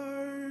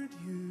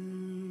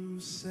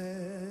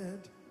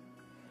said.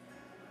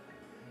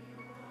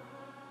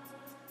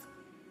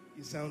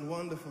 You sound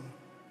wonderful.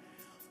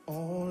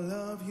 All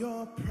of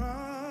your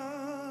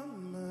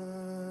promises.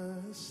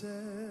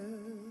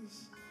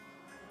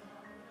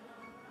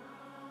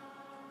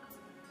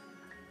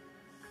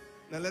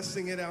 Now let's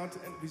sing it out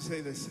and we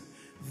say this.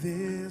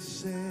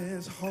 This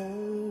is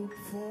hope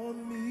for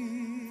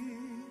me.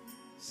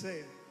 Say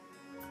it.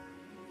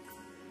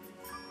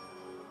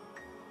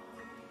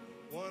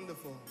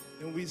 Wonderful.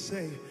 And we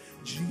say,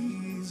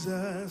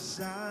 Jesus,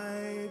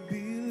 I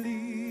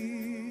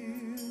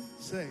believe.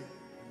 Say.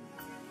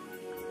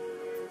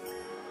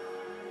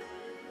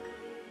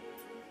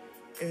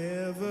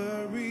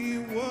 Every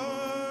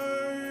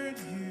word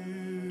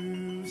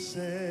you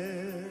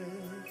said.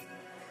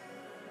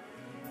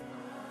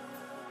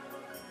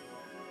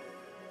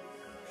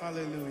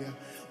 Hallelujah.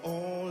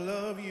 All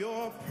of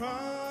your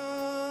promises.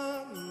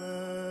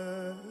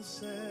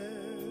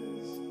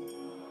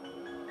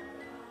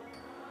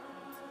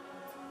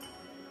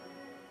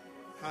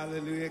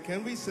 Hallelujah.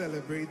 Can we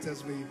celebrate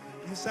as you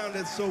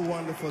sounded so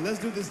wonderful. Let's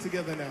do this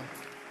together now.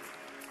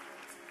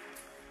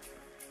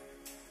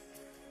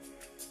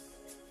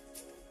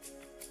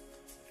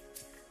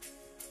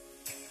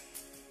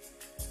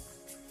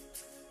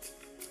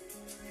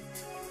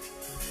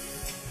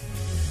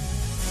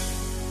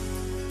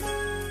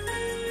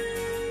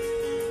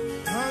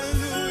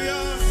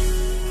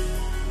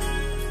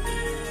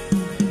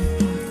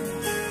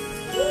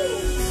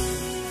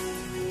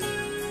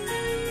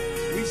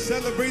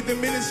 Celebrate the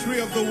ministry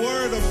of the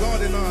Word of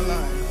God in our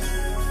lives.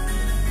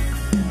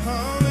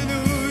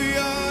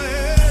 Hallelujah.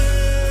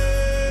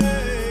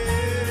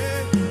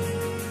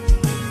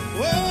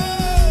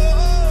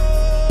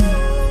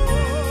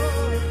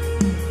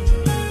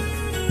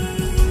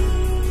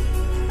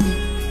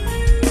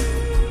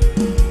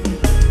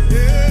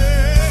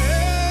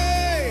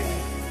 Hey.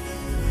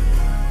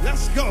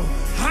 Let's go.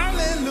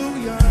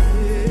 Hallelujah.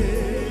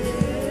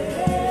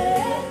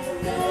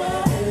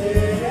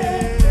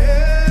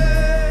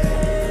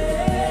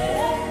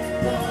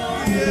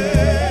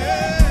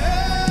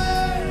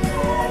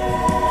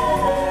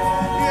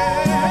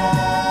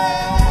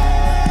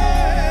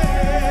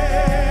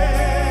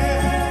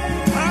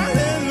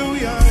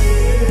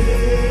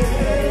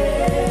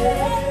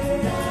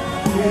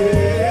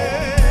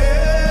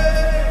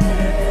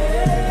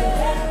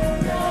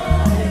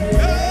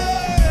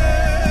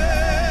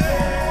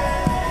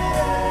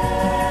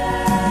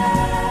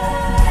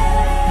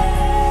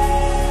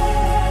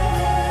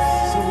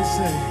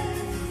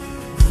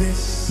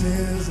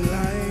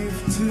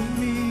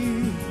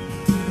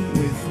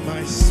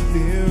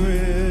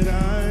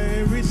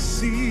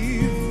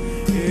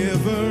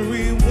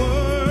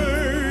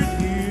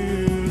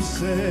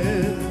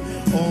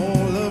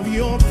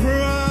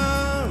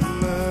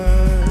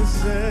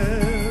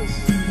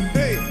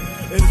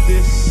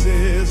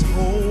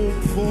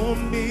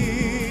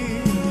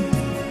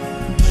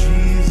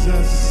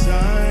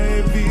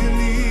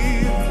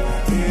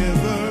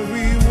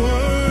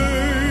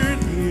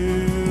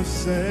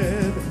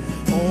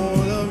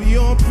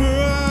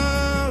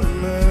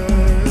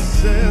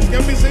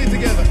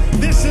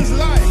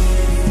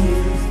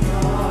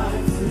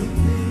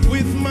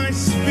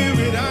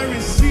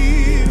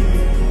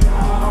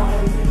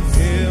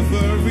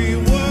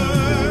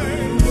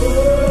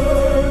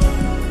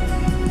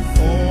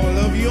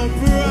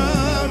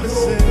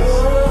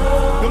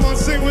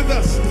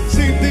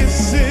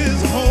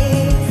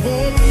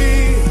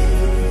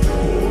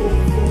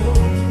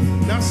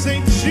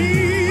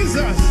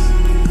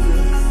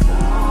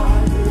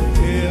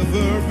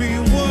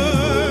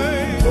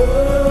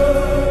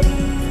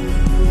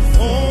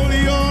 All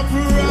your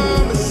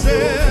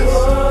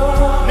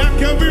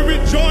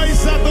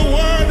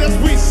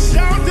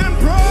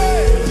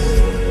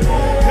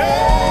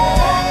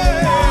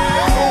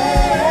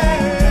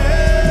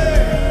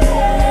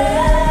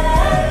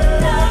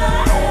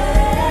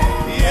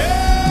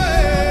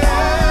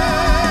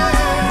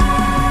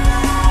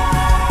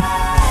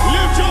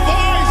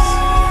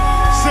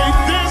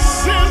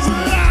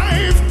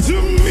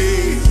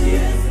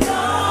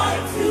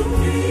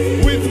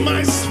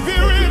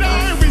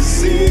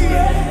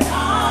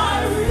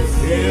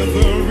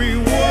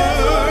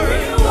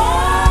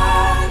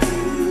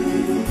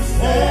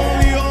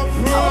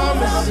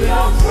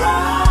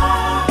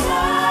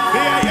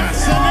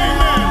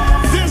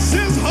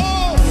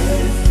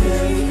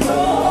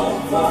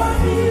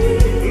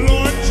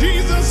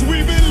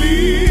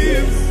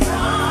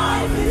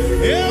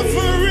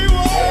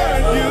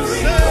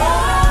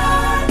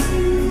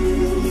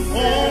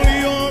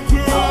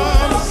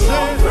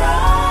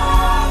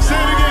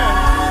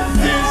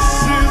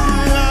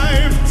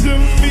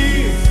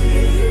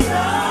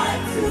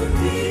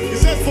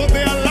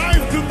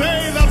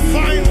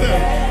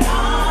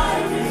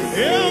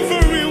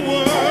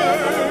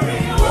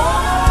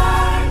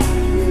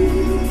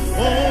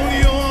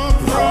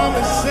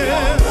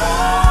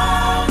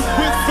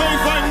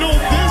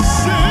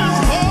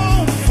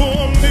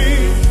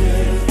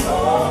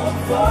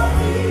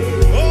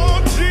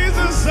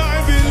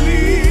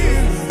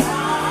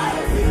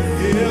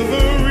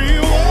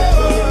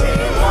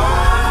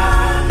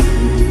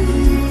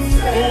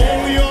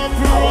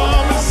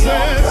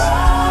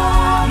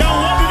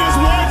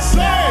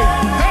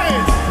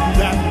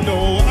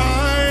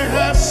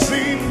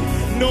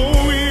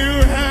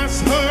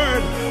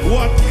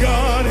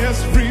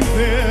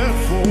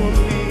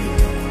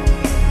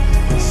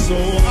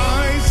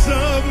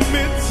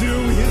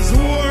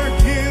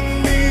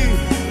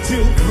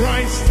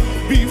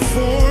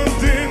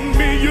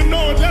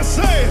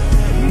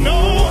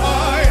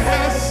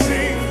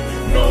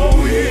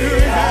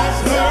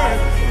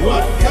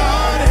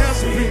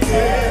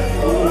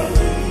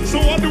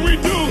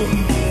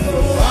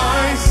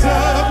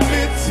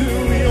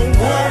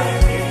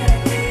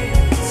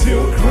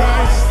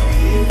Christ.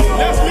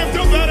 Let's lift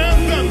up that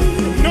anthem.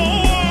 No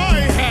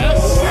eye has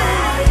seen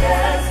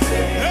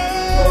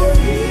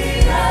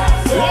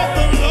what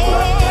the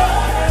Lord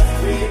has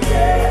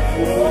prepared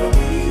for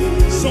me.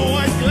 So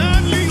I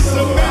gladly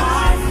submit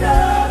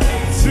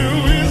to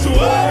His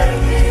word.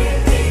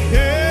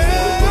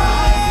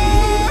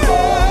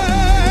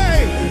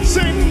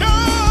 Say no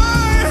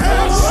eye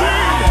has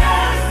seen,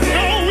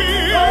 no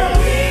ear.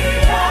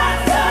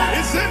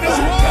 It's in His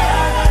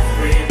word.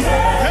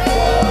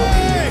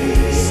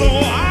 So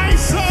I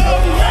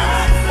submit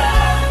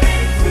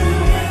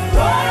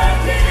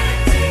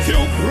to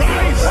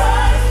Christ.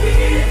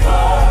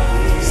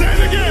 Say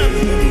it again.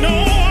 No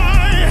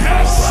eye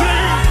has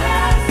seen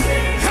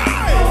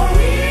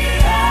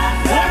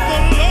what the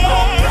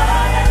Lord.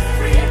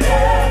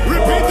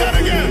 Repeat that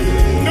again.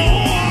 No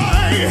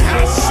eye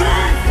has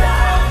seen.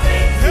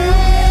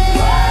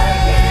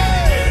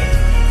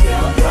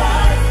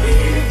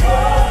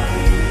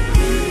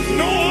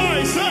 No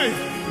eye, say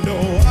no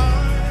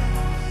eye.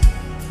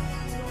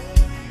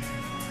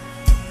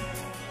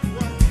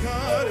 What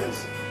God is.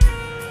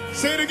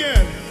 Say it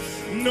again.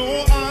 No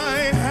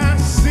eye has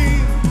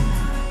seen.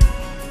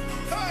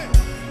 Hey.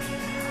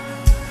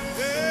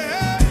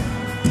 Hey.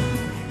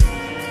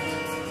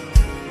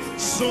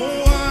 So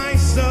I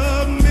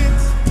submit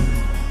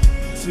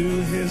to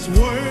His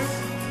word.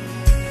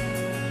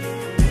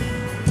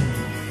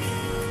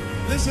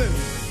 Listen.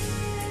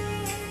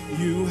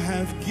 You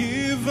have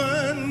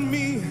given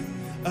me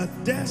a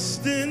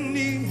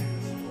destiny,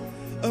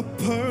 a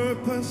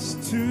purpose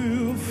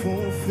to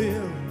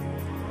fulfill.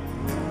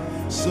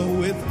 So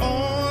with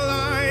all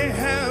I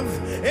have,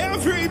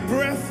 every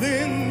breath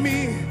in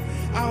me,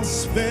 I'll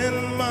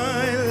spend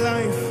my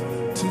life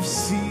to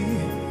see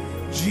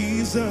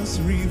Jesus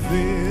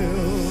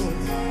revealed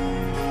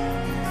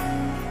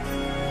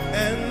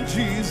and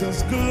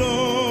Jesus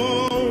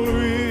glorified,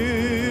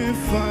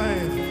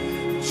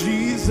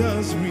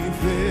 Jesus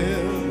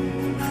revealed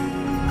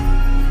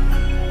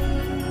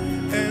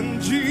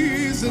and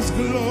Jesus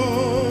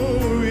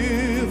glorified.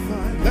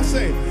 Let's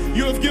say,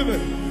 you have given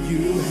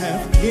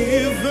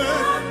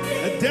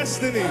a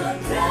destiny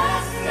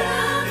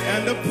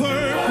and a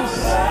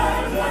purpose.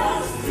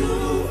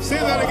 Say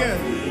that again.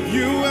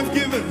 You have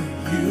given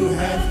me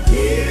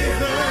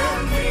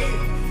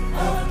a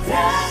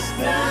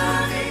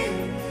destiny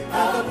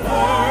and a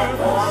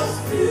purpose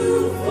to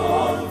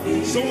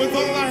fulfill. So with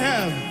all I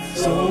have,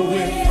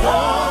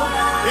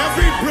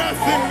 every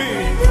breath in me,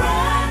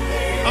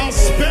 I'll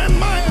spend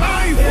my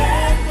life.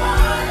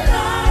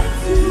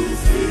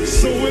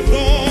 So with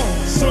all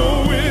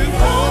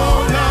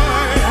I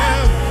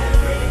have,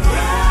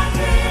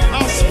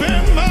 I'll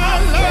spend my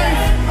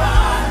life.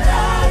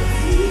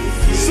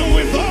 So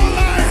with all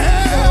I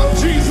have,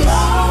 Jesus,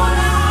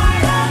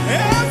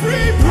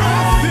 every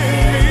breath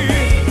in me,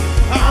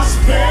 I'll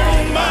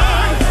spend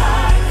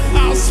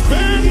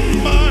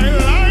my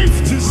life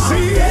to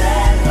see.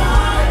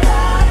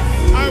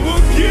 I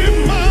will give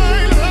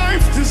my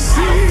life to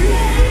see.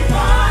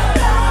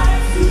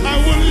 I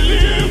will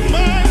live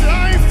my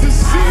life to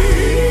see.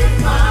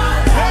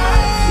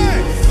 Hey,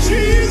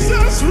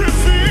 Jesus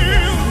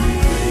revealed,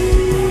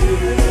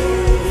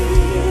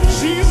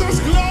 Jesus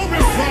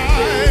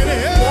glorified.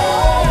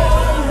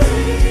 Hey,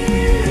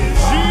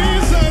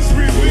 Jesus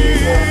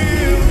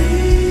revealed,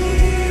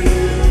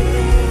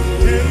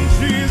 and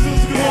Jesus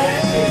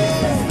glorified.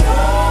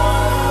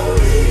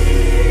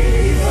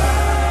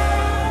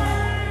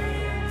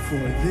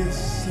 For this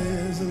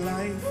is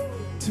life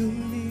to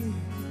me.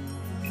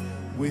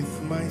 With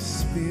my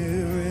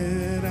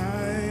spirit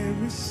I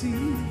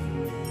receive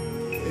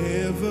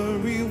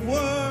every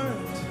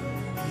word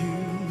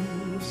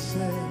you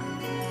said,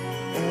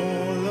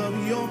 all of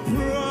your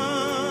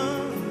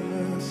promises.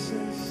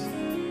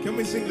 Can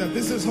we sing that?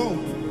 This is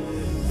hope.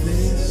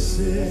 This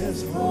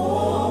is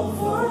hope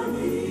for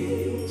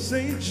me.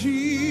 Say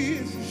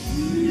Jesus.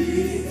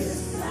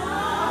 Jesus,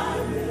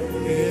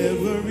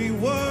 every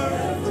word.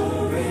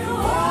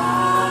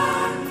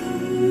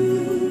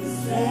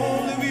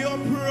 All of your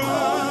promises.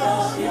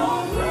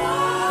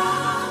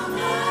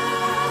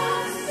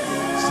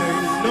 Say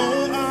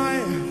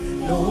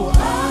no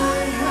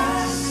eye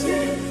has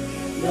seen,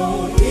 no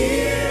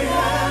ear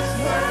has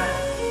heard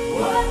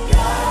what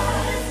God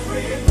has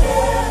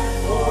prepared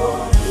for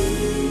me.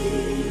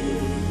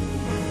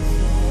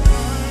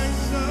 I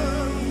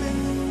submit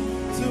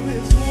to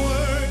His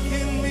work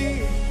in me,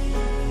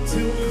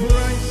 till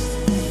Christ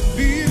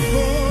be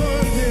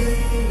formed in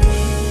me.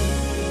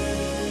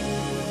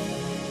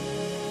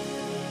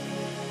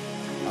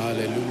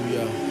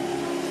 Hallelujah.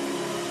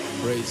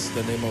 Praise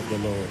the name of the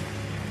Lord.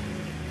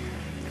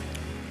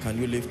 Can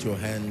you lift your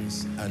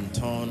hands and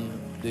turn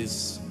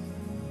this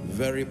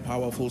very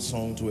powerful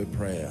song to a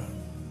prayer?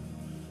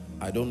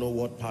 I don't know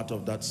what part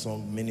of that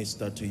song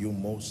ministered to you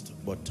most,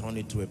 but turn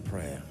it to a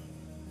prayer.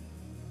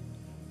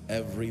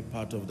 Every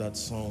part of that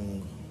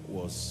song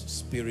was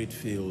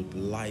spirit-filled,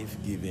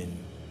 life-giving.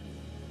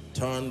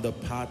 Turn the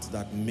part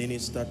that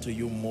ministered to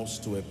you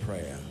most to a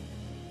prayer.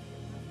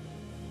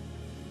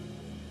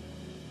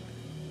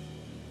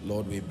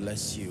 Lord, we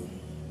bless you.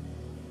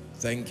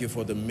 Thank you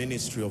for the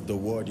ministry of the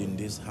word in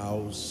this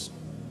house.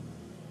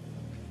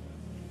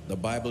 The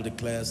Bible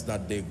declares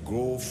that they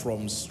grow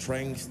from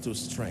strength to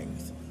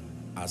strength,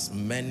 as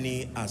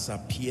many as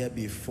appear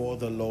before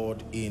the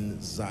Lord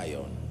in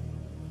Zion.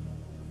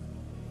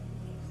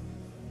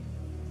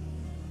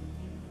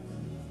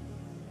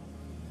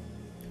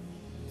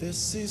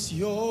 This is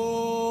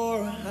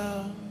your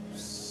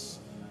house,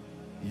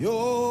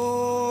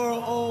 your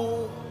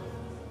own.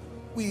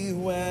 We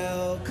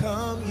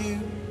welcome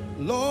you,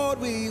 Lord,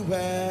 we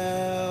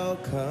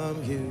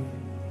welcome you.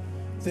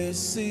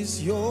 This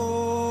is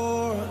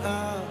your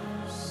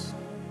house,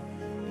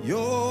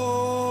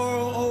 your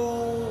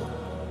own.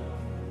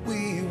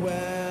 We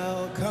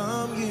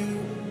welcome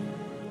you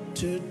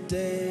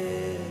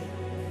today.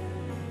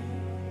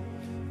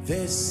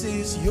 This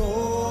is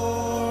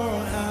your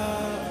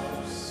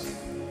house,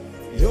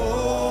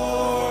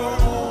 your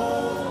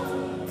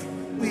own.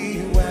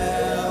 We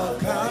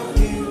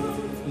welcome you,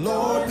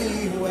 Lord,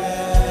 we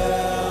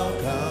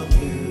welcome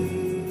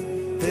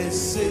you.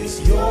 This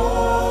is your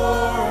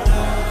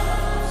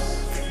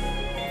house,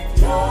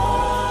 your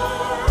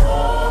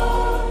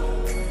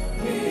own.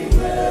 We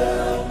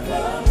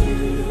welcome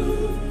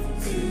you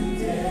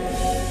today.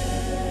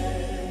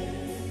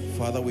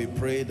 Father, we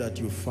pray that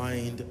you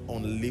find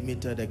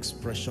unlimited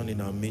expression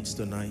in our midst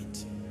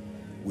tonight.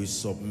 We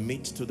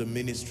submit to the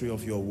ministry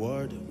of your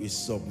word. We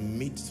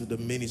submit to the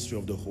ministry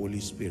of the Holy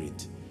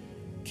Spirit.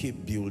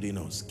 Keep building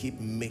us, keep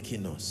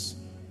making us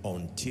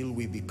until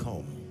we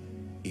become.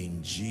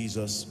 In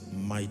Jesus'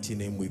 mighty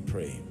name we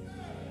pray.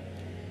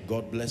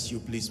 God bless you.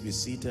 Please be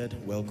seated.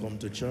 Welcome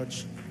to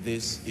church.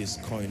 This is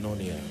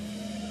Koinonia.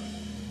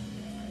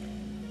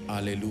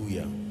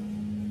 Hallelujah.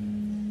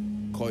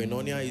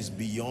 Koinonia is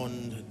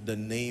beyond the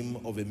name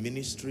of a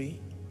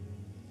ministry,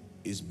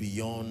 is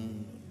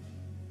beyond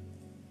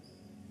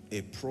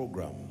a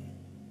program.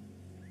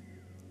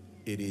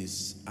 It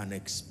is an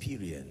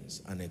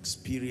experience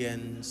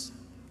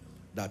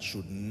that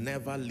should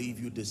never leave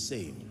you the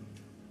same.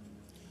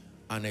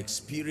 An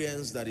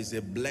experience that is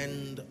a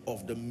blend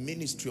of the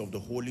ministry of the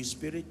Holy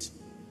Spirit,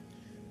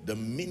 the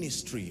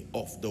ministry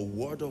of the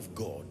Word of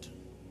God.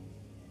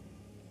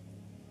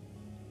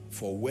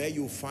 For where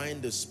you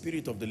find the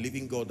Spirit of the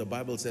living God, the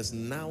Bible says,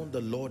 now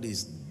the Lord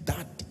is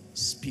that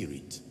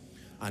Spirit.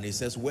 And it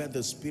says, where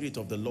the Spirit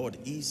of the Lord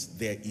is,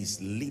 there is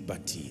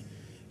liberty.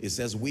 It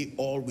says, we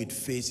all with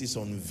faces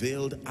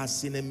unveiled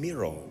as in a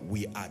mirror,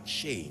 we are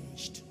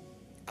changed.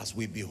 As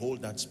we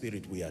behold that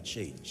Spirit, we are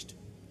changed.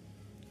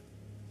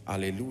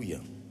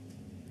 Hallelujah.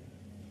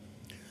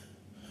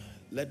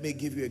 Let me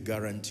give you a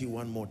guarantee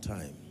one more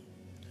time,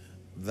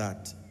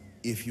 that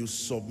if you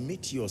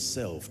submit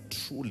yourself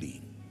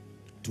truly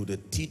to the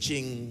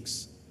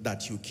teachings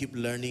that you keep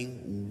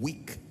learning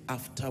week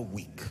after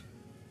week,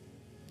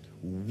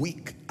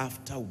 week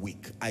after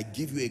week, I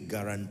give you a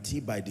guarantee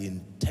by the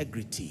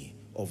integrity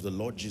of the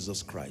Lord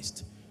Jesus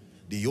Christ,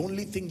 the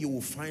only thing you will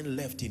find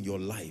left in your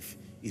life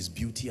is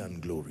beauty and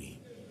glory.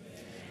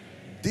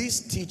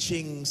 These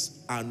teachings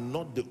are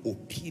not the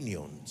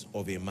opinions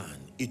of a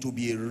man. It will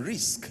be a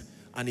risk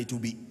and it will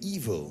be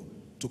evil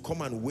to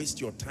come and waste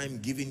your time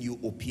giving you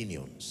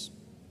opinions.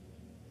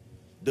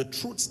 The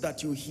truths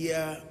that you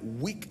hear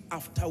week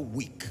after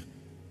week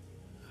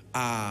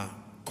are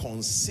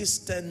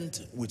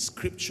consistent with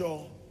scripture,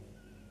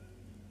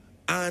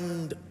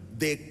 and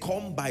they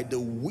come by the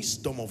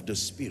wisdom of the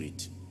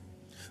Spirit,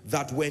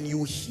 that when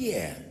you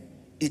hear,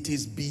 it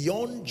is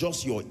beyond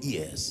just your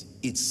ears.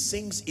 It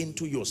sinks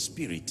into your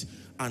spirit,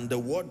 and the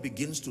word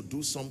begins to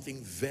do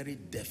something very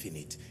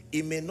definite.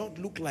 It may not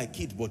look like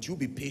it, but you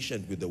be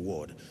patient with the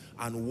word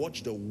and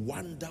watch the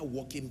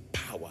wonder-working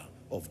power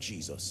of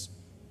Jesus.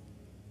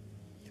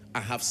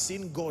 I have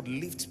seen God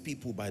lift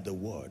people by the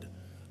word.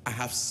 I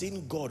have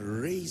seen God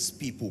raise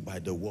people by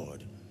the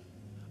word.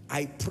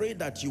 I pray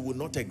that you will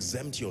not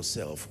exempt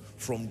yourself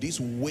from this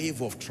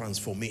wave of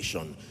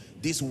transformation,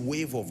 this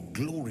wave of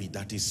glory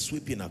that is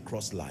sweeping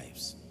across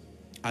lives.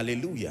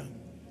 Hallelujah.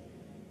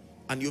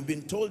 And you've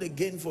been told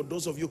again, for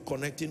those of you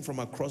connecting from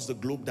across the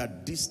globe,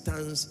 that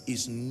distance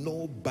is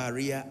no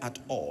barrier at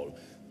all.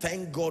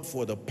 Thank God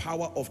for the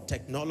power of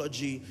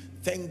technology.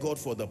 Thank God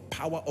for the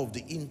power of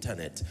the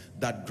internet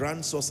that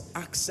grants us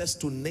access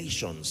to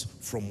nations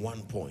from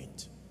one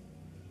point.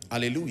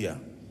 Hallelujah.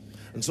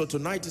 And so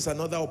tonight is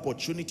another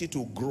opportunity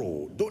to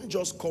grow. Don't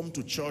just come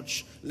to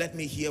church, let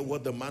me hear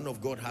what the man of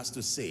God has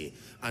to say,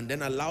 and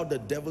then allow the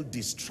devil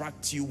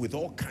distract you with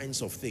all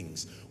kinds of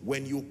things.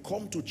 When you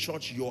come to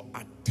church, your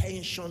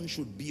attention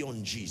should be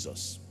on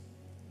Jesus.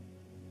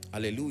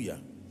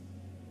 Hallelujah.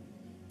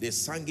 They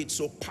sang it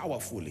so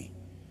powerfully.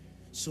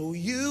 So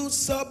you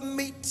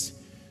submit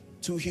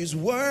to his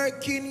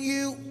work in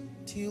you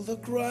till the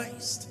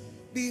Christ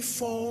be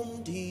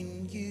formed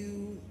in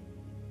you.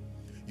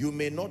 You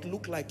may not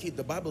look like it.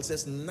 The Bible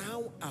says,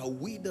 now are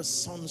we the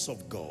sons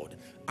of God,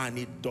 and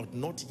it doth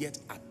not yet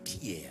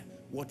appear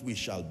what we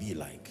shall be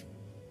like.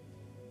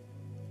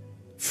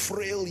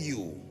 Frail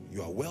you,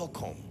 you are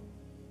welcome.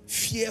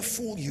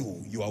 Fearful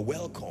you, you are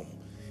welcome.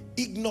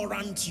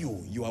 Ignorant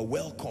you, you are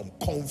welcome.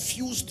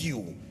 Confused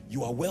you,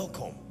 you are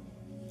welcome.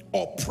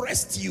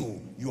 Oppressed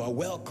you, you are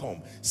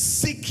welcome.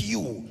 Sick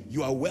you,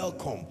 you are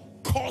welcome.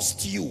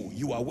 Cursed you,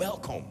 you are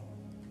welcome.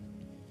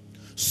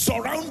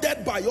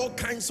 Surrounded by all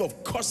kinds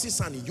of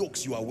curses and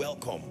yokes, you are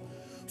welcome.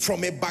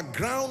 From a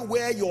background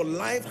where your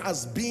life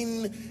has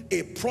been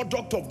a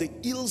product of the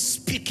ill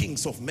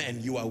speakings of men,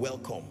 you are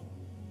welcome.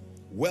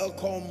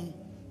 Welcome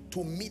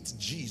to meet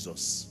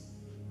Jesus,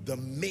 the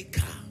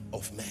maker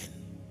of men.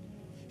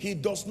 He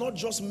does not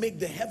just make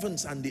the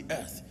heavens and the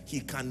earth,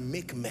 he can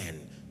make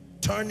men,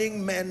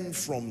 turning men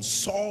from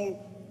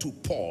Saul to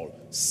Paul,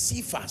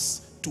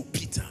 Cephas to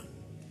Peter.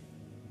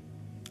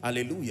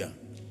 Hallelujah.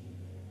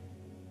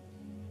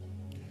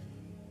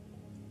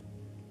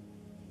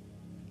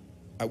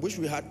 I wish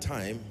we had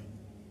time.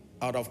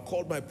 I'd have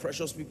called my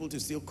precious people to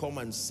still come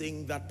and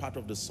sing that part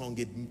of the song.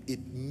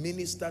 It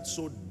ministered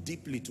so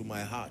deeply to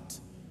my heart.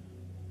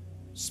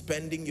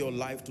 Spending your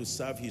life to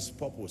serve his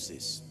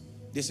purposes.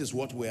 This is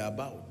what we're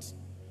about.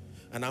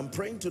 And I'm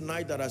praying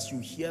tonight that as you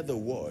hear the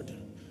word,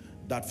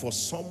 that for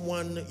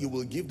someone you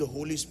will give the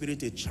Holy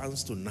Spirit a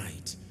chance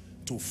tonight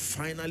to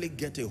finally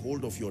get a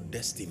hold of your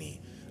destiny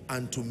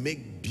and to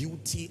make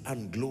beauty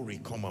and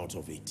glory come out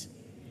of it.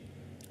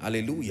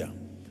 Hallelujah.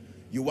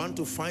 You want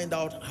to find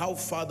out how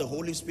far the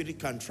Holy Spirit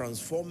can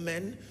transform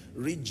men?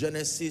 Read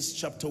Genesis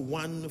chapter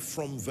 1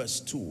 from verse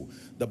 2.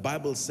 The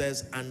Bible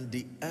says, and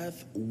the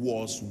earth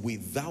was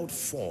without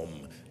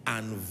form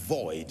and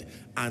void,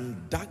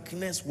 and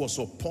darkness was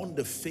upon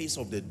the face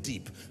of the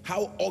deep.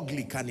 How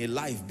ugly can a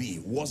life be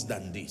worse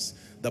than this?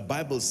 The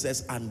Bible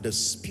says, and the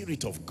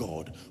Spirit of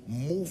God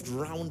moved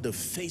round the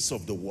face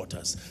of the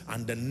waters.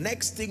 And the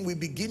next thing we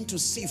begin to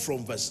see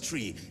from verse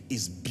 3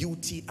 is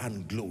beauty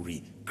and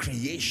glory,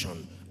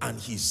 creation. And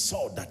he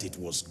saw that it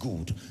was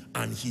good.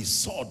 And he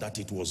saw that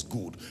it was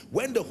good.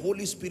 When the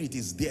Holy Spirit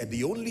is there,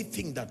 the only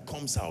thing that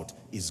comes out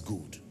is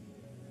good.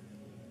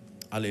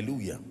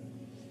 Hallelujah.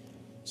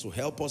 So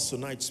help us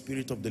tonight,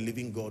 Spirit of the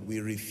living God.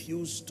 We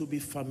refuse to be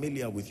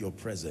familiar with your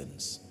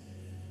presence.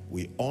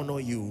 We honor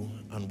you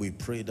and we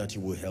pray that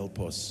you will help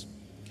us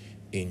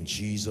in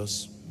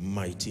Jesus'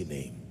 mighty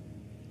name.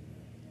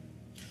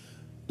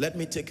 Let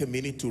me take a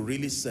minute to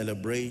really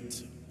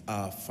celebrate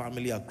our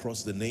family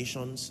across the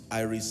nations.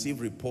 I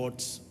receive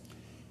reports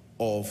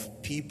of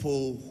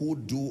people who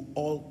do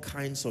all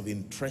kinds of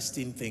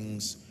interesting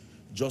things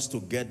just to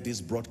get this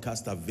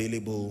broadcast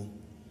available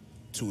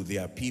to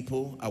their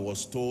people. I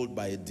was told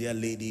by a dear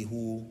lady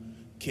who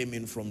came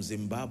in from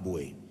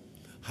Zimbabwe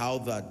how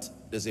that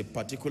there's a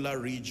particular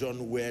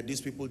region where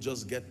these people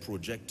just get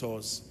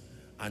projectors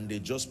and they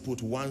just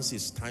put, once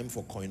it's time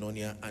for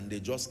koinonia, and they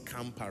just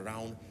camp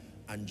around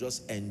and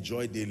just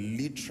enjoy. They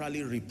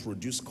literally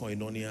reproduce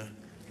koinonia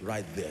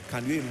right there.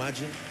 Can you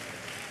imagine?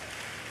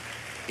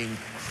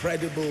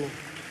 Incredible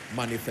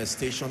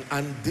manifestation.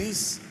 And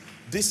this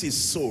is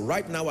so.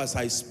 Right now as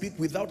I speak,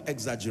 without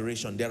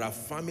exaggeration, there are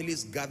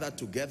families gathered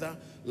together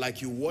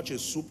like you watch a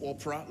soap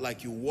opera,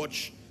 like you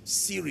watch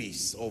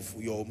series of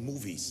your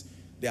movies.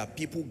 There are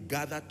people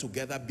gathered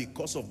together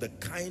because of the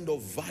kind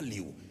of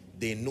value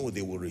they know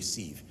they will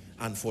receive.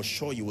 And for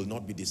sure you will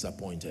not be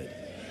disappointed.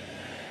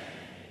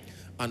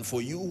 And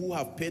for you who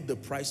have paid the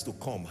price to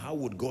come, how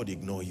would God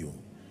ignore you?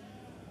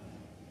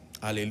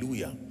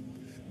 Hallelujah.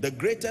 The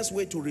greatest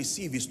way to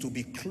receive is to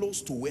be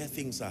close to where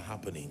things are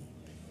happening.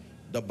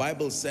 The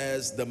Bible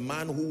says the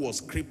man who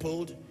was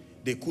crippled,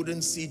 they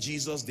couldn't see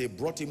Jesus, they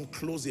brought him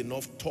close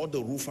enough, tore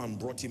the roof and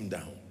brought him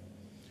down.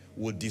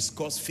 We'll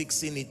discuss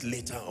fixing it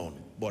later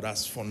on. But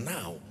as for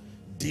now,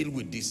 deal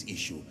with this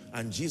issue.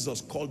 And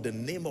Jesus called the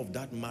name of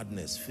that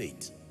madness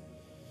faith.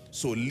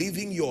 So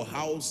leaving your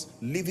house,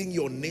 leaving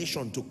your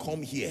nation to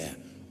come here,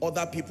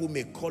 other people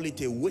may call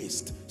it a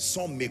waste.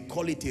 Some may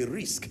call it a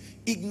risk.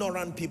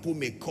 Ignorant people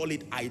may call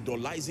it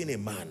idolizing a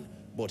man.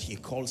 But he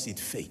calls it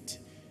faith.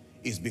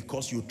 It's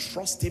because you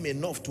trust him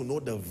enough to know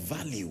the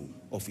value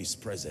of his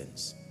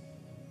presence.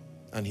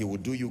 And he will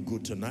do you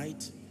good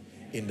tonight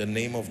in the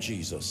name of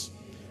Jesus.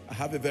 I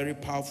have a very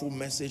powerful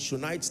message.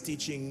 Tonight's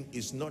teaching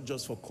is not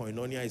just for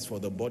koinonia, it's for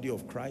the body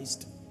of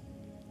Christ.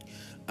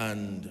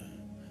 And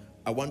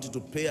I want you to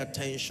pay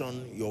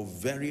attention, your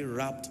very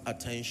rapt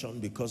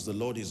attention, because the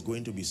Lord is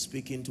going to be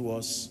speaking to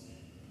us.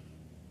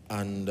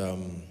 And I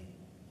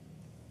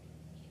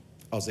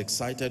was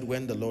excited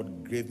when the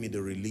Lord gave me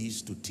the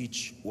release to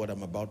teach what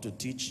I'm about to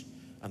teach.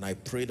 And I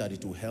pray that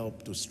it will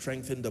help to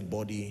strengthen the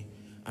body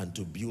and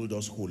to build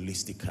us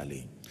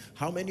holistically.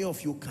 How many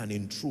of you can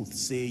in truth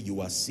say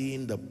you are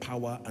seeing the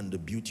power and the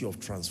beauty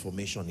of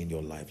transformation in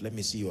your life? Let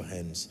me see your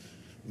hands.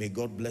 May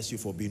God bless you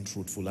for being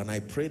truthful. And I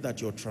pray that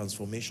your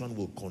transformation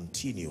will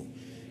continue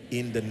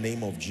in the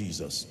name of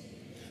Jesus.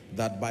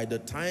 That by the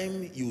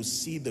time you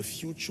see the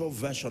future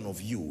version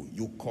of you,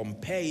 you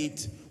compare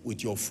it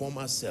with your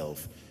former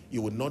self,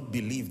 you will not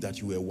believe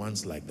that you were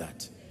once like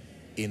that.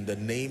 In the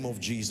name of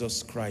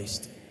Jesus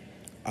Christ.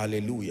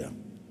 Hallelujah.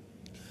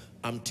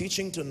 I'm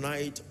teaching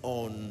tonight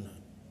on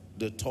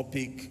the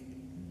topic,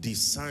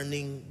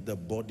 discerning the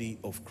body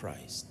of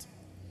Christ.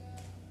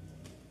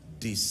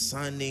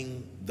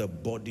 discerning the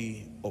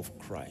body of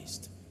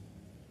Christ.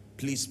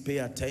 Please pay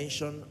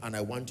attention, and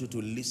I want you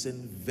to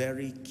listen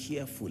very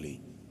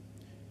carefully.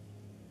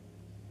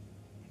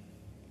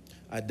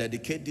 I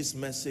dedicate this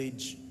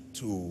message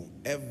to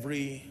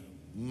every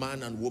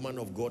man and woman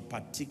of God,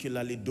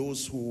 particularly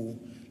those who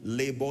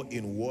labor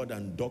in word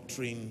and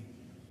doctrine,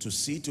 to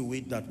see to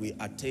it that we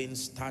attain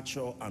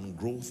stature and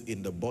growth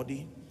in the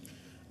body.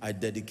 I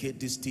dedicate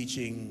this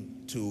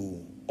teaching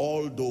to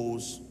all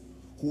those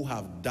who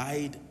have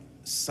died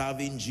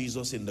serving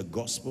Jesus in the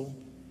gospel.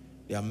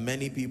 There are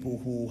many people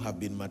who have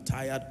been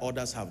martyred,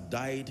 others have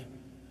died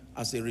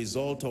as a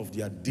result of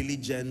their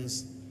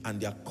diligence and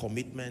their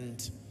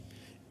commitment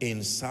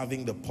in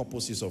serving the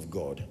purposes of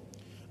God.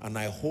 And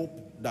I hope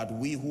that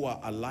we who are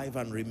alive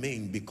and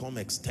remain become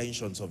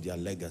extensions of their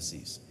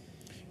legacies.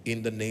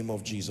 In the name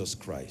of Jesus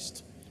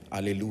Christ.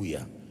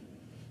 Hallelujah.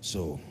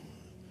 So,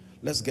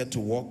 let's get to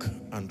work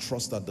and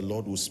trust that the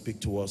Lord will speak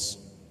to us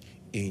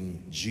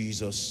in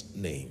Jesus'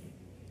 name.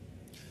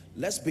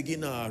 Let's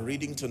begin our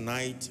reading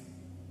tonight.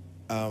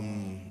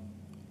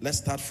 Let's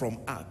start from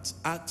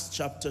Acts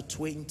chapter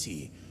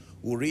 20.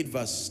 We'll read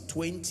verse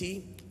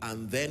 20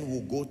 and then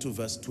we'll go to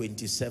verse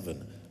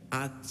 27.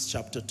 Acts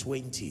chapter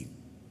 20.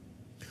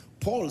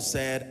 Paul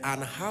said,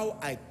 "And how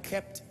I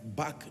kept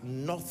back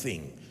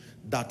nothing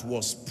that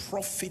was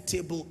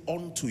profitable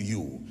unto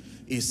you."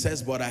 He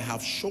says, "But I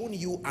have shown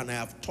you and I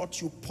have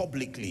taught you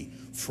publicly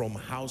from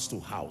house to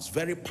house."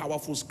 Very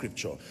powerful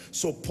scripture.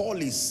 So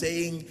Paul is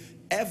saying,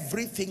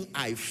 everything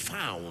I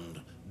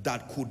found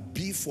that could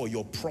be for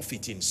your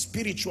profiting,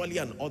 spiritually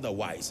and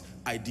otherwise,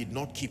 I did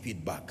not keep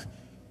it back.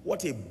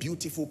 What a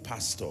beautiful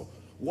pastor.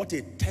 What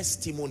a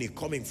testimony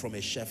coming from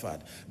a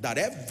shepherd, that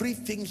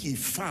everything he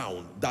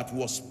found that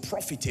was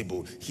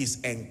profitable,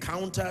 his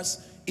encounters,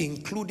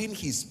 including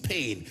his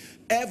pain,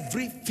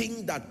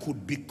 everything that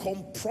could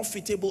become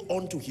profitable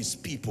unto his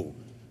people.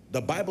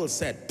 The Bible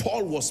said,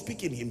 Paul was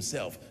speaking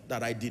himself,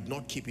 that I did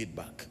not keep it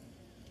back.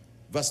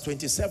 Verse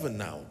 27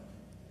 now.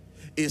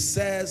 It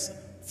says,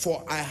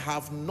 "For I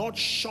have not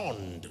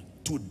shunned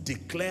to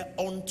declare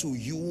unto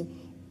you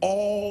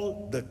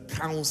all the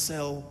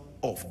counsel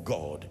of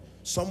God."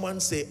 Someone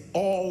say,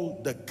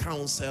 all the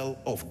counsel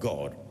of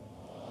God.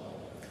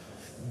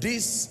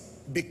 This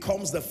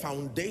becomes the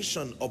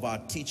foundation of our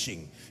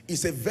teaching.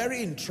 It's a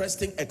very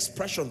interesting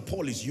expression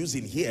Paul is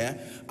using here,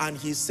 and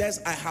he says,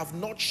 I have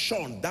not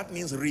shunned. That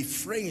means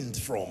refrained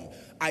from.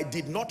 I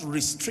did not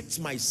restrict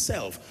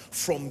myself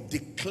from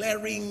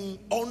declaring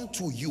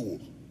unto you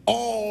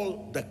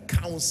all the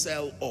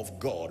counsel of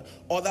God.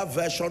 Other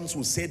versions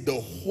will say the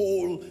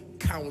whole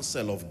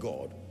counsel of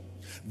God.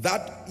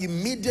 That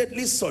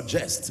immediately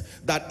suggests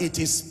that it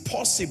is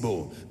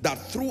possible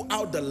that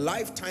throughout the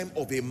lifetime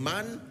of a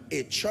man,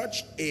 a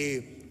church,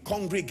 a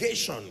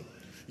congregation,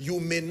 you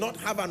may not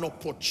have an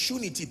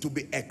opportunity to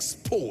be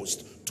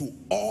exposed to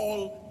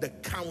all the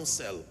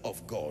counsel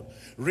of God.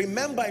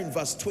 Remember in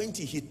verse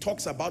 20, he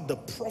talks about the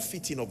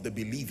profiting of the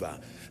believer.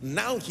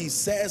 Now he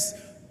says,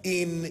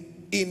 in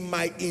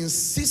my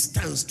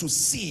insistence to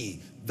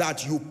see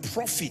that you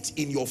profit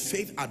in your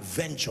faith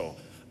adventure,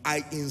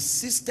 I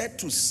insisted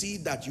to see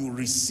that you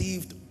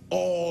received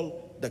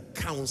all the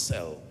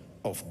counsel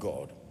of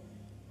God.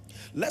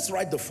 Let's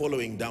write the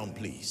following down,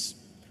 please.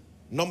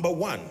 Number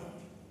one,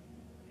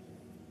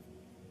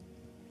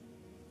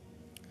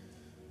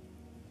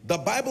 the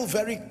Bible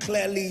very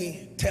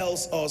clearly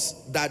tells us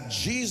that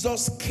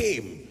Jesus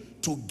came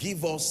to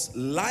give us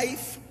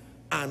life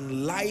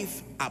and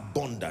life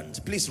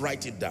abundant. Please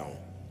write it down.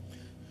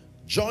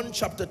 John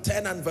chapter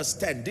 10 and verse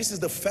 10. This is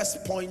the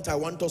first point I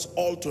want us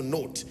all to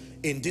note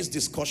in this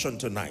discussion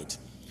tonight.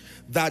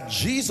 That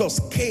Jesus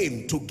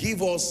came to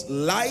give us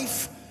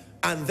life,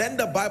 and then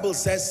the Bible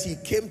says he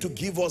came to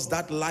give us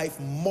that life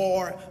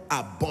more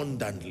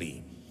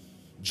abundantly.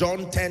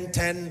 John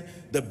 10:10,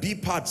 the B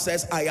part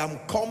says, I am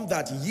come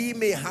that ye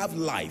may have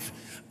life,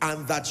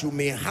 and that you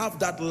may have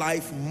that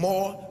life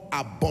more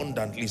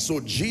abundantly. So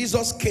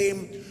Jesus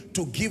came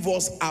to give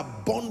us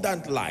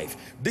abundant life.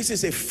 This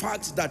is a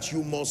fact that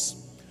you must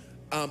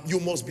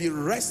be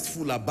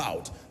restful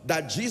about,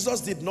 that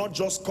Jesus did not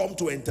just come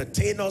to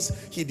entertain us.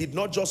 He did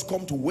not just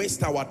come to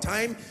waste our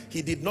time.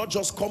 He did not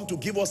just come to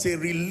give us a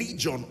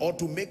religion or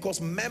to make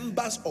us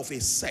members of a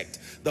sect.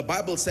 The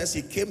Bible says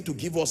he came to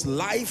give us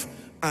life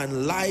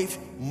and life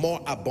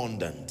more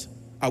abundant.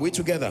 Are we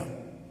together?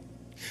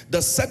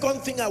 The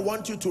second thing I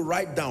want you to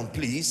write down,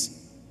 please,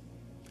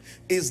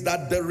 is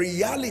that the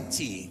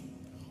reality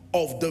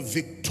of the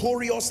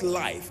victorious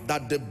life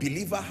that the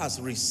believer has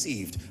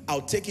received,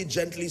 I'll take it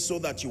gently so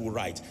that you will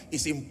write.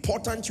 It's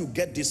important you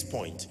get this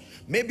point.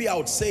 Maybe I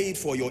would say it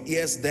for your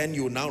ears, then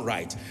you now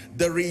write.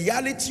 The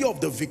reality of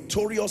the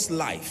victorious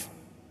life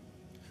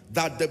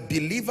that the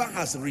believer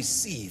has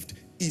received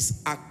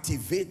is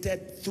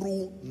activated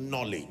through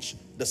knowledge.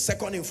 The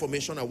second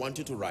information I want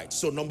you to write.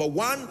 So number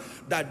one,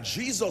 that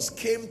Jesus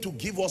came to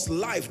give us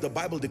life, the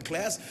Bible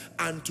declares,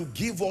 and to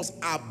give us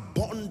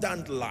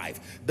abundant life.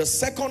 The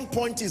second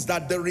point is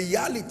that the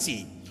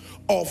reality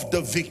of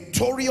the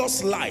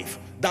victorious life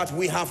that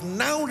we have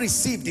now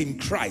received in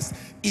Christ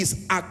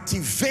is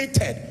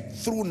activated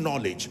through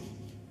knowledge.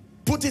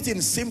 Put it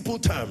in simple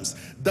terms,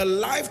 the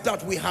life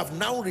that we have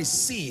now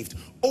received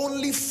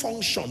only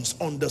functions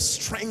on the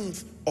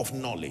strength of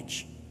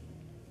knowledge.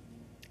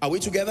 Are we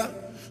together?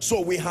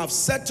 So we have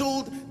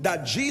settled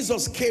that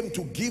Jesus came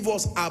to give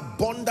us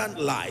abundant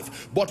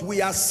life, but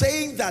we are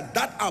saying that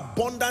that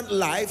abundant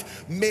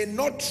life may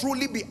not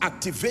truly be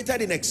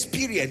activated in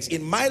experience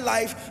in my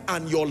life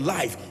and your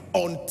life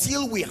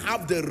until we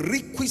have the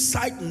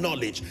requisite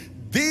knowledge.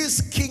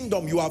 This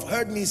kingdom, you have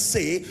heard me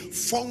say,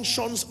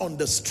 functions on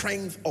the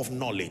strength of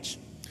knowledge.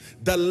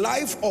 The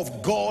life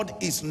of God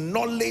is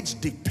knowledge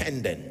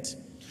dependent.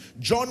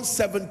 John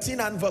 17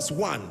 and verse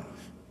 1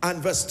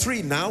 and verse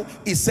 3 now,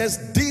 it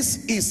says,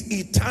 this is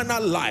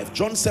eternal life.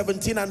 John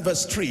 17 and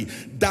verse 3,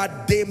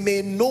 that they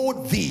may know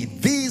thee.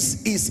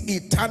 This is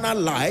eternal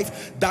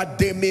life, that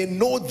they may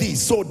know thee.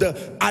 So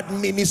the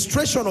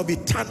administration of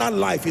eternal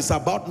life is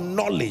about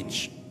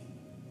knowledge.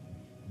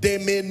 They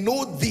may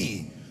know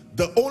thee,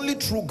 the only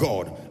true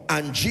God,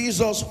 and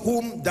Jesus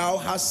whom thou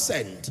hast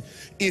sent.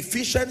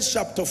 Ephesians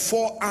chapter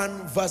 4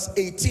 and verse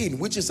 18,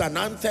 which is an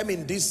anthem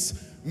in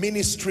this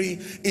ministry,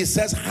 it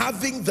says,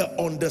 having the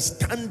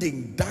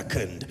understanding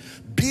darkened,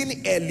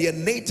 being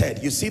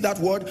alienated. You see that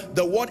word?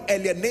 The word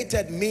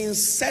alienated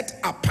means set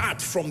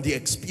apart from the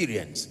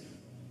experience,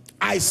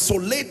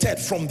 isolated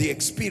from the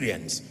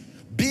experience,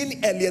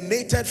 being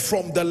alienated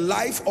from the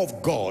life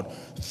of God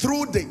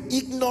through the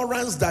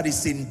ignorance that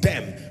is in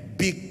them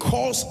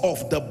because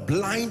of the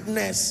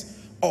blindness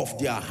of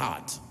their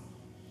heart.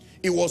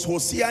 It was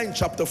Hosea in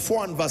chapter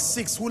 4 and verse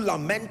 6 who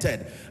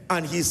lamented,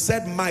 and he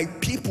said, my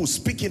people,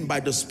 speaking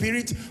by the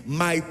Spirit,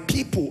 my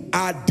people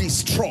are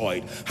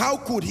destroyed. How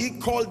could he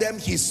call them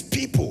his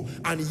people,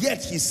 and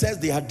yet he says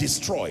they are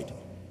destroyed?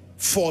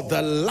 For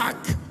the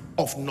lack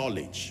of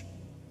knowledge.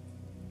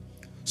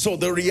 So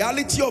the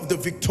reality of the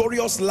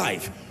victorious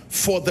life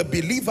for the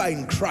believer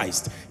in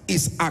Christ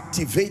is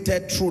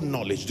activated through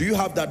knowledge. Do you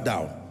have that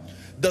down?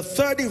 The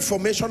third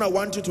information I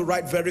want you to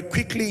write very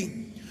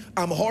quickly.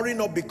 I'm hurrying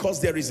up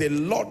because there is a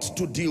lot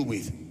to deal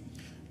with.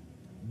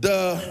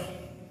 The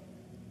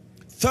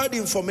third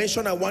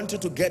information I want you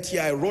to get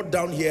here, I wrote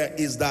down here,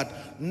 is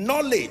that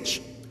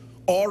knowledge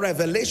or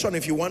revelation,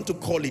 if you want to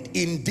call it,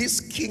 in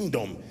this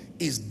kingdom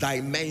is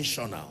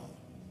dimensional.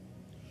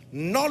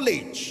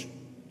 Knowledge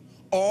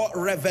or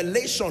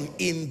revelation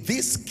in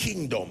this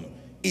kingdom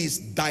is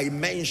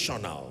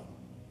dimensional.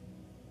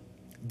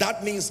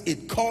 That means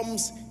it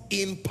comes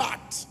in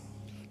part.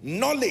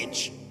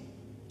 Knowledge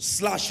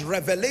 /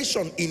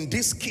 revelation in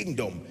this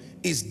kingdom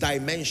is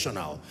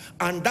dimensional,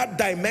 and that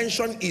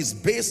dimension is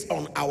based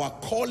on our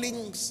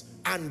callings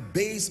and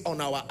based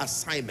on our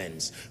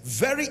assignments.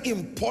 Very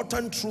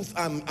important truth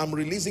I'm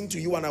releasing to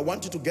you, and I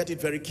want you to get it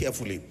very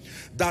carefully,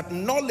 that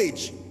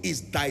knowledge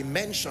is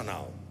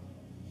dimensional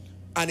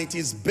and it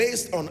is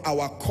based on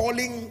our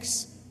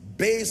callings,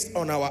 based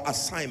on our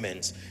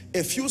assignments.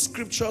 A few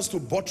scriptures to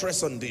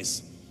buttress on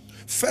this.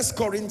 1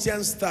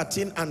 Corinthians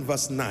 13 and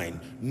verse 9,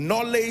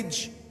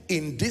 knowledge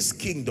in this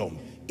kingdom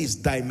is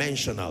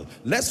dimensional.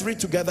 Let's read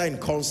together in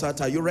concert.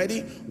 Are you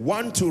ready?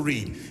 1 to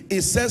read.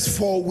 It says,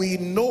 for we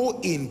know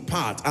in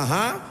part,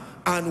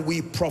 and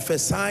we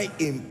prophesy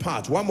in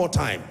part. One more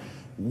time.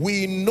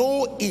 We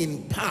know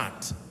in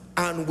part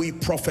and we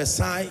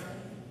prophesy.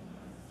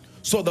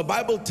 So the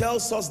Bible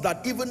tells us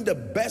that even the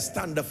best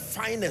and the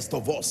finest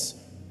of us,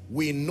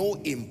 we know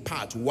in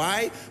part.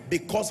 Why?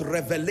 Because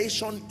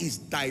revelation is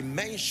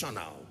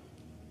dimensional.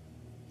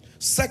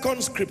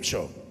 Second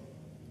scripture,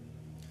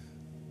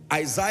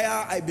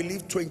 Isaiah, I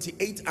believe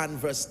 28 and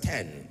verse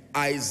 10.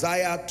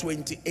 Isaiah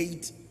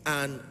 28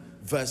 and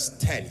verse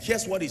 10.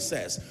 Here's what it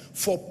says.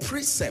 For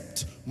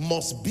precept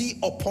must be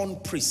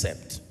upon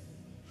precept,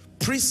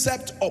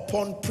 precept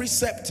upon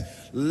precept,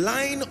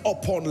 line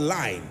upon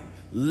line,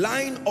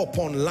 line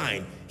upon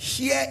line,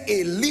 here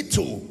a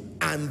little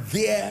and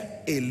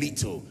there a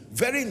little.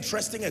 Very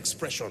interesting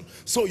expression.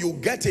 So you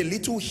get a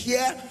little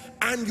here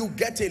and you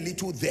get a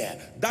little there.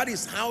 That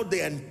is how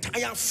the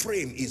entire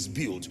frame is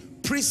built.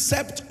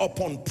 Precept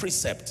upon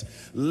precept,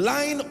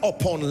 line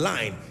upon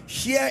line,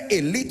 here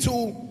a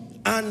little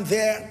and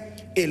there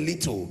a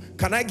little.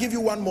 Can I give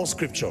you one more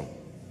scripture?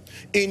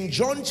 In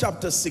John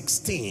chapter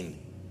 16,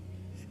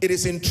 it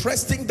is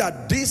interesting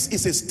that this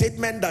is a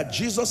statement that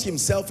Jesus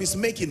himself is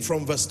making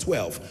from verse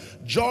 12.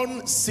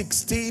 John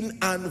 16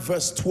 and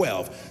verse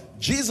 12.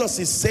 Jesus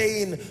is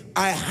saying,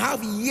 I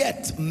have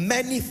yet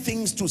many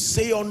things to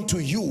say unto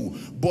you,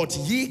 but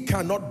ye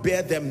cannot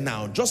bear them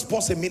now. Just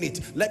pause a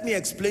minute. Let me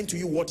explain to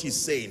you what he's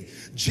saying.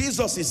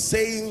 Jesus is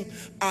saying,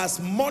 as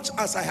much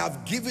as I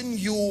have given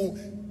you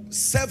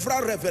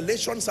several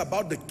revelations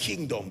about the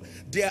kingdom,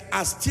 there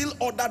are still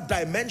other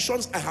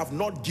dimensions I have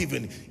not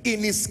given. In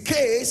his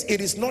case,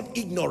 it is not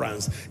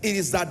ignorance. It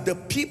is that the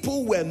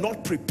people were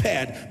not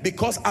prepared,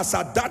 because as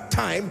at that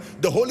time,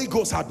 the Holy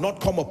Ghost had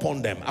not come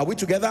upon them. Are we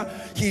together?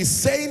 He's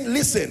saying,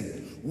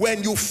 listen,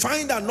 when you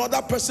find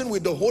another person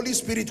with the Holy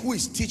Spirit who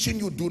is teaching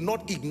you, do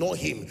not ignore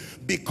him,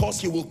 because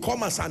he will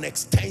come as an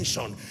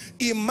extension.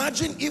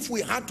 Imagine if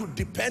we had to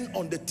depend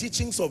on the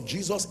teachings of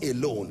Jesus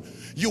alone.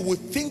 You would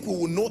think we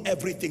will know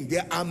everything.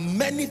 There are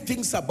many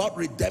things about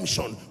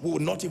redemption we will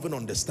not even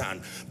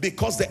understand,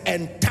 because the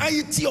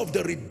entirety of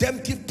the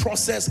redemptive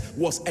process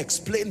was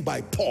explained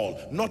by Paul,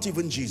 not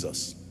even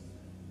Jesus.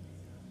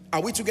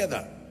 Are we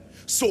together?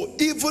 So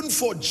even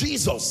for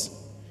Jesus,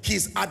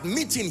 he's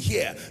admitting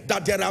here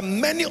that there are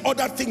many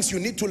other things you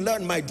need to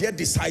learn, my dear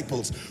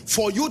disciples,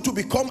 for you to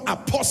become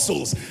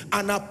apostles.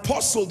 An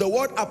apostle, the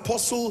word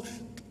apostle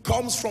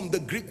comes from the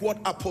Greek word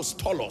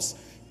apostolos.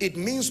 It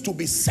means to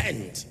be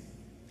sent.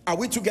 Are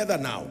we together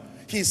now?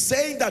 He's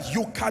saying that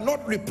you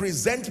cannot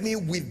represent me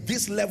with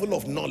this level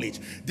of knowledge.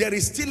 There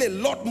is still a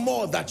lot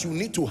more that you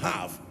need to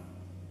have.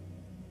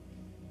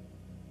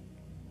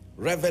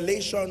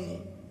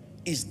 Revelation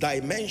is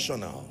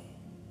dimensional.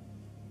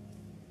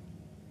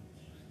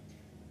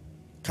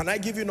 Can I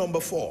give you number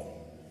 4?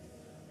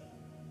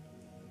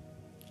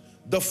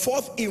 The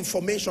fourth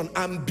information,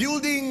 I'm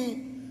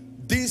building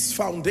this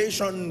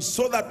foundation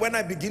so that when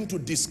I begin to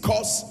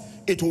discuss,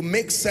 it will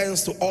make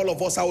sense to all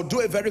of us. I will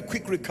do a very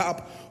quick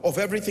recap of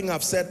everything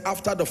I've said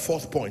after the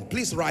fourth point.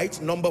 Please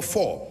write number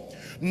 4.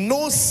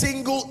 No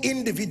single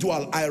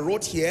individual, I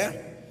wrote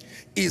here,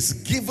 is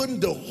given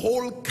the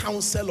whole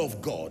counsel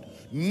of God.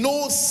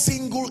 No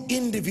single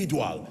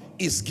individual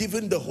is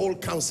given the whole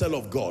counsel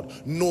of God,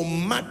 no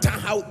matter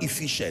how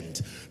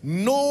efficient.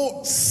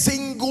 No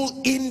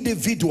single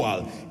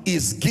individual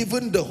is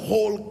given the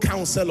whole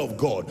counsel of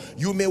God.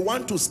 You may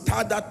want to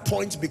start that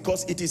point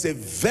because it is a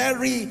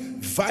very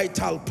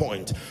vital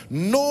point.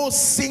 No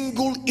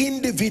single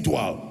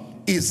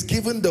individual is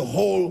given the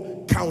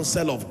whole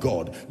counsel of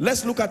God.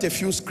 Let's look at a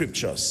few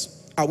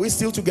scriptures. Are we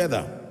still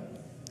together?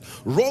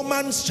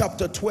 Romans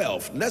chapter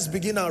 12. Let's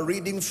begin our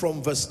reading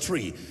from verse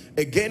 3.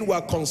 Again, we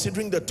are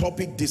considering the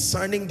topic,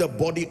 discerning the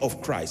body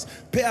of Christ.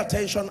 Pay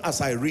attention as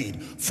I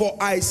read. For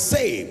I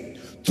say,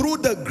 through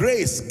the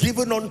grace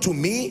given unto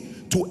me,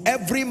 to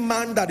every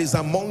man that is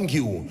among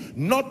you,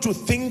 not to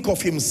think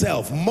of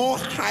himself more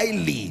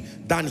highly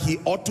than he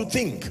ought to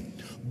think,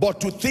 but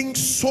to think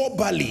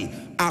soberly,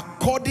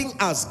 according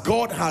as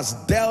God has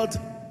dealt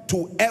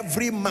to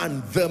every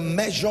man the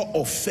measure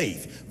of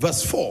faith.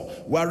 Verse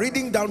 4, we are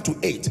reading down to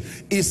 8.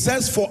 It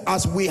says, for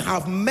as we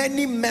have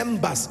many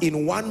members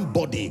in one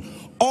body,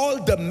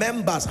 all the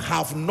members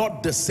have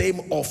not the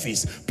same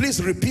office.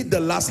 Please repeat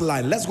the last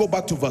line. Let's go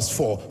back to verse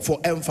 4 for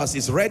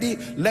emphasis. Ready?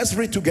 Let's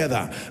read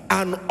together.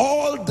 And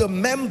all the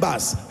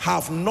members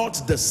have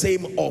not the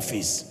same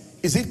office.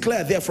 Is it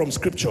clear there from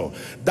scripture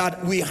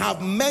that we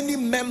have many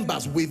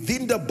members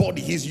within the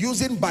body? He's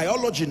using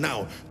biology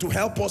now to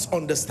help us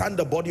understand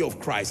the body of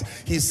Christ.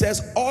 He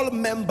says all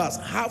members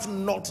have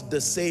not the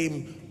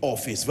same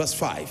office. Verse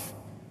 5.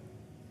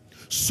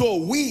 So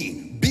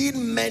we,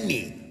 being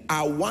many,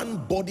 are one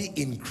body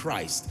in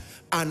Christ,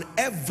 and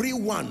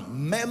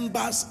everyone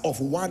members of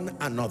one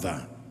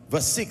another.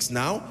 Verse 6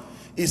 now.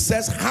 It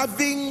says,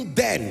 having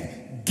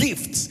then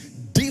gifts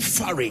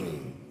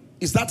differing.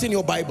 Is that in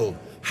your Bible?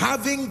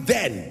 Having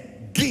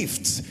then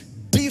gifts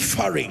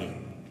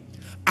differing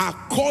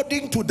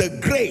according to the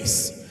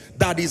grace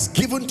that is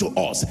given to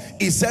us.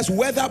 It says,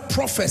 whether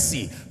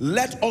prophecy,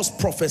 let us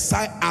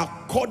prophesy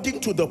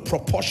according to the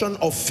proportion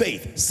of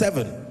faith.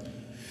 7.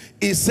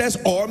 It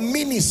says, or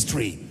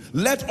ministry,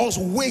 let us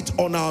wait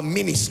on our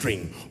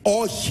ministering.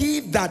 Or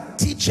he that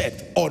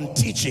teacheth on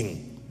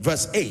teaching.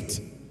 Verse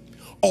 8.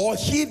 Or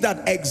he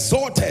that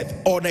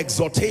exhorteth on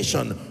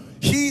exhortation.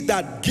 He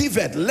that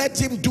giveth, let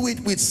him do it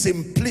with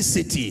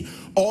simplicity.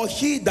 Or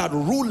he that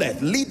ruleth,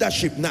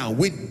 leadership now,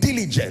 with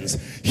diligence.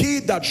 He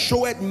that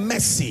showeth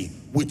mercy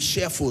with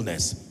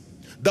cheerfulness.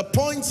 The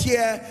point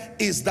here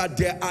is that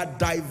there are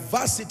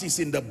diversities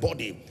in the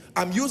body.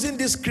 I'm using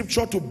this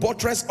scripture to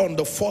buttress on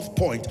the fourth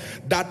point,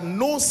 that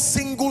no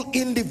single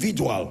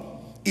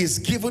individual is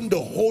given the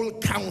whole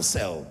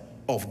counsel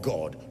of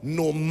God,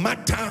 no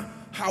matter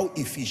how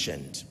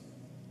efficient.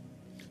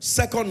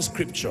 Second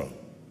scripture,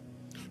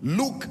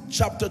 Luke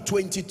chapter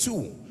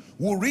 22.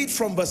 We'll read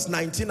from verse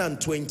 19 and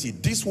 20.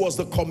 This was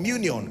the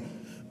communion,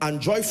 and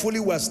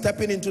joyfully we're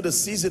stepping into the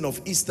season of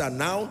Easter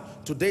now.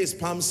 Today is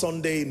Palm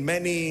Sunday.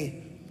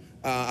 Many,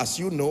 as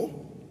you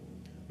know,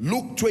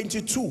 Luke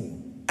 22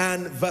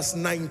 and verse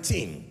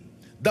 19.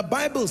 The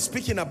Bible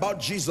speaking about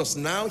Jesus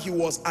now. He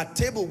was at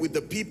table with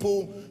the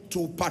people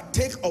to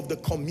partake of the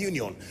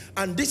communion.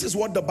 And this is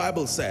what the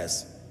Bible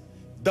says.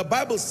 The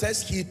Bible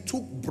says he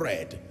took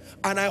bread.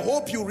 And I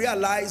hope you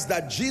realize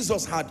that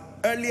Jesus had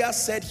earlier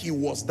said he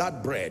was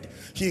that bread.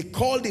 He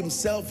called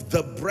himself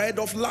the bread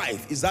of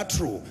life. Is that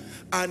true?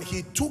 And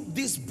he took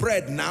this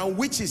bread now,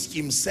 which is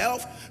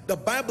himself. The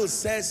Bible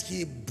says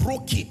he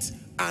broke it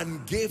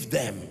and gave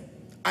them.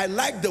 I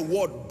like the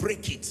word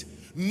break it.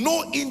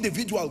 No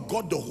individual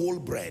got the whole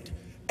bread.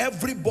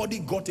 Everybody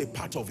got a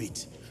part of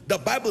it. The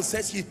Bible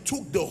says he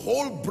took the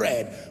whole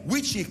bread,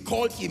 which he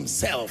called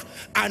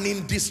himself, and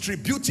in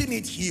distributing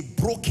it, he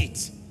broke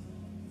it.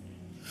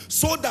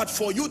 So that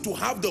for you to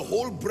have the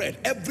whole bread,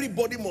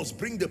 everybody must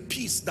bring the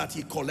piece that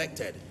he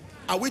collected.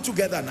 Are we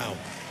together now?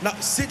 Now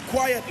sit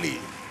quietly.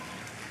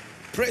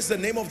 Praise the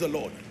name of the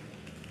Lord.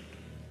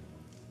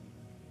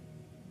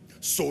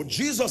 So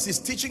Jesus is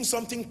teaching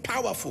something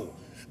powerful.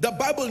 The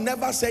Bible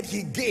never said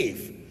he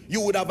gave.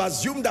 You would have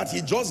assumed that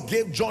he just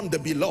gave John the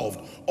beloved,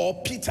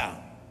 or Peter,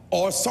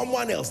 or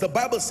someone else. The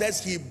Bible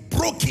says he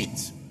broke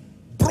it,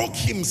 broke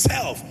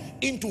himself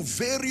into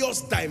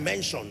various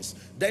dimensions.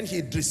 Then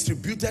he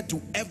distributed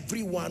to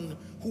everyone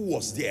who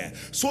was there,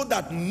 so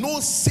that no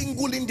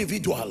single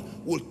individual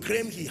will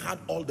claim he had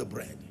all the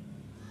bread.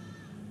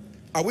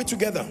 Are we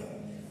together?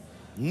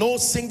 No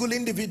single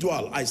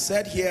individual, I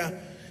said here,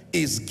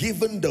 is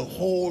given the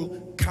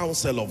whole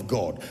counsel of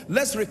God.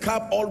 Let's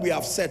recap all we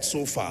have said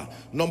so far.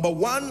 Number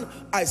one,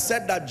 I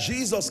said that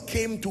Jesus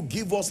came to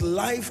give us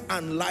life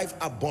and life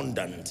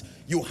abundant.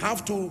 You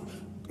have to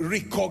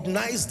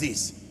recognize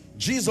this.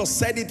 Jesus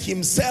said it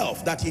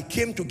himself, that he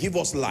came to give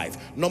us life.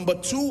 Number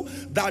two,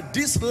 that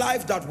this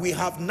life that we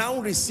have now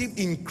received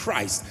in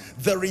Christ,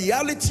 the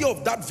reality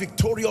of that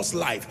victorious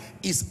life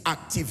is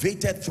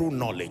activated through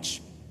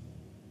knowledge.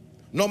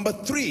 Number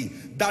three,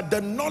 that the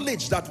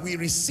knowledge that we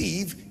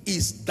receive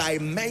is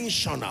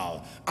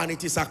dimensional, and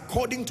it is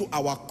according to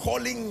our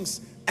callings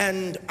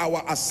and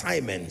our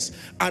assignments.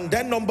 And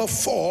then number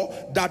four,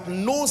 that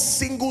no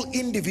single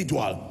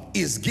individual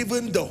is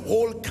given the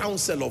whole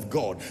counsel of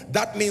God.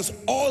 That means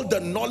all the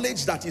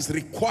knowledge that is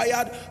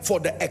required for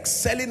the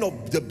excelling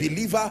of the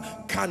believer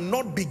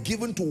cannot be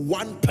given to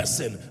one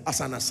person as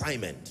an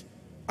assignment.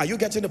 Are you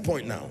getting the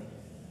point now?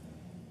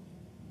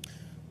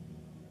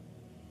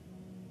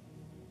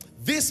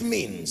 This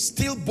means,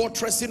 still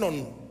buttressing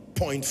on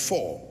point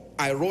 4,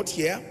 I wrote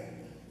here,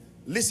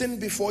 listen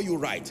before you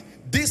write.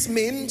 This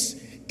means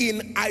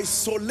in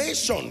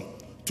isolation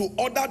to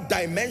other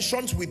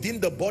dimensions within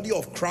the body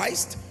of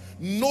Christ,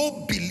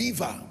 no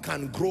believer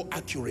can grow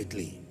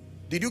accurately.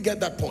 Did you get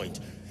that point?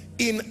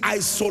 In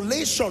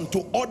isolation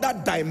to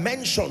other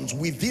dimensions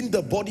within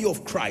the body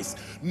of Christ,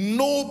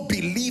 no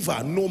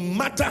believer, no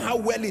matter how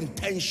well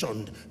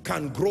intentioned,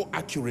 can grow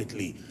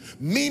accurately.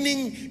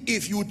 Meaning,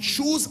 if you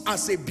choose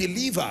as a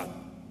believer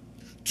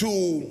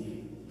to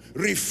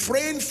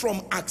refrain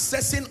from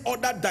accessing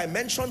other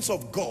dimensions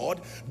of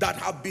God that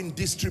have been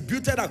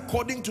distributed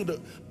according to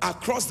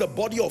across the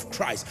body of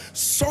Christ,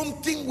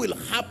 something will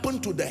happen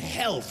to the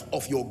health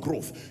of your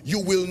growth. You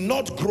will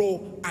not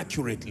grow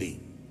accurately.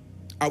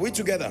 Are we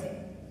together?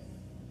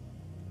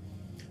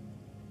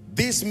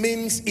 This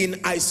means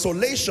in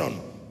isolation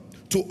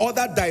to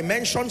other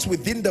dimensions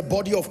within the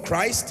body of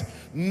Christ,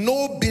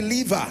 no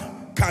believer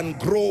can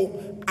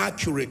grow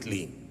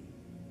accurately.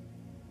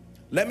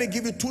 Let me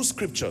give you two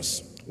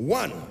scriptures.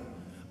 One,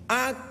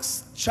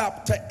 Acts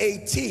chapter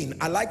 18.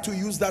 I like to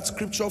use that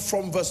scripture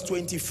from verse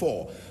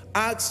 24.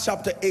 Acts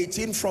chapter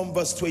 18 from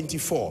verse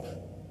 24.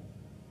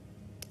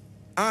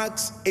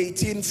 Acts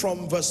 18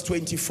 from verse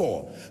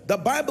 24. The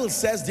Bible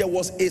says there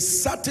was a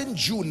certain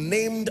Jew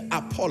named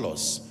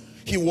Apollos.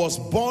 He was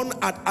born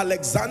at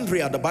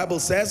Alexandria, the Bible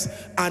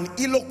says, an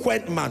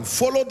eloquent man.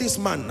 Follow this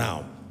man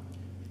now.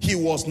 He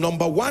was,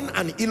 number one,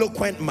 an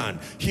eloquent man.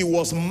 He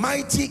was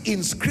mighty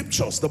in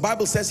scriptures. The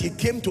Bible says he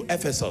came to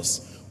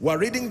Ephesus. We're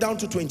reading down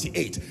to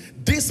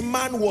 28. This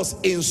man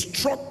was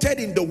instructed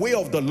in the way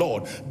of the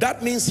Lord.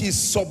 That means he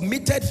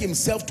submitted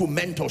himself to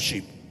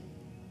mentorship.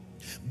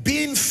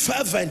 Being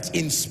fervent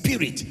in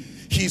spirit,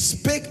 he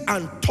spake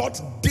and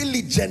taught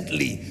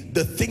diligently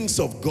the things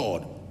of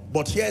God.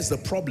 But here's the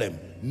problem: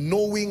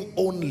 knowing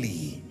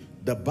only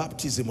the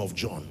baptism of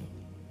John.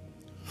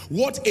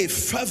 What a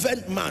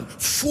fervent man,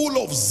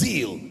 full of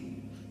zeal,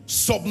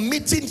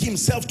 submitting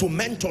himself to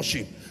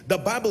mentorship. The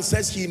Bible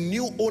says he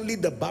knew only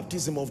the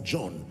baptism of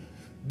John.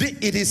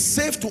 It is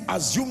safe to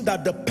assume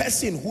that the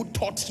person who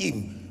taught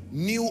him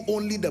knew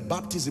only the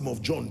baptism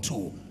of John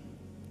too.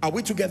 Are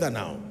we together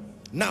now?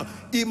 Now,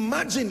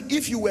 imagine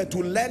if you were to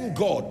learn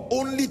God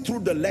only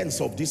through the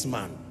lens of this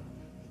man.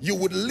 You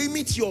would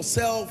limit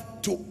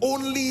yourself to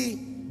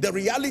only the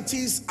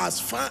realities as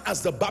far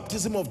as the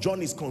baptism of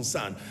John is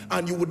concerned,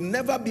 and you would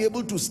never be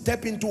able to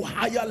step into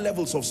higher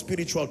levels of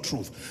spiritual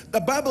truth.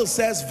 The Bible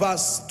says,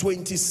 verse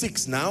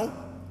 26 now,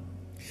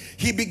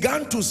 he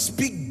began to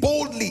speak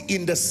boldly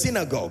in the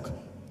synagogue,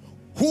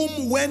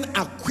 whom when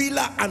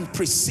Aquila and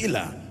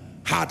Priscilla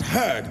had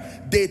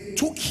heard, they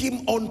took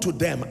him unto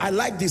them. I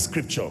like this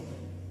scripture.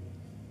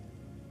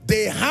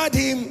 They had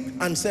him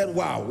and said,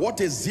 wow, what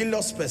a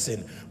zealous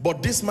person.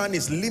 But this man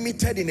is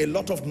limited in a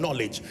lot of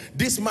knowledge.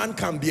 This man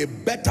can be a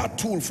better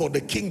tool for the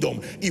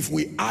kingdom if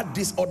we add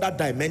these other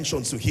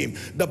dimensions to him.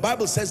 The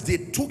Bible says they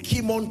took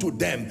him unto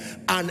them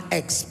and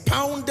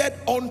expounded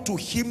unto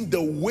him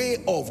the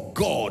way of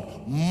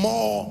God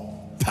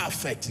more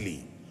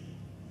perfectly.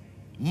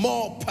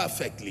 More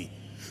perfectly.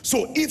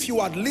 So if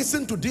you had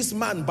listened to this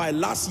man by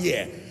last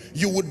year,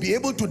 you would be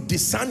able to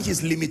discern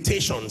his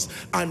limitations.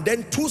 And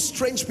then two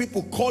strange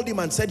people called him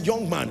and said,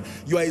 young man,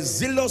 you are a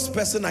zealous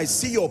person, I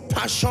see your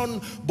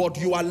passion, but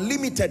you are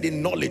limited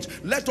in knowledge.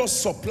 Let us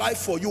supply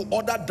for you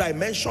other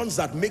dimensions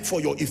that make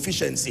for your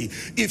efficiency.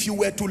 If you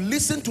were to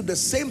listen to the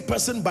same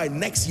person by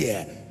next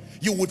year,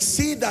 you would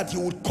see that he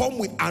would come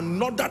with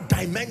another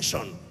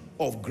dimension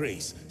of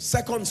grace.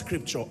 Second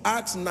scripture,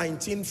 Acts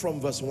 19 from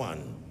verse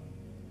 1.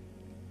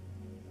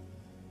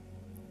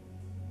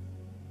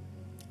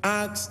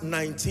 Acts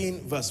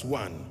 19 verse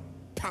 1.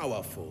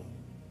 Powerful.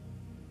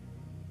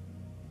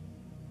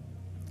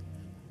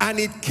 And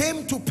it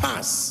came to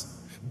pass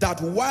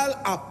that while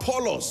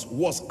Apollos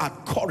was at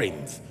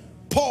Corinth,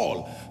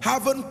 Paul,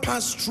 having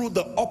passed through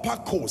the upper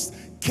coast,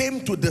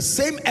 came to the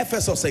same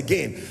Ephesus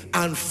again,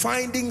 and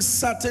finding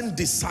certain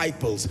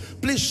disciples.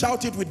 Please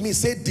shout it with me,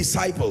 say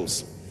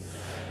disciples.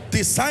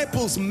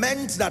 Disciples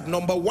meant that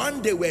number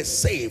one, they were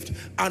saved,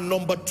 and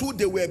number two,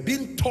 they were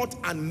being taught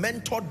and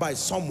mentored by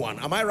someone.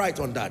 Am I right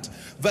on that?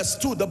 Verse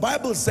 2, the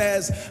Bible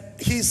says,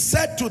 he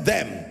said to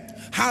them,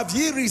 have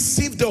ye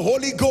received the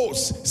Holy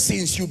Ghost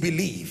since you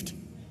believed?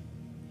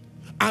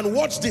 And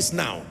watch this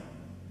now.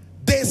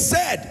 They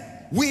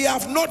said, we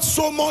have not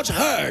so much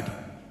heard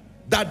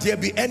that there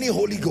be any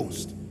Holy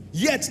Ghost.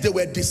 Yet they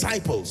were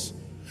disciples.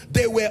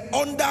 They were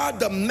under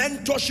the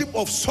mentorship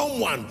of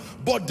someone,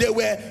 but they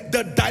were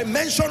the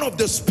dimension of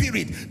the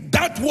Spirit.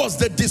 That was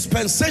the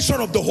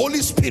dispensation of the Holy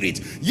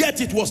Spirit,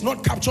 yet it was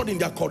not captured in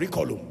their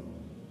curriculum.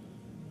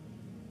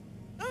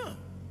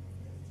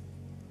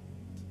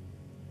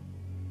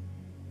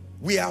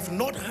 We have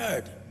not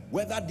heard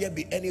whether there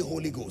be any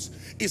Holy Ghost.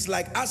 It's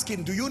like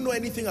asking, do you know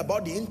anything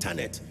about the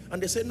internet?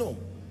 And they say, no.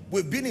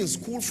 We've been in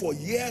school for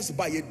years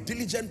by a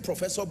diligent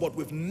professor, but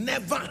we've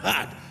never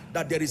heard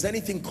that there is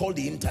anything called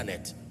the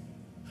internet.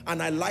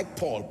 And I like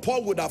Paul.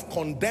 Paul would have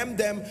condemned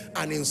them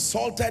and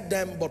insulted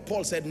them, but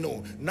Paul said,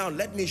 no, now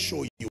let me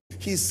show you.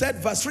 He said,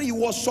 verse 3, he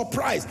was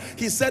surprised.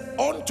 He said,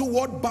 unto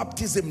what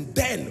baptism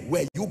then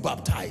were you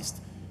baptized?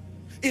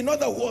 In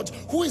other words,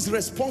 who is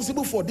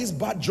responsible for this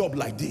bad job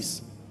like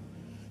this?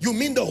 You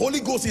mean the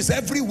Holy Ghost is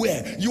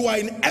everywhere? You are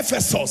in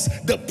Ephesus,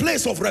 the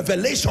place of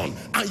revelation,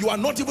 and you are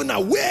not even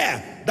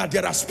aware that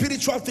there are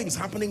spiritual things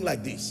happening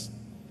like this.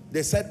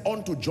 They said,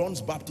 unto John's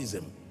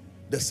baptism.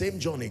 The same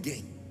John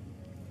again.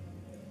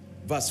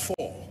 Verse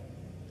 4.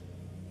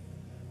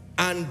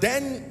 And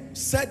then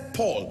said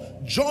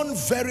Paul, John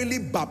verily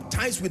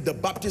baptized with the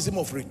baptism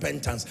of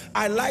repentance.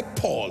 I like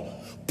Paul.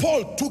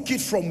 Paul took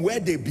it from where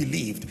they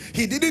believed.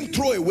 He didn't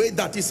throw away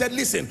that. He said,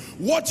 listen,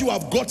 what you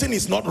have gotten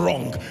is not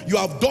wrong. You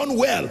have done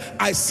well.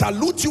 I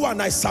salute you and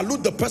I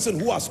salute the person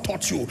who has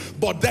taught you.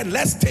 But then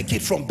let's take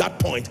it from that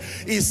point.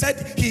 He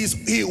said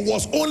he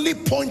was only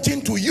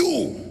pointing to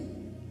you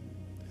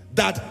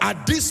that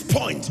at this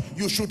point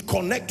you should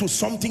connect to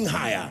something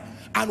higher.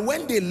 And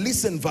when they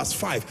listened, verse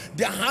 5,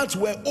 their hearts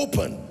were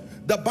open.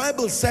 The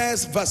Bible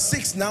says, verse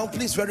 6 now,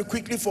 please very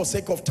quickly for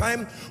sake of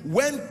time,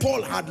 when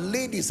Paul had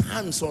laid his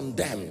hands on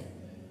them,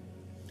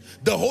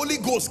 the Holy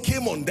Ghost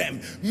came on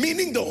them,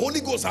 meaning the Holy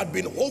Ghost had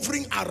been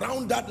hovering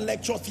around that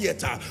lecture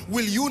theater.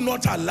 Will you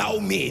not allow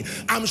me?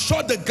 I'm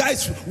sure the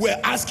guys were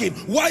asking,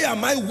 why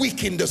am I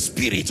weak in the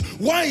spirit?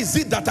 Why is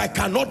it that I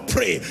cannot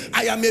pray?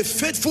 I am a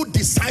faithful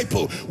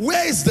disciple.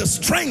 Where is the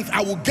strength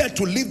I will get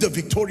to live the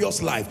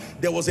victorious life?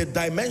 There was a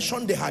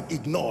dimension they had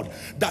ignored,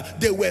 that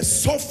they were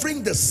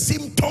suffering the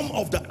symptom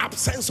of the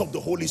absence of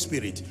the Holy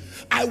Spirit.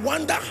 I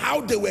wonder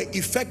how they were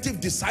effective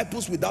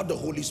disciples without the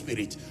Holy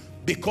Spirit.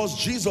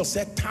 Because Jesus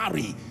said,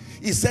 tarry.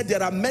 He said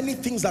there are many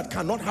things that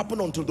cannot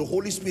happen until the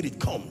Holy Spirit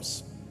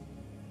comes.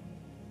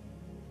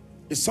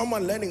 Is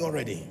someone learning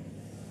already?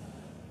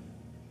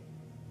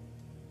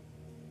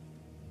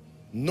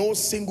 No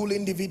single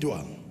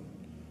individual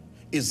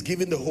is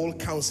given the whole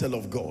counsel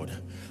of God.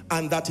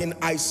 And that in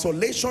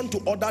isolation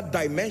to other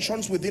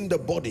dimensions within the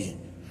body,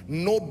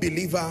 no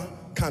believer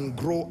can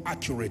grow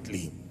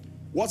accurately.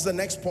 What's the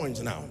next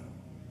point now?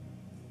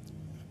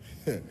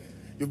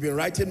 You've been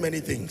writing many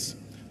things.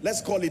 Let's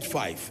call it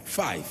 5.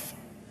 5.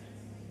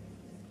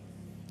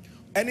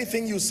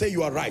 Anything you say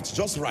you are right,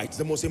 just write.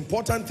 The most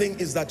important thing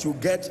is that you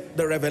get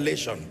the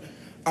revelation.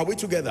 Are we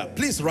together?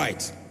 Please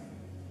write.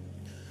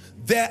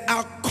 There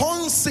are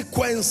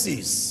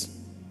consequences.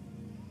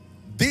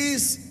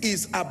 This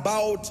is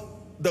about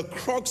the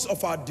crux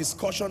of our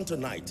discussion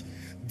tonight.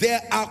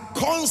 There are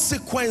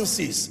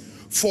consequences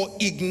for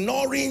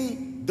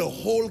ignoring the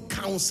whole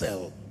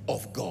counsel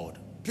of God.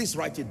 Please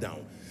write it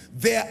down.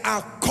 There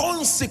are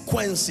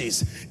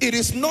consequences. It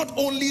is not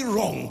only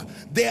wrong,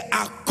 there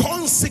are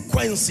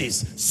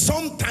consequences,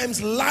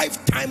 sometimes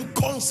lifetime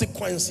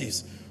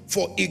consequences,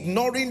 for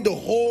ignoring the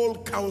whole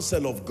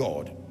counsel of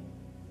God.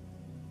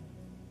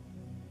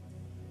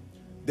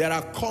 There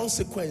are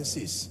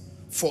consequences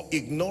for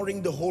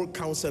ignoring the whole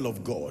counsel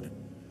of God.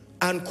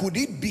 And could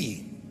it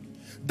be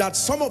that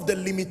some of the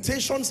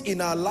limitations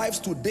in our lives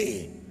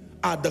today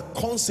are the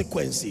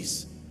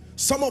consequences?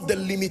 some of the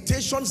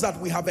limitations that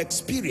we have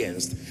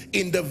experienced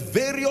in the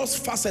various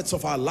facets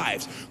of our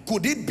lives,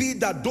 could it be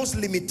that those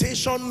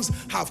limitations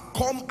have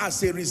come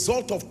as a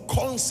result of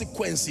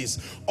consequences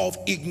of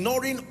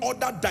ignoring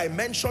other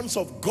dimensions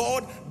of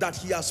God that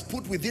he has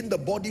put within the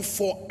body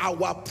for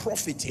our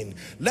profiting?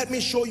 Let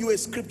me show you a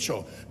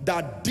scripture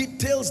that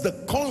details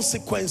the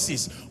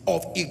consequences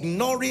of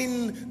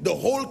ignoring the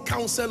whole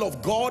counsel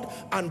of God,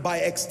 and by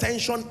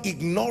extension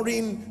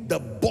ignoring the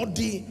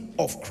body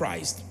of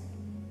Christ.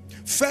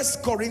 1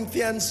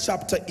 Corinthians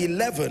chapter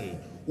 11,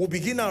 we'll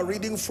begin our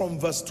reading from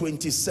verse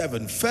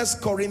 27. 1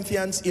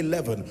 Corinthians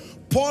 11.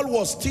 Paul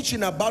was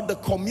teaching about the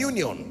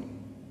communion,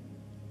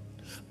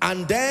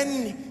 and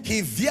then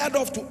he veered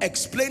off to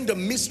explain the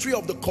mystery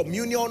of the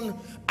communion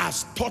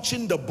as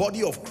touching the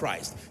body of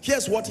Christ.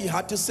 Here's what he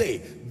had to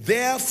say.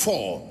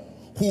 Therefore,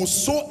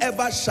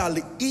 whosoever shall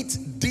eat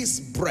this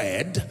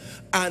bread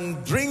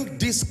and drink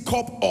this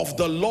cup of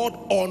the Lord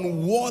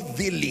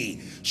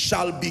unworthily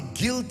shall be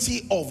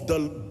guilty of the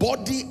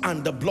body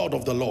and the blood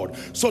of the Lord.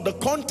 So the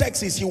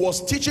context is he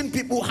was teaching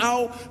people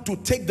how to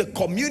take the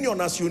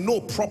communion, as you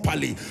know,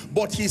 properly.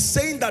 But he's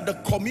saying that the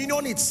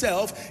communion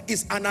itself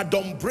is an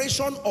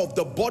adumbration of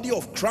the body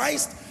of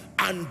Christ,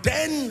 and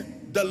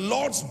then the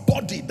Lord's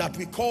body that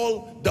we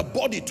call the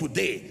body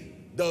today,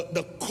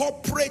 the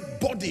corporate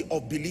body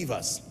of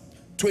believers.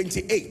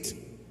 28.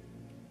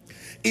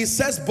 It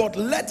says, but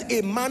let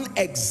a man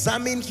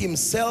examine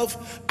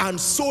himself, and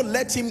so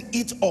let him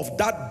eat of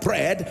that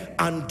bread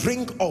and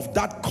drink of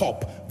that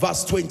cup.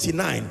 Verse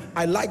 29.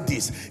 I like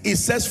this. It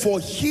says, for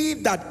he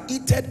that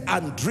eateth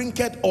and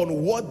drinketh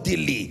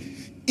unworthily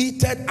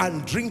eateth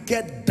and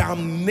drinketh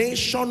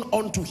damnation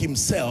unto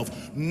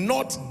himself,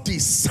 not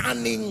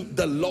discerning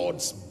the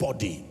Lord's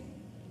body.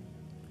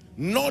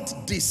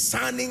 Not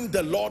discerning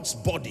the Lord's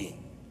body.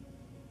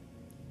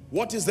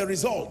 What is the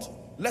result?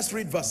 Let's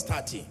read verse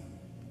 30.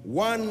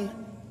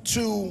 1,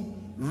 2,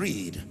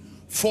 read.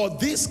 For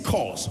this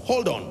cause,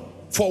 hold on,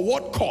 for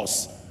what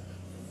cause?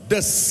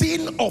 The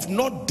sin of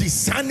not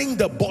discerning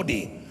the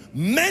body.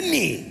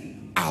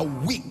 Many are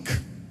weak,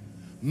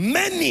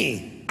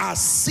 many are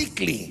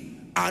sickly,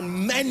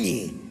 and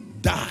many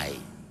die.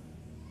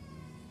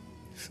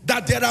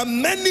 That there are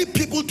many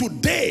people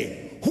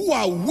today who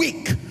are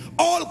weak,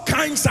 all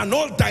kinds and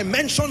all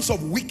dimensions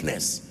of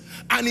weakness.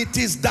 And it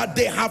is that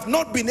they have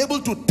not been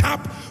able to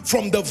tap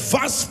from the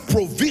vast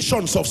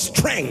provisions of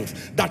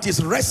strength that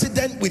is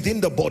resident within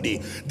the body.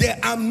 There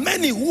are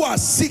many who are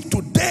sick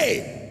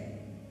today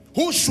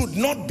who should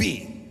not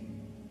be.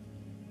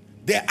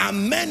 There are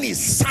many,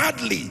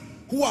 sadly,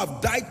 who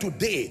have died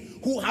today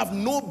who have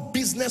no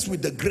business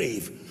with the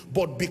grave,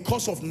 but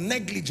because of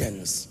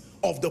negligence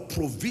of the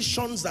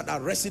provisions that are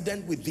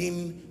resident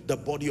within the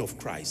body of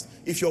Christ.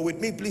 If you're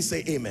with me, please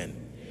say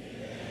amen.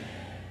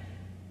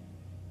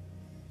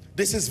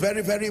 This is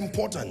very, very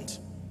important.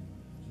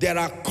 There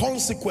are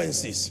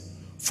consequences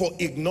for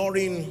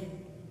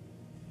ignoring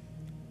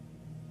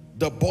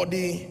the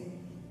body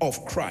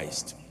of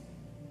Christ.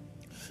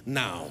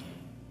 Now,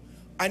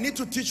 I need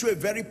to teach you a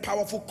very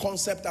powerful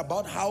concept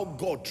about how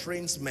God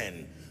trains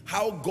men,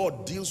 how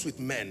God deals with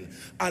men.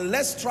 And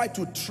let's try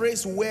to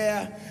trace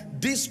where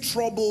this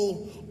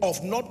trouble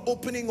of not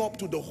opening up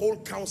to the whole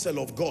counsel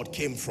of God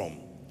came from.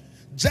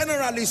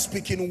 Generally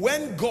speaking,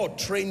 when God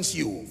trains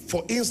you,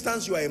 for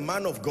instance, you are a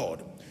man of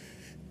God,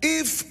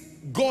 if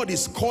God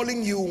is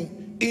calling you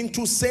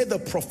into, say, the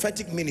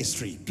prophetic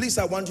ministry, please,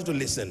 I want you to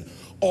listen,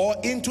 or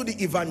into the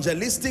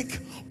evangelistic,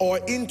 or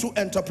into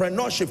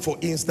entrepreneurship, for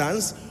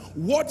instance,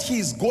 what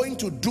he's going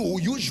to do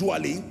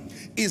usually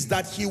is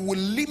that he will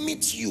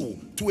limit you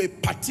to a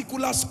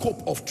particular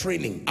scope of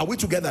training. Are we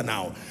together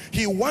now?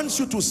 He wants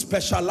you to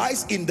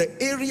specialize in the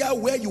area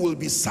where you will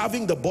be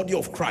serving the body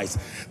of Christ.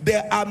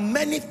 There are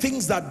many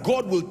things that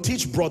God will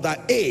teach brother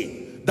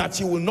A that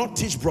he will not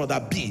teach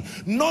brother B.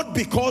 Not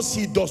because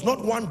he does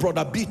not want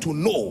brother B to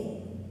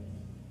know,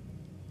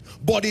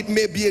 but it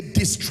may be a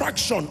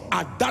distraction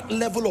at that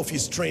level of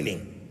his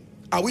training.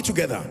 Are we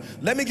together?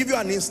 Let me give you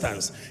an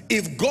instance.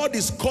 If God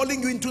is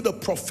calling you into the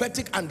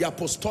prophetic and the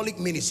apostolic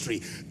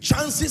ministry,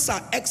 chances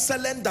are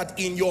excellent that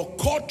in your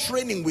core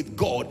training with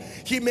God,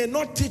 he may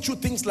not teach you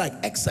things like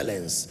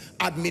excellence,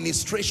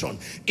 administration.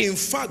 In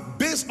fact,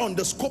 based on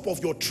the scope of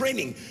your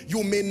training,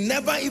 you may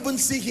never even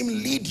see him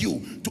lead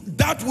you.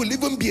 That will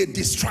even be a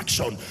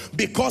distraction,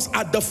 because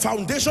at the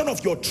foundation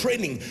of your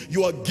training,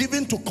 you are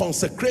given to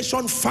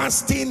consecration,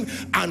 fasting,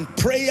 and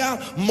prayer,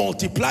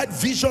 multiplied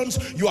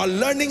visions. You are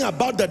learning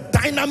about the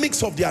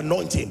dynamics of the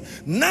anointing.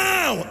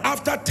 Now,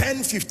 after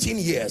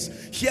 10-15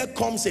 years, here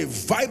comes a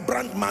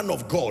vibrant man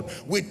of God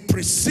with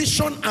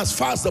precision as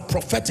far as the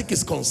prophetic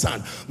is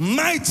concerned,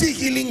 mighty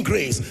healing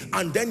grace,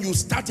 and then you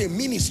start a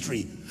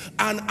ministry.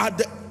 And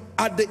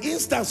at the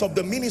instance of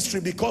the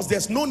ministry, because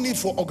there's no need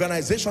for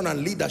organization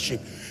and leadership,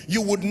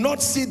 you would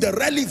not see the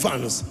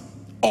relevance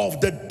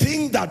of the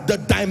thing, that the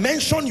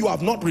dimension you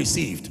have not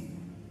received.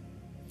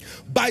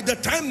 By the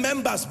time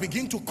members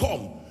begin to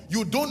come,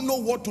 You don't know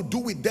what to do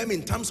with them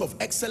in terms of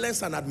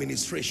excellence and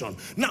administration.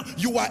 Now,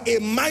 you are a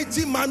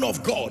mighty man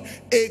of God,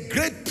 a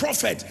great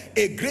prophet,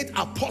 a great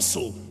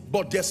apostle,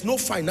 but there's no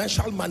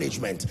financial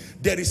management.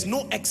 There is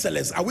no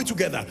excellence. Are we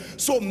together?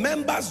 So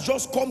members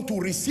just come to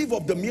receive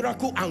of the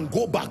miracle and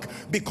go back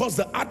because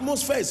the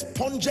atmosphere is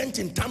pungent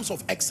in terms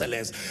of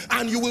excellence.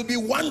 And you will be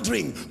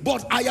wondering,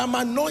 but I am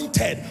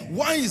anointed.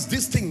 Why is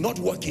this thing not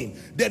working?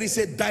 There is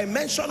a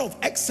dimension of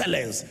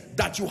excellence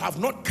that you have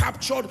not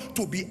captured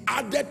to be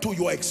added to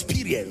your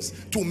experience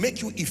to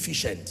make you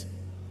efficient.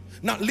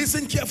 Now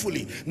listen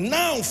carefully.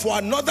 Now for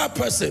another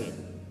person,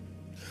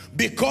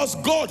 because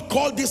God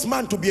called this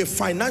man to be a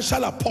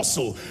financial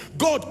apostle,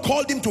 God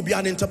called him to be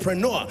an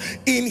entrepreneur.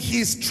 In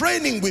his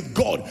training with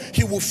God,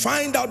 he will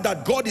find out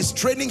that God is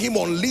training him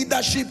on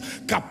leadership,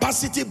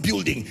 capacity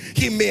building.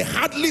 He may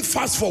hardly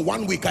fast for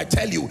 1 week, I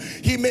tell you.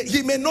 He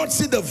may not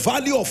see the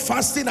value of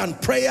fasting and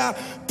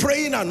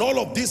praying and all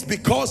of this,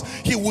 because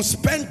he will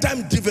spend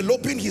time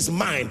developing his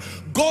mind.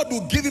 God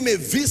will give him a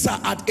visa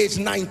at age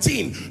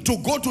 19 to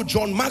go to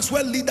John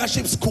Maxwell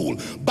Leadership School.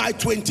 By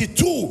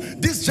 22,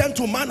 this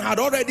gentleman had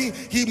already,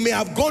 he may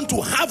have gone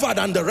to Harvard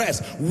and the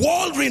rest,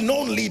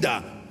 world-renowned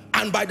leader.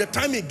 And by the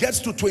time he gets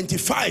to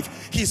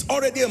 25, he's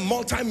already a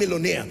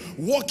multi-millionaire,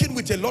 working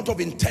with a lot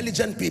of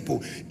intelligent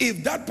people.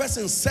 If that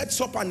person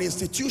sets up an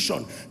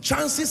institution,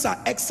 chances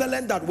are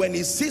excellent that when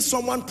he sees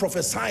someone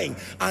prophesying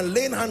and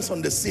laying hands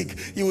on the sick,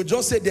 he will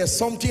just say there's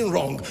something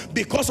wrong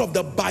because of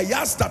the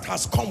bias that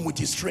has come with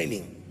his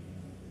training.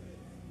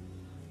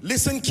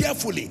 Listen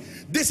carefully.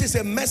 This is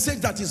a message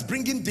that is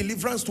bringing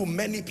deliverance to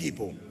many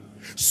people.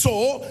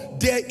 So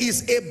there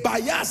is a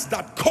bias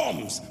that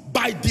comes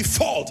by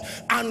default,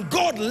 and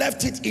God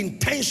left it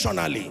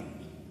intentionally.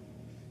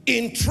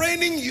 In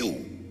training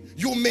you,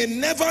 you may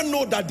never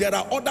know that there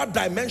are other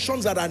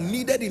dimensions that are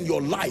needed in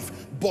your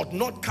life but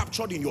not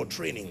captured in your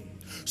training.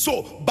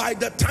 So by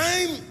the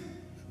time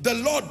the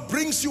Lord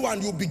brings you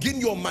and you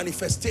begin your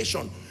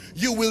manifestation,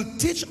 you will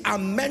teach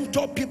and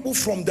mentor people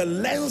from the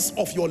lens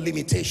of your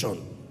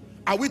limitation.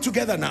 Are we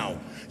together now?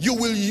 You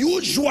will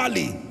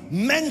usually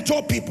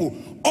mentor people.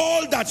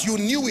 All that you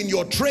knew in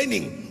your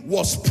training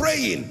was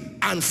praying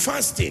and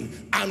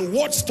fasting and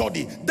word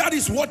study. That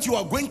is what you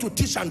are going to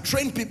teach and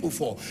train people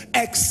for,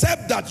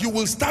 except that you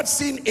will start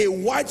seeing a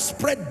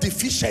widespread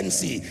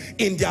deficiency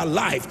in their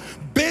life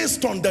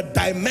based on the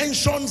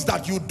dimensions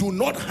that you do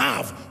not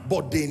have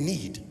but they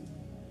need.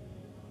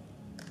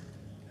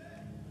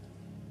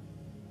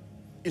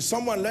 Is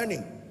someone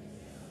learning?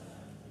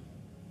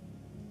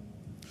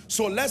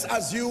 So let's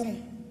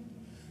assume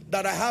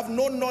that I have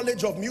no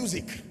knowledge of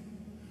music.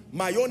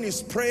 My own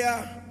is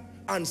prayer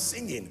and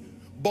singing,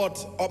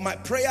 but my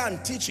prayer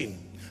and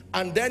teaching.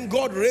 And then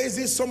God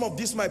raises some of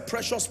these my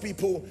precious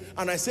people,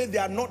 and I say they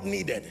are not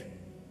needed.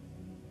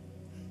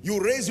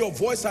 You raise your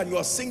voice and you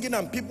are singing,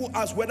 and people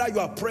ask whether you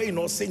are praying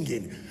or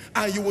singing,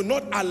 and you will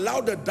not allow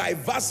the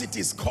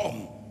diversities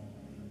come.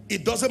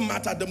 It doesn't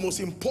matter. The most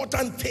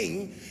important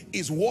thing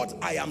is what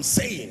I am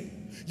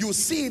saying. You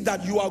see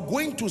that you are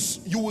going to,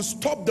 you will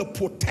stop the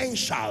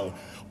potential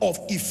of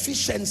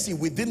efficiency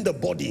within the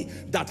body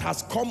that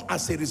has come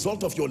as a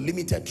result of your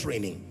limited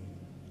training.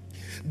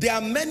 There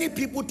are many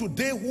people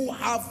today who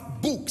have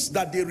books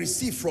that they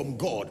receive from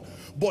God,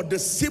 but the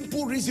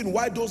simple reason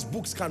why those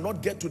books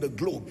cannot get to the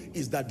globe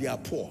is that they are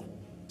poor.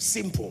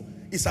 Simple.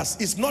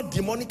 It's not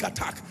demonic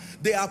attack.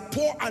 They are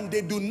poor and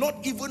they do not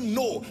even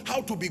know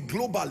how to be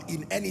global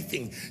in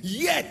anything.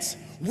 Yet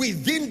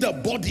within the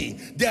body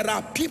there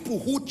are people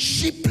who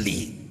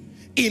cheaply,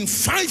 in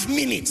 5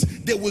 minutes,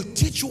 they will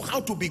teach you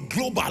how to be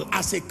global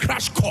as a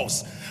crash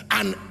course,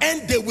 and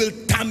they will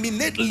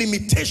terminate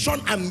limitation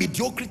and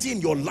mediocrity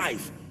in your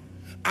life.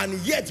 And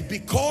yet,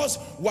 because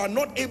we are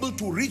not able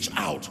to reach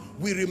out,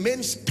 we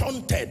remain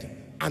stunted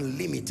and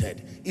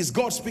limited. Is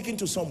God speaking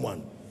to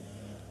someone?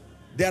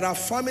 There are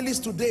families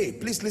today,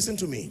 please listen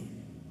to me,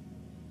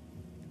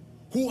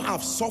 who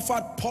have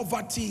suffered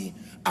poverty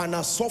and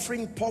are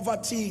suffering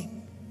poverty.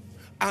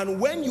 And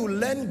when you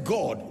learn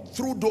God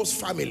through those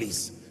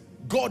families,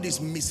 God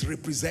is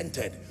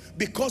misrepresented,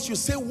 because you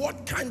say,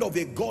 what kind of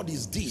a God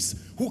is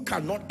this who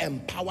cannot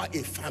empower a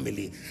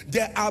family?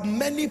 There are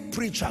many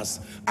preachers.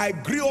 I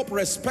grew up,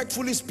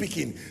 respectfully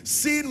speaking,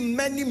 seeing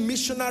many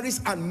missionaries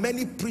and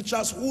many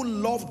preachers who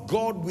loved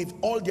God with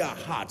all their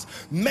hearts.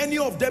 Many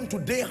of them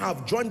today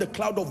have joined the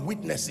cloud of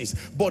witnesses,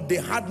 but they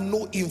had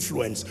no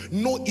influence,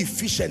 no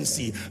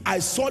efficiency. I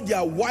saw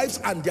their wives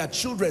and their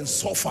children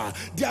suffer.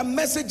 Their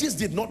messages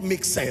did not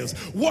make sense.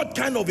 What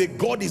kind of a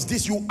God is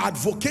this? You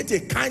advocate a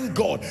kind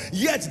God,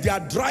 yet they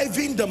are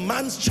driving the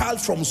man's child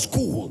from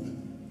school.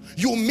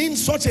 You mean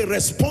such a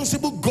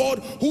responsible God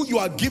who you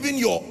are giving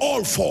your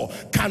all for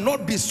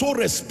cannot be so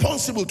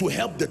responsible to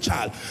help the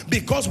child?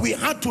 Because we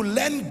had to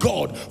learn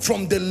God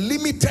from the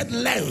limited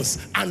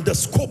lens and the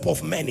scope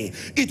of many.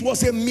 It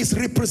was a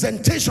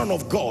misrepresentation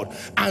of God,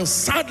 and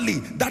sadly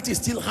that is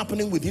still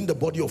happening within the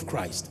body of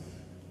Christ.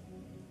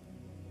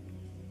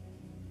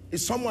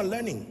 Is someone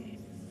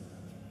learning?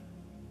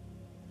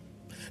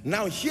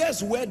 Now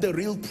here's where the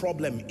real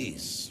problem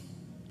is.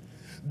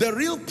 The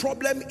real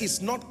problem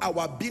is not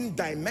our being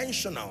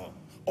dimensional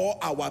or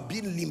our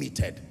being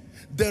limited.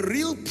 The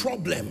real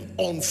problem,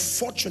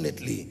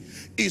 unfortunately,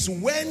 is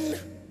when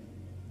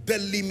the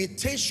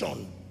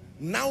limitation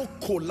now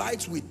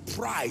collides with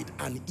pride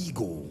and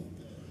ego.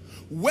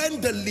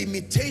 When the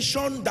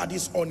limitation that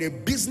is on a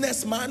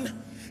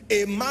businessman,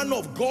 a man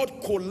of God,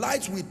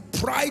 collides with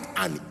pride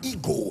and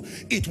ego,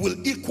 it will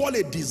equal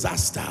a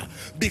disaster.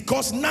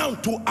 Because now,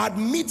 to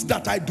admit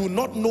that I do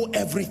not know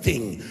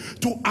everything,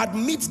 to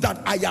admit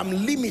that I am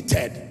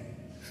limited,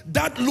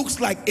 that looks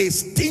like a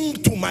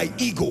sting to my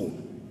ego.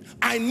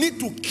 I need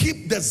to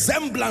keep the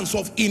semblance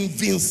of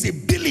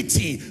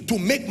invincibility to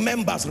make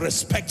members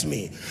respect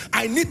me.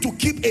 I need to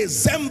keep a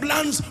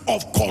semblance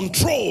of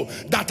control,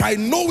 that I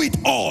know it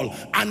all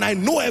and I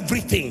know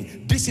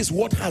everything. This is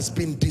what has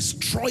been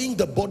destroying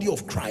the body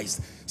of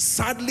Christ,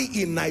 sadly,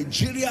 in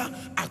Nigeria,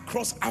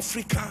 across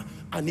Africa,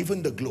 and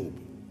even the globe.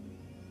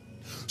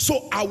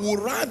 So I would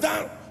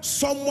rather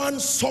someone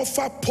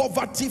suffer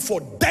poverty for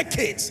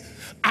decades.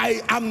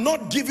 I am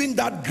not giving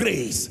that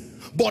grace,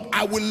 but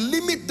I will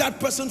limit that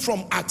person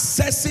from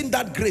accessing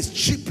that grace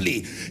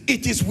cheaply.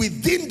 It is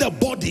within the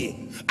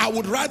body. I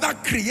would rather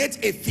create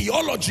a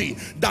theology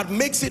that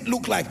makes it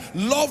look like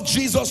love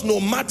Jesus no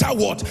matter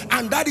what,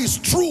 and that is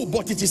true,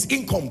 but it is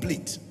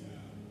incomplete.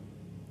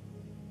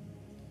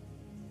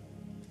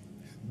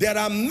 There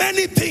are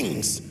many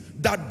things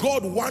that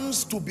God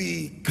wants to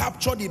be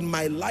captured in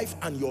my life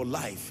and your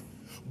life,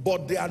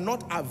 but they are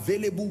not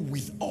available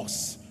with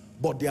us,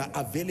 but they are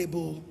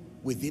available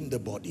within the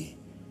body.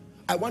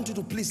 I want you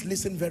to please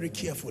listen very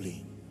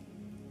carefully.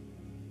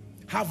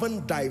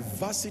 Having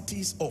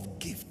diversities of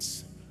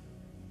gifts.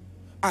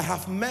 I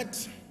have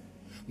met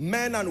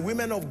men and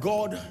women of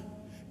God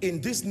in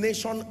this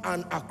nation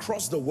and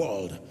across the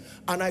world,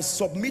 and I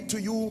submit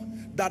to you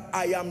that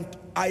I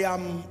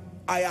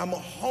am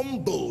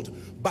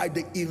humbled by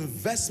the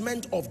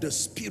investment of the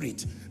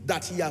Spirit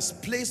that He has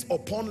placed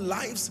upon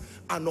lives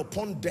and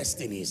upon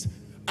destinies.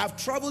 I've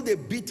traveled a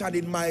bit, and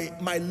in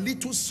my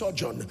little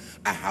sojourn,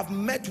 I have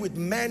met with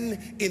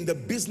men in the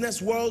business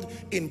world,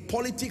 in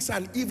politics,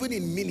 and even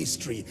in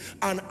ministry.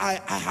 And I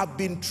have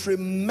been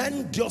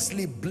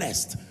tremendously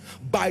blessed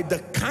by the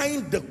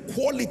kind, the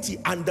quality,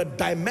 and the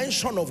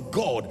dimension of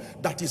God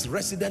that is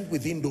resident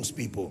within those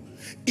people.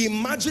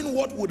 Imagine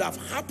what would have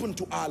happened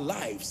to our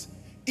lives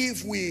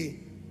if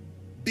we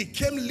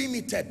became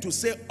limited to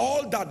say,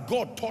 all that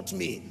God taught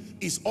me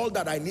is all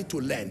that I need to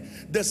learn.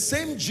 The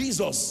same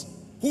Jesus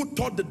who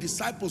taught the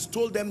disciples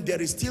told them, there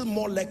is still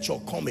more lecture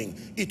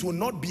coming. It will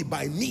not be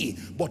by me,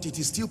 but it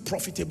is still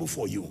profitable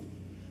for you.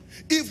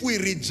 If we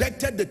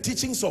rejected the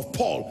teachings of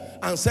Paul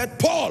and said,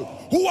 Paul,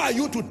 who are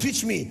you to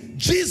teach me?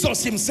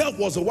 Jesus himself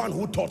was the one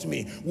who taught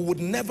me. We would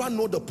never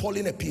know the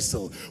Pauline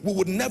epistle. We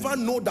would never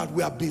know that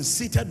we have been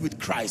seated with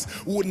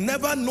Christ. We would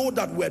never know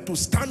that we are to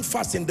stand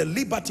fast in the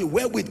liberty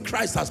wherewith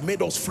Christ has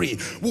made us free.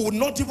 We would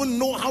not even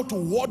know how to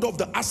ward off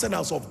the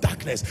arsenals of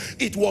darkness.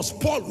 It was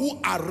Paul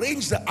who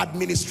arranged the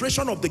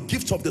administration of the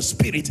gifts of the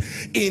Spirit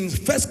in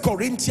 1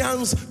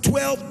 Corinthians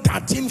 12,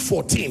 13,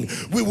 14.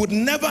 We would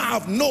never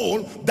have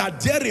known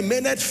that there remained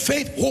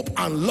faith, hope,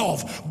 and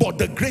love, but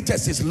the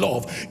greatest is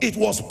love. It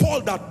was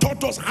Paul that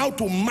taught us how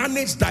to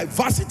manage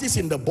diversities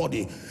in the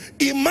body.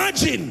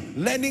 Imagine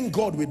learning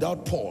God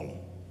without Paul.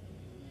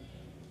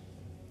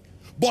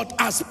 But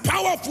as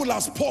powerful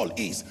as Paul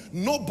is,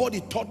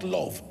 nobody taught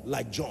love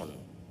like John.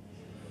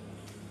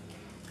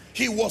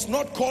 He was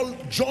not called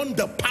John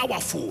the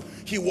Powerful.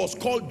 He was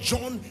called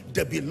John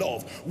the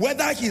Beloved.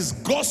 Whether his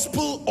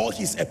gospel or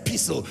his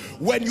epistle,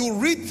 when you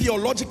read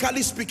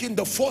theologically speaking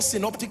the four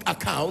synoptic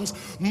accounts,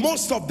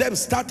 most of them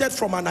started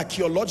from an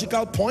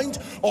archaeological point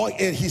or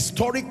a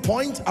historic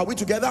point. Are we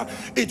together?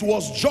 It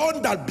was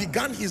John that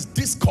began his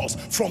discourse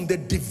from the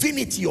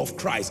divinity of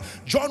Christ.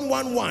 John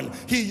 1:1,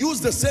 he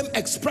used the same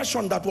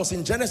expression that was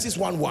in Genesis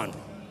 1:1.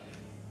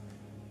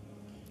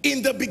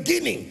 In the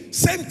beginning,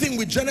 same thing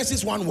with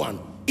Genesis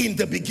 1:1. In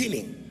the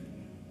beginning,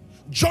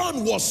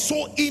 John was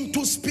so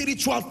into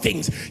spiritual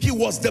things. He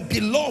was the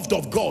beloved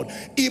of God.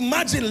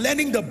 Imagine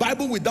learning the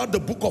Bible without the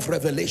book of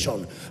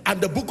Revelation, and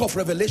the book of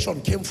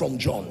Revelation came from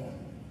John.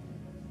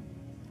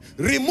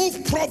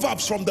 Remove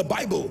Proverbs from the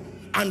Bible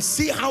and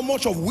see how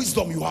much of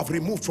wisdom you have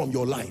removed from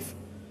your life.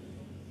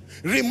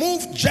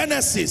 Remove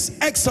Genesis,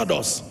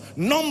 Exodus,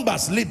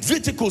 Numbers,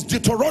 Leviticus,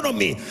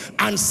 Deuteronomy,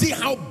 and see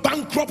how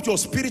bankrupt your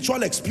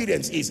spiritual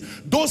experience is.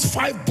 Those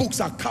 5 books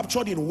are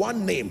captured in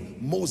one name,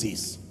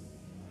 Moses.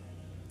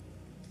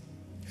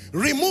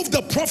 Remove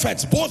the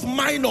prophets, both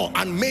minor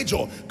and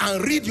major,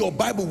 and read your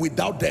Bible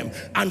without them,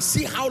 and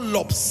see how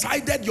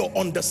lopsided your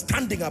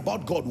understanding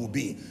about God will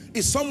be.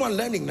 Is someone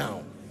learning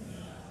now?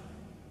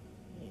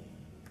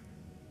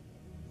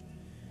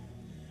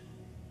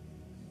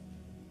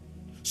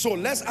 So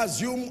let's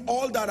assume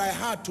all that I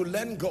had to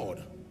learn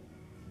God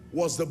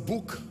was the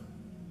book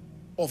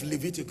of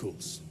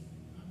Leviticus.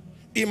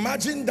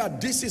 Imagine that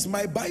this is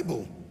my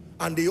Bible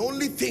and the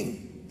only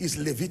thing is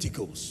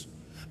Leviticus.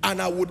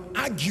 And I would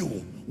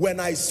argue, when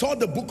I saw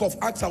the book of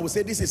Acts, I would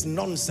say this is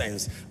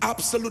nonsense,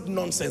 absolute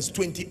nonsense.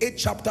 28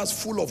 chapters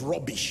full of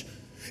rubbish.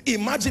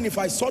 Imagine if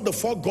I saw the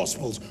 4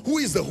 Gospels. Who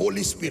is the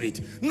Holy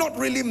Spirit? Not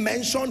really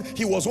mentioned.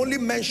 He was only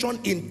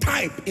mentioned in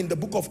type in the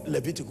book of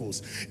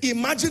Leviticus.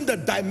 Imagine the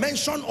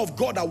dimension of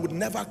God I would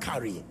never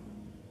carry.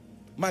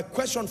 My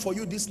question for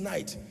you this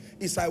night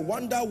is, I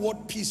wonder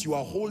what peace you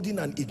are holding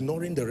and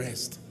ignoring the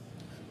rest,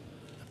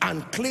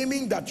 and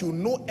claiming that you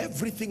know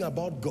everything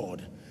about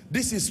God.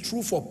 This is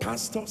true for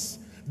pastors.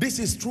 This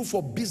is true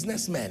for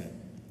businessmen.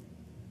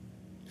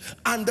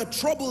 And the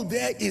trouble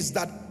there is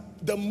that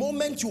the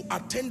moment you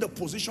attain the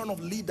position of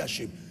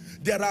leadership,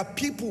 there are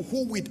people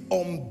who, with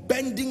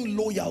unbending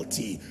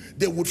loyalty,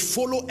 they would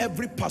follow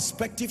every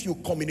perspective you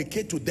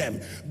communicate to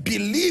them,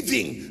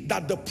 believing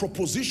that the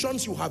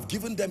propositions you have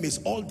given them is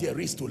all there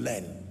is to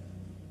learn.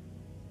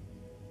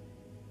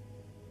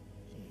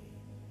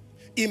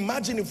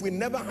 Imagine if we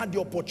never had the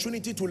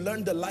opportunity to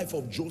learn the life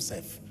of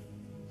Joseph.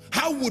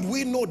 How would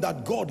we know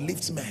that God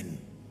lifts men?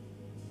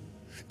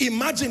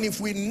 Imagine if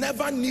we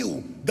never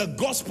knew the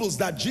Gospels,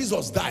 that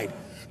Jesus died.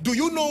 Do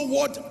you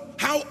know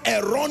how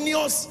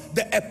erroneous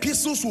the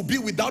epistles will be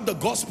without the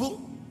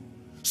gospel?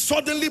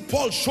 Suddenly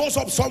Paul shows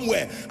up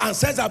somewhere and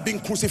says, I've been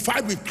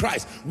crucified with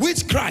Christ.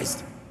 Which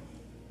Christ?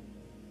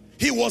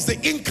 He was the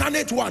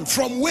incarnate one.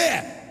 From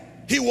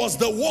where? He was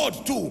the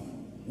Word too.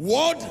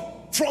 Word?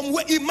 From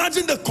where?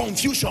 Imagine the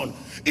confusion.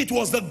 It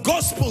was the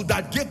gospel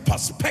that gave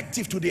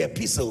perspective to the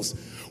epistles.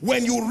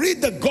 When you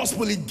read the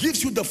gospel, it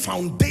gives you the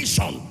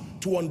foundation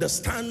to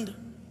understand.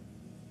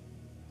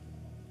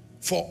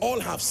 For all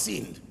have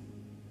sinned.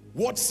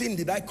 What sin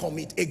did I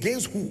commit?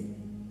 Against who?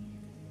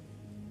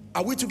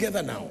 Are we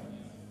together now?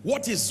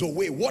 What is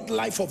Zoe? What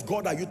life of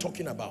God are you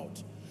talking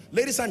about?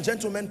 Ladies and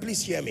gentlemen,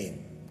 please hear me.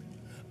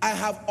 I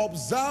have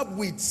observed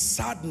with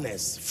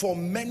sadness for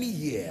many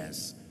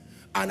years,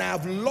 and I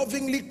have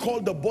lovingly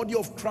called the body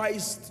of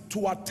Christ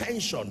to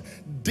attention.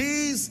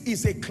 This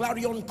is a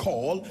clarion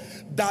call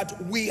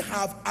that we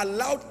have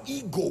allowed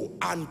ego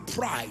and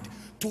pride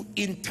to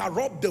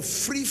interrupt the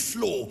free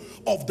flow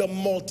of the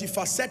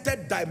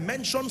multifaceted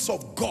dimensions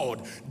of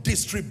God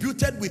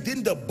distributed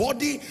within the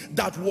body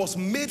that was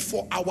made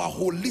for our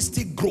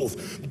holistic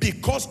growth.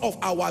 Because of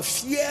our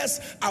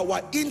fears,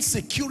 our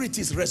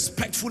insecurities,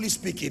 respectfully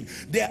speaking,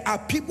 there are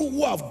people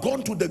who have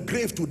gone to the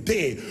grave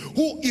today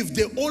who, if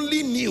they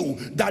only knew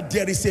that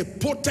there is a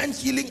potent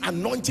healing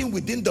anointing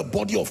within the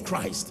body of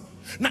Christ.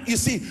 Now you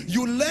see,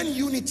 you learn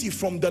unity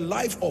from the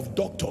life of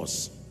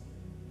doctors.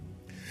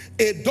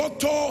 A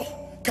doctor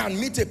can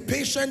meet a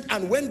patient,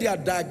 and when they are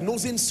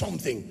diagnosing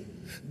something,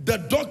 the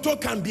doctor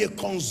can be a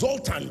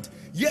consultant,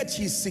 yet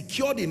he's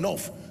secured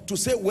enough to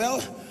say,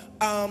 well,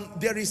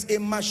 there is a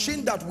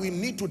machine that we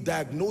need to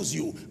diagnose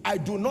you. I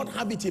do not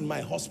have it in my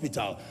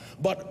hospital,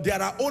 but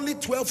there are only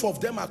 12 of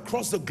them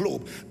across the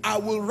globe. I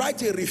will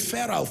write a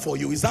referral for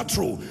you. Is that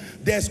true?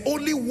 There's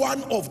only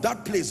one of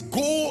that place.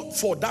 Go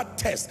for that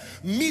test.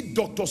 Meet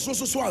Dr.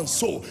 So and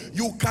so.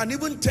 You can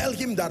even tell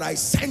him that I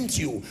sent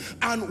you.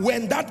 And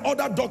when that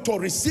other doctor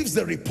receives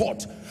the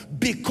report,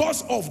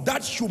 because of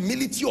that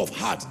humility of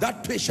heart,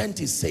 that patient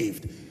is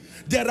saved.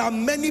 There are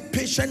many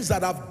patients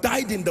that have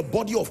died in the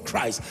body of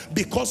Christ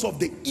because of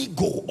the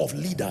ego of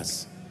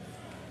leaders.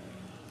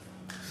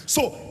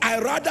 So I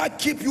rather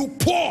keep you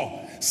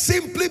poor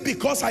simply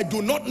because I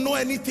do not know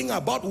anything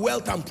about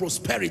wealth and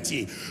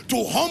prosperity,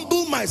 to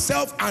humble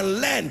myself and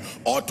learn,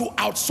 or to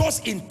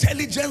outsource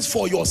intelligence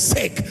for your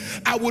sake.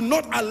 I will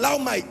not allow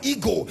my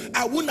ego,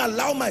 I won't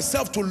allow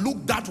myself to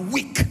look that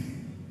weak.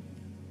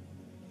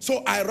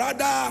 So I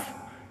rather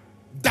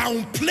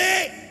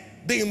downplay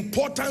the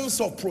importance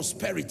of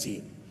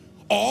prosperity.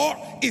 Or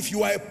if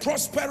you are a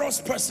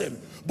prosperous person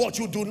but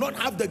you do not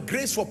have the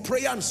grace for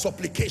prayer and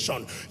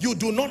supplication, you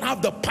do not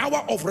have the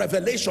power of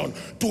revelation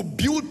to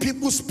build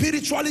people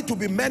spiritually to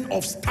be men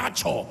of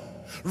stature,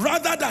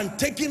 rather than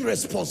taking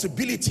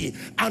responsibility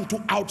and to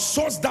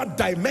outsource that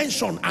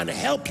dimension and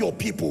help your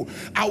people,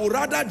 I would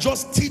rather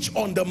just teach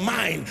on the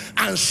mind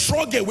and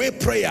shrug away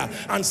prayer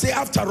and say,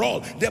 after all,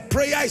 the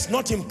prayer is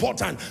not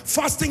important,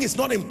 fasting is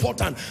not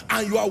important,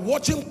 and you are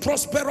watching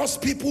prosperous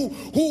people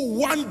who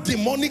one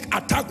demonic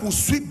attack will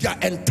sweep their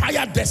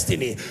entire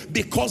destiny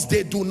because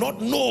they do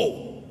not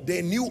know.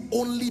 They knew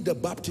only the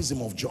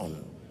baptism of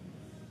John.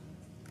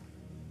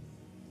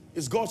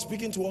 Is God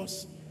speaking to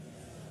us?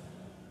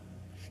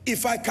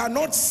 If I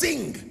cannot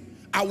sing,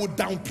 I would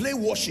downplay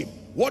worship.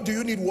 What do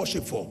you need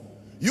worship for?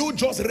 You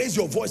just raise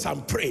your voice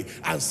and pray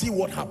and see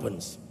what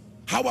happens.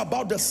 How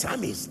about the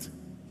psalmist?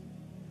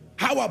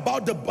 How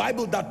about the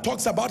Bible that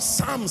talks about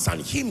psalms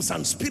and hymns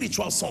and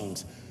spiritual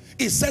songs?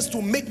 It says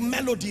to make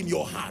melody in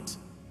your heart.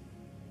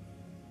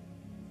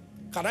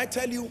 Can I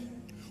tell you,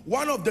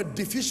 one of the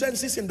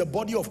deficiencies in the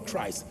body of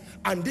Christ,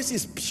 and this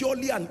is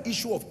purely an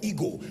issue of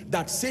ego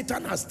that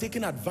Satan has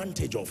taken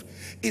advantage of,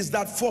 is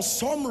that for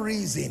some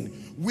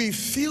reason we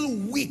feel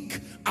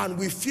weak and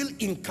we feel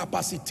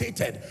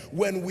incapacitated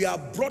when we are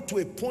brought to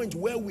a point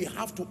where we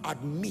have to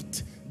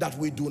admit that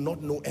we do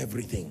not know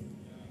everything.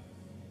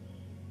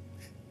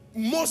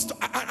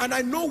 and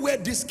I know where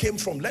this came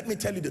from. Let me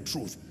tell you the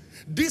truth.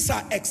 These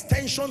are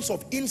extensions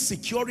of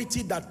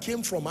insecurity that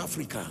came from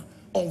Africa,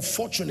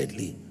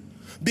 unfortunately,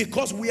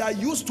 because we are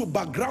used to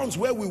backgrounds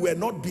where we were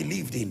not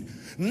believed in.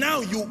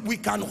 Now we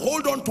can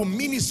hold on to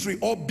ministry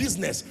or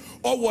business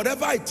or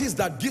whatever it is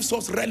that gives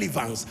us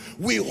relevance.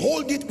 We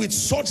hold it with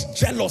such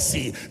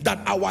jealousy that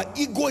our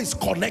ego is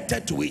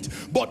connected to it.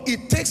 But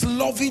it takes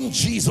loving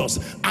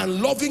Jesus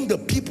and loving the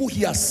people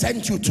he has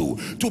sent you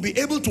to be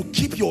able to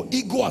keep your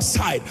ego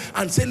aside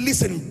and say,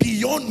 listen,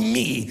 beyond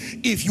me,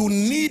 if you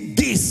need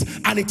this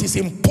and it is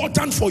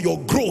important for your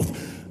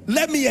growth,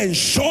 let me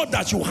ensure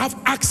that you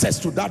have access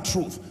to that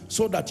truth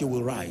so that you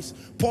will rise.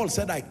 Paul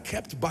said, I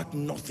kept back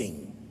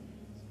nothing,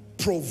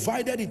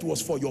 provided it was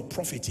for your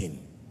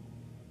profiting.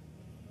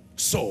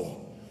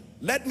 So,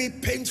 let me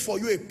paint for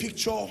you a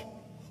picture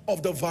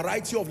of the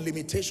variety of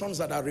limitations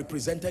that are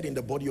represented in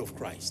the body of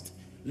Christ.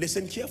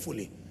 Listen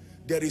carefully.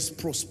 There is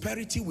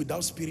prosperity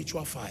without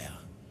spiritual fire.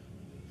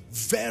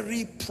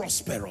 Very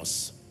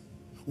prosperous,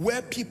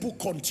 where people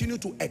continue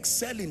to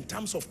excel in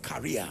terms of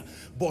career,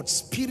 but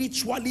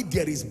spiritually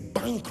there is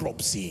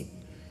bankruptcy.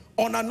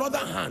 On another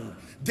hand,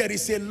 there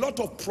is a lot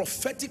of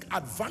prophetic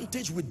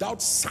advantage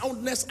without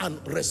soundness and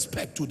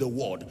respect to the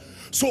word.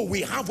 So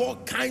we have all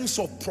kinds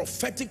of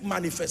prophetic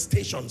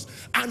manifestations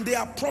and they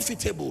are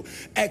profitable,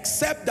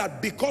 except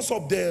that because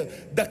of the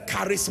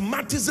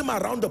charismatism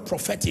around the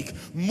prophetic,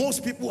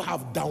 most people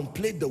have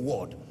downplayed the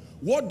word.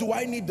 What do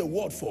I need the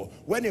word for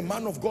when a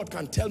man of God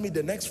can tell me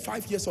the next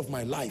 5 years of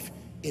my life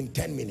in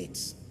 10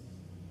 minutes?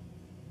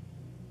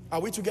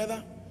 Are we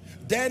together?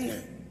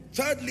 Then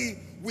thirdly,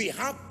 we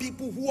have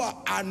people who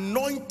are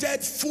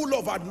anointed, full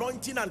of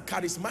anointing and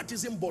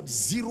charismatism, but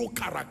zero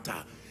character.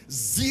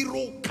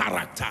 Zero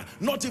character.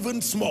 Not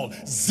even small.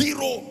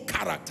 Zero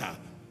character.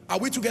 Are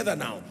we together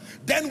now?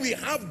 Then we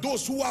have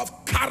those who have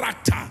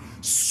character,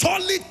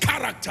 solid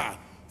character,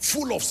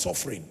 full of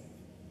suffering.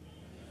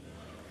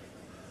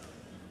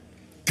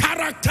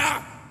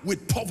 Character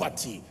with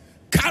poverty.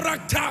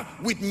 Character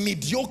with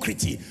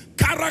mediocrity.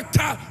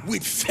 Character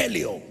with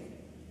failure.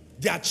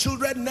 Their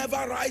children never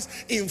rise.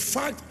 In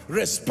fact,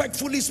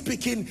 respectfully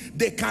speaking,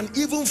 they can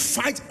even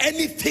fight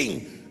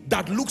anything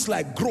that looks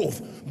like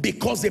growth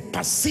because they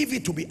perceive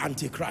it to be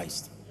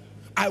antichrist.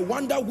 I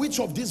wonder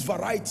which of this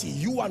variety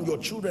you and your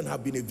children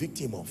have been a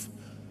victim of.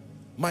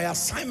 My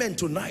assignment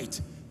tonight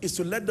is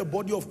to let the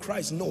body of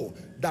Christ know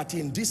that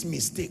in this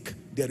mistake,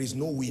 there is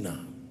no winner.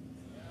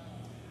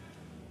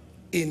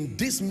 In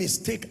this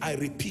mistake, I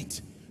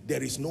repeat,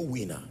 there is no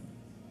winner.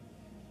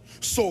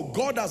 So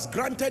God has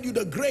granted you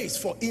the grace,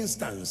 for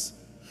instance,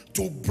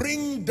 to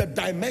bring the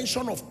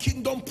dimension of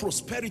kingdom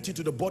prosperity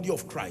to the body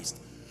of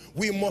Christ.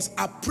 We must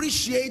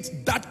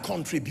appreciate that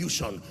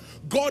contribution.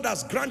 God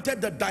has granted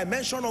the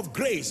dimension of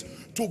grace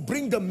to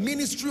bring the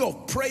ministry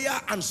of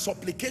prayer and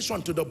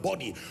supplication to the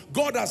body.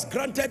 God has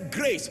granted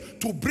grace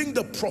to bring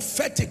the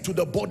prophetic to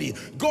the body.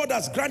 God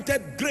has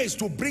granted grace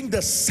to bring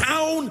the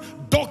sound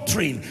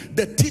doctrine,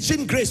 the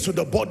teaching grace to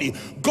the body.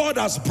 God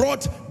has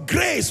brought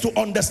grace to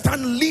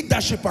understand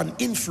leadership and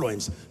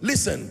influence.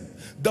 Listen,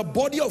 the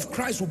body of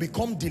Christ will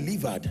become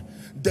delivered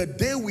the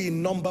day we,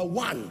 number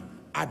one,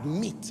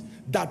 admit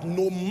that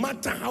no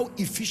matter how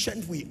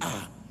efficient we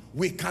are,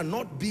 we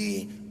cannot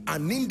be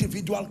an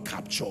individual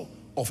capture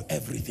of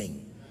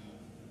everything.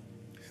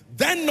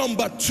 Then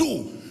number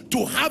two,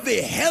 to have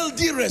a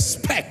healthy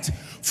respect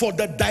for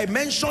the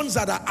dimensions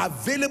that are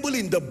available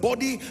in the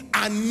body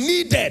and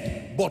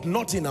needed, but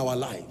not in our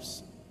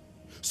lives.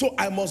 So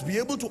I must be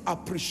able to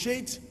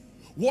appreciate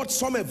what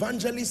some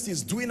evangelist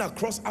is doing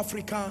across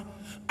Africa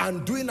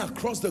and doing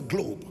across the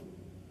globe.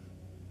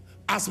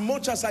 As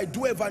much as I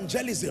do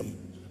evangelism,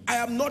 I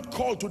am not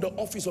called to the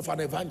office of an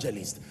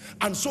evangelist.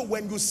 And so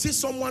when you see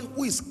someone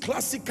who is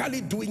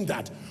classically doing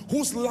that,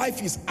 whose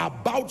life is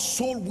about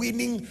soul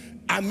winning,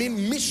 I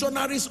mean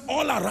missionaries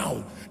all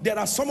around. There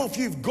are some of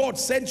you, if God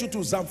sent you to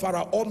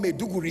Zamfara or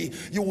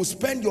Maiduguri, you will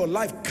spend your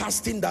life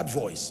casting that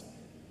voice.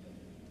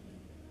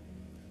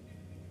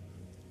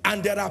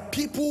 And there are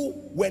people,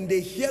 when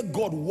they hear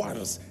God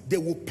once, they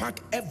will pack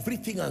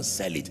everything and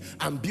sell it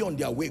and be on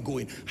their way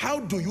going. How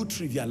do you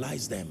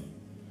trivialize them?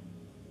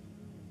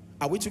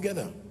 Are we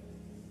together?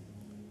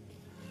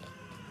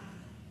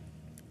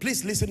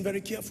 Please listen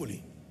very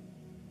carefully.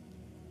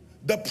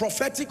 The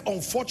prophetic,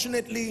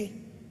 unfortunately,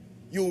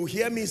 you will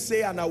hear me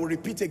say, and I will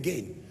repeat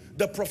again,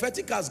 the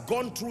prophetic has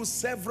gone through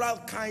several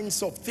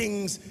kinds of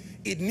things.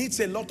 It needs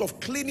a lot of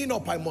cleaning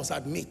up, I must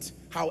admit.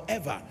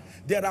 However,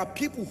 there are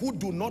people who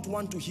do not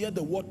want to hear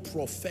the word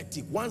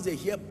prophetic. Once they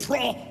hear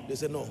pro, they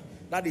say, no,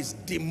 that is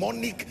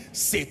demonic,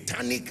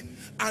 satanic.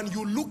 And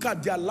you look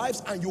at their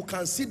lives and you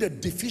can see the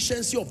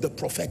deficiency of the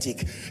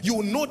prophetic.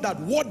 You know that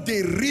what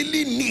they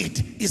really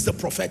need is the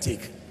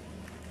prophetic.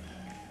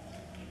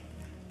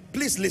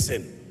 Please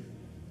listen.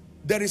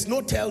 There is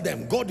no tell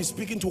them. God is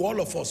speaking to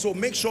all of us. So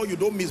make sure you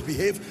don't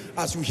misbehave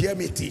as you hear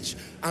me teach.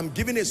 I'm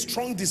giving a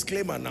strong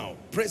disclaimer now.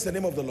 Praise the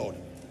name of the Lord.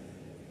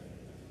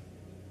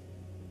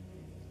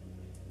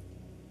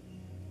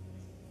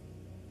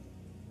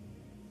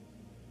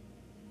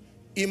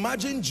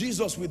 Imagine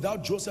Jesus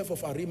without Joseph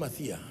of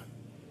Arimathea.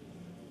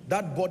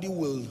 That body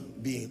will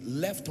be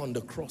left on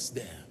the cross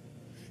there.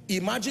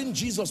 Imagine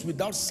Jesus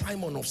without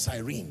Simon of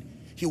Cyrene.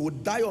 He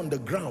would die on the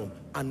ground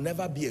and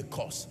never be a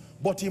cause.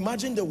 But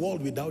imagine the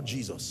world without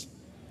Jesus.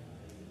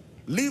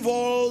 Leave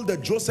all the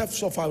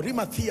Josephs of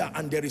Arimathea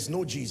and there is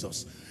no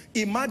Jesus.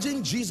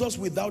 Imagine Jesus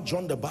without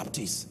John the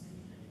Baptist.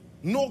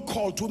 No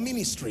call to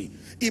ministry.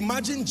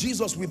 Imagine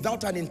Jesus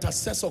without an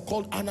intercessor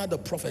called Anna the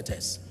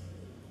prophetess.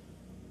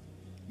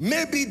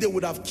 Maybe they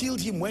would have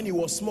killed him when he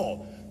was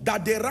small.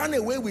 That they ran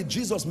away with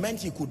Jesus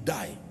meant he could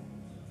die.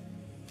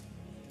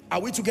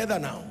 Are we together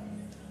now?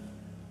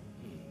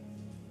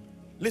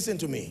 Listen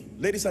to me,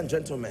 ladies and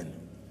gentlemen.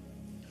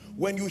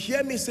 When you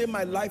hear me say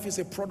my life is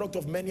a product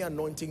of many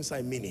anointings,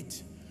 I mean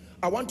it.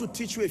 I want to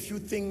teach you a few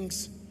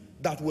things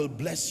that will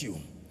bless you.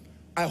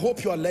 I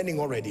hope you are learning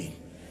already.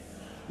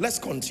 Let's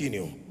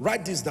continue.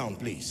 Write this down,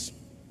 please.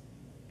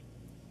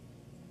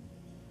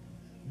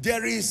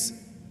 There is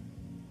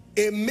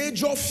a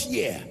major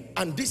fear,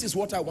 and this is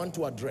what I want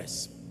to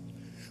address.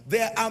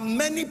 There are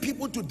many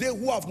people today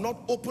who have not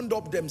opened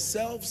up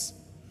themselves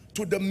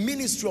to the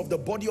ministry of the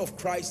body of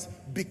Christ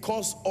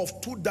because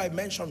of two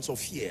dimensions of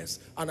fears,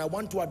 and I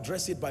want to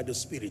address it by the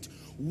Spirit.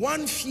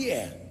 One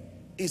fear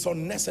is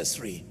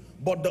unnecessary,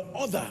 but the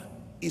other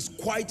is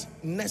quite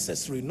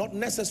necessary. Not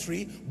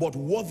necessary, but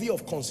worthy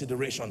of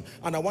consideration,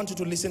 and I want you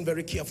to listen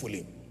very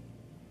carefully.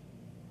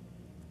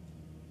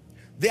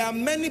 There are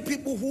many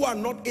people who are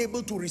not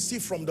able to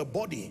receive from the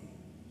body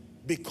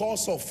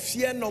because of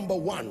fear number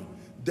one,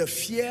 the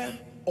fear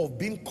of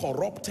being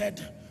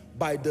corrupted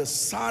by the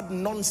sad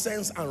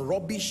nonsense and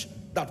rubbish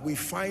that we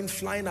find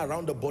flying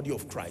around the body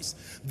of Christ.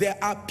 There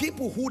are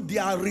people who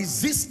their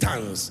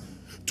resistance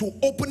to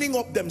opening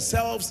up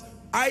themselves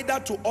either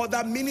to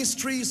other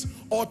ministries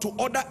or to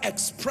other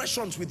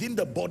expressions within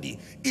the body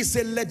is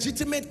a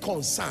legitimate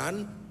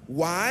concern.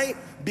 Why?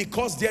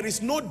 Because there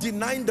is no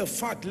denying the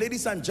fact,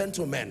 ladies and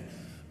gentlemen,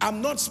 I'm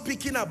not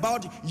speaking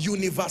about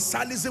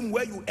universalism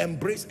where you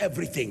embrace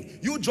everything.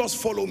 You just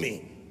follow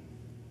me.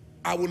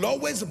 I will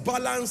always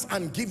balance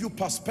and give you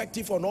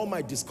perspective on all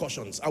my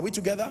discussions. Are we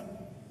together?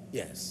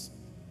 Yes.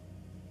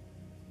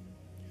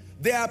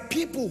 There are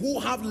people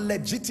who have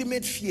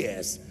legitimate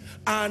fears,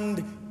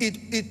 and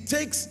it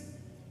takes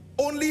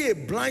only a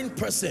blind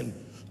person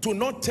to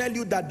not tell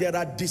you that there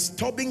are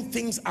disturbing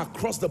things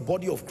across the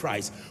body of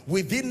Christ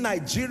within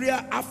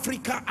Nigeria,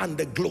 Africa, and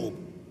the globe.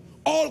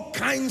 All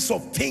kinds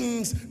of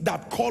things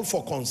that call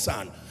for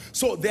concern.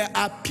 So there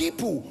are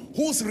people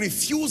whose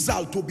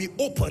refusal to be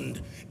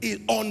opened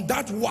on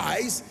that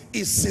wise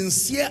is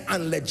sincere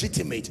and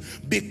legitimate,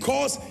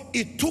 because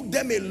it took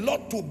them a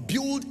lot to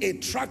build a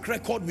track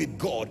record with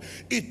God.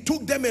 It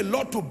took them a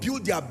lot to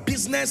build their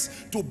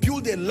business, to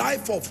build a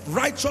life of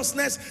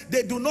righteousness.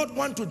 They do not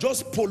want to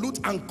just pollute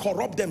and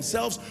corrupt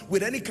themselves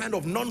with any kind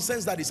of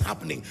nonsense that is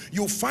happening.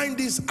 You find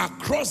this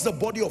across the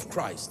body of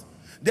Christ.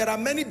 There are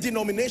many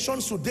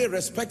denominations today,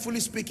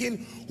 respectfully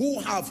speaking, who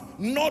have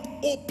not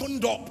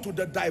opened up to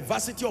the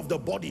diversity of the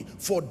body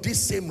for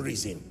this same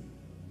reason.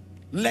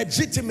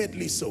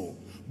 Legitimately so.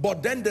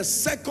 But then the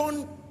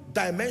second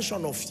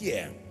dimension of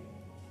fear,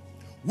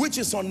 which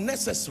is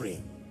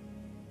unnecessary,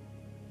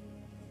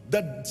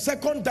 the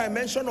second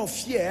dimension of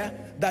fear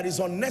that is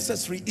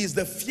unnecessary is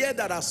the fear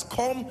that has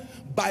come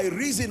by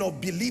reason of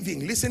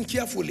believing, listen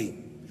carefully,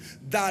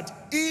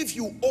 that if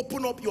you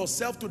open up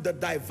yourself to the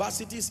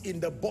diversities in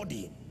the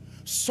body,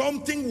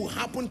 something will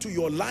happen to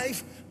your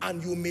life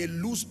and you may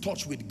lose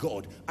touch with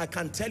God. I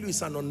can tell you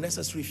it's an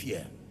unnecessary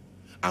fear.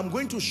 I'm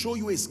going to show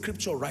you a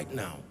scripture right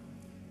now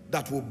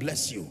that will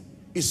bless you.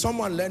 Is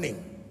someone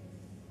learning?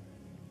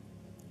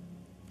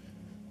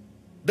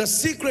 The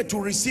secret to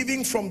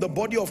receiving from the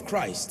body of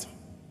Christ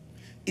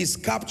is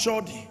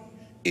captured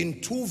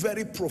in two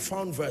very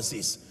profound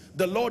verses.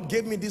 The Lord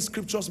gave me these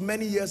scriptures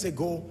many years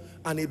ago,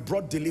 and it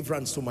brought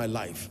deliverance to my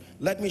life.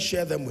 Let me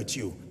share them with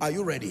you. Are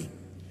you ready?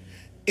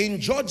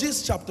 In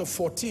Judges chapter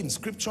 14,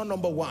 scripture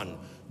number 1,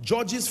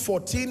 Judges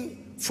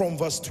 14 from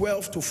verse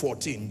 12 to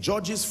 14.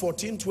 Judges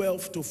 14,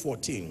 12 to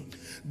 14.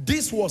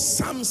 This was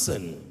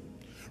Samson.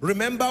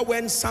 Remember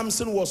when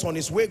Samson was on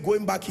his way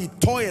going back, he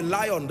tore a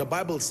lion, the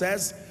Bible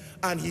says,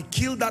 and he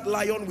killed that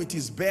lion with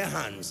his bare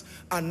hands.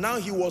 And now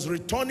he was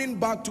returning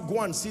back to go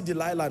and see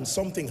Delilah, and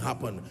something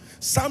happened.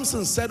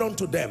 Samson said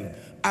unto them,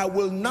 I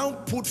will now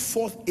put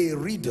forth a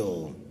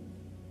riddle.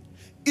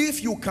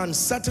 If you can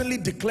certainly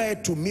declare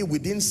it to me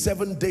within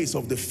 7 days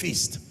of the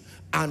feast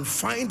and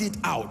find it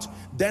out,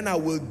 then I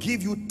will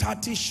give you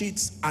 30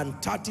 sheets and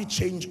 30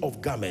 change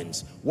of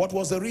garments. What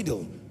was the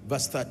riddle?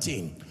 Verse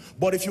 13.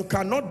 But if you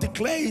cannot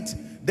declare it,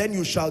 then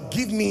you shall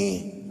give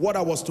me what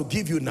I was to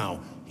give you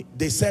now.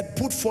 They said,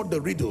 put forth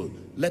the riddle.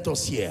 Let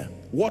us hear.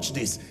 Watch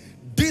this.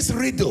 This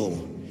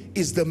riddle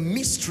is the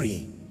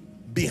mystery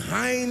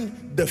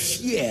behind the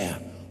fear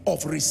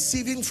of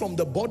receiving from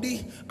the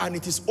body, and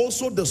it is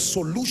also the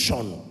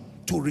solution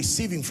to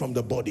receiving from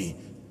the body.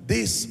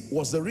 This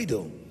was the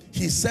riddle.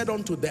 He said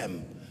unto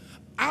them,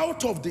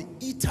 out of the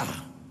eater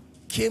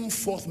came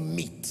forth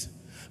meat,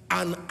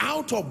 and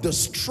out of the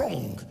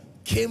strong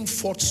came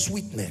forth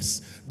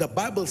sweetness. The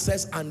Bible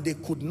says, and they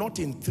could not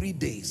in 3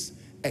 days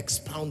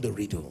expound the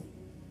riddle.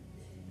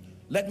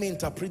 Let me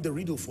interpret the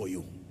riddle for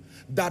you.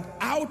 That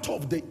out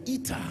of the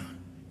eater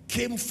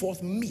came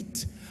forth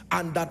meat,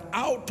 and that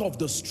out of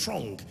the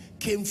strong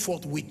came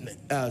forth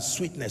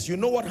sweetness. You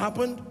know what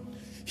happened?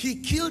 He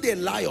killed a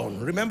lion,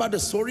 remember the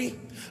story?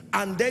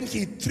 And then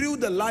he threw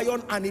the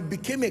lion and it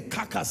became a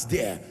carcass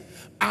there.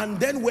 And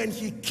then when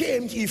he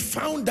came, he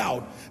found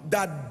out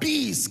that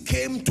bees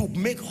came to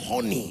make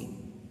honey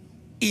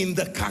in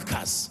the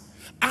carcass.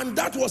 And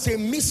that was a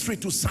mystery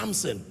to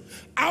Samson.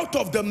 Out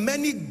of the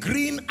many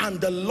green and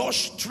the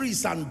lush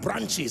trees and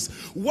branches,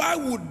 why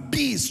would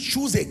bees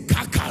choose a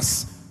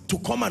carcass to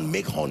come and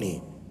make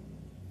honey?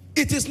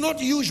 It is not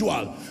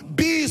usual.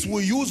 Bees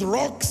will use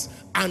rocks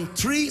and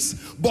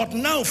trees, but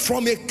now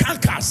from a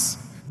carcass,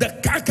 the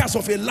carcass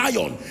of a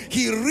lion,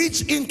 he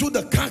reached into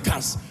the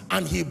carcass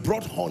and he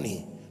brought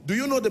honey. Do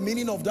you know the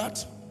meaning of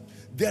that?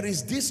 There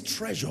is this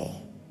treasure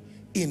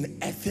in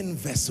earthen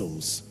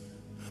vessels,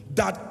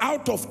 that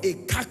out of a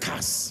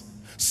carcass,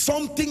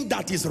 something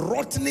that is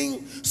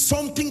rotting,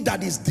 something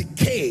that is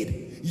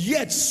decayed,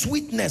 yet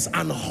sweetness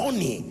and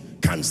honey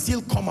can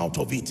still come out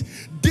of it.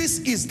 This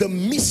is the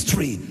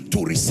mystery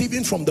to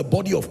receiving from the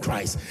body of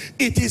Christ.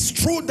 It is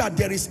true that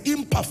there is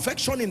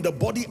imperfection in the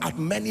body at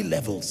many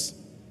levels.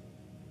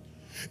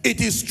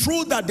 It is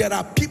true that there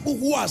are people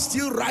who are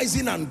still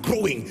rising and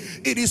growing.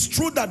 It is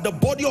true that the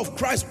body of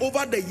Christ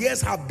over the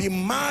years have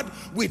been marred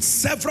with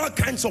several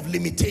kinds of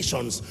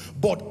limitations.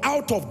 But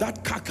out of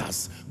that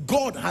carcass,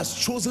 God has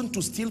chosen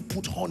to still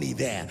put honey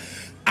there.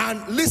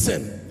 And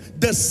listen,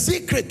 the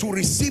secret to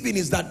receiving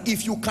is that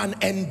if you can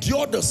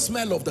endure the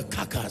smell of the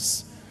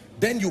carcass,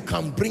 then you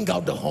can bring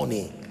out the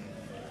honey.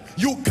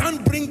 You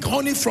can't bring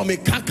honey from a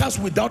carcass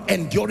without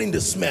enduring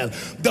the smell.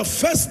 The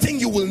first thing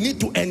you will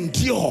need to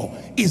endure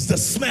is the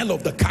smell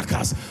of the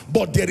carcass.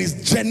 But there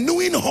is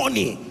genuine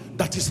honey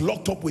that is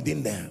locked up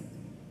within there.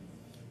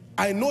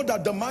 I know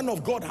that the man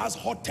of God has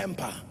hot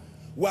temper.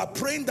 We are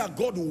praying that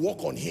God will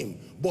work on him.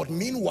 But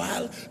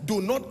meanwhile, do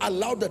not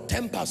allow the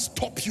temper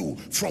stop you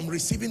from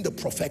receiving the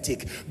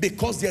prophetic,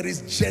 because there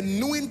is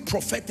genuine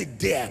prophetic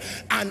there.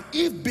 And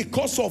if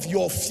because of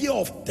your fear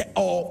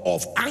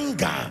of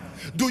anger,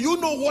 do you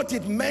know what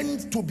it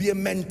meant to be a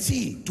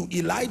mentee to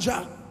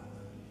Elijah?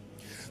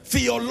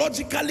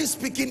 Theologically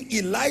speaking,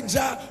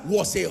 Elijah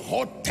was a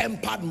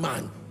hot-tempered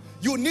man.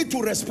 You need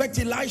to respect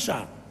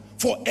Elijah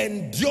for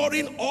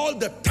enduring all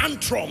the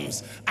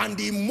tantrums and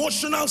the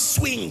emotional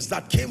swings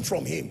that came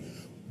from him.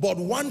 But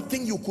one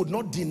thing you could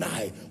not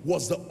deny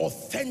was the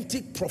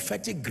authentic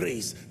prophetic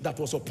grace that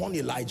was upon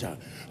Elijah,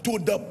 to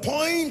the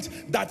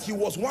point that he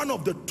was one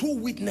of the two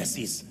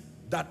witnesses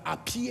that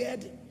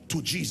appeared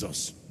to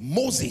Jesus,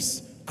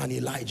 Moses and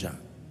Elijah.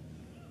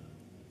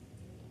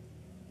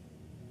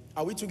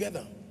 Are we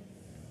together?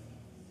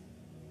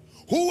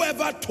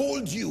 Whoever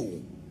told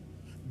you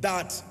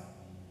that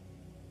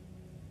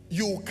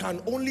you can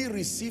only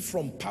receive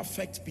from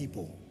perfect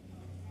people,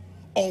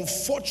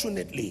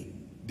 unfortunately,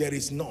 there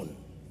is none.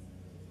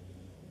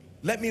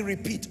 Let me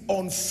repeat,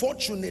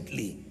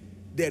 unfortunately,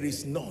 there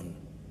is none.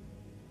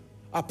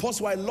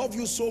 Apostle, I love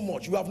you so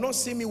much. You have not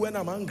seen me when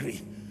I'm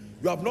angry.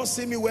 You have not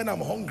seen me when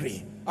I'm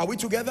hungry. Are we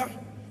together?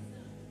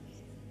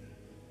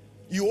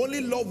 You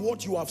only love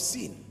what you have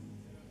seen.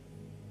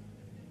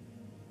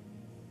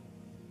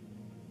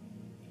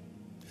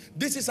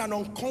 This is an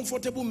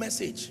uncomfortable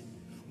message,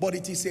 but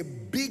it is a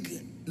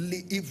big,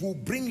 it will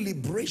bring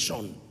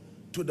liberation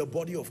to the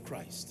body of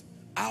Christ.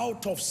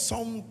 Out of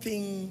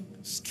something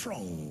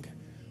strong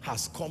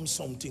has come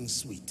something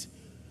sweet.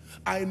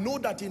 I know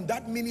that in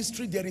that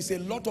ministry there is a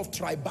lot of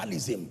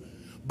tribalism.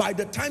 By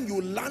the time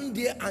you land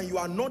there and you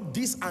are not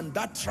this and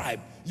that tribe,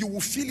 you will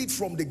feel it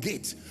from the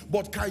gate.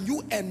 But can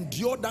you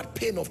endure that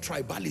pain of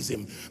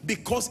tribalism?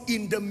 Because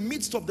in the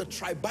midst of the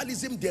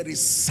tribalism, there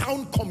is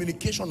sound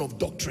communication of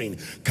doctrine.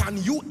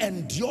 Can you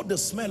endure the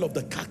smell of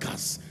the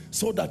carcass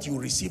so that you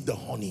receive the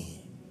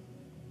honey?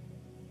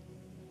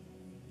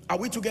 Are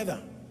we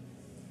together?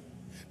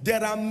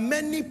 There are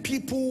many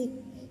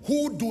people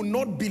who do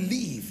not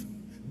believe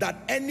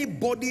that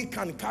anybody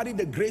can carry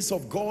the grace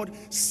of God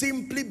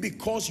simply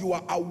because you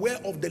are aware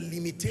of the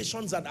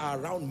limitations that are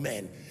around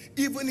men.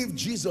 Even if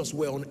Jesus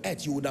were on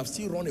earth, you would have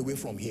still run away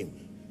from him.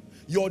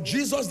 Your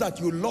Jesus that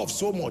you love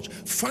so much,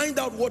 find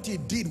out what he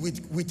did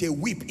with a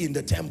whip in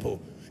the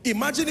temple.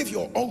 Imagine if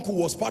your uncle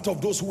was part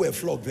of those who were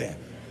flogged there.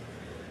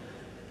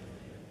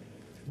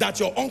 That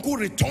your uncle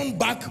returned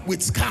back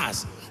with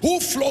scars. Who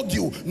flogged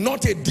you?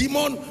 Not a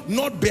demon,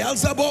 not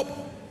Beelzebub.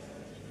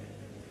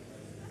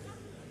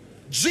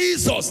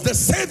 Jesus, the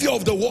Savior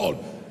of the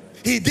world.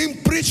 He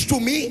didn't preach to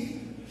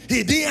me.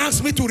 He didn't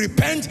ask me to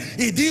repent.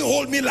 He didn't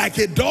hold me like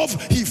a dove.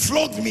 He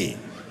flogged me.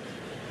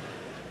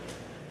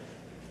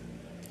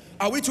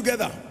 Are we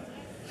together?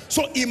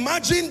 So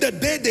imagine the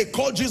day they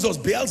called Jesus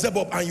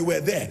Beelzebub and you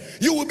were there.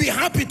 You will be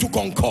happy to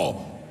concur.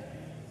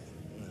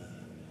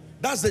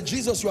 That's the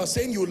Jesus you are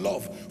saying you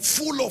love,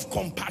 full of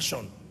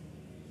compassion.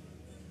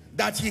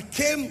 That he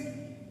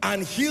came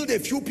and healed a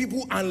few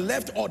people and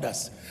left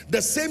others.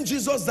 The same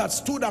Jesus that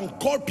stood and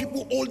called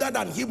people older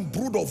than him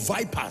brood of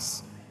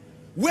vipers.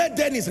 Where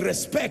then is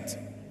respect?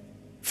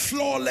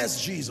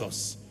 Flawless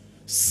Jesus,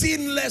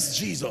 sinless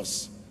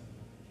Jesus,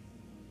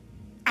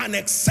 an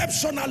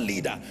exceptional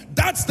leader.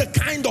 That's the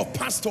kind of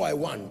pastor I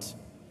want.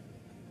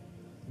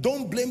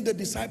 Don't blame the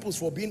disciples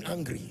for being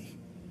angry.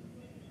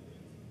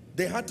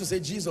 They had to say,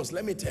 Jesus,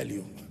 let me tell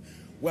you,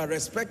 we are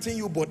respecting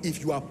you, but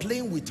if you are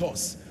playing with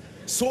us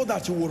so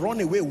that you will run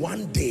away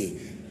one day,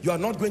 you are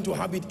not going to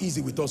have it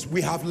easy with us.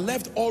 We have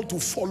left all to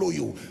follow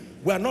you.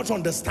 We are not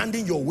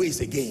understanding your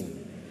ways again.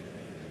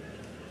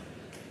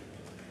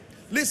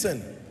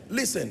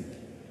 Listen,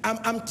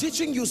 I'm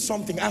teaching you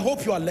something. I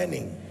hope you are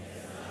learning.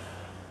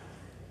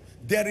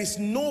 There is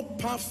no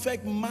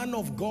perfect man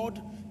of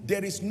God.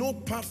 There is no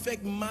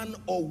perfect man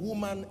or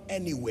woman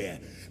anywhere.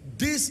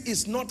 This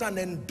is not an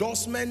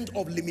endorsement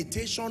of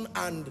limitation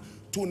and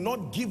to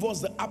not give us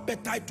the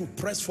appetite to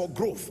press for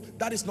growth.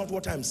 That is not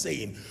what I'm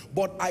saying.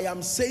 But I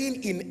am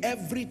saying in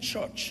every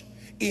church,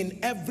 in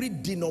every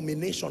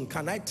denomination,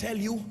 can I tell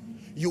you,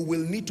 you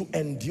will need to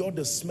endure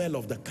the smell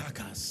of the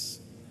carcass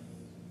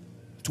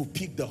to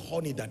pick the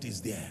honey that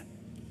is there.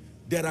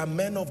 There are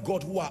men of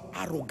God who are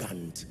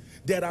arrogant.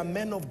 There are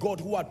men of God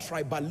who are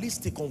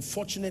tribalistic,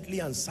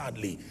 unfortunately and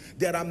sadly.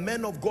 There are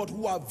men of God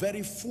who are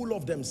very full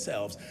of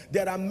themselves.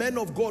 There are men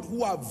of God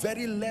who are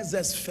very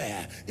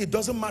laissez-faire. It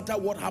doesn't matter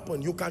what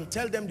happened. You can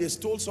tell them they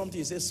stole something.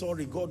 You say,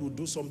 sorry, God will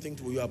do something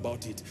to you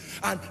about it.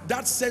 And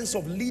that sense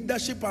of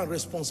leadership and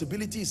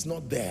responsibility is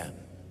not there.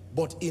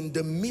 But in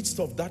the midst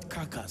of that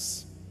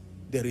carcass,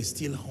 there is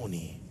still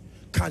honey.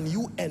 Can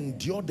you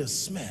endure the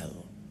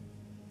smell?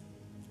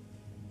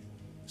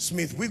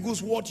 Smith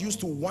Wigglesworth used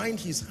to wind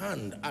his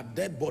hand at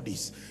dead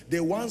bodies. They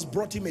once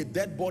brought him a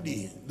dead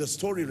body, the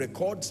story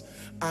records,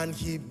 and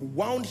he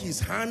wound his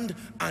hand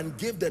and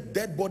gave the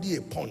dead body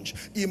a punch.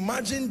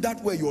 Imagine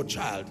that were your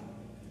child.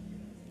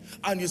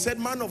 And you said,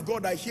 man of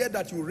God, I hear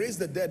that you raised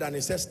the dead, and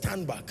he says,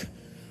 stand back.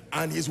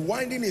 And he's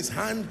winding his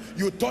hand.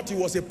 You thought it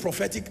was a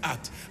prophetic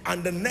act.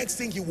 And the next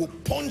thing, he will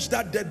punch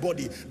that dead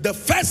body. The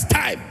first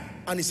time,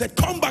 and he said,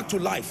 come back to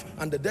life.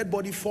 And the dead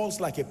body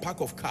falls like a pack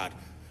of cards.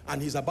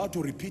 And he's about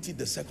to repeat it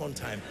the second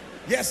time.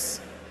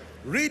 Yes,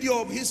 read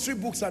your history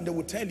books and they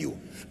will tell you.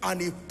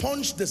 And he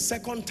punched the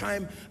second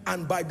time,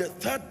 and by the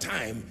third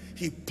time,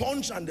 he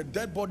punched and the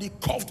dead body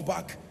coughed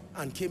back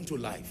and came to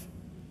life.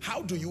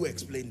 How do you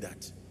explain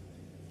that?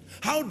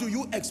 How do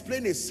you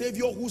explain a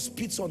Savior who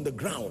spits on the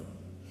ground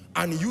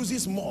and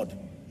uses mud?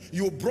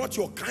 You brought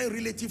your kind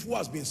relative who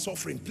has been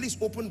suffering. Please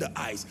open the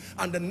eyes.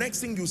 And the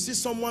next thing, you see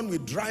someone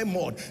with dry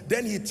mud.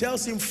 Then he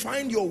tells him,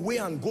 find your way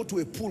and go to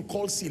a pool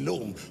called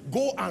Siloam.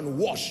 Go and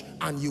wash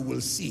and you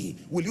will see.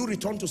 Will you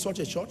return to such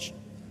a church?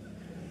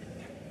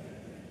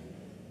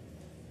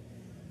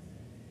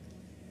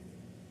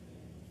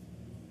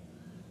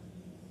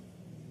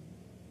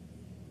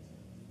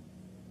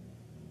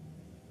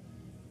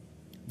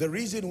 The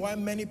reason why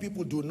many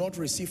people do not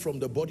receive from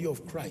the body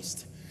of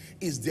Christ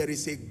is there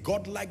is a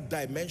godlike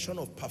dimension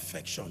of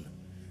perfection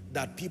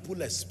that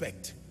people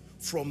expect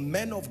from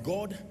men of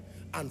God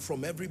and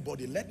from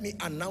everybody. Let me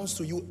announce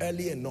to you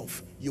early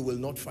enough, you will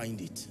not find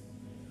it.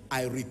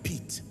 I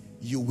repeat,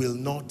 you will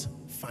not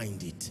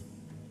find it.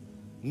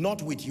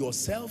 Not with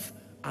yourself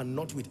and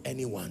not with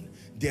anyone.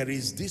 There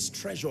is this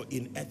treasure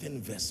in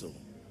earthen vessel.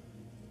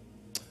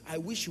 I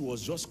wish you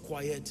was just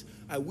quiet.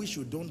 I wish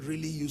you don't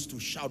really used to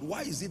shout.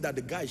 Why is it that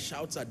the guy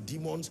shouts at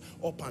demons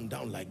up and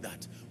down like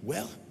that?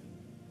 Well,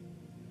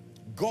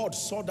 God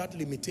saw that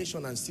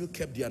limitation and still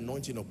kept the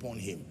anointing upon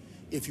him.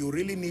 If you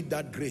really need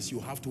that grace, you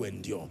have to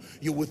endure.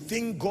 You would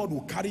think God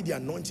will carry the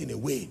anointing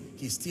away.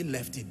 He still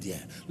left it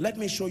there. Let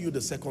me show you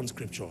the second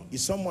scripture.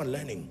 Is someone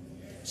learning?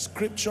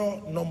 Scripture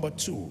number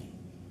 2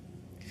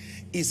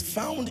 is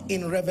found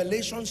in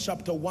Revelation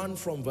chapter 1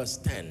 from verse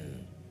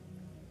 10.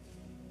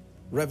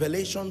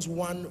 Revelations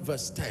 1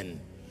 verse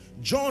 10.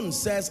 John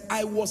says,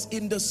 I was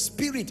in the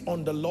spirit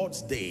on the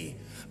Lord's day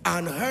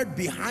and heard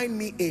behind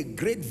me a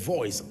great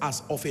voice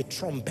as of a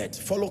trumpet.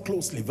 Follow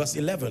closely, verse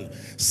 11,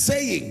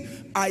 saying,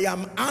 I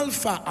am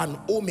Alpha and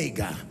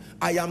Omega.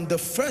 I am the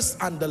first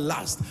and the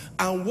last.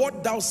 And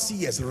what thou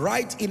seest,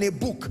 write in a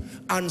book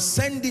and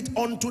send it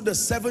unto the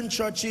 7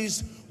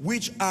 churches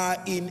which are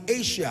in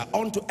Asia,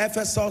 unto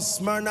Ephesus,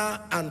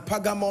 Smyrna, and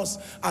Pergamos,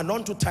 and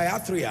unto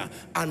Thyatira,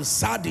 and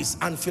Sardis,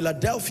 and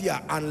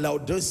Philadelphia, and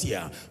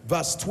Laodicea.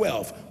 Verse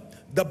 12.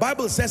 The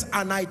Bible says,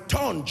 and I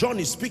turned, John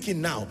is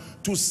speaking now,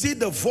 to see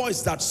the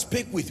voice that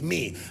spake with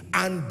me.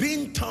 And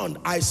being turned,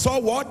 I saw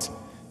what?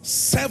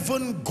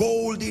 7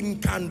 golden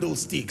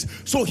candlesticks.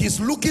 So he's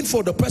looking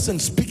for the person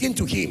speaking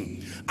to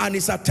him, and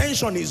his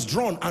attention is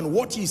drawn, and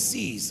what he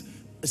sees,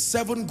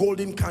 7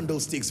 golden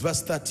candlesticks.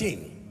 Verse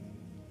 13.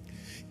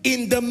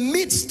 In the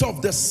midst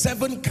of the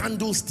 7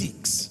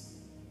 candlesticks,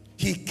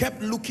 he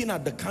kept looking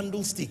at the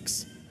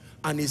candlesticks,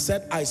 and he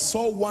said, I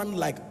saw one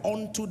like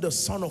unto the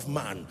Son of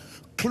Man,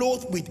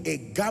 clothed with a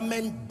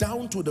garment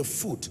down to the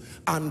foot,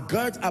 and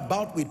girt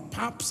about with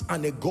paps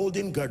and a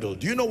golden girdle.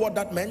 Do you know what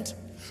that meant?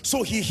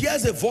 So he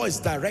hears a voice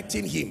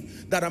directing him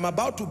that I'm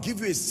about to give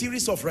you a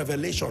series of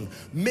revelation.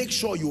 Make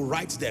sure you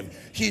write them.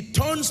 He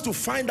turns to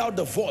find out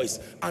the voice,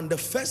 and the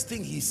first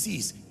thing he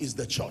sees is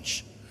the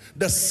church.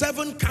 The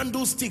 7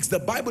 candlesticks, the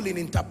Bible in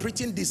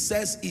interpreting this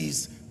says,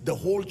 is the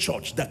whole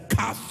church, the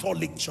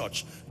Catholic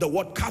church. The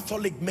word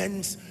Catholic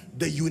means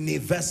the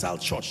universal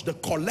church, the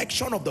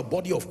collection of the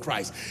body of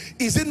Christ.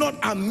 Is it not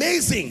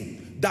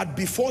amazing that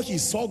before he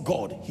saw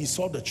God, he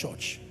saw the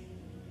church?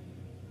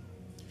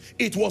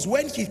 It was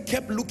when he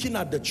kept looking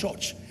at the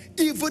church,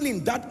 even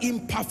in that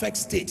imperfect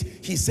state,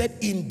 he said,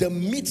 in the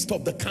midst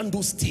of the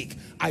candlestick,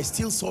 I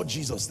still saw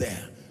Jesus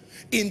there.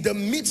 In the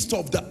midst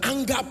of the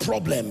anger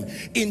problem,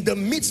 in the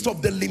midst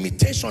of the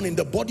limitation in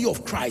the body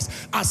of Christ,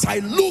 as I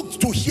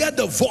looked to hear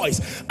the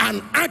voice,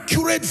 an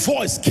accurate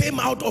voice came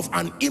out of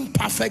an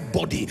imperfect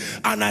body.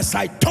 And as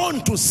I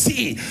turned to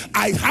see,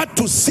 I had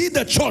to see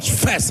the church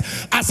first.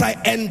 As I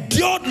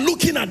endured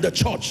looking at the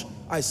church,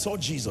 I saw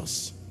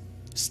Jesus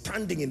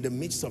standing in the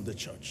midst of the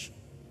church.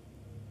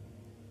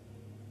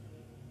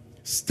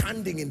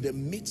 Standing in the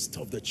midst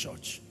of the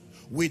church.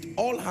 With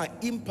all her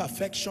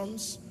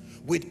imperfections,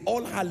 with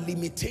all her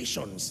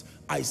limitations,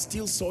 I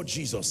still saw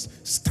Jesus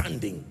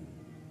standing.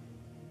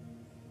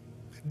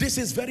 This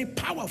is very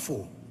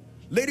powerful.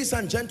 Ladies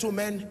and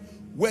gentlemen,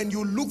 when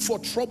you look for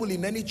trouble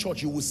in any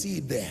church, you will see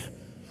it there.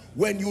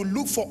 When you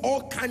look for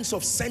all kinds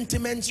of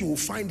sentiments, you will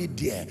find it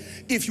there.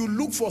 If you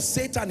look for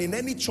Satan in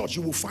any church,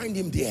 you will find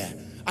him there.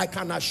 I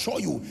can assure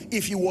you,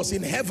 if he was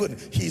in heaven,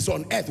 he is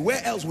on earth.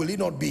 Where else will he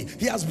not be?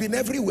 He has been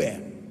everywhere.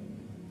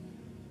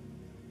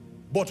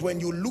 But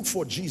when you look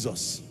for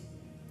Jesus,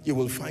 you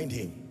will find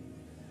him.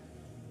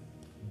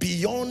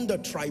 Beyond the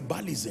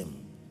tribalism,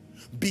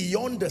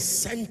 beyond the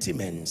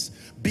sentiments,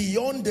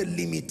 beyond the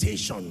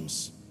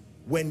limitations,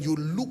 when you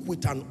look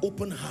with an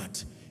open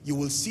heart, you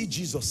will see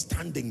Jesus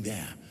standing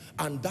there.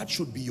 And that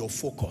should be your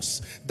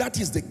focus. That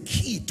is the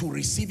key to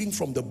receiving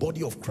from the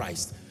body of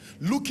Christ.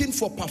 Looking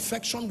for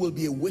perfection will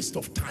be a waste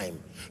of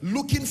time.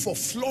 Looking for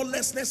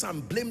flawlessness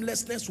and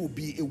blamelessness will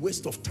be a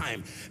waste of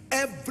time.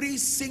 Every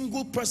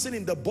single person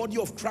in the body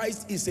of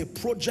Christ is a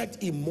project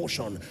in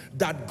motion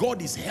that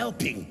God is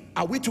helping.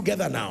 Are we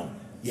together now?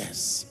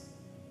 Yes.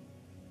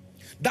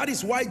 That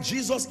is why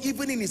Jesus,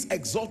 even in his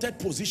exalted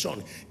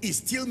position, is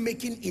still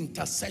making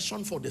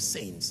intercession for the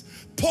saints.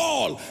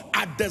 Paul,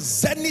 at the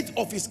zenith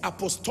of his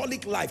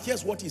apostolic life,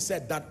 here's what he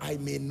said: that I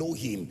may know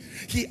him.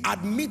 He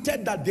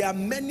admitted that there are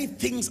many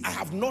things I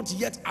have not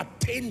yet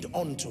attained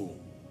unto.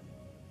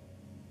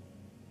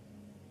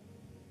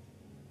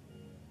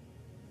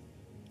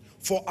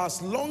 For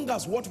as long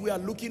as what we are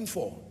looking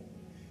for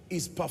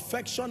is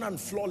perfection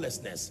and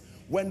flawlessness,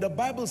 when the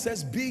Bible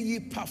says, be ye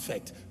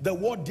perfect, the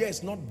word there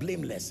is not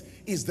blameless,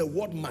 is the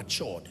word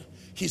matured.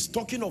 He's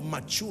talking of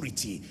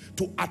maturity,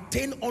 to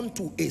attain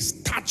unto a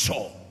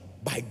stature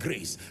by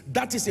grace.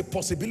 That is a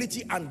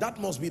possibility, and that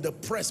must be the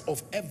press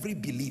of every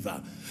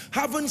believer.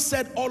 Having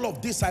said all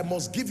of this, I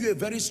must give you a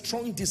very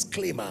strong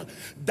disclaimer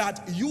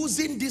that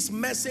using this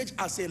message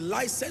as a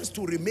license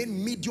to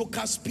remain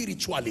mediocre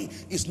spiritually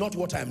is not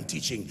what I am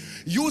teaching.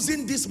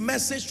 Using this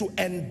message to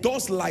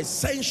endorse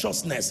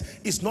licentiousness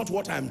is not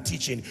what I am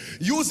teaching.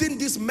 Using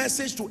this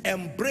message to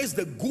embrace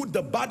the good,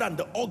 the bad, and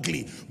the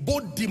ugly,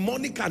 both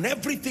demonic and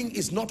everything,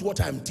 is not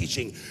what I am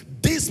teaching.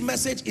 This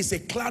message is a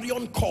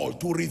clarion call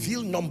to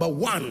reveal, number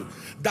one,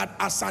 that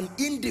as an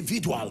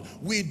individual,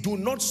 we do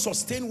not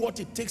sustain what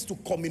it takes to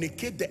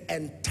communicate the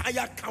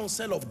entire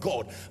counsel of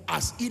God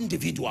as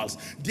individuals.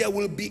 There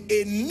will be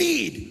a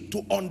need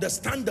to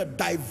understand the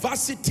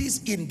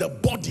diversities in the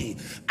body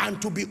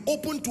and to be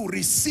open to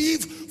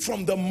receive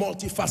from the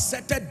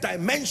multifaceted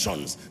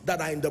dimensions that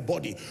are in the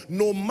body.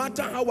 No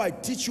matter how I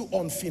teach you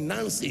on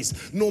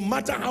finances, no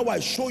matter how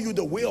I show you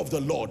the way of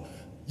the Lord,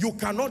 you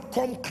cannot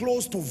come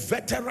close to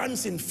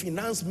veterans in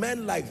finance,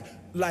 men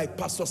like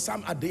Pastor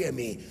Sam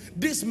Adeyemi.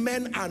 These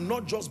men are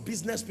not just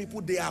business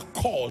people, they are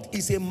called.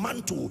 It's a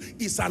mantle,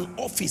 it's an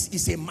office,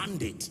 it's a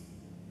mandate.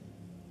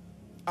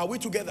 Are we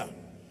together?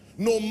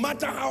 No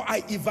matter how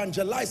I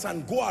evangelize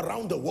and go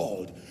around the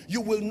world, you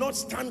will not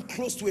stand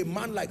close to a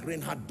man like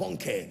Reinhard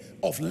Bonnke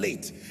of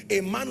late, a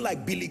man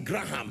like Billy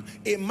Graham,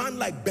 a man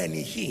like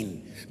Benny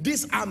Hinn.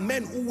 These are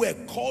men who were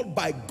called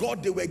by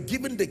God. They were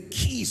given the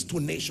keys to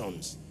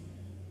nations.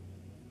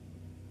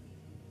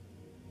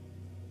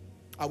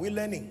 Are we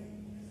learning?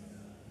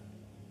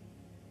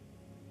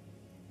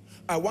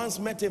 I once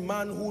met a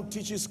man who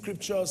teaches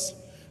scriptures.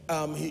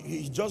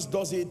 He just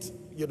does it,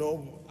 you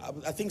know,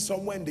 I think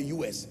somewhere in the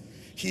US.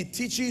 He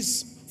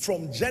teaches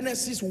from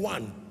Genesis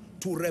 1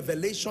 to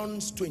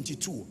Revelations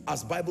 22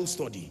 as Bible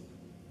study.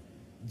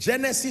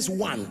 Genesis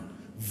 1,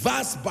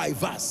 verse by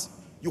verse.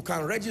 You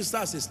can register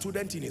as a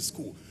student in a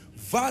school.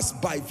 Verse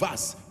by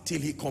verse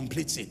till he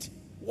completes it.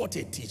 What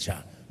a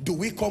teacher. Do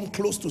we come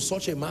close to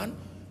such a man?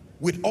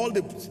 With all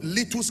the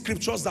little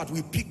scriptures that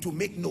we pick to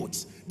make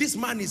notes. This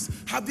man is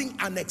having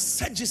an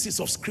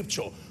exegesis of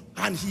scripture,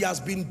 and he has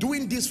been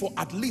doing this for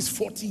at least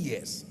 40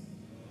 years.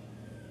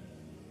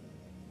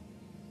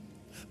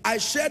 I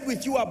shared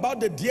with you about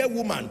the dear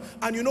woman,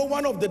 and you know,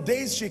 one of the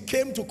days she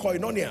came to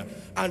Koinonia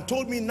and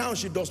told me now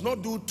she does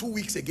not do 2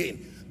 weeks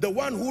again. The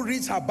one who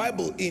reads her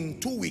Bible in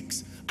 2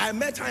 weeks. I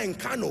met her in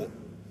Kano,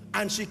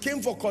 and she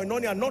came for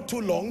Koinonia not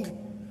too long,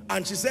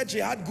 and she said she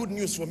had good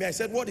news for me. I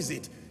said, what is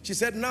it? She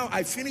said, now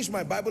I finished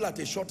my Bible at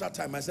a shorter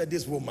time. I said,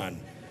 this woman.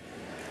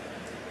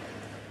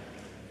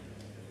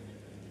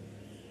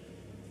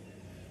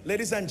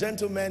 Ladies and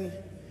gentlemen,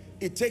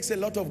 it takes a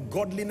lot of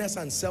godliness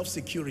and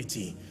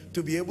self-security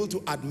to be able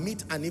to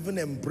admit and even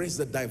embrace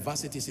the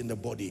diversities in the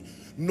body.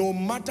 No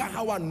matter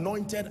how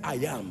anointed I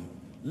am,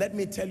 let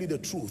me tell you the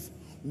truth.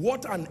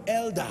 What an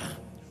elder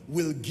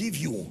will give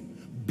you,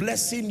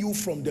 blessing you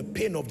from the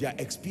pain of their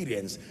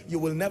experience, you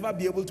will never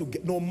be able to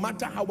get, no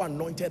matter how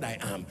anointed I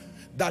am.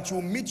 That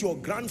you meet your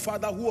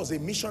grandfather who was a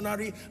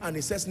missionary and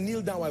he says,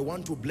 kneel down, I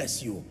want to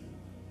bless you.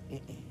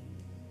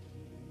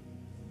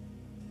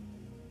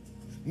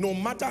 No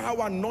matter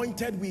how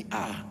anointed we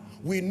are,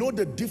 we know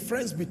the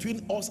difference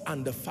between us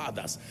and the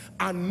fathers.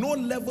 And no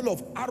level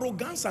of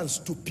arrogance and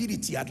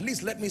stupidity, at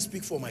least let me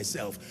speak for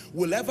myself,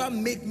 will ever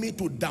make me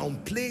to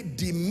downplay,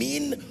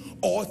 demean,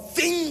 or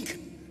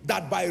think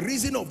that by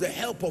reason of the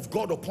help of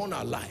God upon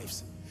our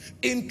lives,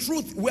 in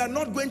truth, we are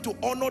not going to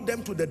honor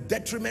them to the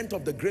detriment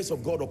of the grace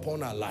of God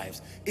upon our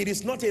lives. It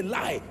is not a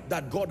lie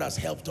that God has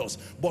helped us,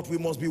 but we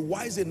must be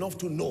wise enough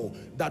to know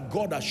that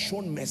God has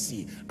shown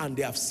mercy and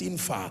they have seen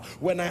far.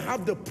 When I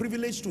have the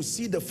privilege to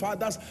see the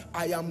fathers,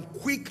 I am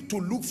quick to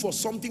look for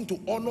something to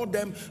honor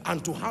them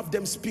and to have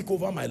them speak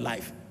over my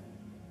life.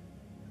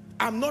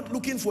 I'm not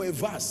looking for a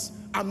verse.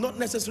 I'm not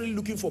necessarily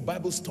looking for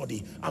Bible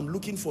study. I'm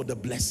looking for the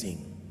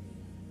blessing.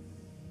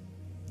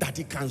 That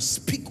he can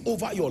speak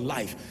over your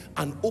life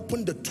and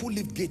open the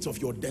two-leaf gates of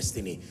your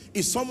destiny.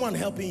 Is someone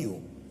helping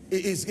you?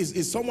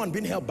 Is someone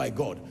being helped by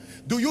God?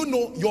 Do you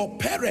know your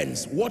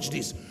parents, watch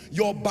this,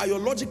 your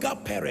biological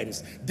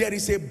parents, there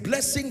is a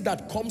blessing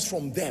that comes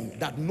from them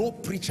that no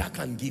preacher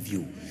can give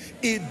you.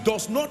 It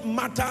does not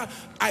matter.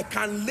 I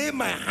can lay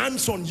my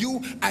hands on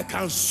you. I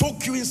can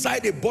soak you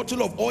inside a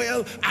bottle of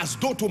oil as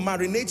though to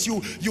marinate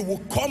you. You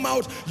will come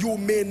out. You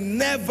may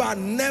never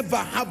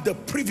have the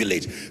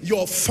privilege,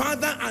 your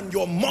father and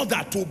your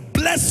mother, to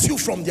bless you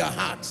from their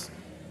hearts.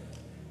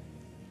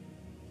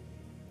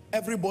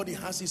 Everybody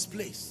has his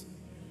place.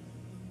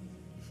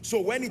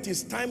 So when it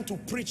is time to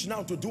preach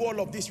now, to do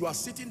all of this, you are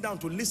sitting down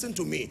to listen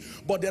to me.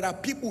 But there are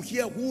people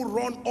here who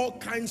run all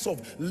kinds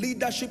of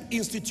leadership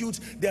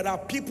institutes. There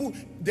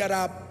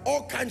are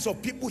all kinds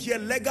of people here,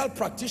 legal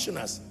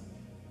practitioners.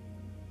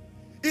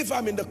 If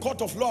I'm in the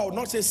court of law, I will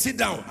not say, sit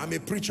down, I'm a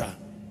preacher.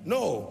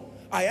 No,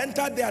 I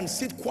enter there and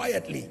sit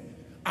quietly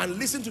and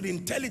listen to the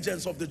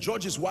intelligence of the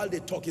judges while they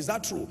talk. Is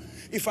that true?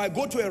 If I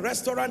go to a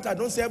restaurant, I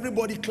don't say,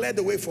 everybody clear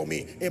the way for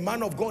me. A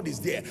man of God is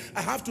there.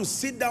 I have to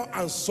sit down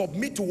and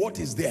submit to what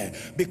is there.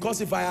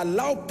 Because if I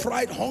allow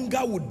pride,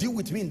 hunger will deal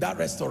with me in that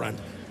restaurant.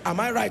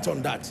 Am I right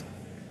on that?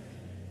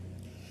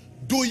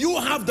 Do you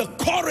have the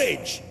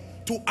courage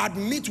to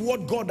admit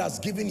what God has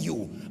given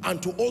you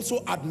and to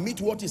also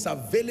admit what is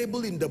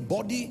available in the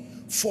body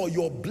for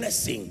your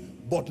blessing,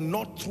 but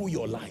not through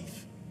your life?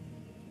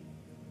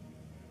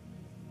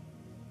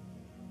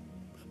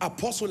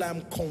 Apostle, I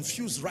am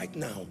confused right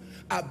now.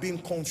 I've been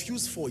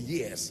confused for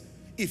years.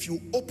 If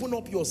you open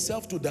up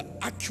yourself to the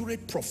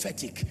accurate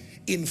prophetic,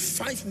 in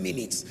 5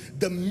 minutes,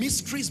 the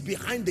mysteries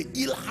behind the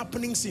ill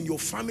happenings in your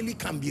family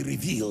can be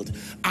revealed.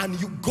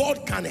 And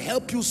God can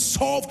help you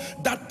solve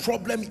that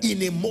problem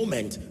in a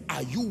moment.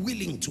 Are you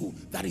willing to?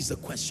 That is the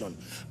question.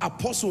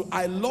 Apostle,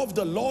 I love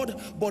the Lord,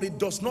 but it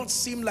does not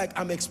seem like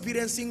I'm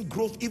experiencing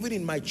growth even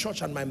in my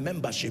church and my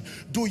membership.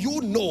 Do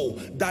you know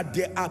that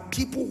there are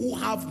people who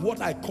have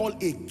what I call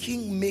a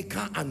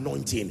kingmaker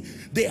anointing?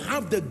 They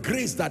have the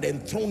grace that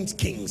enthrones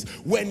kings.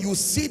 When you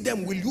see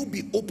them, will you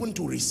be open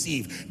to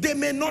receive? They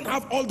may not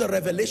have all the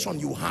revelation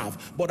you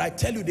have, but I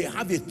tell you, they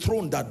have a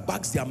throne that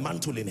backs their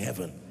mantle in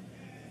heaven.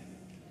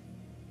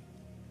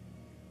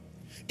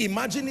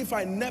 Imagine if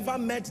I never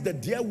met the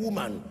dear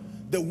woman,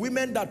 the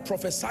women that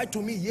prophesied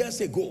to me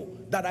years ago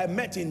that I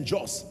met in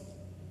Jos.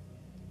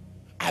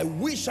 I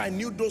wish I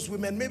knew those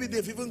women. Maybe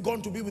they've even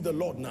gone to be with the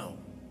Lord now.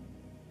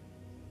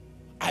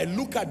 I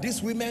look at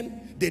these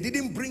women, they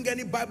didn't bring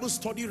any Bible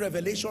study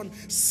revelation,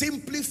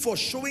 simply for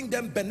showing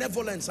them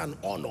benevolence and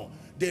honor.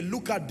 They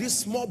look at this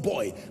small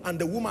boy, and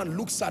the woman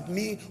looks at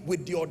me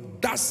with the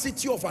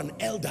audacity of an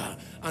elder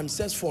and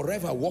says,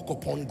 forever walk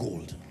upon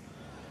gold.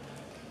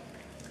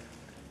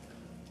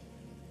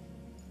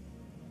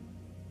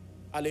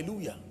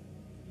 Hallelujah.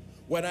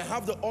 When I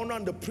have the honor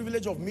and the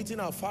privilege of meeting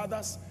our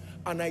fathers,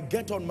 and I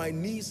get on my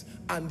knees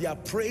and they are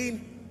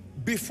praying,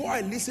 before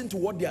I listen to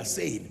what they are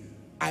saying,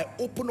 I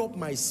open up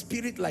my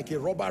spirit like a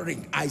rubber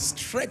ring. I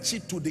stretch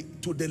it to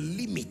the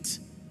limit.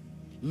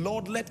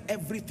 Lord, let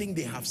everything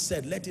they have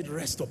said, let it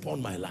rest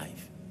upon my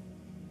life.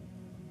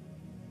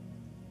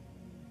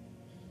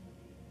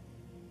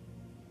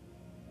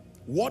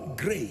 What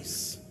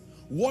grace,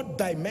 what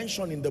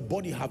dimension in the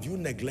body have you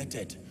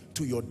neglected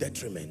to your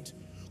detriment?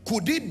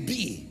 Could it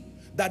be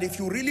that if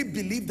you really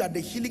believe that the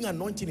healing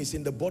anointing is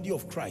in the body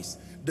of Christ,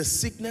 the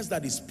sickness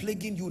that is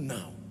plaguing you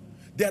now,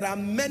 there are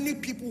many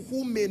people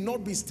who may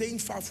not be staying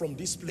far from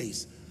this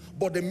place,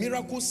 but the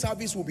miracle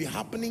service will be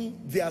happening.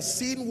 They are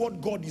seeing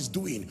what God is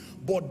doing,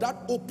 but that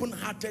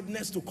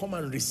open-heartedness to come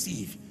and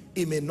receive,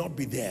 it may not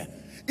be there.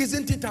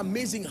 Isn't it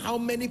amazing how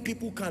many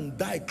people can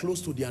die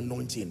close to the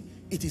anointing?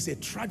 It is a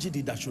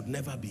tragedy that should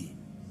never be.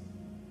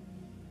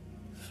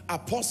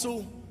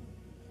 Apostle,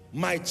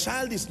 my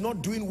child is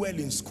not doing well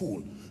in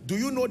school. Do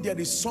you know there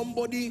is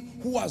somebody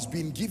who has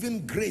been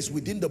given grace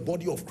within the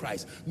body of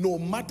Christ? No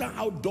matter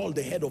how dull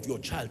the head of your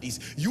child is,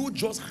 you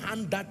just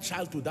hand that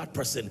child to that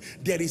person.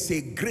 There is a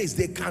grace.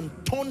 They can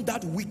turn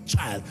that weak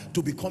child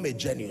to become a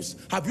genius.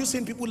 Have you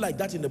seen people like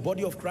that in the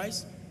body of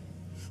Christ?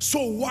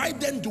 So why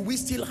then do we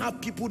still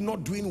have people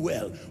not doing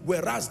well,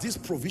 whereas these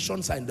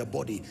provisions are in the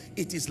body?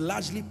 It is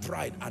largely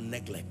pride and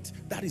neglect.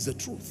 That is the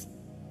truth.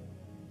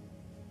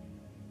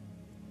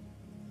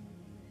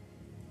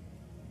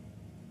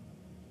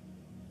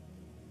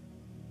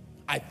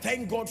 I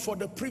thank God for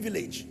the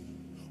privilege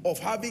of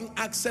having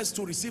access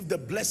to receive the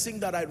blessing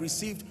that I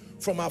received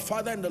from our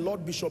father in the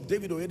Lord, Bishop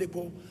David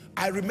Oyedepo.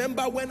 I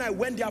remember when I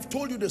went there, I've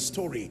told you the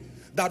story,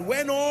 that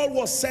when all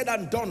was said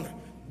and done,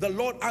 the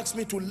Lord asked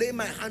me to lay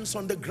my hands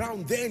on the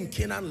ground there in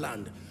Canaan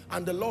land.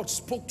 And the Lord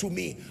spoke to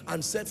me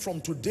and said,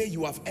 from today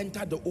you have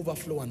entered the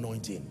overflow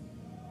anointing.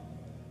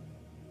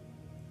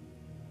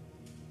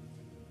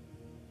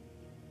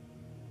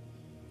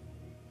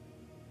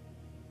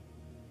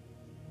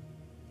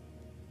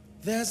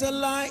 There's a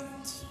light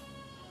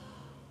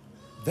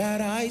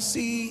that I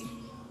see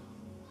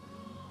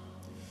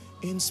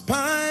in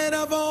spite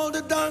of all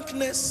the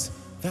darkness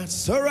that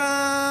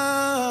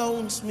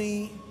surrounds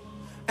me.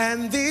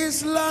 And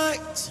this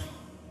light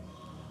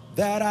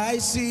that I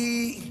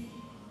see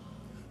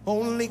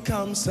only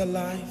comes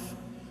alive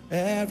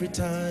every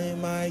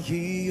time I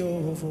hear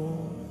your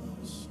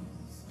voice.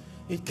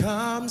 It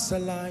comes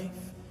alive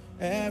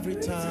every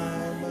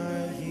time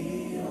I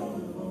hear your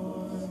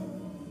voice.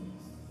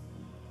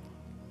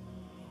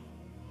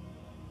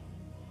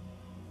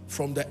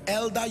 From the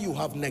elder you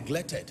have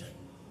neglected,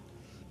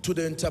 to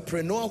the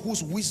entrepreneur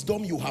whose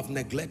wisdom you have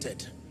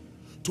neglected,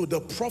 to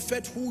the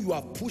prophet who you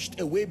have pushed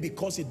away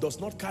because it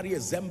does not carry a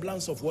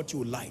semblance of what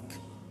you like,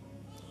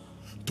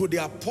 to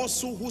the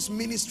apostle whose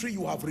ministry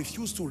you have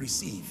refused to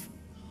receive.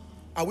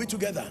 Are we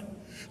together?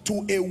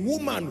 To a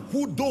woman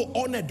who, though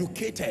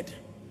uneducated,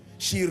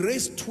 she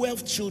raised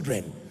 12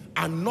 children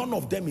and none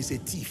of them is a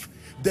thief.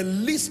 The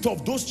least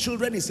of those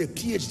children is a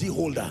PhD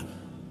holder.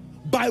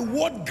 By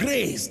what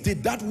grace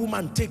did that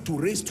woman take to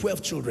raise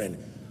 12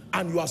 children?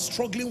 And you are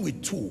struggling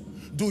with 2.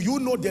 Do you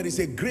know there is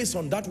a grace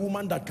on that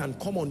woman that can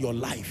come on your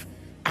life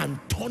and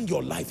turn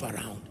your life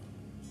around?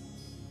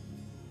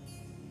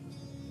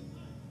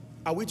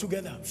 Are we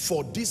together?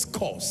 For this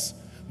cause,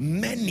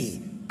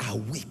 many are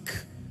weak.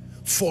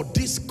 For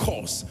this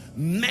cause,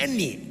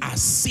 many are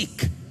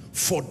sick.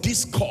 For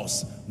this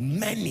cause,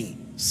 many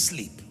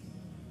sleep.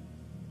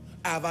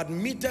 I have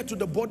admitted to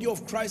the body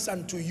of Christ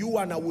and to you,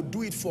 and I will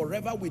do it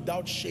forever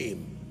without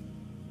shame.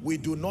 We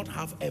do not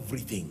have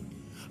everything.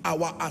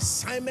 Our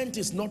assignment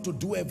is not to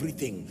do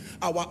everything.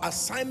 Our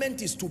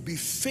assignment is to be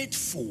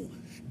faithful,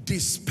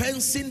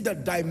 dispensing the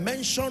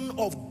dimension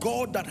of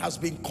God that has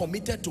been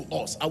committed to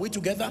us. Are we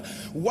together?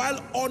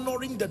 While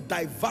honoring the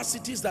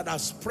diversities that are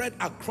spread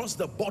across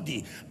the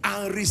body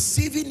and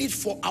receiving it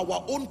for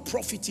our own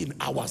profit in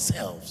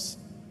ourselves.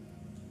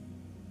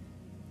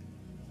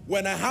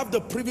 When I have the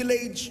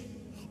privilege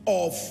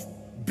of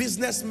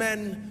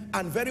businessmen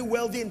and very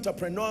wealthy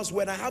entrepreneurs,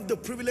 when I have the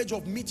privilege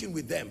of meeting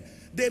with them,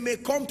 they may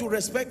come to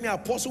respect me.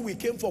 Apostle, we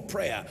came for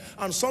prayer.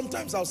 And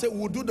sometimes I'll say,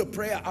 we'll do the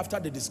prayer after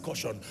the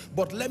discussion.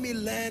 But let me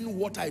learn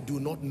what I do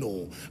not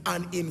know.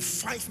 And in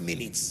 5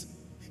 minutes,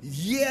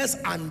 years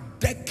and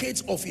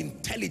decades of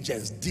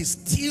intelligence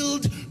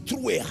distilled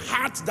through a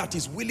heart that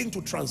is willing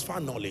to transfer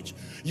knowledge,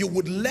 you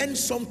would learn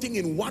something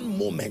in one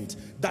moment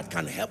that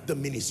can help the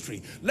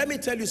ministry. Let me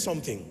tell you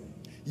something.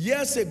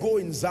 Years ago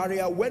in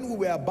Zaria, when we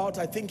were about,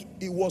 I think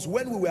it was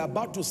when we were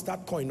about to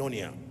start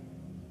Koinonia.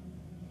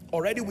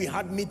 Already we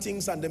had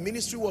meetings and the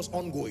ministry was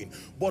ongoing.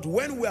 But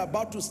when we were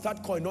about to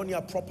start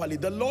Koinonia properly,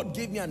 the Lord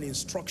gave me an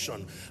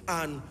instruction.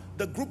 And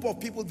the group of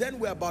people, then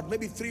were about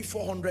maybe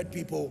 300-400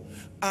 people.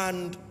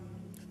 And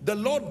the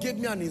Lord gave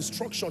me an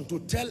instruction to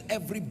tell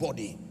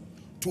everybody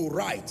to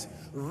write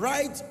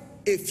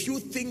a few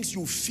things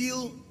you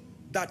feel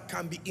that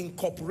can be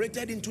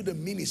incorporated into the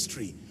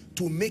ministry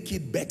to make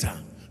it better.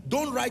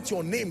 Don't write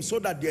your name so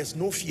that there's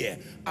no fear,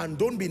 and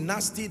don't be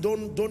nasty,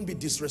 don't be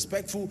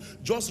disrespectful.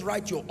 Just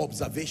write your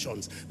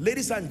observations.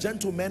 Ladies and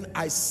gentlemen,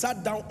 I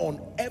sat down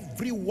on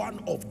every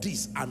one of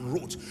these and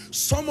wrote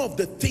some of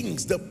the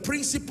things, the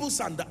principles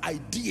and the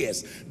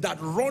ideas that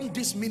run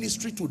this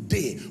ministry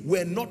today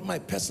were not my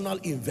personal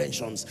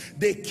inventions.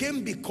 They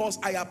came because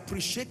I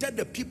appreciated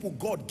the people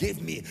God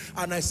gave me,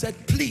 and I said,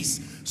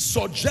 please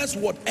suggest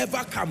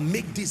whatever can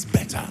make this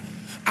better.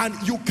 And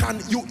you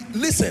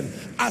listen,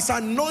 as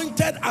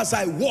anointed as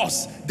I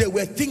was, there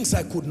were things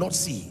I could not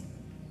see.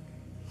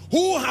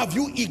 Who have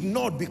you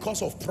ignored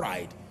because of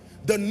pride?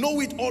 The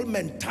know-it-all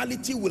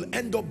mentality will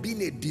end up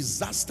being a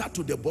disaster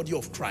to the body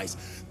of Christ.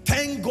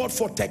 Thank God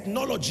for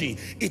technology.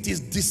 It is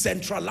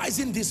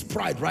decentralizing this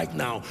pride right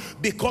now,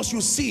 because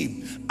you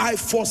see, I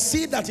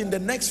foresee that in the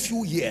next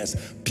few years,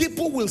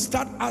 people will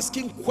start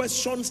asking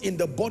questions in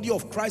the body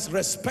of Christ,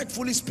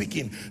 respectfully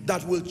speaking,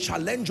 that will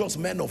challenge us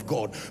men of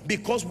God,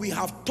 because we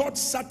have taught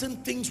certain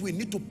things we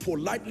need to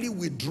politely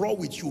withdraw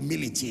with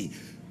humility.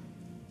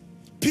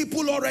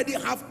 People already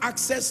have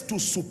access to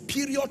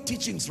superior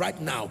teachings right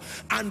now,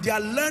 and they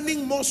are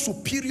learning more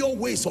superior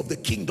ways of the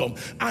kingdom,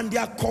 and they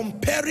are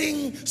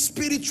comparing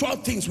spiritual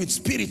things with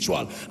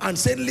spiritual and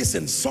saying,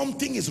 listen,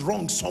 something is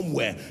wrong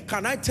somewhere.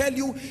 Can I tell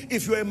you,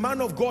 if you're a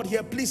man of God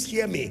here, please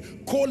hear me.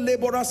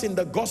 Co-laborers in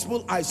the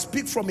gospel, I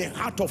speak from a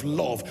heart of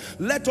love.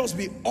 Let us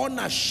be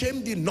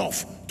unashamed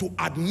enough to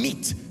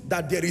admit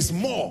that there is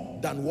more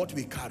than what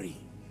we carry.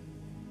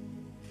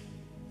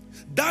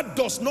 That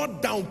does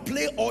not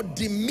downplay or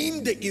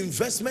demean the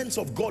investments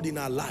of God in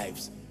our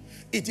lives.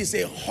 It is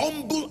a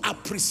humble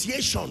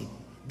appreciation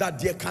that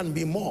there can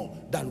be more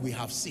than we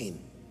have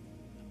seen.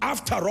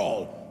 After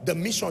all, the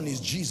mission is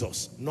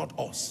Jesus, not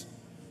us.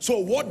 So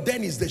what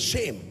then is the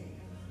shame?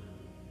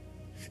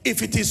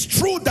 If it is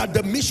true that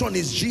the mission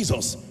is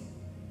Jesus,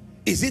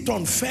 is it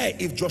unfair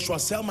if Joshua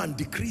Selman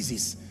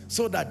decreases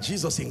so that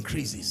Jesus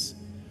increases?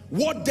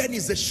 What then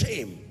is the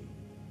shame?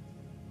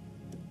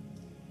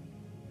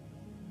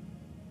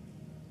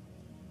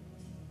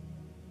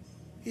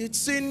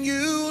 It's in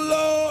you,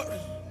 Lord.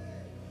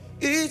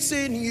 It's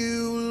in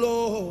you,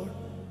 Lord.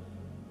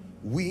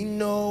 We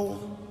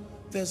know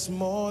there's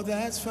more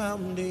that's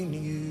found in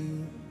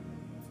you.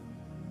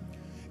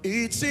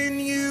 It's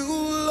in you,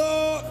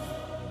 Lord.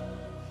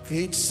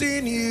 It's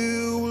in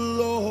you,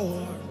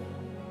 Lord.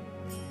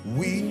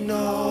 We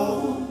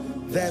know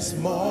there's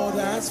more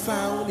that's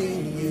found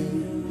in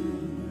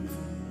you.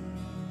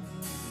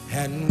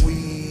 And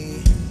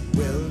we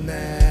will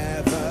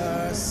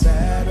never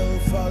settle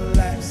for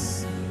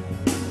less.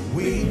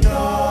 We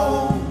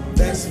know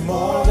there's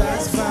more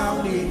that's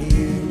found in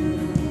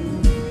you,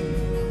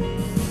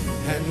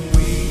 and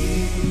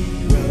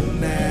we will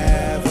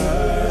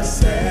never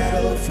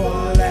settle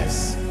for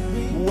less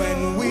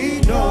when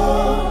we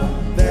know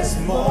there's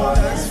more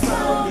that's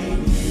found in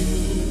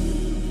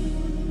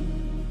you.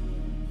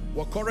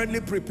 We're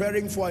currently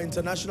preparing for our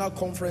international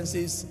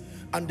conferences,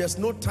 and there's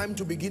no time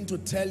to begin to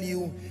tell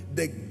you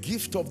the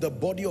gift of the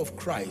body of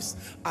Christ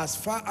as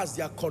far as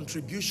their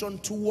contribution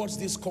towards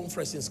this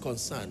conference is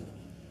concerned.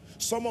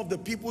 Some of the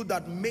people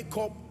that make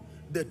up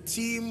the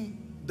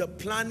team, the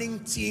planning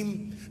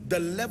team, the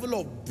level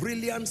of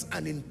brilliance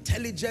and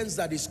intelligence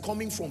that is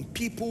coming from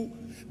people,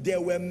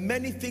 there were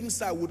many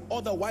things I would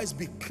otherwise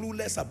be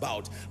clueless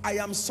about. I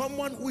am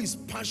someone who is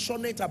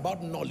passionate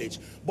about knowledge,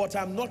 but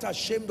I'm not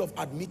ashamed of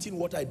admitting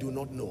what I do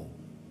not know.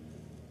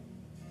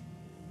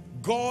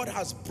 God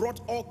has brought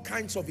all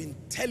kinds of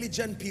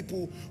intelligent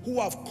people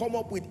who have come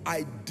up with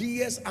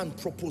ideas and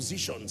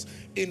propositions.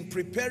 In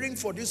preparing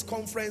for this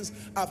conference,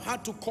 I've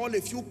had to call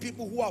a few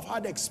people who have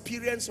had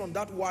experience on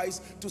that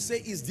wise to say,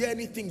 is there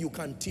anything you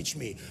can teach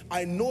me?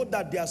 I know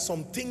that there are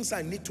some things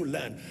I need to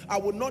learn. I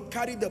will not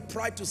carry the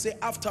pride to say,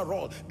 after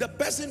all, the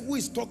person who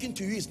is talking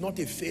to you is not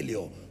a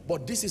failure,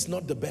 but this is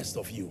not the best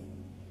of you.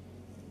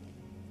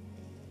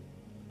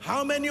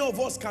 How many of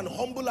us can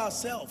humble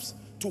ourselves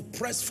to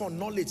press for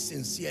knowledge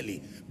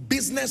sincerely?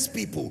 Business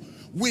people,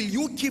 will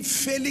you keep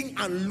failing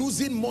and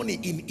losing money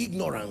in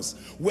ignorance,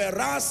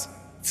 whereas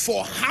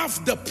for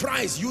half the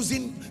price,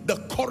 using the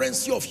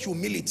currency of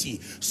humility,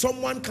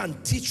 someone can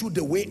teach you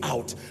the way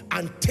out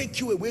and take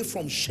you away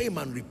from shame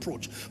and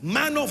reproach?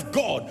 Man of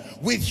God,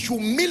 with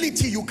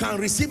humility you can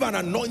receive an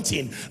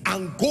anointing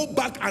and go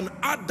back and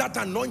add that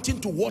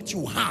anointing to what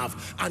you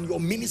have, and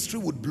your ministry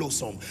would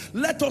blossom.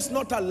 Let us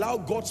not allow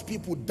God's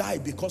people die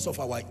because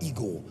of our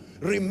ego.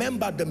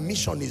 Remember, the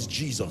mission is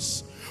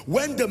Jesus.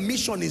 When the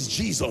mission is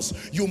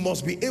Jesus, you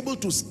must be able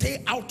to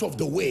stay out of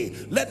the way.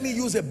 Let me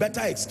use a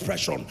better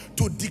expression,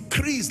 to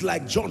decrease,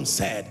 like John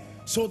said,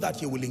 so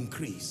that you will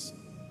increase.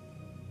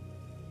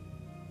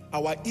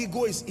 Our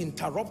ego is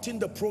interrupting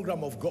the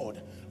program of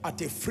God at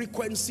a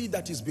frequency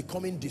that is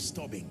becoming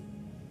disturbing.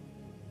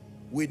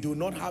 We do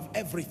not have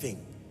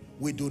everything.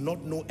 We do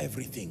not know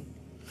everything.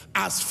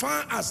 As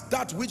far as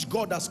that which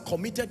God has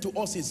committed to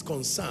us is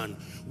concerned,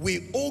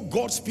 we owe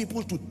God's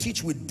people to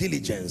teach with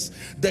diligence.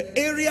 The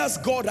areas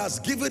God has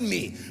given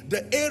me,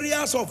 the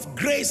areas of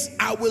grace,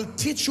 I will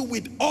teach you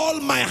with all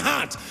my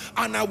heart,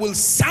 and I will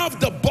serve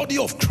the body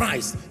of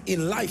Christ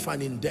in life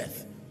and in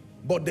death.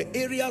 But the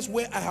areas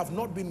where I have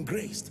not been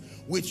graced,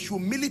 with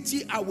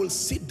humility I will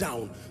sit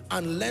down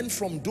and learn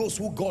from those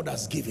who God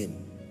has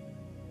given.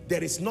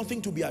 There is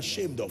nothing to be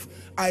ashamed of.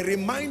 I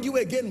remind you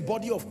again,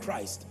 body of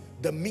Christ,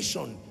 the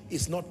mission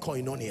is not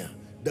koinonia.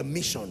 The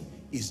mission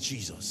is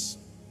Jesus.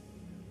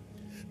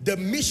 The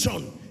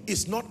mission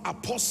is not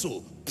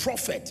apostle,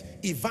 prophet,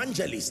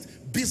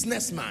 evangelist,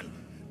 businessman.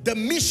 The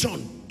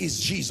mission is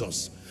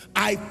Jesus.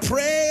 I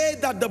pray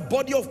that the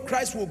body of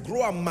Christ will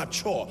grow and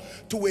mature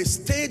to a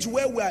stage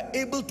where we are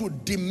able to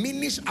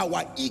diminish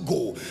our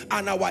ego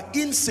and our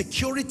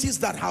insecurities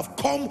that have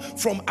come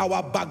from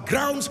our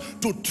backgrounds,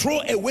 to throw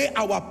away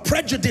our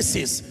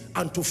prejudices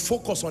and to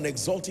focus on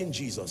exalting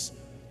Jesus.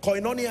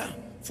 Koinonia,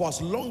 for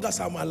as long as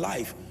I'm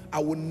alive, I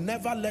will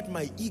never let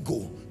my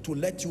ego to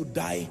let you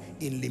die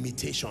in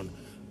limitation.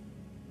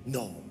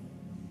 No.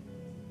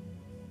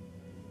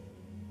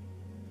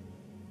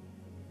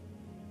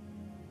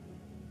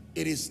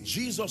 It is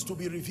Jesus to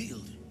be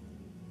revealed.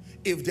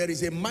 If there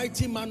is a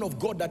mighty man of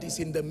God that is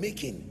in the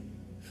making,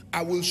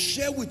 I will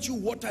share with you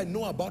what I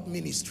know about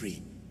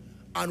ministry.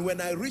 And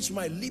when I reach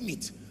my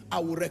limit, I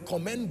will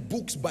recommend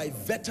books by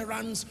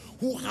veterans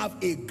who have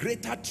a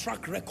greater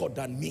track record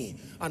than me.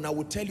 And I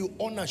will tell you,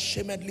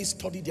 unashamedly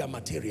study their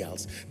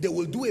materials. They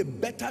will do a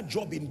better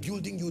job in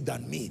building you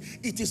than me.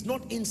 It is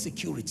not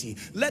insecurity.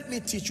 Let me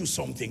teach you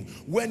something.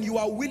 When you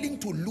are willing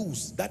to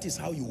lose, that is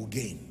how you will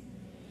gain.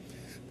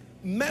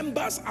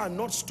 Members are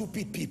not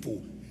stupid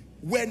people.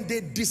 When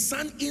they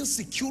discern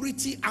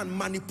insecurity and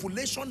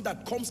manipulation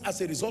that comes as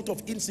a result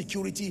of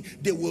insecurity,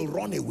 they will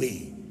run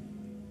away.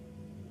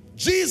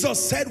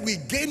 Jesus said we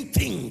gain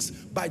things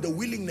by the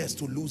willingness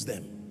to lose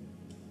them.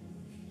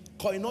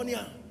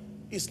 Koinonia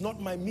is not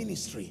my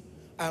ministry.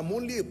 I am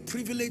only a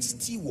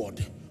privileged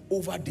steward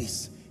over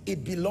this.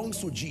 It belongs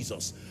to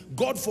Jesus.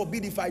 God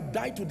forbid, if I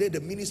die today,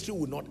 the ministry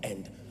will not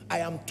end. I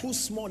am too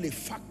small a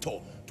factor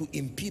to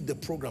impede the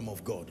program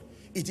of God.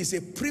 It is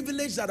a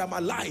privilege that I'm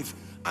alive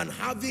and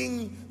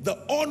having the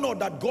honor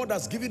that God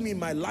has given me in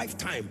my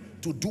lifetime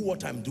to do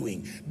what I'm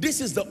doing. This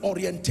is the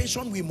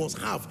orientation we must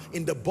have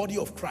in the body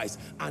of Christ.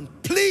 And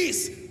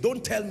please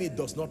don't tell me it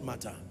does not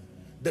matter.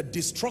 The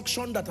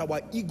destruction that our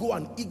ego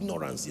and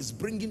ignorance is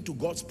bringing to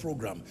God's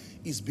program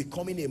is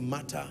becoming a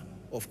matter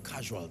of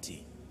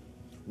casualty.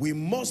 We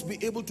must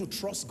be able to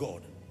trust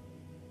God.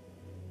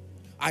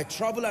 I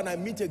travel and I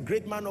meet a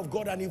great man of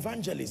God, an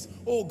evangelist.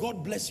 Oh,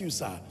 God bless you,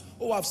 sir.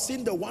 Oh, I've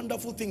seen the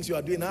wonderful things you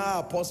are doing. Ah,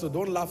 Apostle,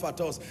 don't laugh at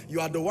us.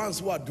 You are the ones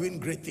who are doing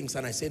great things.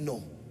 And I say,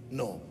 no,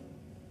 no.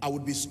 I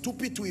would be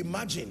stupid to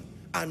imagine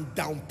and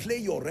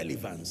downplay your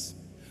relevance.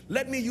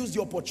 Let me use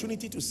the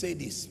opportunity to say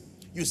this.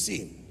 You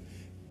see,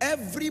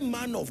 every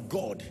man of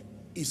God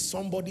is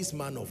somebody's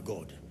man of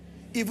God,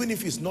 even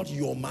if it's not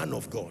your man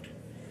of God.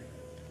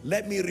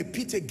 Let me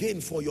repeat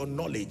again for your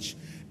knowledge.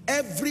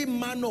 Every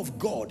man of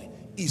God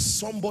is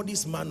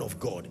somebody's man of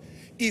God.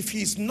 If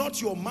he's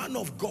not your man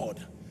of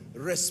God,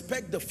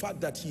 respect the fact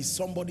that he's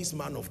somebody's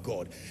man of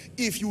God.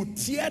 If you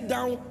tear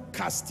down,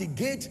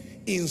 castigate,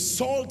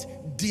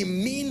 insult,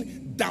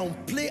 demean,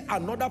 downplay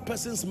another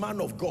person's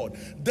man of God,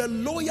 the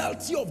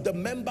loyalty of the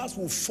members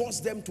will force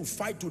them to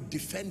fight to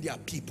defend their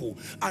people.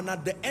 And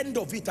at the end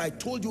of it, I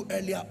told you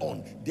earlier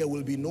on, there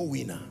will be no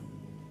winner.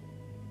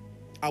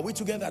 Are we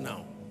together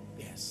now?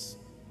 Yes.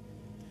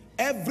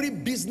 Every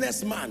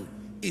businessman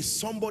is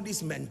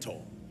somebody's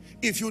mentor.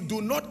 If you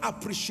do not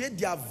appreciate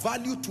their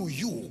value to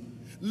you,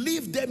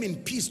 leave them in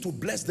peace to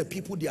bless the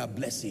people they are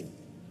blessing.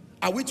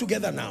 Are we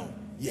together now?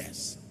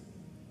 Yes.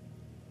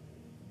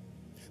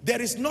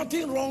 There is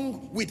nothing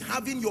wrong with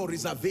having your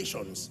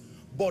reservations,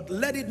 but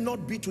let it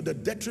not be to the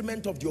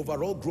detriment of the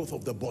overall growth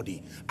of the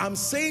body. I'm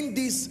saying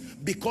this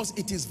because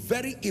it is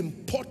very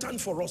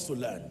important for us to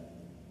learn.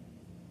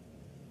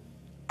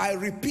 I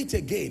repeat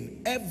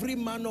again, every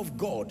man of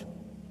God,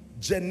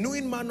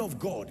 genuine man of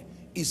God,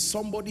 is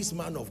somebody's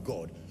man of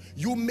God.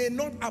 You may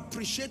not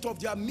appreciate of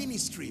their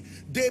ministry.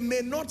 They may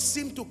not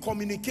seem to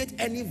communicate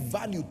any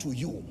value to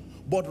you,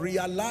 but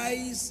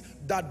realize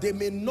that they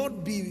may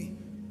not be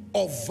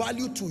of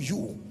value to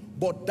you,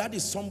 but that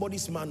is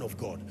somebody's man of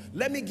God.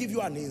 Let me give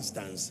you an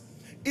instance.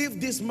 If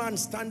this man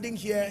standing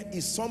here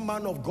is some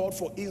man of God,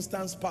 for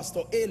instance,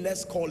 Pastor A,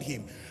 let's call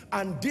him,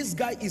 and this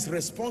guy is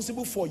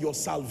responsible for your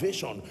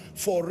salvation,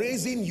 for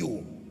raising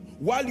you.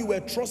 While you were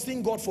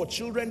trusting God for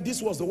children,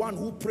 this was the one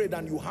who prayed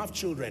and you have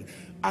children.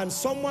 And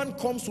someone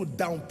comes to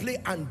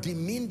downplay and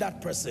demean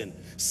that person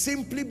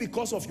simply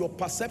because of your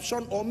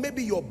perception or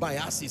maybe your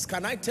biases.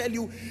 Can I tell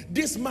you,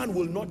 this man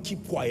will not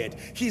keep quiet.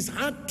 He's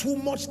had too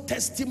much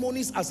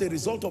testimonies as a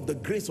result of the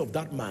grace of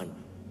that man.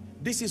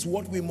 This is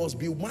what we must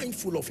be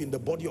mindful of in the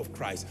body of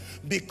Christ,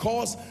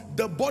 because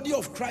the body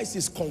of Christ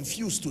is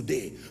confused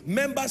today.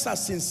 Members are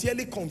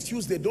sincerely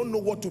confused. They don't know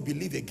what to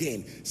believe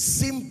again,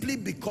 simply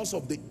because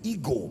of the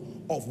ego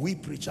of we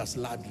preachers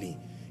largely.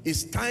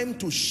 It's time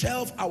to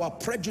shelve our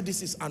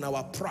prejudices and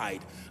our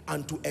pride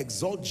and to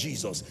exalt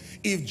Jesus.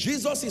 If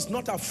Jesus is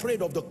not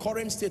afraid of the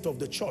current state of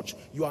the church,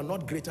 you are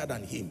not greater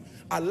than him.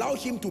 Allow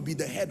him to be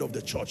the head of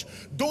the church.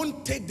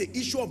 Don't take the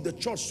issue of the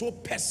church so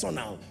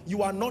personal.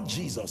 You are not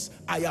Jesus.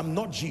 I am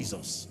not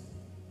Jesus.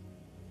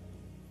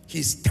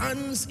 He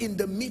stands in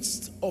the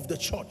midst of the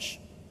church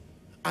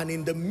and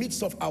in the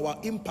midst of our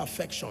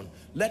imperfection.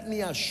 Let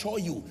me assure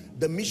you,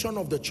 the mission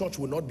of the church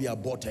will not be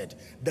aborted.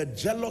 The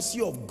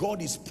jealousy of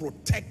God is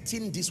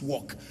protecting this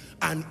work,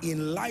 and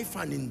in life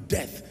and in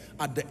death,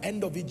 at the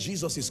end of it,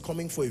 Jesus is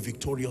coming for a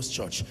victorious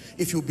church.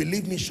 If you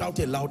believe me, shout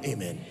a loud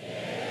amen.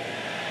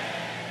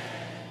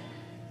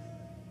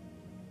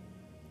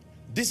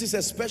 This is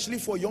especially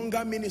for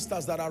younger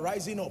ministers that are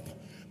rising up.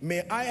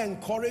 May I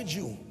encourage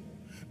you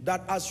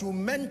that as you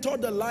mentor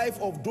the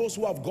life of those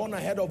who have gone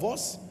ahead of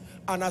us,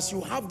 and as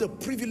you have the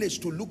privilege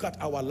to look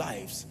at our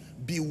lives,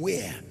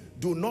 beware.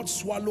 Do not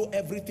swallow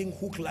everything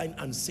hook, line,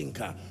 and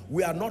sinker.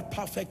 We are not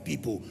perfect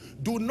people.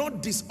 Do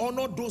not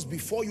dishonor those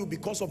before you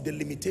because of the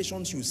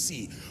limitations you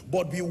see,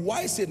 but be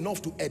wise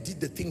enough to edit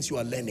the things you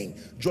are learning.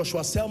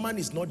 Joshua Selman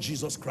is not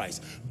Jesus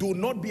Christ. Do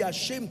not be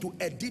ashamed to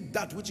edit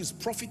that which is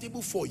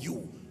profitable for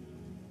you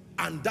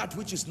and that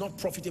which is not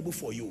profitable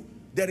for you.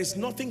 There is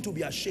nothing to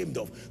be ashamed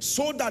of,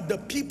 so that the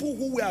people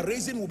who we are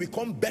raising will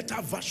become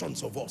better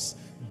versions of us.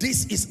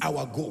 This is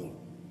our goal.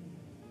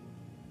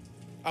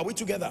 Are we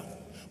together?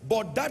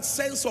 But that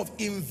sense of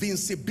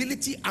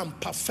invincibility and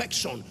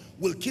perfection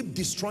will keep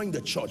destroying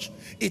the church.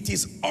 It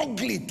is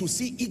ugly to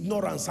see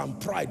ignorance and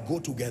pride go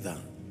together.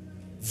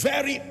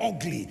 Very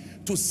ugly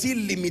to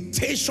see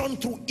limitation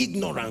through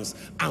ignorance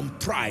and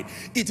pride.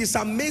 It is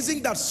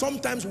amazing that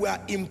sometimes we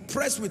are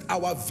impressed with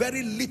our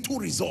very little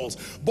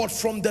results, but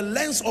from the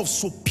lens of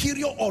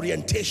superior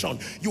orientation,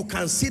 you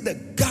can see the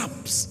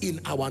gaps in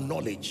our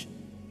knowledge.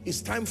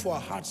 It's time for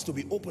our hearts to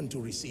be open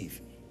to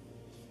receive.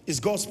 Is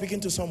God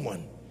speaking to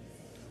someone?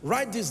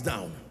 Write this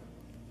down.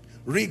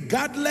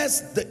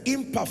 Regardless the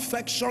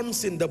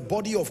imperfections in the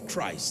body of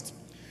Christ,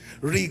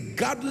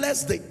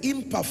 regardless the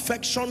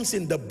imperfections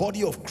in the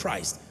body of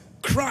Christ,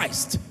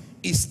 Christ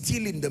is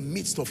still in the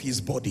midst of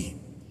his body.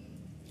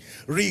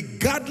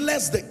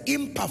 Regardless the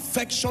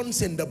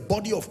imperfections in the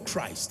body of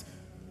Christ,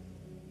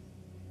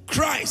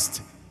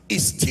 Christ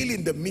is still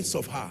in the midst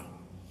of her.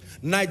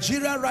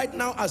 Nigeria right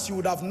now, as you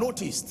would have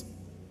noticed,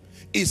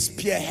 is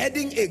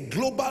spearheading a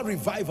global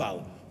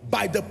revival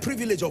by the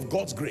privilege of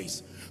God's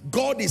grace.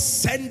 God is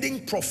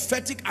sending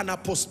prophetic and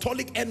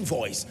apostolic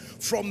envoys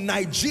from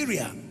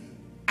Nigeria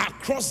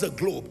across the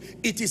globe.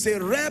 It is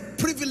a rare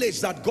privilege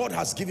that God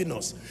has given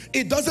us.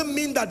 It doesn't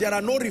mean that there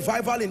are no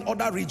revival in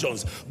other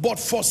regions, but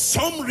for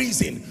some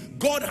reason,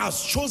 God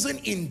has chosen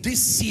in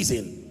this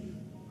season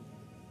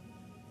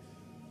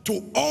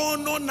to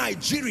honor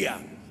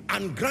Nigeria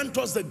and grant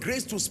us the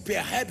grace to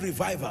spearhead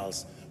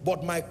revivals.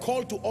 But my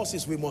call to us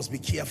is we must be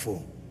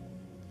careful.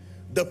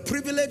 The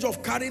privilege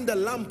of carrying the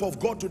lamp of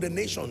God to the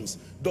nations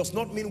does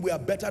not mean we are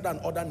better than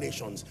other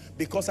nations,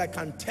 because I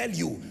can tell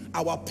you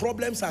our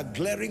problems are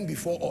glaring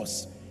before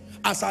us.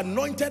 As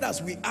anointed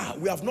as we are,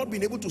 we have not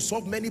been able to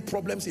solve many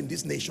problems in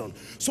this nation.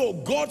 So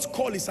God's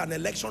call is an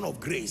election of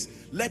grace.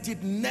 Let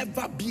it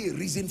never be a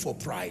reason for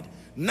pride.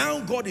 Now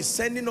God is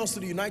sending us to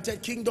the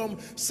United Kingdom,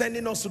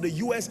 sending us to the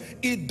US.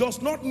 It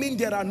does not mean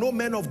there are no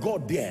men of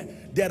God there.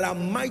 There are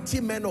mighty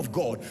men of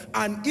God.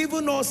 And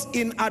even us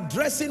in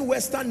addressing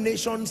Western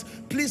nations,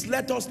 please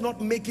let us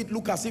not make it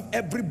look as if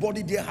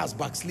everybody there has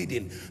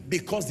backslidden,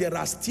 because there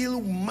are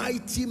still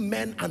mighty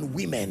men and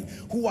women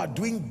who are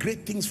doing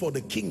great things for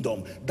the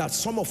kingdom that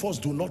some of us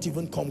do not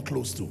even come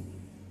close to.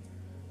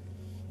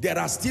 There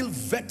are still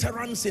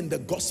veterans in the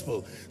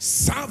gospel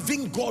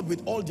serving God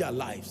with all their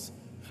lives.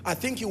 I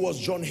think it was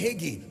John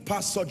Hagee,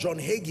 Pastor John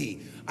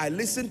Hagee. I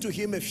listened to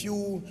him a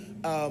few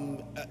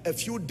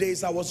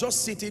days. I was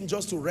just sitting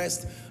just to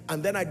rest,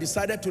 and then I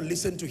decided to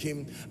listen to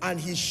him, and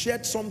he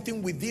shared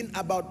something within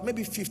about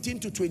maybe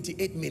 15 to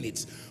 28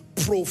 minutes.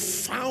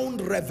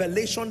 Profound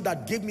revelation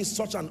that gave me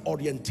such an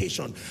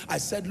orientation. I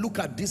said, look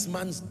at this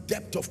man's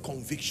depth of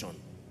conviction.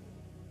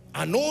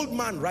 An old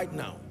man right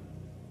now.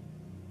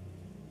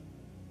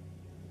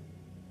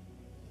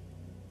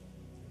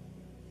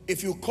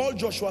 If you call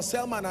Joshua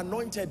Selman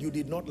anointed, you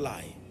did not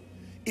lie.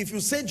 If you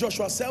say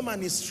Joshua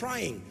Selman is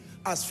trying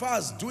as far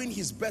as doing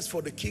his best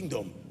for the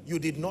kingdom, you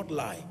did not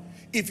lie.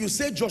 If you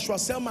say Joshua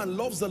Selman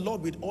loves the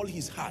Lord with all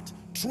his heart,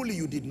 truly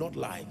you did not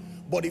lie.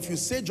 But if you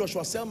say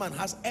Joshua Selman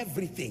has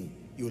everything,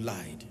 you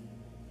lied.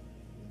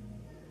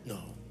 No,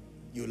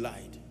 you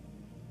lied.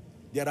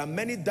 There are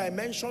many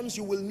dimensions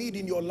you will need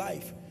in your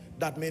life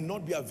that may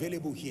not be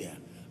available here.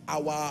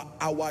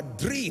 Our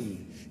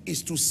dream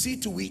is to see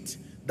to it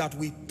that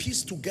we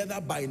piece together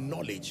by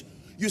knowledge.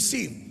 You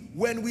see,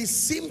 when we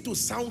seem to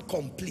sound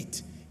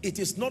complete, it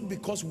is not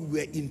because we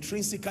were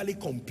intrinsically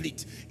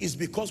complete. It's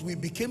because we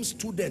became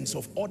students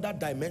of other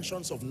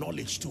dimensions of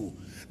knowledge too.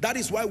 That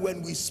is why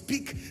when we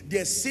speak,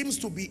 there seems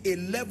to be a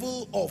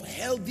level of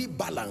healthy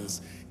balance.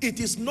 It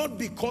is not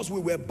because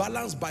we were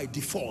balanced by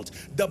default.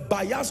 The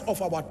bias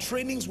of our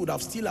trainings would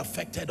have still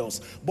affected us,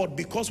 but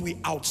because we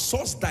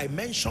outsourced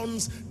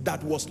dimensions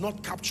that was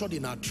not captured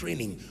in our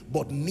training,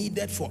 but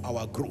needed for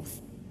our growth.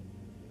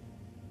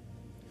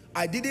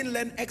 I didn't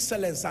learn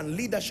excellence and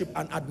leadership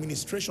and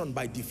administration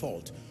by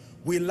default.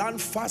 We learned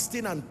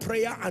fasting and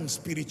prayer and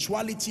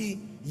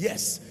spirituality.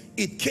 Yes,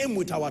 it came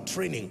with our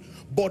training,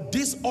 but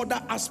these other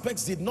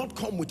aspects did not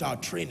come with our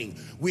training.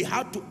 We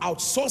had to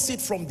outsource it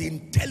from the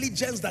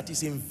intelligence that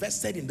is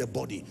invested in the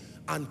body.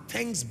 And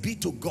thanks be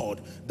to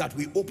God that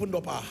we opened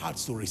up our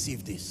hearts to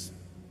receive this.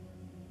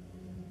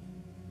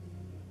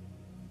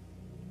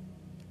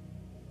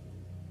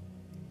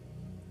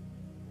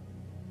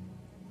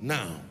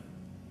 Now,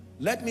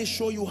 let me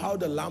show you how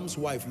the Lamb's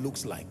wife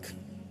looks like.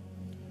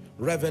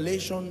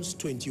 Revelations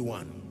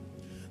 21.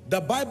 The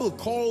Bible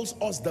calls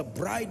us the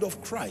bride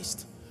of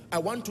Christ. I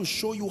want to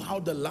show you how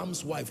the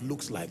Lamb's wife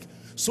looks like,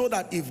 so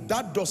that if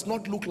that does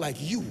not look like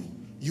you,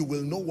 you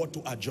will know what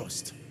to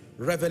adjust.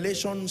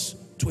 Revelations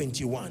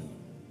 21,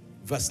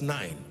 verse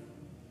 9.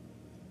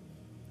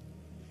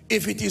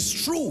 If it is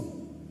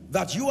true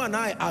that you and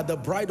I are the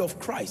bride of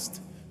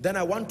Christ, then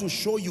I want to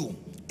show you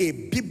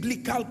a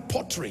biblical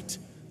portrait,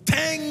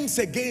 thanks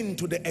again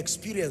to the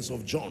experience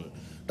of John,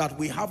 that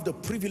we have the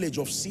privilege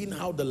of seeing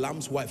how the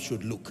Lamb's wife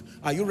should look.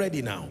 Are you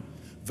ready now?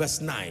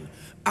 Verse 9.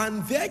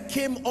 And there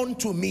came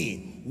unto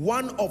me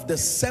one of the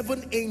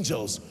 7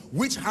 angels,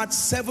 which had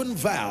 7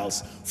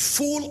 vials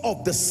full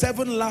of the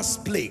 7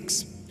 last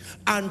plagues,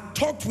 and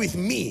talked with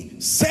me,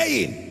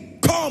 saying,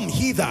 come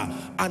hither,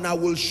 and I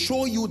will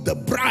show you the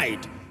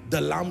bride,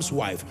 the Lamb's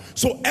wife.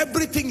 So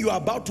everything you are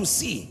about to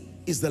see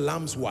is the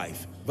Lamb's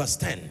wife. Verse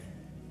 10.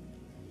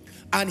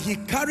 And he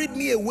carried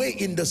me away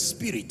in the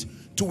spirit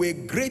to a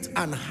great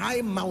and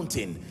high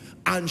mountain,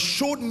 and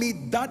showed me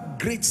that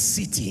great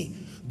city,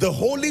 the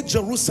holy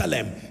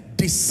Jerusalem,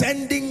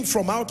 descending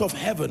from out of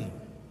heaven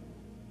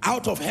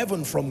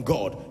from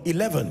God.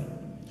 11.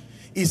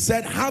 He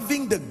said,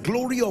 having the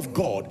glory of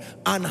God,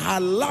 and her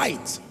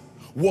light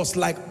was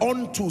like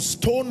unto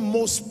stone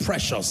most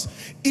precious,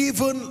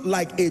 even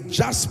like a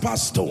jasper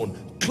stone,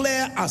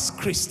 clear as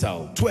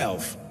crystal.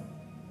 12.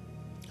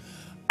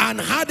 And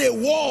had a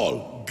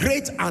wall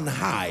great and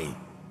high,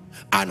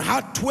 and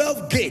had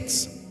 12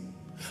 gates,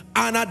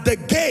 and at the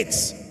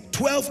gates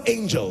 12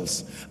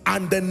 angels,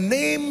 and the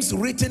names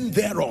written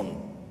thereon,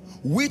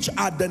 which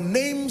are the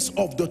names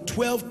of the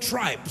 12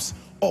 tribes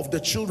of the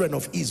children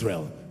of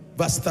Israel.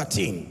 Verse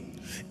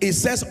 13. It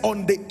says,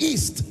 on the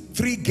east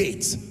 3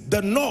 gates,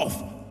 the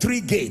north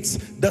 3 gates,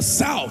 the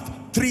south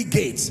 3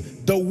 gates,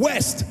 the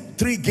west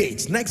 3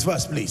 gates. Next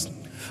verse, please.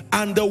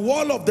 And the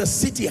wall of the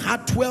city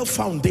had 12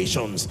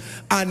 foundations,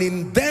 and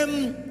in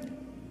them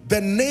the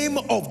name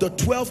of the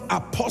 12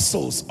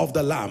 apostles of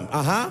the Lamb.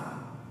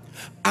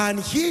 And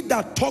he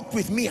that talked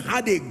with me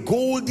had a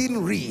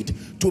golden reed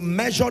to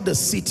measure the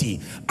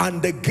city,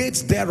 and the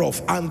gates thereof,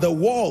 and the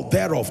wall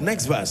thereof.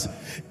 Next verse.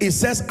 It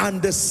says,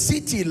 and the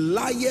city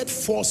lieth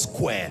 4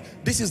 square.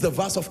 This is the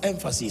verse of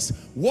emphasis.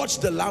 Watch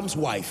the Lamb's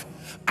wife.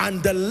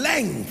 And the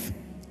length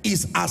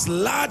is as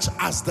large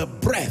as the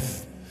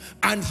breadth.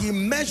 And he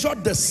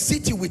measured the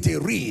city with a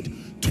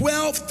reed,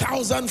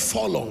 12,000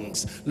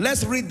 furlongs.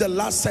 Let's read the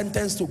last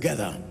sentence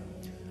together.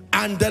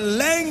 And the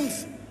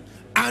length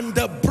and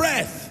the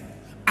breadth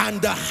and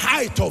the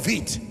height of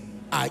it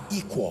are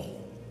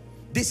equal.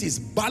 This is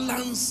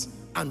balance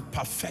and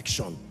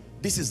perfection.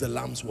 This is the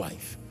Lamb's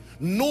wife.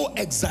 No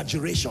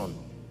exaggeration,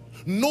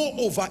 no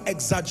over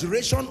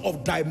exaggeration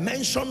of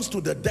dimensions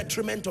to the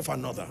detriment of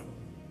another.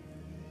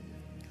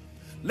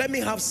 Let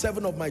me have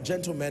 7 of my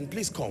gentlemen.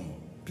 Please come.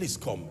 Please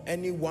come.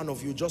 Any one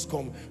of you, just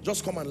come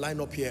and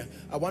line up here.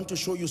 I want to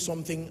show you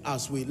something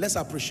as let's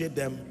appreciate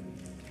them.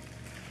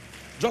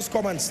 Just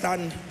come and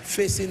stand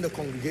facing the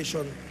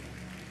congregation.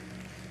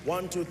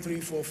 1, 2, 3,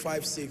 4,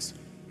 5, 6.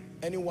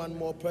 Any one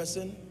more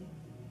person?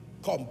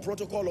 Come,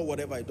 protocol or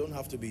whatever, it don't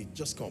have to be,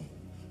 just come.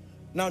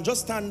 Now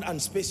just stand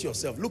and space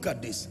yourself. Look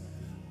at this.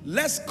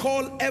 Let's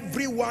call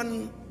every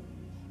one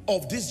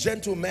of these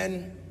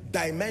gentlemen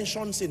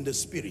dimensions in the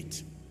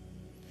spirit.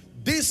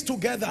 These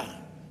together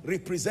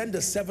represent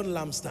the 7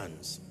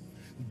 lampstands.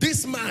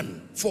 This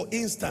man, for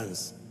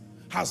instance,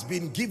 has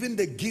been given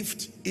the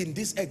gift in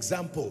this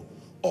example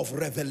of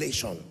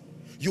revelation.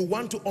 You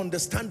want to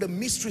understand the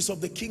mysteries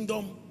of the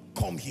kingdom?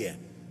 Come here.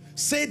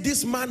 Say,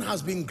 this man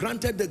has been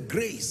granted the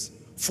grace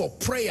for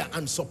prayer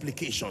and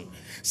supplication.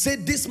 Say,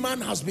 this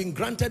man has been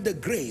granted the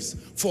grace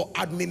for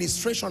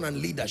administration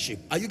and leadership.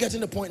 Are you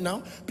getting the point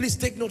now? Please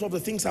take note of the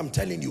things I'm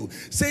telling you.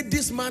 Say,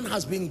 this man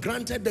has been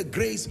granted the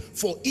grace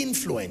for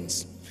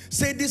influence.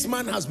 Say, this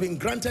man has been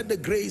granted the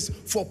grace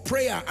for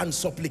prayer and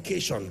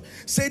supplication.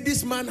 Say,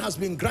 this man has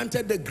been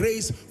granted the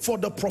grace for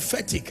the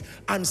prophetic.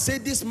 And say,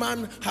 this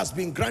man has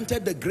been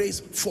granted the grace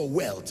for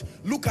wealth.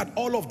 Look at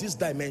all of these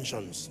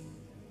dimensions.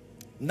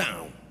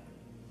 Now,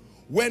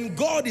 when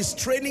God is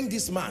training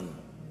this man,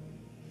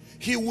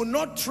 he will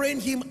not train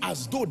him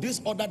as though these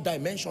other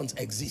dimensions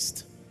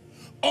exist.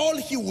 All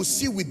he will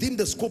see within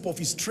the scope of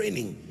his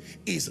training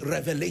is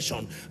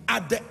revelation.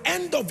 At the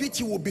end of it,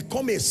 he will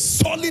become a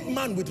solid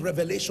man with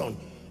revelation,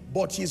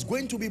 but he's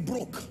going to be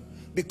broke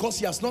because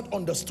he has not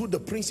understood the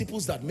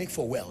principles that make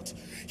for wealth.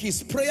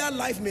 His prayer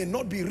life may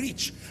not be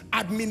rich.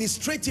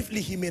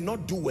 Administratively, he may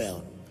not do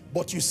well.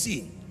 But you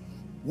see,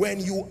 when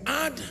you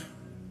add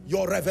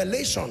your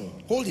revelation,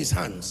 hold his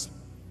hands,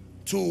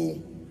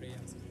 to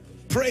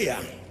prayer,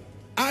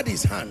 add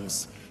his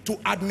hands to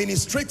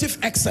administrative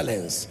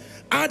excellence,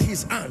 add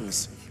his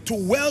hands to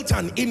wealth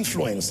and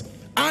influence,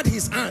 add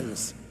his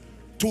hands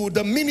to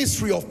the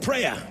ministry of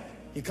prayer.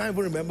 He can't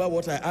even remember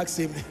what I asked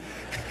him.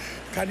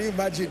 Can you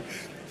imagine?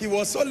 He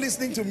was so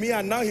listening to me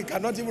and now he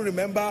cannot even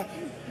remember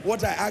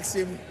what I asked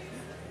him.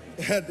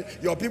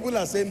 Your people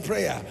are saying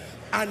prayer.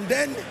 And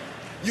then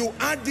you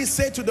add this,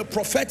 say, to the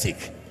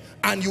prophetic,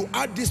 and you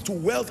add this to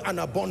wealth and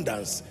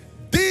abundance.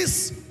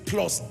 This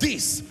plus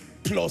this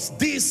plus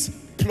this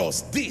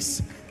plus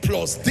this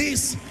plus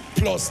this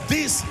plus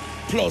this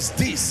plus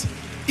this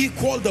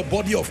equal the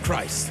body of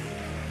Christ.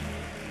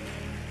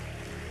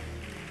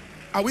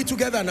 Are we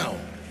together now?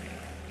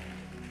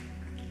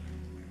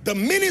 The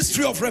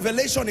ministry of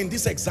revelation in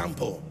this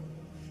example,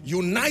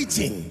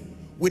 uniting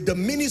with the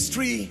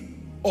ministry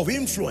of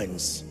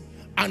influence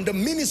and the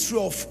ministry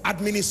of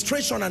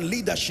administration and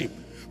leadership,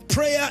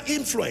 prayer,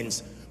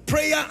 influence,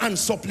 prayer and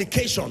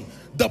supplication,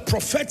 the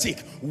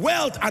prophetic,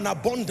 wealth and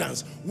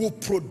abundance will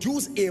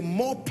produce a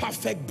more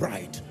perfect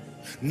bride.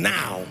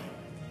 Now,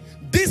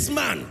 this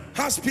man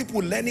has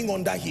people learning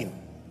under him.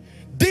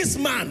 This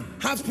man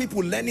has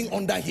people learning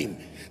under him.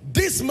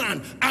 This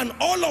man, and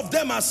all of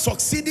them are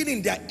succeeding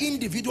in their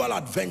individual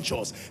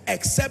adventures,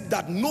 except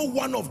that no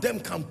one of them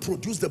can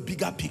produce the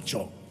bigger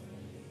picture.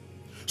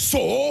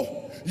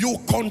 So you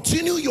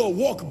continue your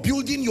work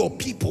building your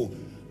people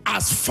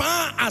as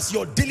far as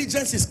your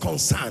diligence is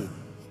concerned,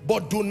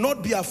 but do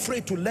not be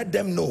afraid to let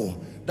them know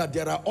that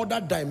there are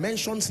other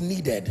dimensions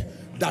needed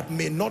that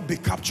may not be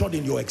captured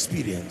in your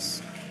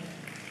experience.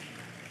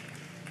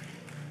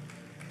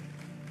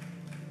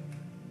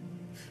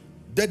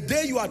 The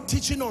day you are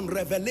teaching on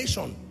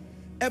revelation,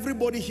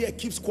 everybody here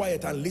keeps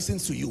quiet and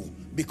listens to you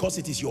because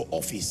it is your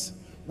office.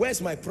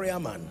 Where's my prayer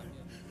man?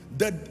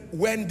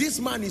 When this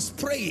man is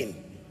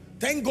praying,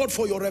 thank God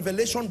for your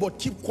revelation, but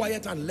keep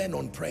quiet and learn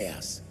on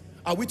prayers.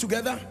 Are we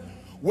together?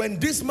 When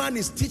this man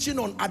is teaching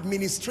on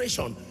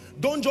administration,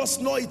 don't just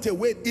snore it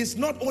away. It's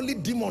not only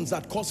demons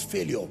that cause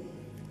failure.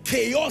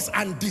 Chaos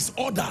and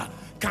disorder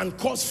can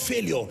cause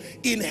failure.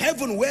 In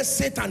heaven where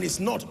Satan is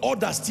not,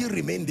 order still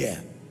remain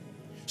there.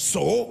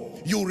 So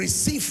you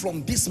receive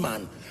from this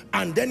man,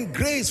 and then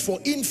grace for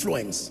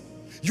influence.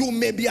 You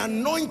may be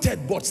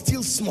anointed but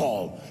still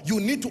small. You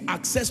need to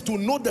access to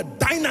know the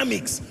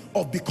dynamics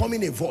of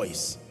becoming a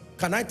voice.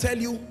 Can I tell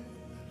you,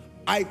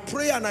 I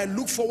pray and I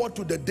look forward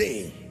to the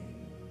day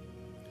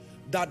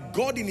that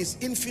God in his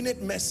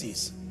infinite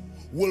mercies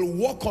will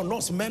work on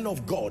us men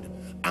of God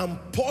and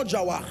purge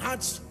our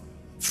hearts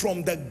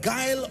from the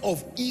guile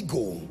of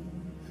ego,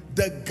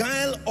 the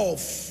guile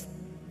of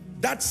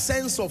that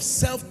sense of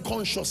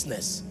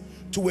self-consciousness,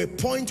 to a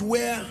point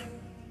where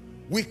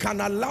we can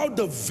allow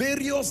the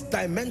various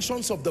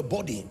dimensions of the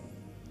body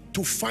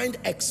to find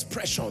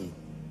expression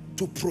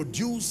to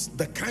produce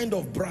the kind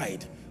of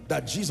bride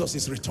that Jesus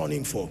is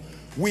returning for.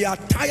 We are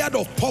tired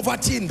of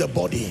poverty in the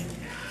body.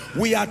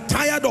 We are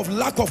tired of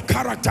lack of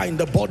character in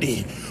the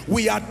body.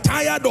 We are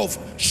tired of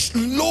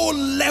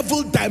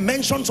low-level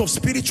dimensions of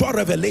spiritual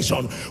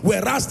revelation,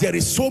 whereas there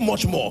is so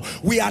much more.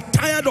 We are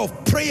tired of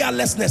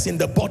prayerlessness in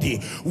the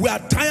body. We are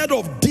tired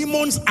of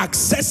demons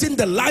accessing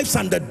the lives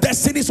and the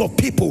destinies of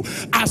people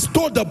as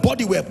though the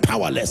body were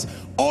powerless.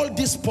 All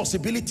these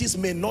possibilities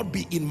may not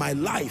be in my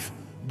life,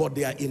 but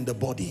they are in the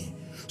body.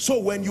 So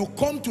when you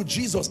come to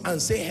Jesus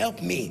and say,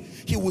 help me,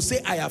 he will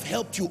say, I have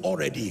helped you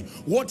already.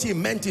 What he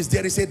meant is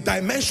there is a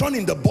dimension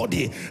in the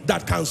body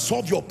that can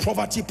solve your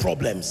poverty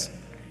problems.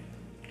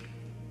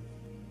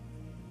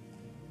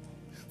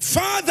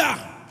 Father,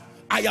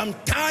 I am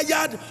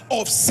tired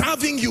of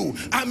serving you.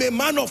 I'm a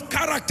man of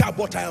character,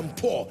 but I am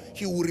poor.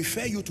 He will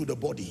refer you to the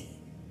body.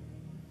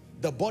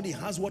 The body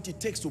has what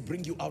it takes to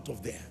bring you out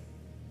of there.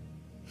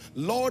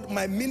 Lord,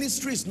 my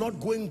ministry is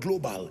not going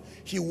global.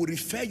 He will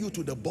refer you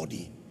to the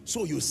body.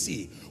 So you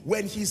see,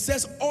 when he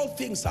says all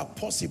things are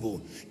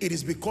possible, it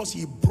is because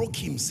he broke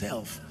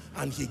himself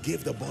and he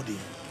gave the body.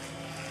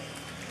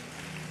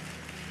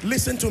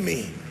 Listen to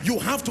me. You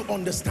have to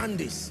understand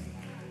this.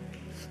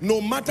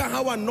 No matter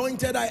how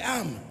anointed I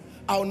am,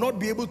 I'll not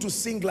be able to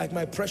sing like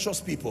my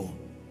precious people.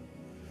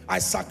 I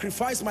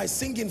sacrifice my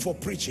singing for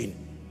preaching.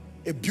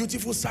 A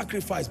beautiful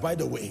sacrifice, by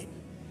the way.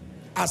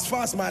 As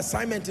far as my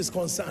assignment is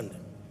concerned,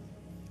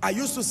 I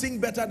used to sing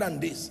better than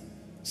this.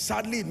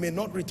 Sadly, it may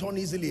not return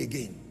easily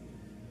again.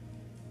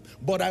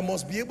 But I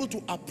must be able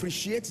to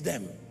appreciate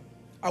them.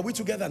 Are we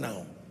together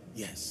now?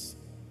 Yes.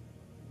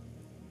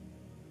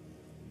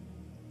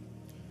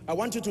 I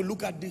want you to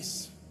look at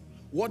this.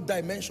 What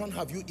dimension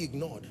have you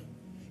ignored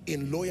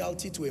in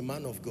loyalty to a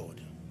man of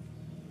God?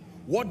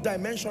 What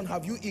dimension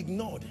have you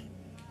ignored?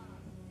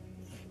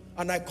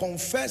 And I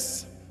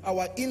confess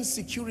our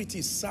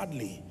insecurities,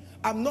 sadly.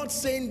 I'm not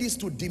saying this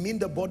to demean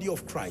the body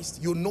of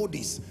Christ. You know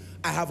this.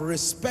 I have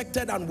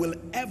respected and will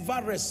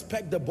ever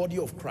respect the body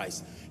of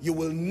Christ. You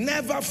will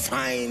never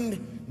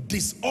find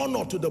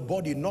dishonor to the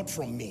body, not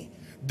from me.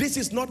 This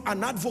is not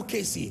an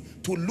advocacy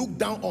to look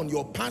down on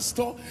your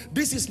pastor.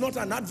 This is not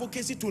an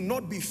advocacy to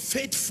not be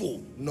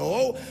faithful.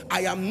 No,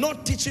 I am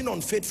not teaching on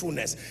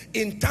faithfulness.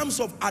 In terms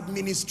of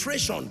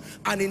administration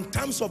and in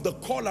terms of the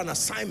call and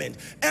assignment,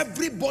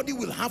 everybody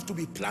will have to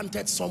be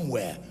planted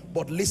somewhere.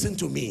 But listen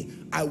to me,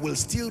 I will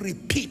still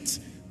repeat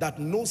that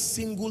no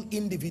single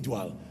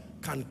individual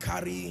can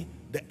carry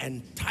the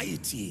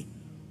entirety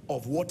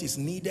of what is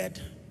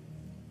needed,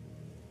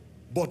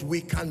 but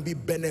we can be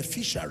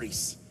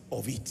beneficiaries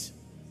of it.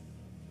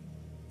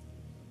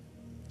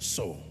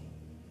 So,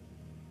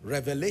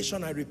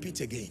 revelation, I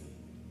repeat again,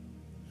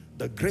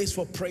 The grace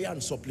for prayer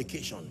and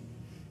supplication.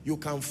 You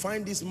can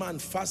find this man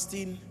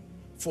fasting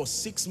for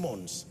 6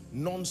 months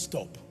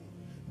non-stop.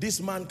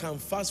 This man can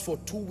fast for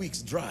 2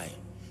 weeks dry.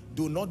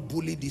 Do not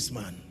bully this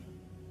man.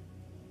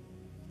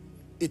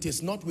 It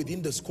is not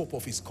within the scope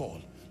of his call.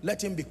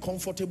 Let him be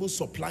comfortable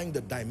supplying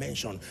the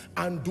dimension,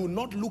 and do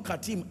not look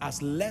at him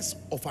as less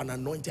of an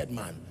anointed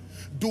man.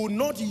 Do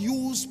not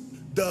use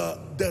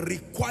the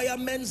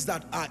requirements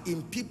that are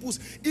in people's.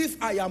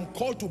 If I am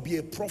called to be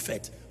a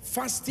prophet,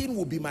 fasting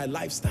will be my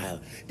lifestyle.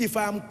 If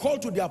I am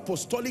called to the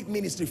apostolic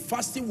ministry,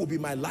 fasting will be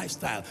my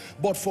lifestyle.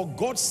 But for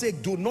God's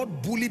sake, do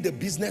not bully the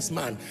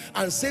businessman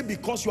and say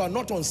because you are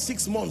not on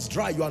 6 months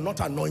dry, you are not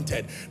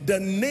anointed. The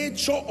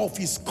nature of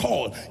his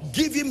call,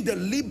 give him the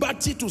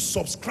liberty to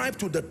subscribe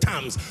to the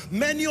terms.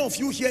 Many of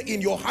you here in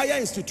your higher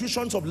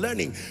institutions of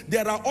learning,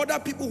 there are other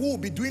people who will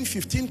be doing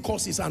 15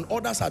 courses and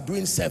others are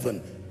doing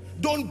 7.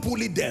 Don't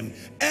bully them.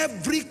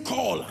 Every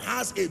call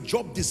has a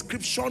job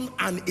description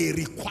and a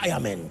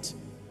requirement.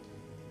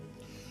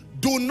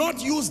 Do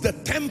not use the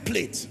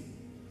template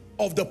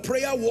of the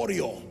prayer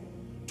warrior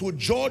to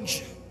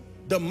judge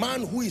the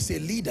man who is a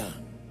leader.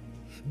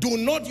 Do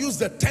not use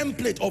the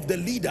template of the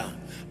leader.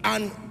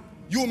 And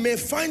you may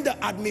find the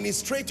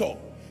administrator,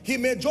 he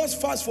may just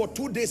fast for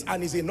 2 days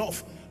and is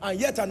enough. And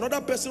yet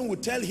another person will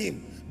tell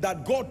him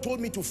that God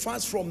told me to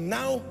fast from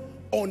now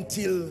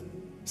until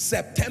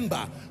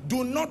September.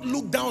 Do not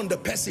look down on the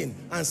person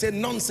and say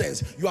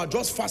nonsense, you are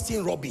just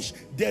fasting rubbish.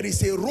 There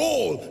is a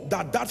role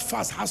that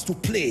fast has to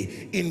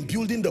play in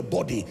building the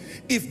body.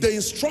 If the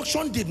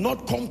instruction did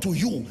not come to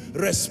you,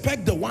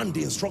 respect the one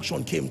the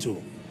instruction came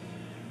to.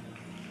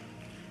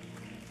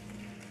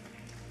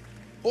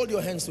 Hold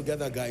your hands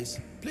together, guys.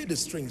 Play the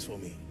strings for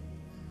me.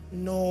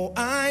 No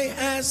eye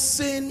has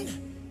seen,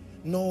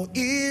 no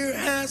ear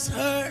has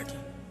heard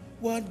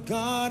what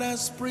God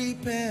has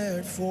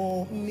prepared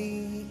for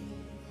me.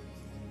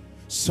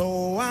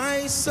 So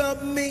I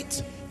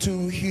submit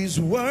to his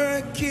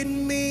work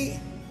in me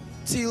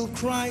till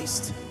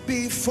Christ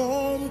be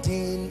formed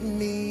in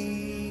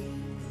me.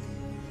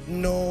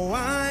 No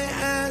eye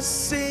has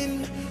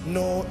seen,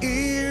 no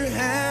ear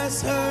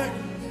has heard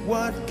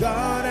what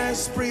God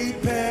has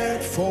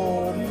prepared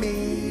for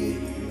me.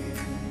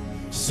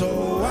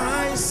 So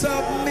I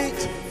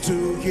submit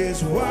to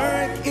his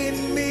work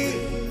in me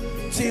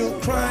till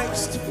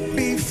Christ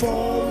be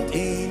formed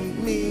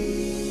in me.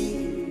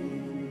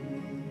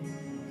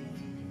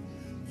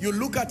 You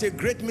look at a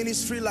great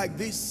ministry like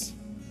this,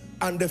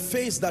 and the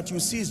face that you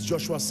see is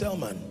Joshua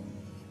Selman.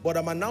 But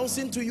I'm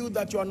announcing to you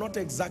that you are not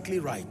exactly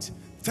right.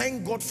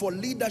 Thank God for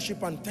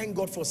leadership and thank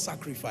God for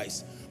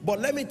sacrifice. But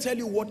let me tell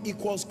you what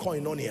equals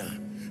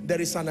koinonia. There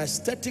is an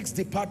aesthetics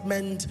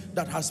department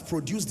that has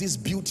produced this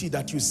beauty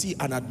that you see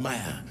and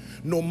admire.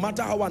 No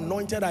matter how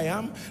anointed I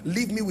am,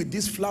 leave me with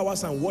these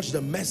flowers and watch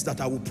the mess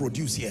that I will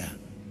produce here.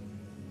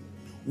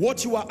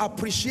 What you are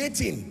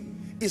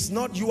appreciating is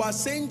not, you are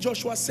saying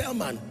Joshua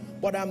Selman,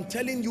 but I'm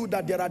telling you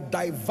that there are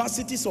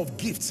diversities of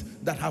gifts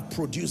that have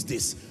produced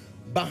this.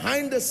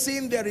 Behind the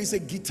scene, there is a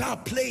guitar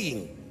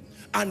playing,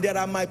 and there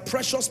are my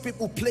precious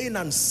people playing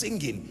and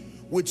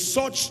singing with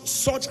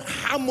such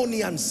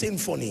harmony and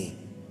symphony.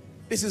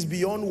 This is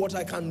beyond what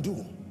I can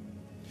do.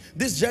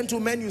 These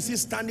gentlemen you see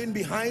standing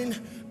behind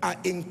are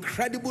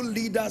incredible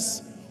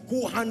leaders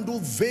who handle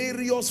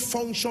various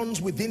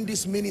functions within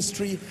this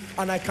ministry,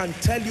 and I can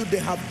tell you they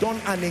have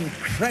done an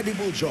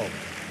incredible job.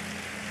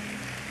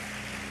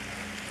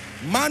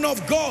 Man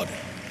of God,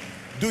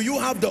 do you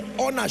have the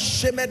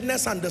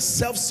unashamedness and the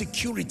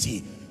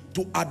self-security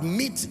to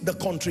admit the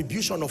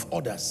contribution of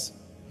others?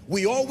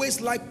 We always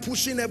like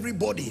pushing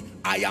everybody.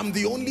 I am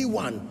the only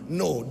one.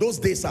 No, those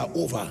days are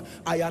over.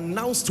 I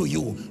announce to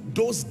you,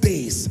 those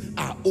days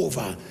are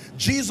over.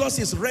 Jesus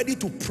is ready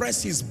to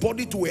press his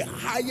body to a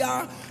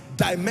higher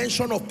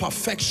dimension of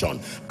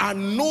perfection,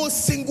 and no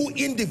single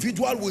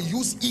individual will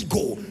use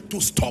ego to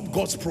stop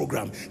God's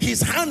program. His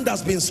hand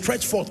has been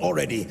stretched forth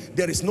already.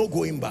 There is no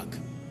going back.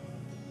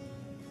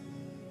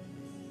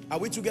 Are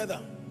we together?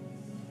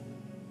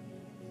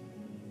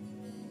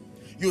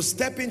 You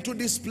step into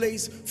this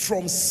place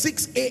from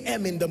 6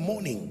 a.m. in the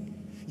morning,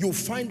 you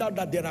find out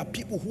that there are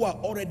people who are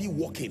already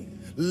working,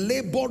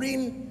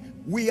 laboring.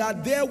 We are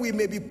there, we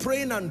may be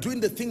praying and doing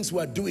the things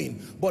we're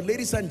doing, but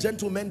ladies and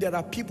gentlemen, there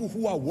are people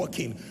who are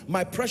working.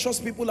 My precious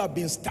people have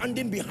been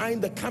standing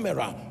behind the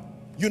camera.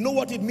 You know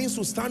what it means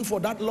to stand for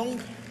that long?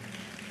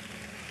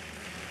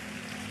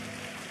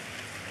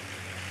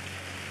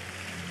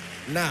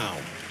 Now,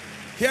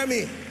 hear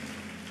me.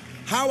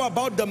 How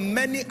about the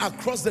many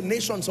across the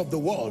nations of the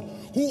world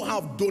who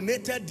have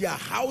donated their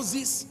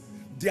houses,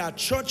 their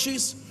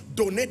churches,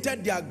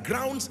 donated their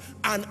grounds,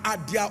 and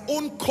at their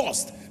own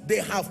cost, they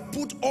have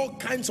put all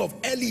kinds of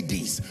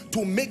LEDs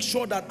to make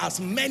sure that as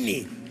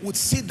many would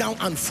sit down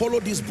and follow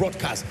this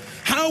broadcast?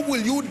 How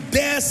will you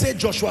dare say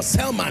Joshua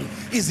Selman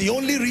is the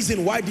only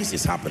reason why this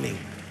is happening?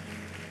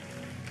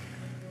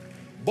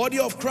 Body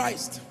of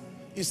Christ,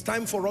 it's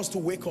time for us to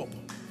wake up.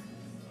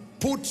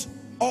 Put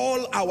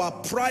all our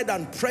pride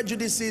and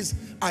prejudices,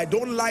 I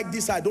don't like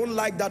this, I don't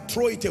like that,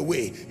 throw it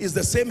away. It's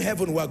the same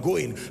heaven we're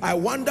going. I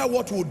wonder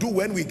what we'll do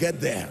when we get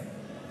there.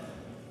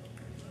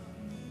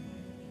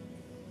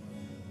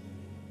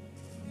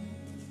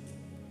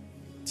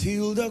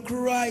 Till the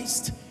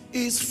Christ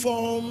is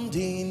formed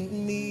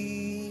in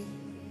me,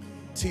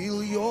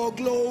 till your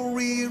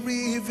glory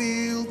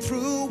revealed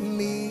through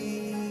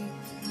me.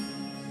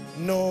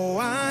 No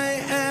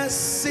eye has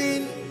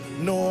seen,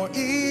 nor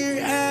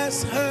ear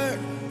has heard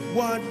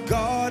what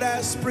God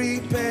has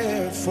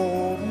prepared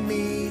for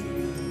me.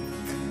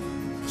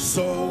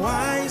 So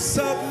I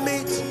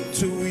submit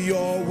to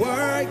your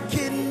work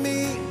in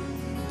me,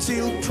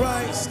 till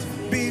Christ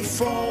be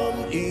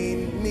formed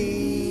in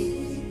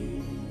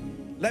me.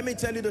 Let me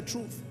tell you the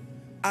truth.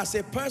 As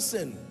a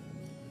person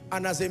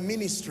and as a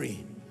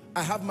ministry,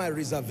 I have my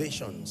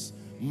reservations,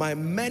 my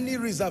many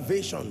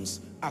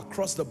reservations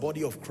across the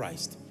body of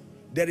Christ.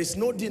 There is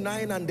no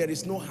denying and there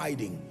is no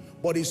hiding,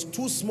 but it's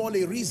too small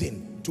a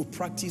reason to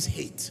practice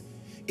hate.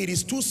 It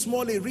is too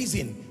small a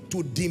reason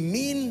to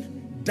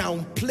demean,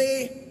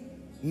 downplay.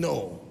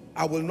 No,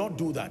 I will not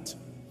do that.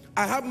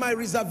 I have my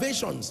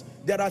reservations.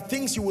 There are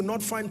things you will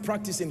not find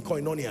practice in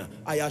Koinonia.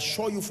 I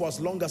assure you, for as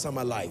long as I'm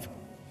alive.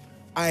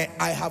 I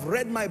have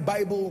read my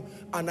Bible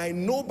and I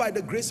know by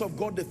the grace of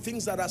God the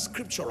things that are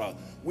scriptural.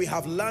 We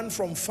have learned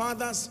from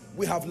fathers,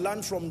 we have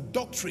learned from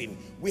doctrine,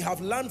 we have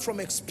learned from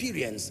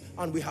experience,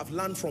 and we have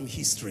learned from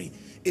history.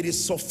 It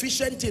is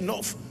sufficient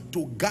enough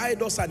to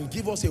guide us and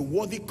give us a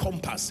worthy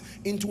compass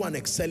into an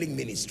excelling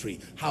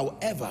ministry.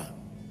 However,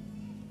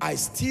 I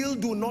still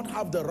do not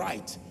have the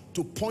right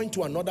to point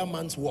to another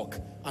man's work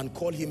and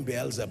call him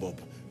Beelzebub.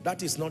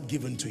 That is not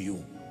given to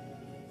you.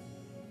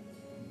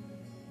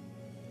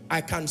 I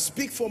can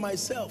speak for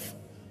myself.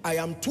 I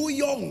am too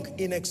young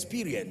in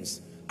experience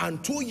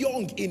and too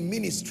young in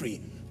ministry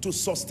to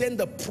sustain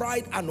the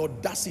pride and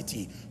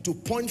audacity to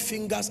point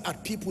fingers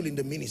at people in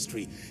the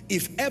ministry.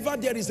 If ever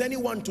there is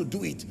anyone to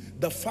do it,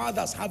 the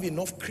fathers have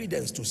enough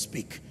credence to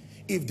speak.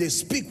 If they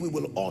speak, we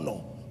will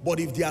honor. But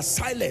if they are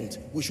silent,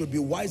 we should be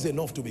wise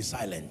enough to be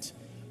silent.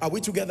 Are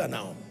we together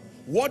now?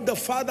 What the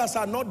fathers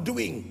are not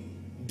doing,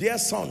 dear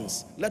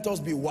sons, let us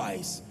be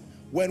wise.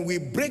 When we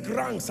break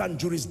ranks and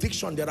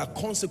jurisdiction, there are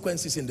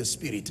consequences in the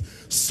spirit.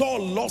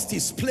 Saul lost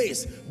his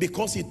place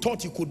because he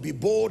thought he could be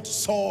both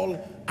Saul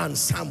and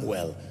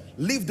Samuel.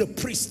 Leave the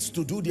priests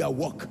to do their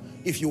work.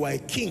 If you are a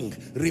king,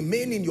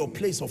 remain in your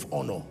place of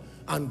honor,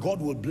 and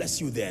God will bless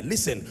you there.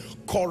 Listen,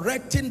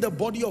 correcting the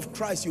body of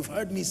Christ, you've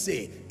heard me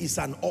say, is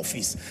an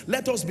office.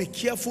 Let us be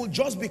careful.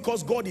 Just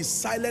because God is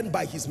silent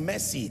by his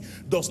mercy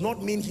does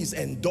not mean he's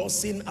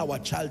endorsing our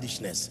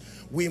childishness.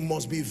 We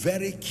must be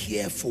very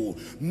careful.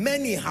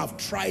 Many have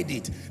tried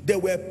it. There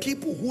were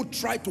people who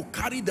tried to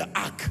carry the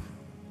ark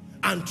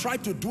and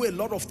tried to do a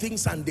lot of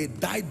things and they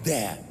died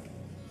there.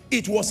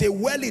 It was a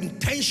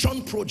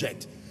well-intentioned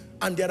project.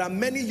 And there are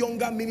many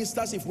younger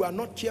ministers, if we are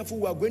not careful,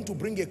 we are going to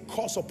bring a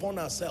curse upon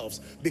ourselves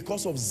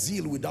because of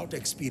zeal without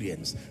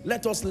experience.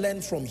 Let us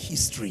learn from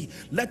history.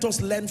 Let us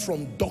learn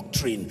from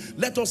doctrine.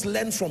 Let us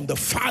learn from the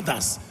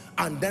fathers,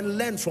 and then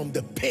learn from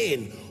the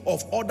pain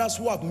of others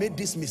who have made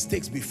these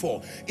mistakes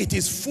before. It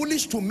is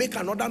foolish to make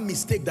another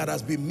mistake that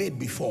has been made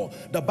before.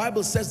 The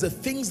Bible says the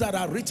things that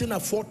are written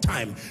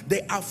aforetime,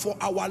 they are for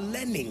our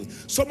learning.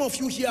 Some of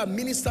you here are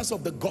ministers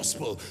of the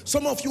gospel.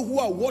 Some of you who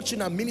are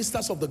watching are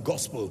ministers of the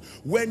gospel.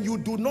 When you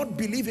do not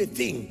believe a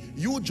thing,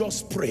 you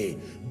just pray.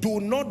 Do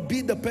not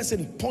be the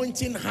person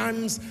pointing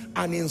hands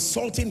and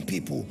insulting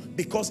people,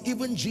 because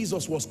even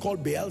Jesus was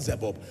called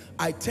Beelzebub.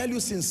 I tell you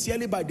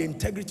sincerely, by the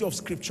integrity of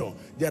scripture,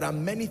 there are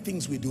many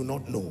things we do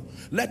not know.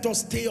 Let us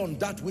stay on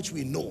that which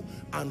we know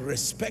and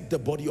respect the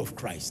body of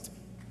Christ.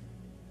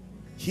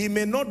 He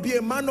may not be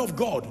a man of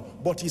God,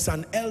 but he's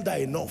an elder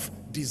enough,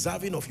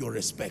 deserving of your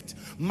respect.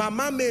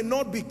 Mama may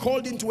not be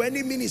called into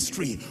any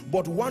ministry,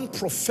 but one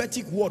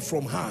prophetic word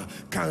from her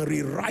can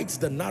rewrite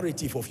the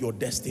narrative of your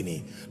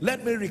destiny.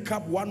 Let me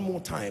recap one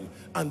more time,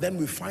 and then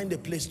we find a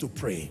place to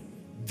pray.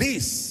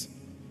 This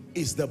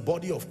is the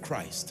body of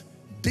Christ.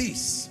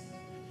 This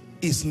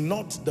is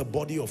not the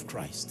body of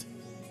Christ.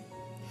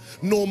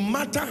 No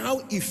matter how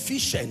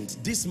efficient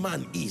this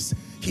man is,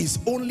 he's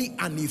only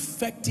an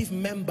effective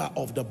member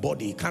of the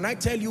body. Can I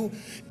tell you,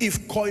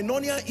 if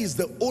Koinonia is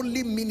the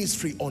only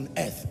ministry on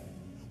earth,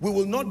 we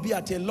will not be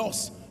at a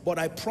loss. But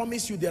I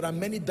promise you, there are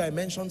many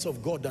dimensions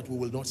of God that we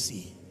will not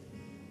see.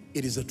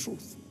 It is the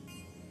truth.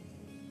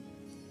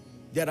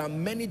 There are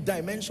many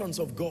dimensions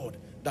of God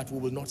that we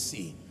will not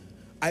see.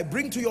 I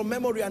bring to your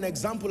memory an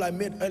example I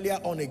made earlier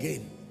on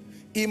again.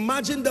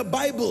 Imagine the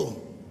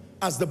Bible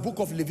as the book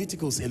of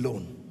Leviticus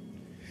alone.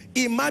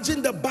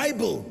 Imagine the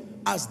Bible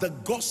as the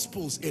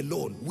Gospels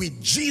alone,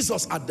 with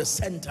Jesus at the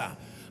center.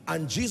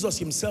 And Jesus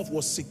himself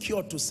was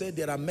secured to say,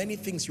 there are many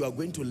things you are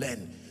going to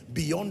learn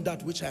beyond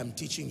that which I am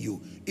teaching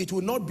you. It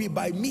will not be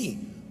by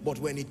me, but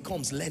when it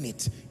comes, learn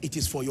it. It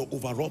is for your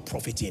overall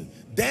profiting.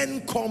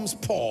 Then comes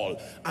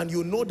Paul, and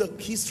you know the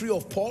history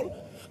of Paul.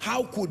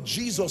 How could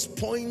Jesus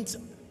point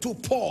to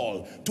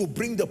Paul to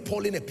bring the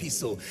Pauline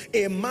epistle.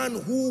 A man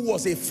who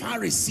was a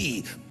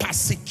Pharisee,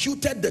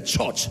 persecuted the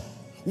church.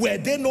 Were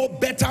they no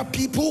better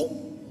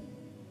people?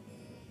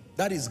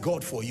 That is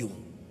God for you.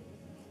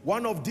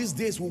 One of these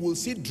days we will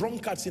see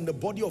drunkards in the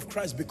body of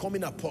Christ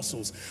becoming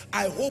apostles.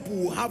 I hope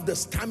we will have the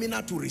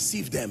stamina to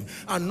receive them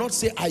and not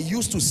say, I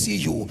used to see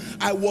you.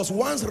 I was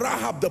once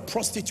Rahab the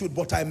prostitute,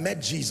 but I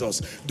met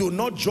Jesus. Do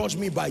not judge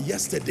me by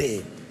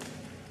yesterday.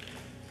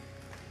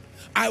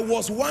 I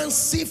was once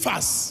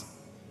Cephas,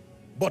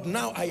 but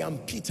now I am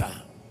Peter.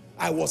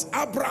 I was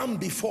Abraham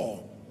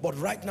before, but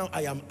right now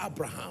I am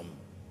Abraham.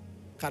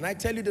 Can I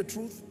tell you the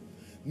truth?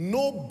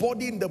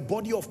 Nobody in the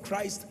body of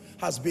Christ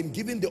has been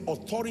given the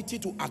authority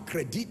to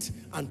accredit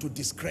and to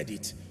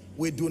discredit.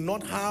 We do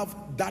not have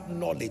that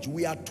knowledge.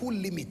 We are too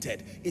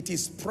limited. It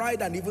is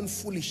pride and even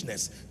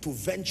foolishness to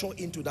venture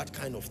into that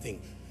kind of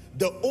thing.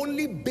 The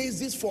only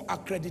basis for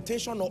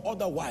accreditation or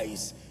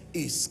otherwise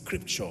is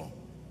scripture.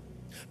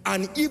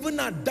 And even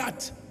at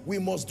that, we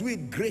must do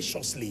it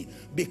graciously,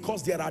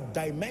 because there are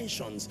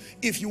dimensions.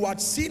 If you had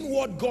seen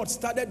what God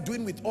started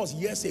doing with us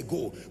years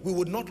ago, we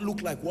would not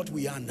look like what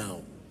we are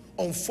now.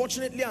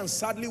 Unfortunately and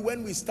sadly,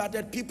 when we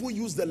started, people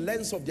used the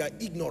lens of their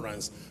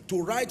ignorance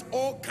to write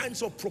all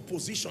kinds of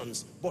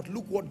propositions. But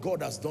look what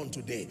God has done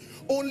today.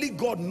 Only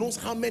God knows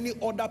how many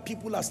other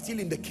people are still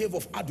in the cave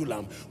of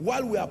Adullam.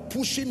 While we are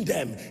pushing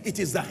them, it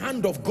is the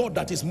hand of God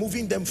that is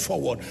moving them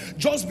forward.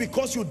 Just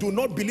because you do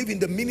not believe in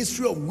the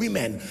ministry of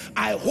women,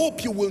 I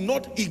hope you will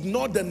not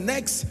ignore the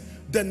next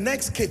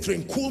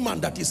Catherine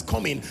Kuhlman that is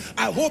coming.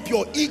 I hope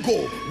your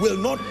ego will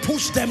not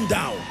push them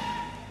down.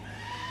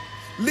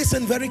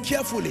 Listen very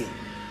carefully.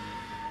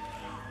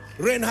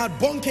 Reinhard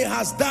Bonnke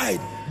has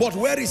died, but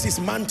where is his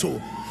mantle?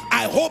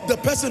 I hope the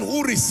person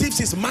who receives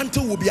his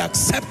mantle will be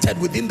accepted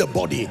within the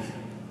body.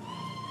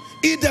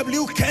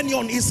 E.W.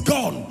 Kenyon is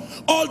gone.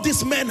 All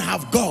these men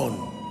have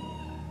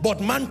gone,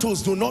 but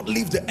mantles do not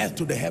leave the earth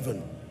to the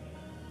heaven.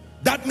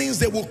 That means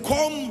they will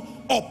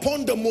come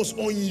upon the most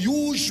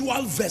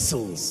unusual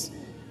vessels.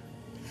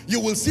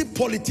 You will see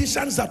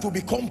politicians that will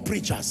become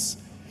preachers.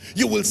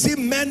 You will see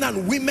men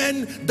and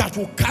women that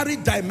will carry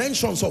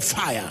dimensions of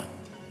fire.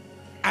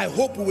 I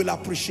hope we will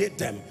appreciate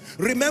them.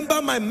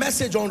 Remember my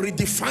message on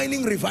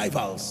redefining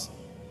revivals.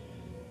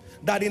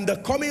 That in the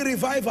coming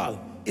revival,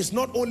 it's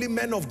not only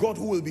men of God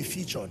who will be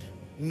featured.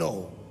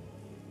 No.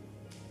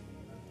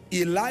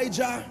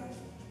 Elijah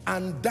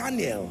and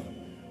Daniel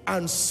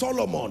and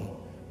Solomon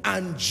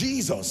and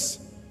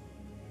Jesus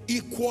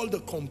equal the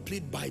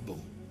complete Bible.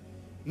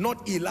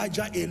 Not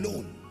Elijah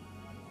alone.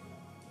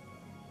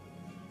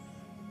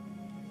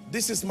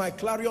 This is my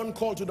clarion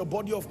call to the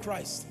body of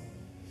Christ.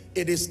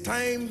 It is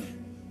time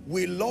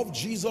we love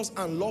Jesus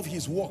and love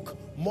his work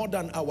more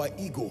than our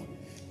ego.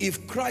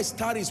 If Christ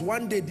tarries,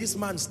 one day this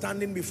man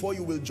standing before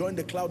you will join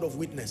the cloud of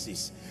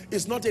witnesses.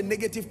 It's not a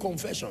negative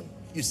confession,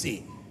 you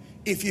see.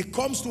 If he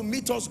comes to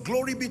meet us,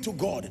 glory be to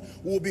God,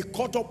 we'll be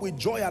caught up with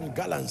joy and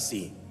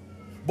gallantry.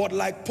 But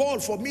like Paul,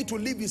 for me to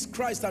live is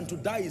Christ and to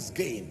die is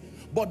gain.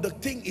 But the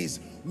thing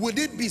is, would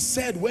it be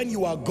said when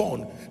you are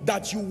gone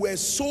that you were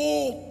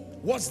so,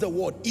 what's the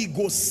word,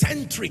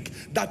 egocentric,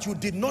 that you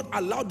did not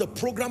allow the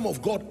program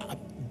of God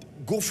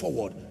go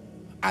forward?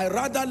 I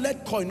rather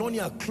let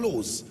Koinonia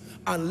close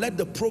and let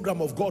the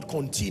program of God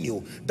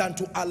continue than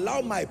to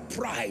allow my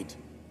pride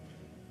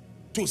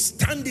to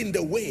stand in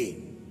the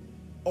way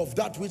of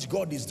that which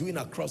God is doing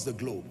across the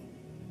globe.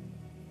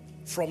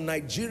 From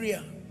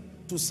Nigeria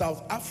to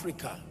South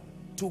Africa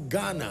to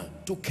Ghana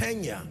to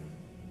Kenya,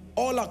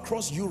 all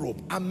across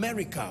Europe,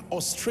 America,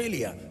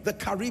 Australia, the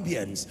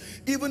Caribbeans,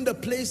 even the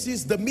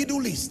places, the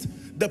Middle East,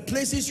 the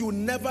places you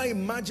never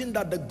imagined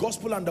that the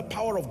gospel and the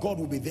power of God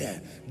will be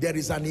there. There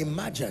is an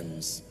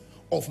emergence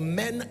of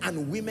men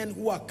and women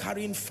who are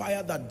carrying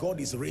fire that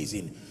God is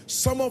raising.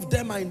 Some of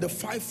them are in the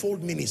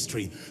fivefold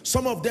ministry.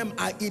 Some of them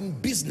are in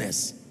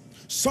business.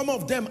 Some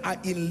of them are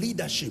in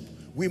leadership.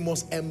 We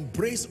must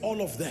embrace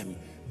all of them.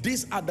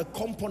 These are the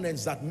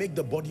components that make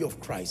the body of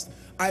Christ.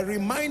 I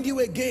remind you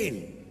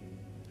again,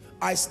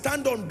 I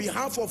stand on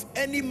behalf of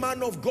any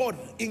man of God,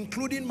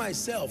 including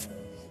myself,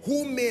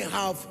 who may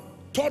have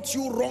taught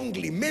you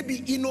wrongly,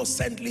 maybe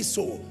innocently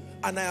so.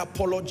 And I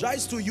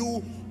apologize to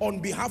you on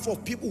behalf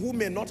of people who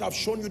may not have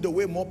shown you the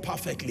way more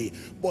perfectly.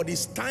 But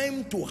it's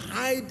time to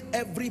hide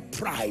every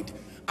pride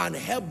and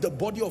help the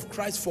body of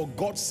Christ for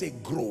God's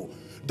sake grow.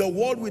 The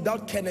world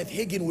without Kenneth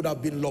Hagin would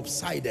have been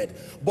lopsided.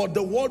 But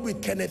the world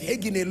with Kenneth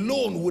Hagin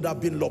alone would have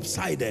been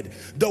lopsided.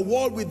 The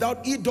world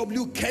without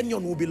E.W.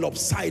 Kenyon would be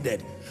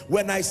lopsided.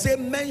 When I say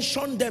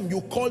mention them, you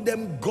call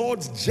them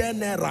God's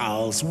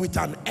generals with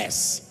an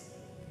S.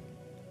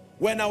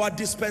 When our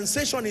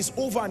dispensation is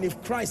over and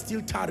if Christ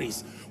still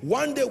tarries,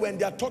 one day when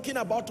they are talking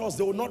about us,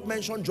 they will not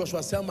mention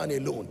Joshua Selman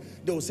alone.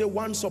 They will say,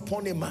 once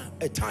upon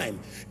a time,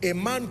 a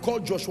man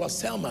called Joshua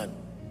Selman.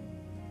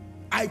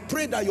 I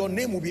pray that your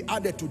name will be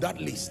added to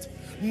that list,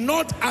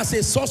 not as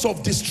a source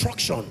of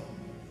destruction.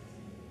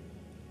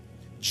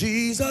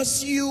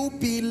 Jesus, you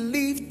be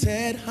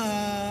lifted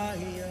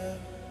higher,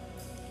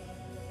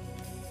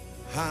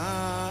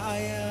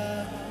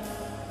 higher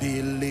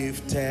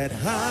lifted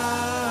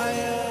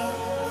higher.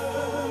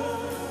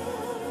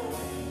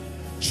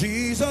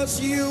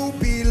 Jesus, you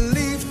be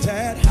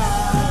lifted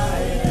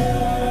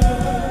higher,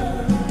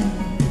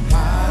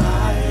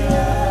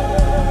 higher,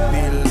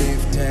 be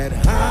lifted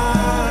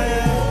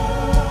higher.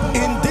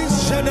 In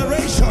this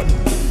generation,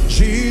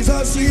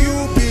 Jesus,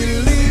 you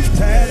be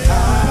lifted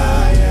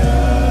higher,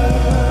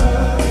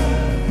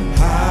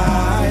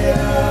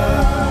 higher,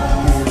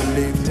 be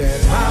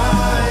lifted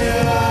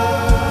higher.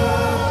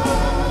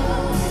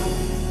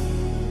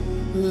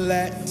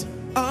 Let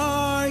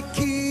our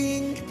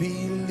King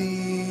be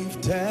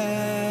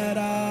lifted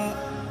up.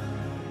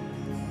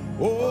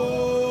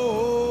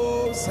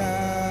 Oh, Zion.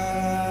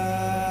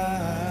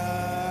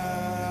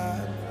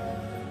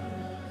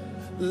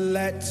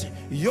 Let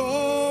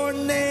your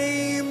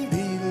name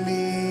be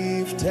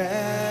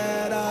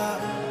lifted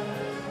up.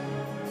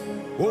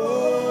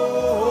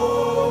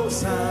 Oh,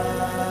 Zion.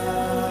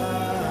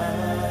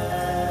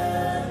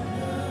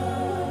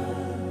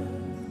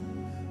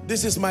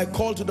 This is my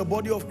call to the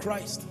body of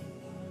Christ.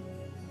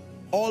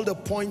 All the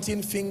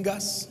pointing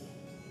fingers,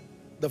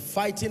 the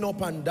fighting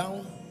up and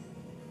down,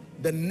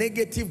 the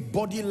negative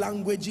body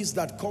languages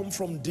that come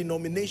from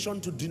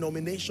denomination to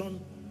denomination,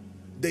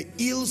 the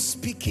ill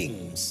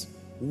speakings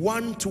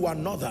one to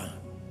another,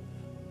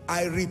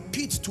 I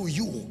repeat to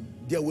you,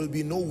 there will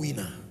be no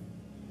winner.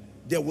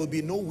 There will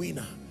be no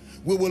winner.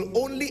 We will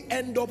only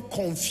end up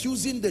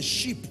confusing the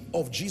sheep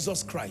of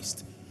Jesus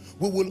Christ.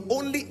 We will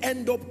only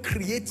end up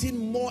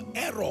creating more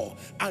error,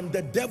 and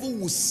the devil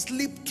will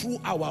slip through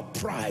our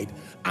pride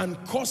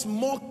and cause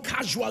more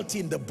casualty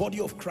in the body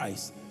of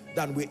Christ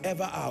than we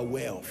ever are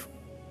aware of.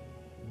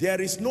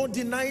 There is no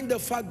denying the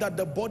fact that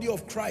the body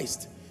of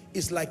Christ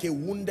is like a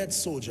wounded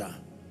soldier.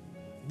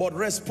 But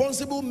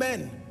responsible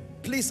men,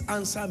 please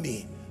answer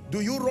me. Do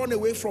you run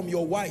away from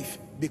your wife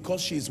because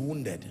she is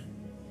wounded?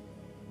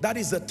 That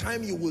is the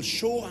time you will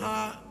show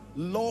her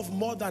love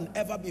more than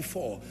ever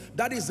before.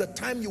 That is the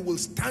time you will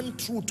stand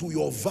true to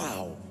your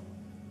vow.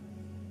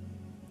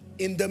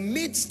 In the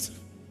midst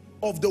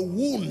of the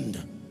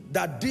wound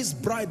that this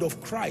bride of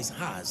Christ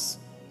has,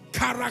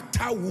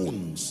 character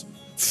wounds,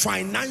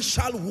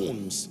 financial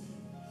wounds,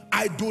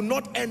 I do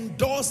not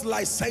endorse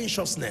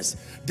licentiousness.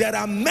 There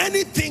are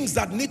many things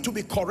that need to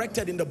be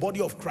corrected in the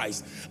body of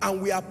Christ, and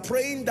we are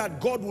praying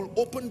that God will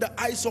open the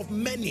eyes of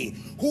many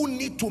who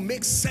need to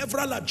make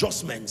several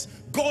adjustments.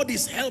 God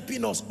is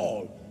helping us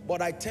all. But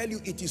I tell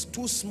you, it is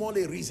too small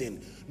a reason.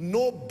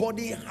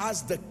 Nobody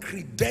has the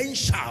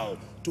credential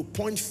to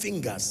point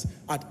fingers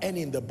at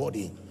any in the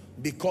body,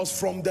 because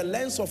from the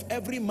lens of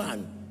every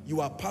man,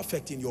 you are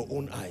perfect in your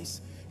own eyes.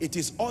 It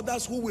is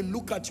others who will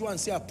look at you and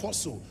say,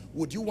 Apostle,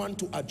 would you want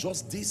to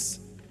adjust this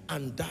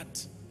and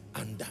that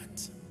and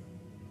that?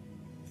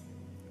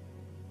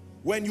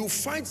 When you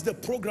fight the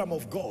program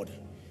of God,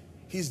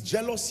 his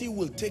jealousy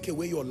will take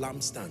away your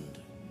lampstand.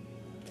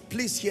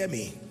 Please hear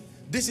me.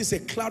 This is a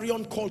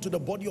clarion call to the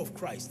body of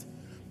Christ.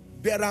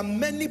 There are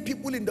many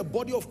people in the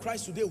body of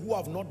Christ today who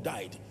have not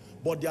died,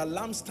 but their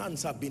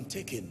lampstands have been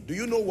taken. Do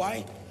you know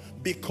why?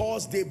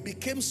 Because they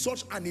became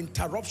such an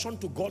interruption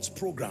to God's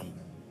program.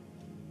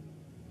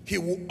 He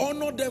will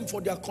honor them for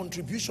their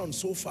contribution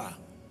so far.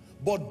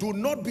 But do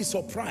not be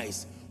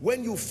surprised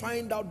when you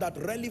find out that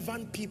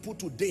relevant people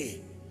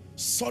today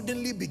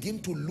suddenly begin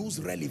to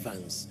lose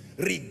relevance,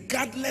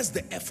 regardless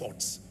the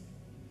efforts.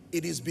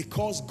 It is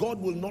because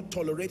God will not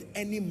tolerate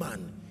any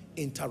man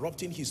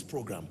interrupting his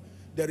program.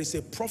 There is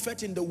a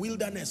prophet in the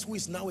wilderness who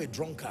is now a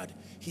drunkard.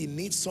 He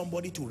needs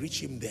somebody to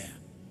reach him there.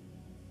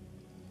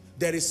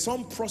 There is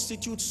some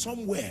prostitute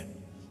somewhere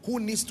who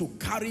needs to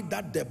carry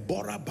that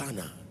Deborah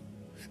banner.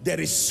 There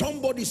is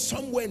somebody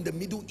somewhere in the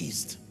Middle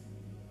East.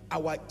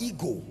 Our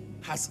ego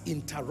has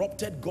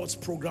interrupted God's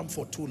program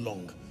for too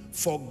long.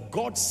 For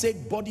God's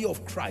sake, body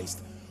of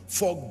Christ,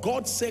 for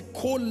God's sake,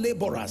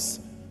 co-laborers,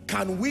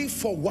 can we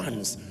for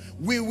once,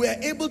 we were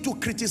able to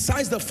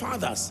criticize the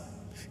fathers.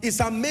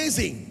 It's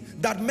amazing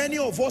that many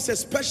of us,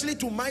 especially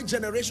to my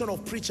generation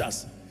of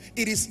preachers,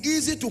 it is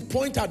easy to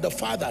point at the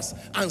fathers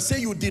and say,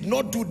 you did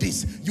not do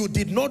this, you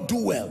did not do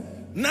well.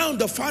 Now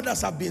the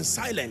fathers have been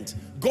silent.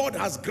 God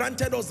has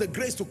granted us the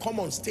grace to come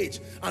on stage,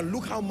 and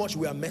look how much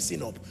we are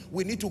messing up.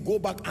 We need to go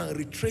back and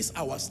retrace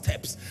our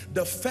steps.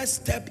 The first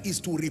step is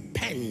to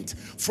repent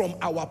from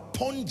our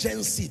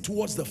pungency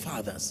towards the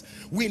fathers.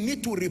 We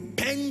need to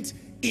repent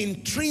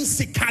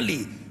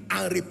intrinsically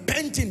and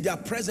repent in their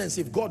presence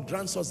if God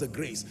grants us the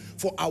grace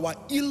for our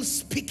ill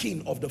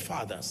speaking of the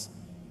fathers.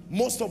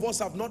 Most of us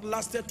have not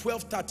lasted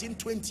 12, 13,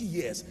 20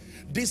 years.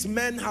 These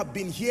men have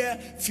been here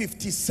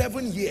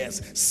 57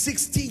 years,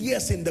 60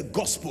 years in the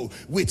gospel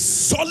with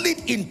solid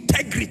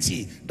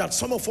integrity that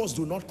some of us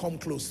do not come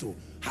close to.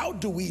 How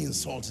do we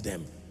insult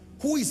them?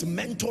 Who is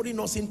mentoring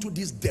us into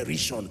this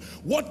derision?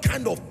 What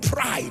kind of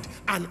pride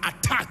and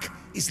attack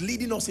is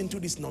leading us into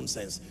this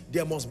nonsense?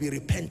 There must be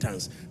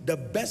repentance. The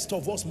best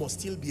of us must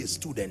still be a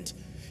student.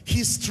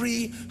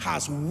 History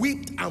has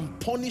whipped and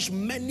punished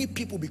many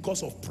people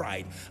because of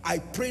pride. I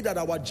pray that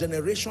our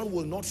generation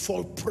will not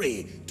fall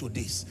prey to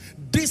this.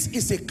 This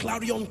is a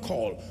clarion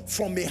call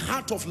from a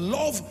heart of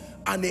love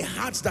and a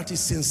heart that is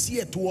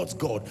sincere towards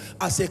God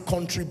as a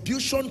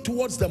contribution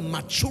towards the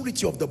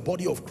maturity of the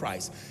body of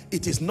Christ.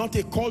 It is not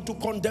a call to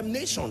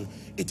condemnation.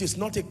 It is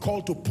not a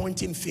call to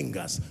pointing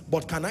fingers.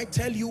 But can I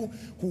tell you,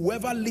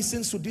 whoever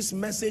listens to this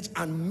message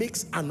and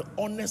makes an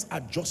honest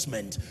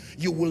adjustment,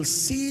 you will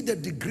see the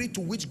degree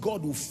to which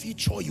God will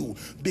feature you,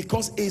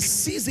 because a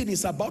season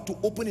is about to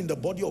open in the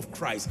body of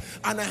Christ.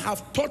 And I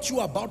have taught you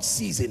about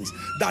seasons,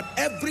 that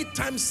every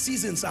time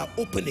seasons are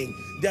opening,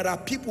 there are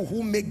people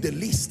who make the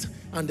list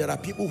and there are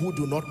people who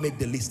do not make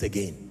the list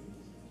again.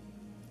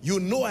 You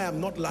know I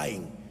am not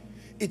lying.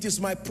 It is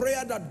my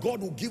prayer that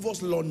God will give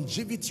us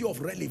longevity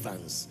of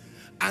relevance.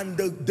 And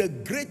the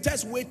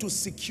greatest way to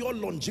secure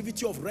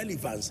longevity of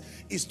relevance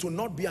is to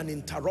not be an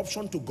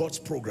interruption to God's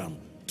program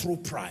through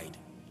pride.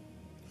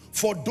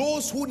 For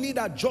those who need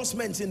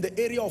adjustments in the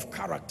area of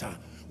character,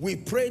 we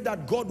pray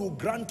that God will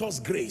grant us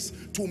grace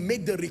to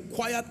make the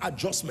required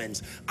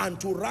adjustments and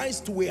to rise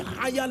to a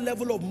higher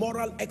level of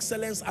moral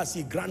excellence as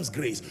He grants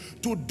grace.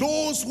 To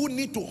those who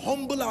need to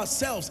humble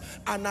ourselves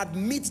and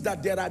admit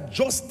that there are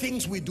just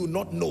things we do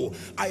not know,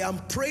 I am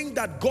praying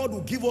that God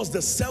will give us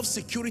the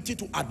self-security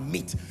to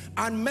admit.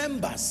 And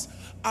members,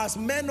 as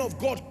men of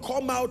God,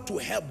 come out to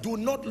help. Do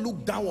not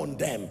look down on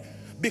them.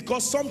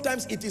 Because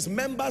sometimes it is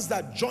members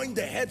that join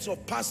the heads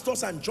of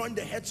pastors and join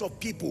the heads of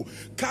people,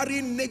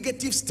 carrying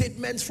negative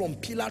statements from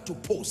pillar to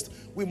post.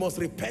 We must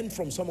repent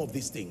from some of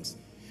these things.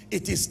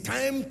 It is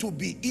time to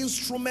be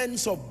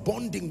instruments of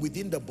bonding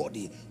within the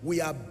body.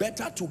 We are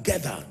better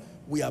together.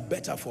 We are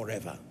better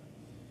forever.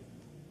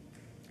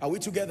 Are we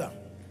together?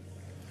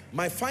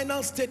 My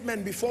final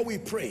statement before we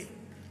pray,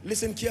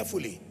 listen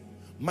carefully.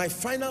 My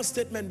final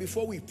statement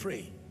before we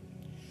pray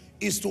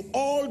is to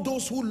all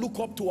those who look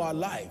up to our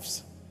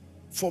lives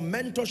for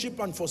mentorship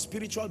and for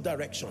spiritual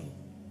direction.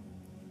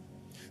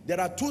 There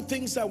are two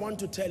things I want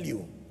to tell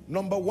you.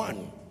 Number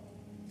one,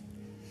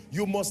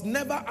 you must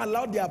never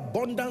allow the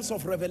abundance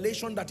of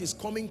revelation that is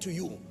coming to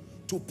you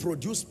to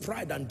produce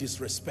pride and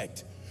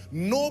disrespect.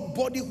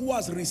 Nobody who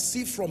has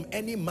received from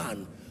any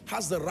man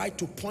has the right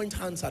to point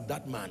hands at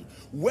that man.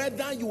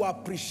 Whether you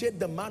appreciate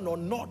the man or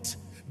not,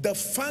 the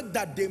fact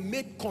that they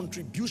made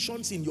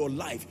contributions in your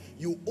life,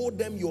 you owe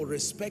them your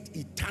respect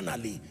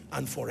eternally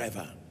and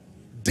forever.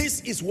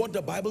 This is what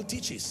the Bible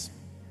teaches.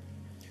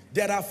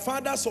 There are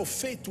fathers of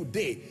faith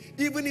today,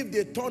 even if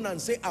they turn and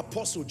say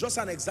apostle, just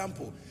an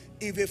example.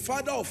 If a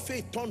father of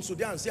faith turns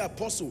today and say,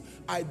 apostle,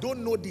 I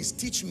don't know this,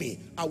 teach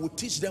me, I will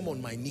teach them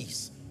on my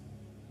knees.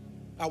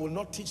 I will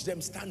not teach them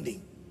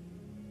standing.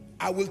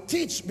 I will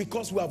teach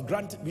because we have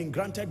been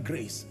granted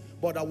grace,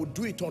 but I will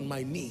do it on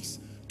my knees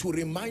to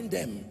remind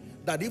them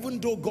that even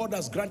though God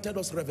has granted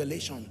us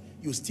revelation,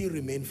 you still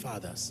remain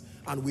fathers.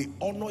 And we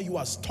honor you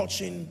as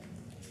touching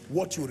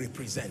what you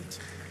represent.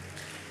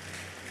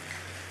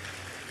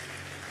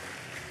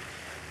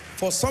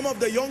 For some of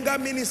the younger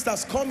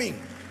ministers coming,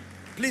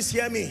 please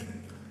hear me.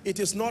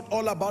 It is not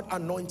all about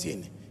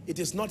anointing. It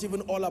is not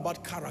even all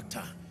about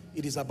character.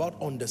 It is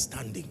about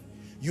understanding.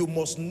 You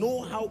must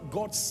know how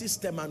God's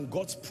system and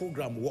God's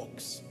program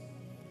works.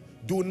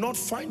 Do not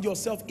find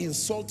yourself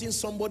insulting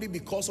somebody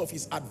because of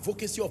his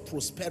advocacy of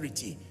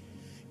prosperity.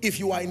 If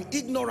you are in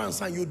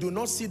ignorance and you do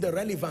not see the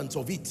relevance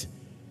of it,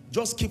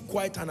 just keep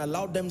quiet and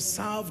allow them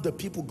serve the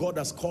people God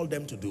has called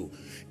them to do.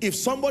 If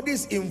somebody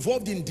is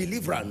involved in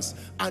deliverance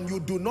and you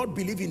do not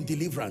believe in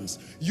deliverance,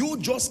 you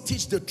just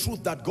teach the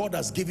truth that God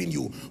has given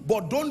you.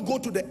 But don't go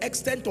to the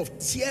extent of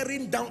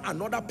tearing down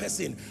another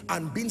person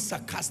and being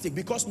sarcastic,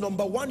 because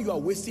number one, you are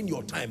wasting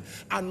your time.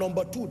 And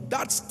number two,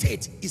 that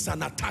state is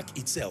an attack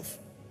itself.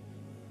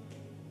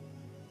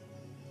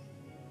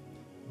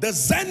 The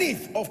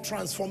zenith of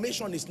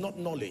transformation is not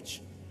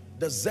knowledge.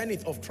 The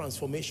zenith of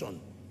transformation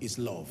is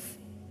love.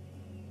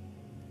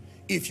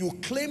 If you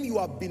claim you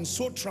have been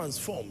so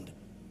transformed,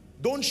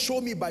 don't show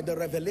me by the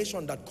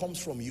revelation that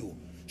comes from you.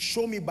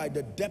 Show me by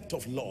the depth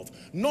of love.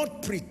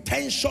 Not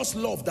pretentious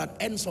love that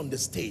ends on the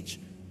stage.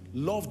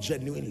 Love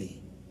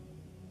genuinely.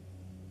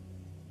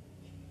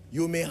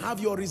 You may have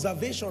your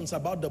reservations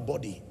about the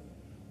body,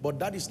 but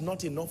that is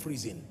not enough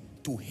reason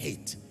to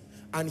hate.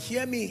 And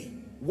hear me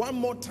one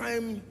more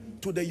time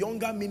to the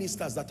younger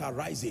ministers that are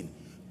rising.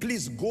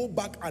 Please go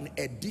back and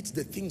edit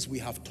the things we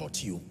have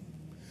taught you.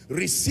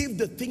 Receive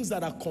the things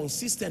that are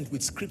consistent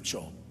with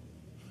scripture,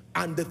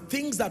 and the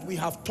things that we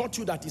have taught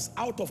you that is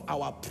out of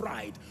our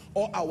pride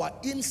or our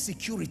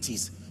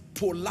insecurities,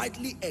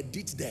 politely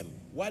edit them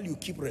while you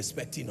keep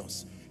respecting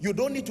us. You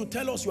don't need to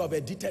tell us you have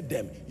edited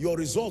them. Your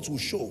results will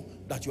show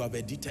that you have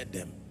edited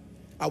them.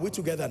 Are we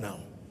together now?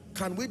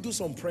 Can we do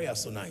some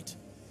prayers tonight?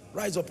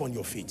 Rise up on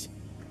your feet.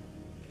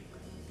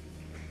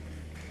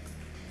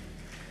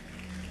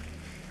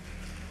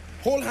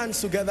 Hold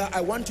hands together.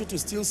 I want you to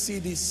still see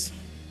this.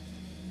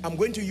 I'm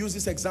going to use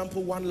this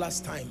example one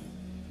last time,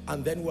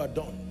 and then we're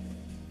done.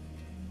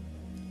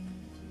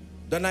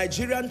 The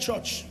Nigerian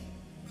church,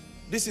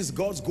 This is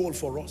God's goal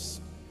for us.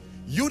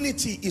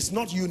 Unity is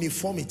not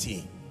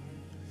uniformity.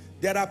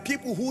 There are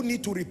people who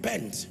need to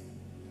repent.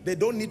 They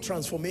don't need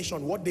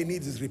transformation. What they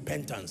need is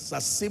repentance.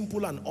 As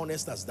simple and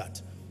honest as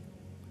that.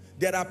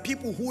 There are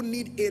people who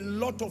need a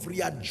lot of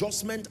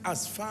readjustment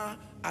as far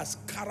as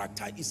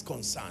character is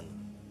concerned.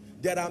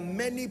 There are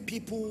many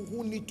people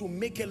who need to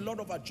make a lot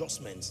of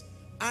adjustments.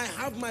 I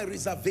have my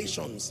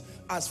reservations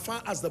as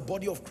far as the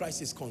body of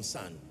Christ is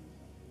concerned,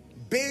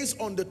 based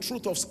on the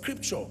truth of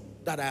scripture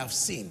that I have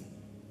seen,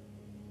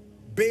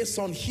 based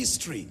on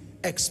history,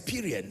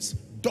 experience,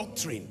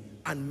 doctrine,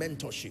 and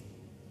mentorship.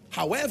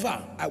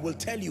 However, I will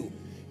tell you,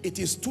 it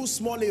is too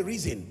small a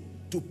reason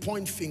to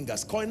point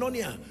fingers.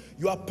 Koinonia,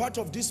 you are part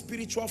of this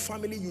spiritual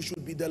family. You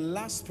should be the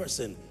last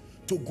person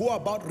to go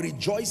about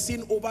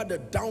rejoicing over the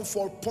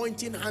downfall,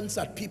 pointing hands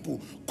at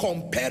people,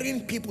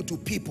 comparing people to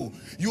people.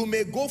 You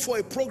may go for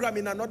a program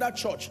in another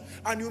church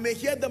and you may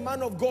hear the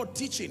man of God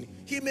teaching.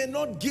 He may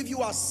not give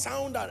you as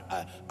sound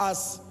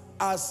as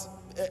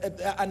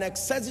an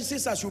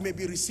exegesis as you may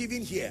be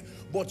receiving here,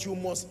 but you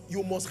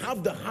must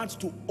have the heart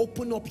to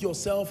open up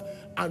yourself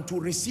and to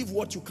receive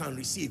what you can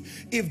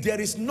receive. If there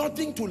is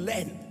nothing to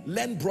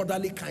learn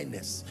brotherly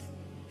kindness.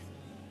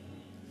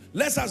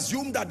 Let's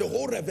assume that the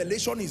whole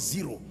revelation is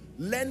zero.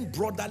 Learn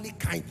brotherly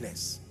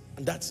kindness,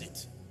 and that's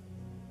it.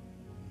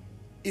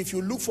 If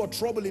you look for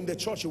trouble in the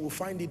church, you will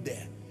find it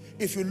there.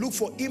 If you look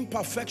for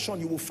imperfection,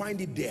 you will find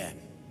it there.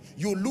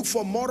 You look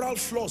for moral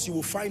flaws, you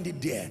will find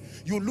it there.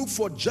 You look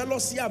for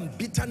jealousy and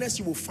bitterness,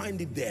 you will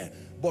find it there.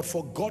 But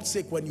for God's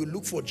sake, when you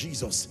look for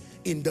Jesus,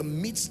 in the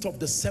midst of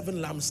the 7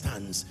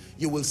 lampstands,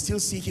 you will still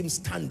see him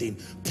standing,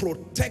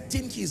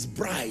 protecting his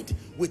bride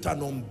with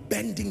an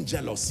unbending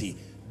jealousy.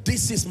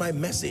 This is my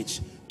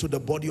message to the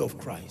body of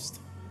Christ.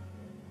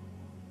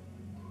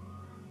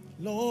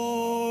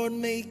 Lord,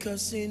 make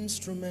us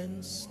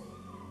instruments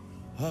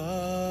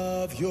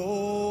of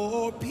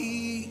your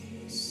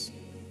peace.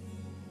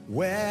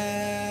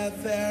 Where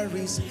there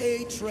is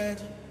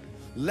hatred,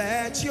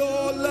 let your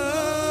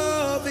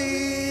love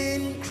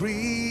increase.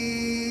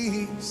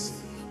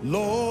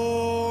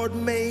 Lord,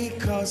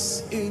 make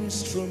us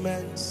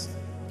instruments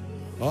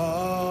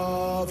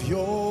of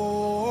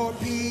your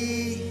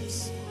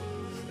peace.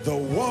 The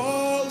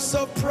walls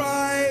of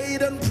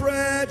pride and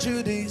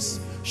prejudice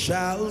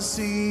shall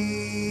cease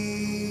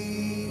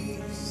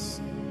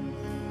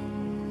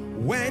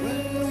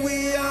when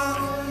we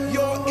are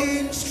your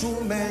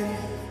instrument.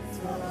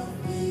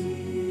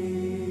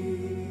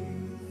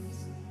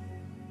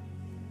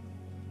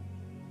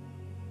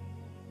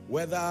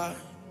 Whether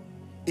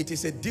it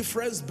is a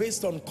difference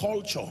based on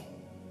culture,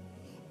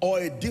 or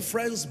a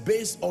difference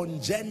based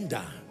on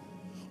gender,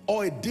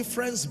 or a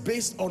difference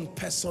based on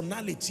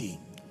personality,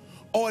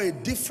 or a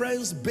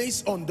difference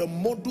based on the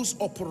modus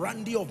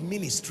operandi of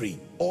ministry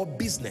or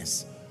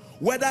business,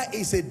 whether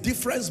it's a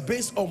difference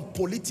based on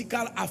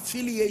political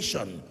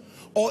affiliation,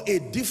 or a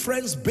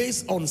difference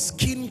based on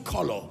skin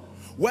color,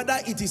 whether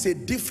it is a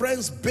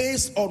difference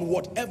based on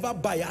whatever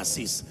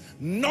biases,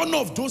 none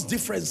of those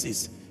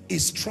differences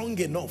is strong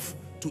enough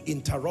to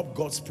interrupt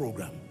God's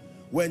program.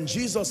 When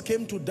Jesus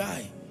came to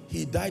die,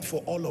 he died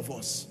for all of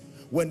us.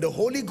 When the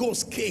Holy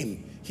Ghost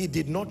came, he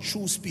did not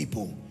choose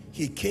people,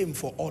 he came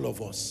for all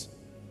of us.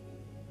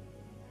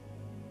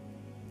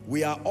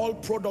 We are all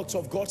products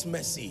of God's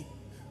mercy,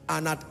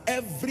 and at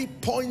every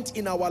point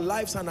in our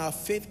lives and our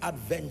faith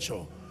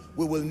adventure,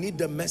 we will need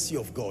the mercy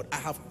of God. I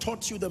have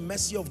taught you the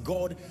mercy of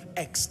God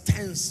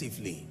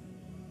extensively.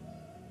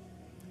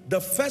 The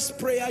first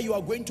prayer you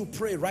are going to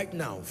pray right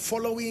now,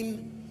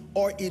 following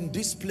or in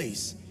this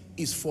place,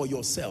 is for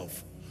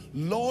yourself.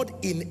 Lord,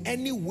 in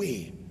any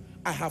way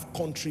I have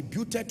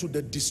contributed to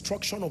the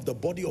destruction of the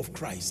body of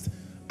Christ,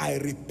 I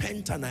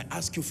repent and I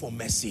ask you for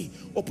mercy.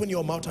 Open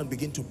your mouth and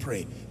begin to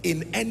pray.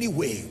 In any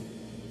way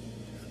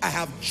I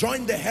have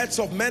joined the heads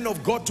of men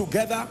of God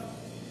together,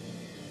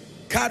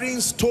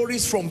 carrying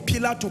stories from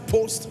pillar to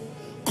post,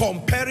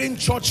 comparing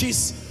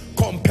churches,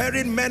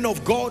 comparing men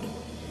of God.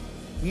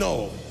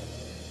 No,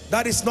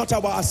 that is not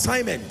our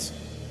assignment.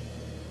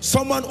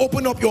 Someone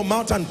open up your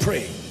mouth and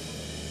pray.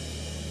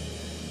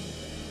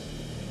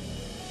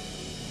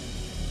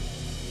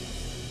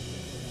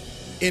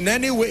 In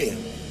any way,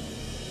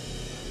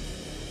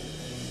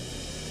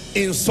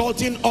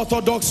 insulting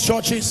Orthodox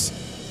churches,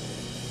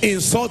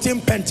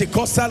 insulting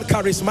Pentecostal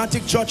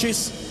charismatic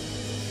churches,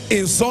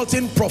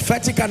 insulting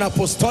prophetic and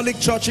apostolic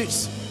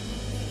churches,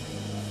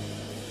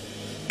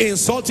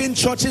 insulting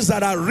churches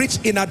that are rich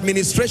in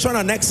administration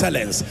and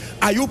excellence.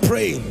 Are you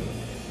praying?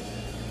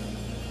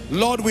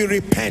 Lord, we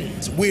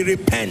repent, we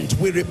repent,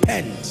 we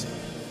repent.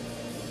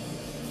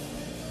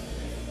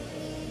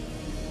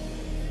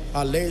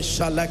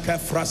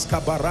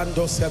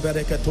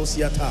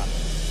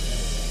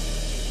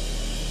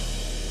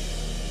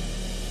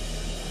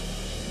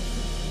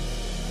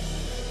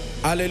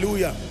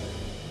 Hallelujah.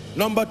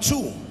 Number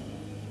 2,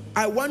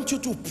 I want you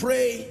to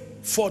pray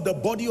for the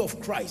body of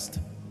Christ.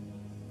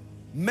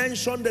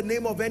 Mention the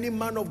name of any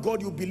man of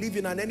God you believe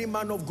in and any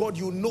man of God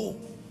you know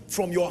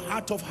from your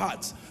heart of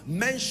hearts.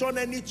 Mention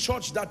any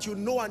church that you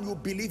know and you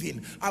believe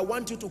in. I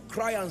want you to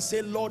cry and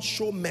say, Lord,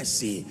 show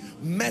mercy,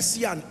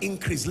 mercy and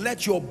increase.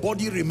 Let your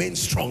body remain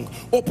strong.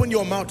 Open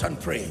your mouth and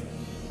pray.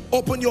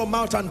 Open your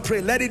mouth and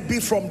pray. Let it be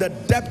from the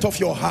depth of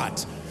your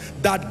heart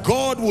that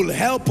God will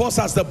help us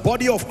as the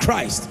body of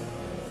Christ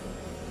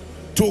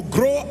to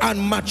grow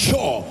and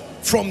mature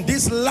from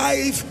this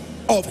life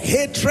of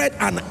hatred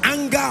and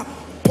anger,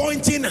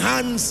 pointing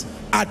hands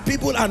at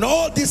people and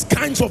all these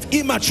kinds of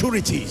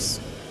immaturities.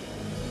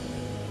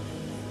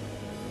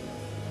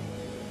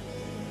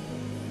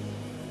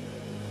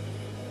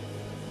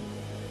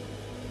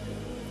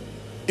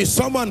 Is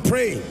someone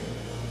praying?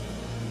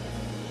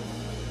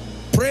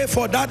 Pray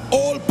for that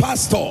old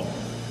pastor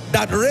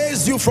that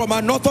raised you from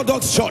an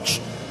Orthodox church.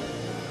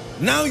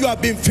 Now you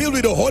have been filled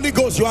with the Holy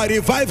Ghost. You are a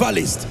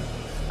revivalist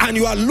and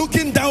you are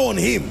looking down on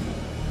him.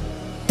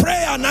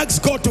 Pray and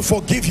ask God to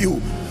forgive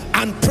you,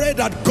 and pray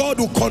that God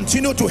will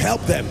continue to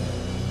help them.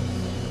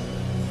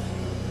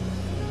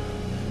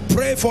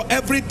 Pray for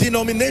every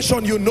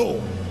denomination you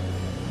know,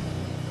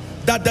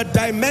 that the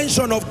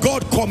dimension of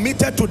God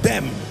committed to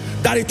them,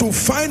 that it will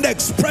find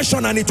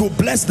expression and it will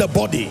bless the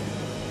body.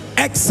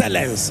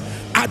 Excellence,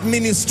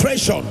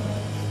 administration,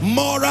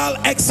 moral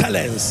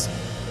excellence,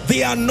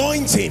 the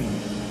anointing,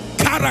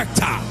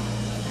 character,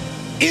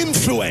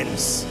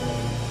 influence.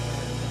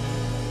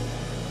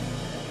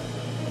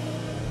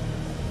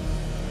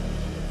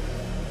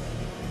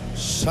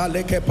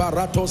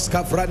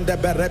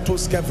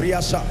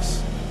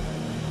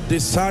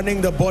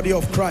 Discerning the body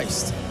of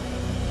Christ.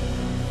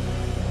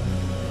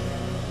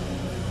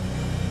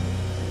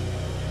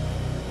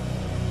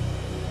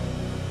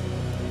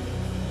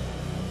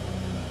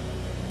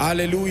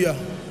 Hallelujah.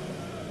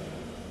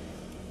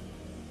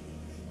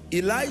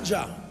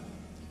 Elijah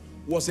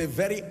was a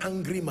very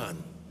angry man.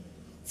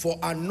 For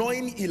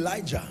annoying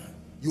Elijah,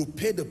 you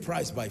pay the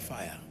price by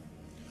fire.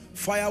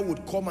 Fire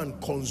would come and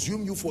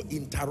consume you for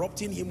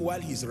interrupting him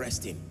while he's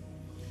resting.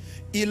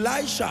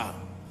 Elisha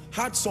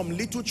had some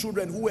little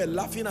children who were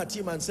laughing at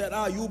him and said,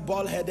 "Ah, you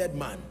bald-headed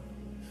man."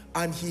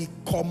 And he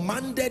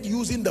commanded,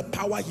 using the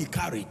power he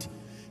carried,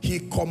 he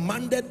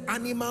commanded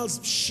animals,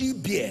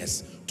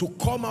 she-bears, to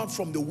come out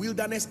from the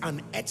wilderness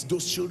and eat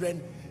those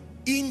children,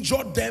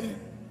 injured them.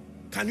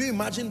 Can you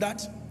imagine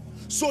that?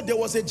 So there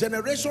was a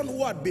generation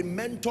who had been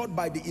mentored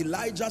by the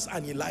Elijahs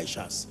and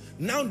Elishas.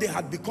 Now they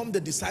had become the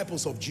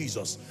disciples of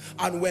Jesus.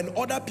 And when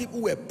other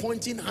people were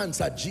pointing hands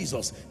at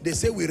Jesus, they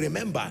say, we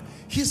remember,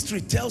 history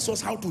tells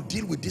us how to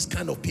deal with this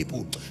kind of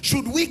people.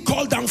 Should we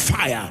call down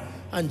fire?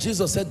 And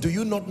Jesus said, do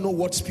you not know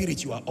what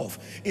spirit you are of?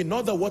 In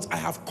other words, I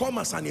have come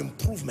as an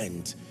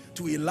improvement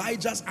to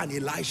Elijahs and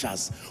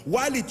Elishas.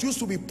 While it used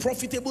to be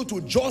profitable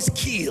to just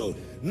kill,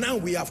 now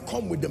we have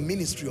come with the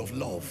ministry of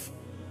love.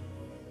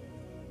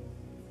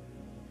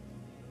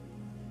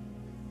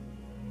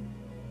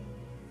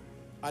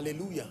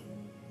 Hallelujah.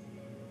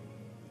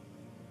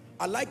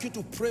 I'd like you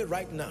to pray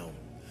right now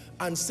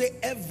and say,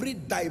 every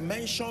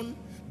dimension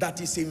that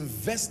is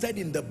invested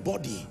in the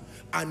body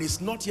and is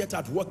not yet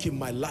at work in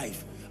my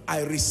life,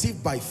 I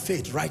receive by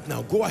faith right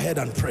now. Go ahead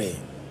and pray.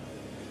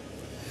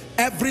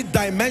 Every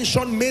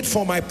dimension made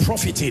for my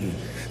profiting,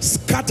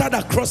 scattered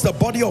across the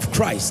body of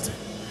Christ,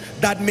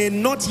 that may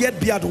not yet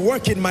be at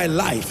work in my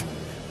life,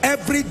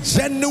 every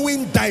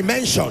genuine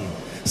dimension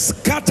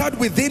scattered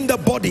within the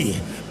body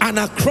and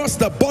across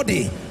the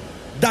body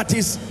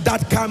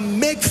that can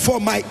make for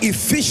my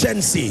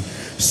efficiency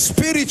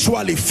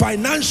spiritually,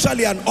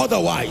 financially and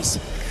otherwise,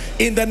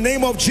 in the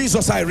name of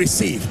Jesus I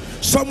receive.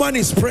 Someone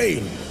is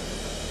praying.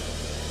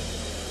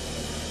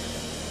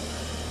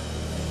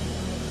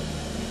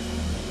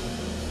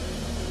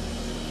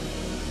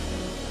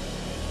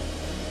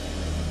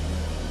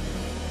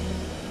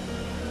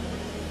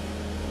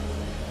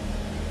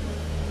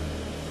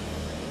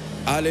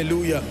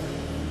 Hallelujah.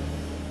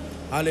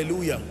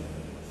 Hallelujah.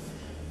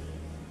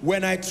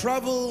 When I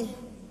travel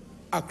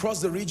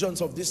across the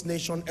regions of this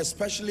nation,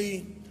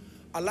 especially,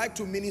 I like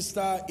to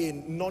minister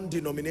in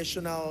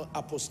non-denominational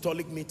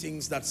apostolic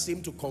meetings that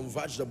seem to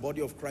converge the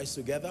body of Christ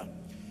together.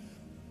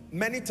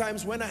 Many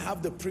times when I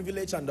have the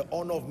privilege and the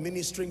honor of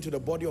ministering to the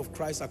body of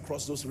Christ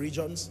across those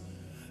regions,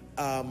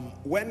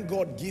 when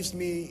God gives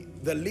me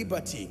the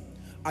liberty,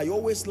 I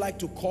always like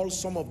to call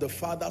some of the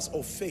fathers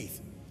of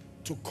faith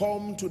to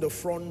come to the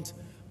front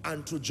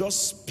and to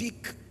just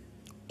speak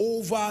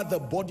over the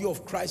body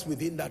of Christ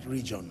within that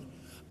region.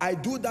 I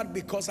do that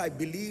because I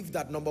believe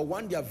that, number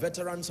one, they are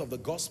veterans of the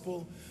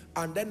gospel,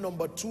 and then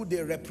number two,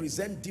 they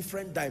represent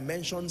different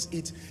dimensions.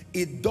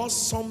 It does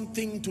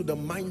something to the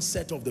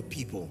mindset of the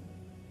people.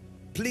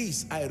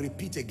 Please, I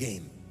repeat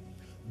again,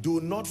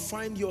 do not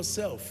find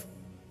yourself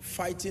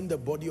fighting the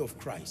body of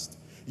Christ.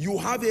 You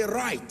have a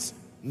right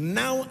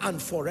now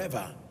and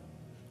forever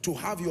to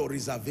have your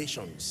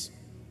reservations.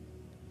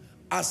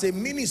 As a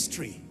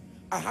ministry,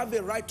 I have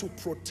a right to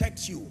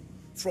protect you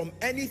from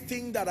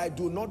anything that I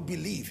do not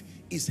believe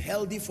is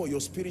healthy for your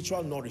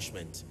spiritual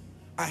nourishment.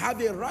 I have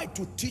a right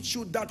to teach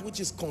you that which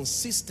is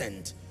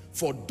consistent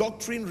for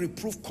doctrine,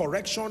 reproof,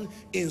 correction,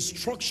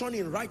 instruction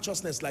in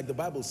righteousness, like the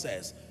Bible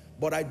says.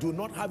 But I do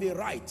not have a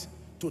right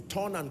to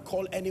turn and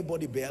call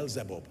anybody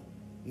Beelzebub.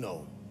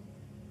 No.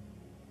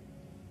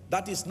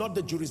 That is not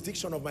the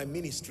jurisdiction of my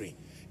ministry.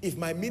 If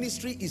my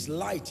ministry is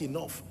light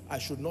enough, I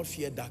should not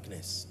fear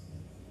darkness.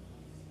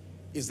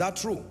 Is that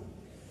true?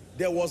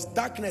 There was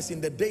darkness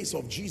in the days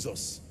of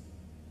Jesus,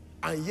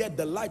 and yet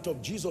the light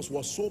of Jesus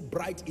was so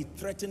bright it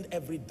threatened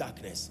every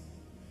darkness.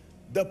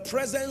 The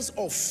presence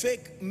of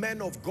fake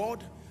men of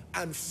God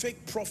and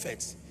fake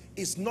prophets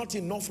is not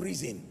enough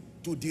reason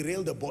to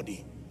derail the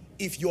body.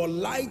 If your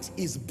light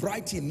is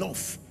bright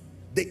enough,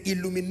 the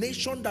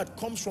illumination that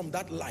comes from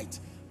that light,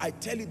 I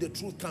tell you the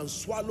truth, can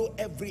swallow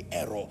every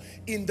error.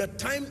 In the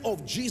time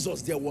of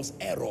Jesus, there was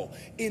error.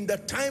 In the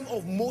time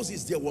of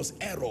Moses, there was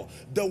error.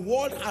 The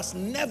world has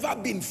never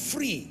been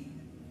free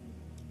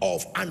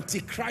of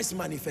antichrist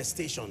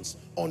manifestations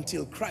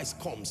until Christ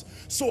comes.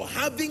 So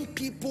having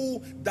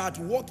people that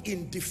walk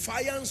in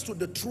defiance to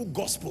the true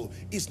gospel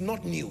is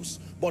not news.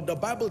 But the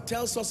Bible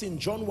tells us in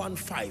John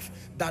 1:5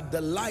 that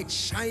the light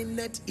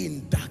shineth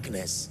in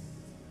darkness.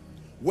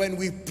 When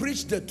we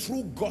preach the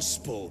true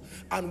gospel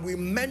and we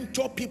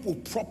mentor people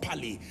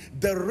properly,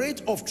 the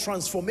rate of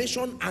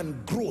transformation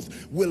and growth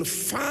will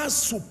far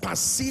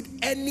supersede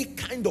any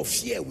kind of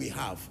fear we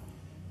have.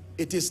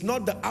 It is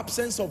not the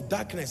absence of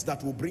darkness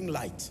that will bring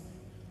light.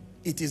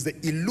 It is the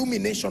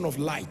illumination of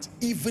light,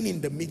 even in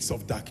the midst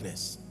of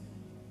darkness.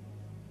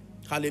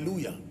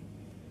 Hallelujah.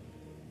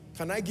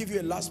 Can I give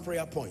you a last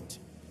prayer point?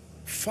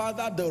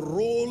 Father, the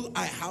role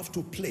I have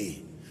to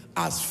play,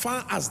 as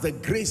far as the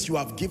grace you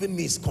have given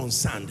me is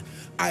concerned,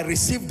 I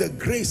receive the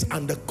grace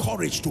and the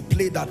courage to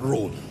play that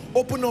role.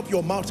 Open up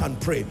your mouth and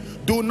pray.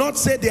 Do not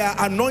say they are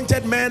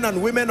anointed men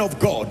and women of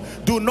God.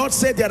 Do not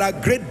say there are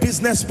great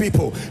business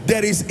people.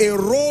 There is a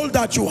role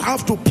that you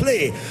have to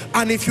play,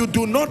 and if you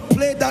do not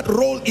play that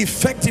role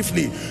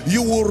effectively,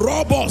 you will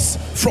rob us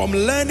from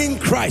learning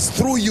Christ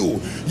through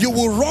you. You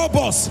will rob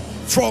us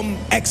from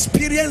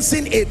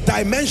experiencing a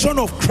dimension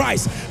of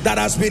Christ that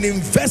has been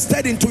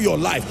invested into your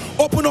life.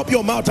 Open up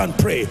your mouth and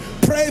pray.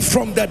 Pray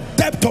from the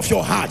depth of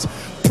your heart.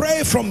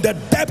 Pray from the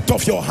depth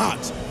of your heart.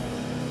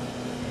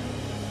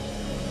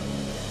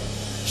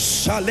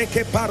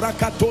 Shaleke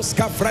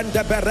parakatoska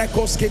frende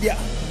berekoskidia.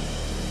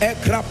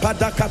 Ekra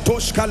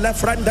padakatoshka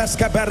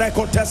lefrendeske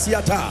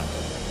berekotesiata.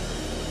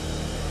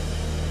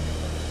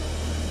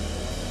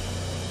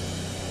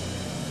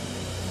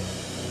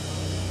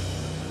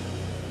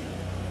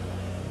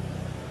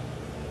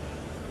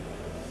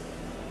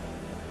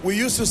 We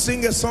used to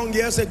sing a song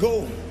years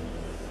ago.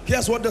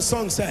 Here's what the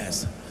song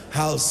says.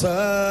 I'll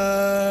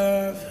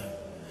serve,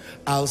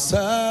 I'll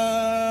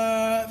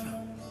serve,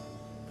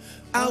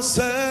 I'll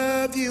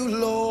serve you,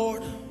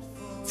 Lord,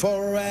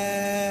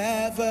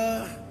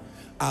 forever.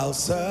 I'll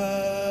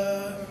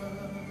serve,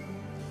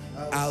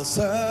 I'll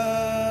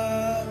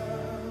serve,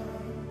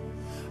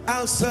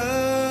 I'll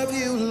serve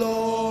you,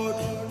 Lord,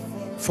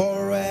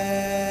 forever.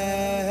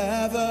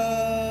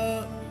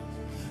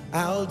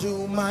 I'll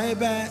do my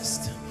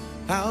best.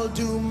 I'll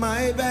do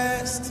my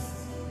best.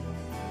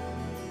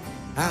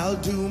 I'll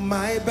do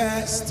my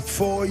best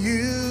for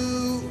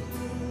you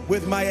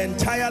with my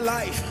entire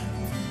life.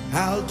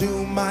 I'll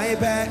do my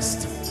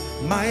best,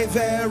 my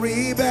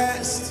very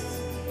best.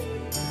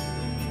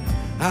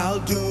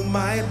 I'll do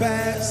my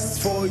best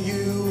for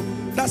you.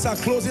 That's our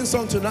closing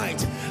song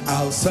tonight.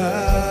 I'll serve,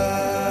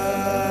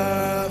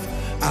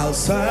 I'll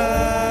serve,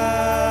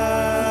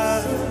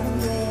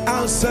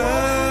 I'll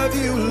serve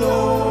you,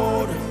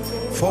 Lord,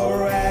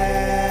 forever.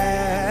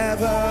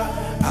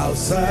 I'll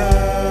serve,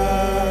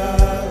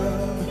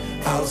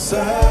 I'll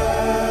serve,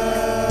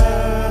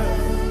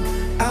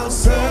 I'll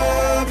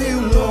serve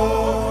you,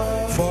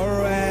 Lord,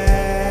 forever.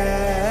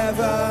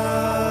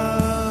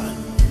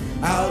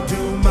 I'll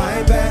do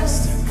my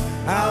best,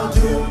 I'll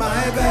do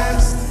my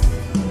best,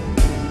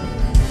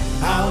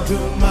 I'll do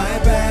my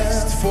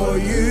best for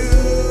you.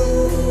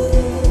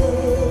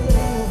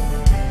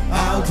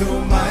 I'll do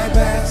my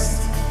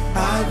best,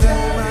 I'll do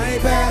my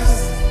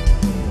best,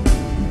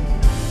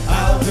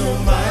 I'll do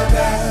my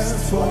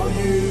best for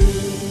you.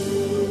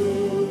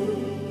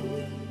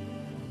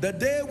 The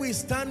day we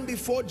stand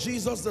before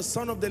Jesus, the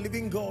Son of the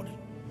living God,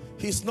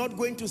 he's not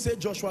going to say,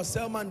 Joshua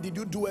Selman, did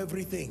you do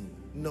everything?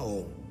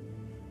 No.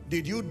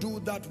 Did you do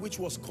that which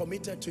was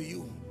committed to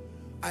you?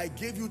 I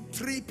gave you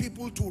 3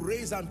 people to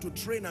raise and to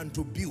train and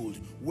to build.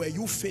 Were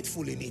you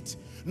faithful in it?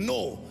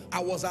 No. I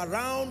was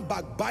around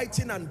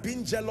backbiting and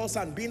being jealous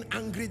and being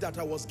angry that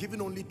I was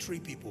given only 3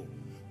 people.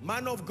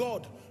 Man of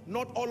God,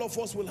 not all of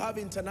us will have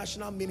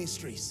international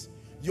ministries.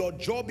 Your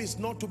job is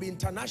not to be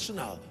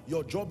international.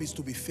 Your job is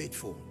to be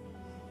faithful.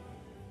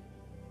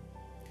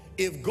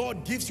 If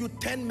God gives you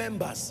 10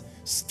 members,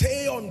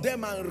 stay on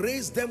them and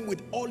raise them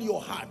with all your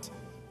heart.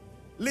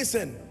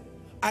 Listen,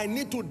 I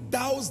need to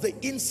douse the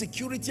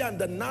insecurity and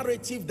the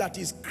narrative that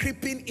is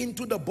creeping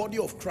into the body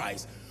of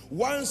Christ.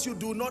 once you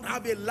do not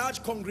have a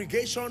large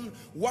congregation,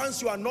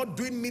 once you are not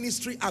doing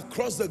ministry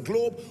across the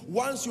globe,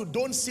 once you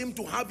don't seem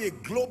to have a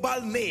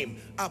global name,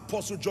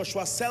 Apostle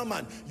Joshua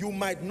Selman, you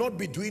might not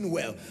be doing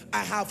well. I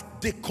have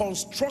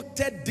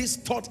deconstructed this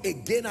thought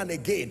again and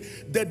again.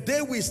 The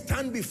day we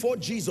stand before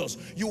Jesus,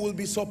 you will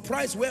be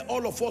surprised where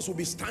all of us will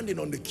be standing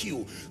on the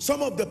queue.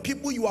 Some of the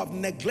people you have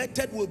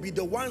neglected will be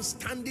the ones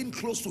standing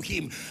close to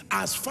him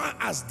as far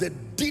as the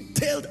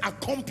detailed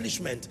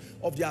accomplishment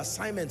of their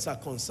assignments are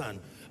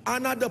concerned.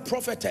 Anna the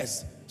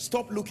prophetess,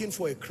 stop looking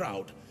for a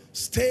crowd.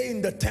 Stay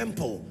in the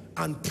temple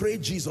and pray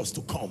Jesus to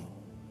come.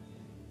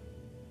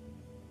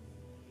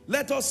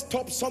 Let us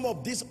stop some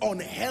of this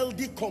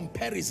unhealthy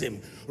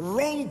comparison,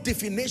 wrong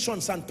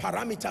definitions and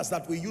parameters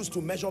that we use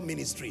to measure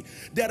ministry.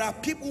 There are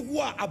people who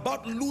are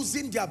about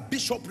losing their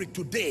bishopric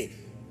today.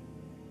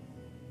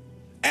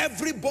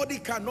 Everybody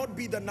cannot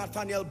be the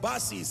Nathaniel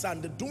Bassis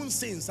and the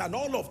Dunsins and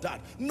all of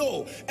that.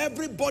 No,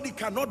 everybody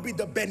cannot be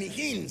the Benny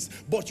Hinns,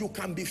 but you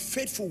can be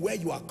faithful where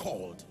you are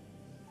called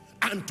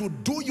and to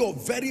do your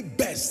very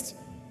best.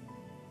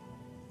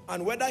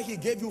 And whether he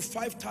gave you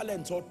 5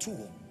 talents or 2,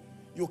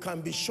 you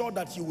can be sure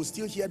that you will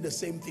still hear the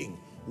same thing.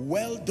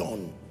 Well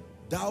done,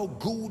 thou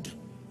good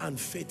and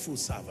faithful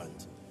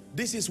servant.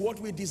 This is what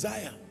we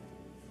desire.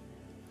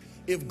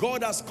 If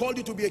God has called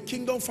you to be a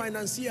kingdom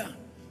financier,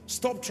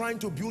 stop trying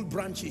to build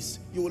branches.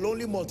 You will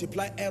only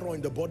multiply error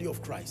in the body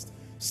of Christ.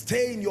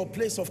 Stay in your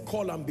place of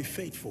call and be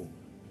faithful.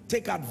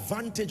 Take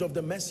advantage of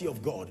the mercy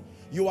of God.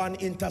 You are an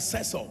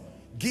intercessor.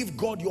 Give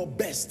God your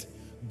best.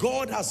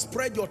 God has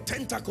spread your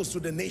tentacles to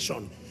the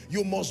nation.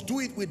 You must do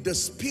it with the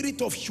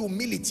spirit of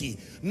humility,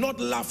 not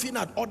laughing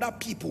at other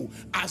people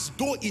as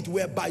though it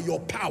were by your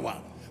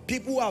power.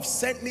 People have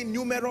sent me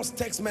numerous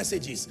text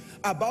messages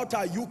about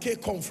our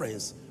UK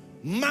conference.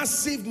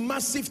 Massive,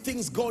 massive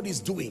things God is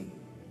doing.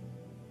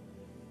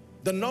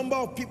 The number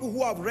of people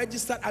who have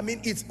registered, I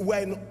mean, we're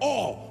in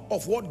awe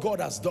of what God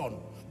has done.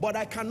 But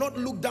I cannot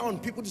look down on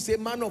people to say,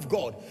 man of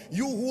God,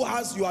 you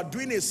are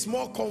doing a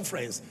small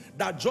conference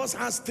that just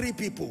has 3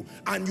 people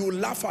and you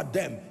laugh at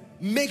them.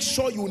 Make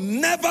sure you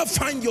never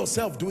find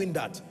yourself doing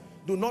that.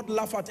 Do not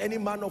laugh at any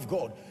man of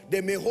God.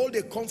 They may hold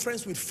a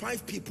conference with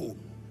 5 people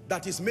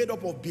that is made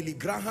up of Billy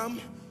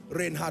Graham,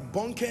 Reinhard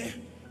Bonnke,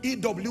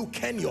 E.W.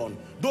 Kenyon.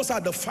 Those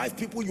are the 5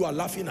 people you are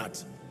laughing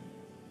at.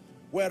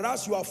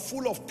 Whereas you are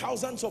full of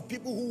thousands of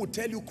people who will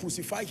tell you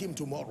crucify him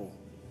tomorrow.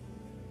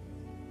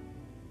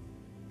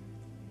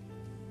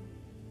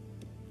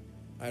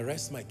 I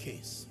rest my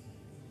case.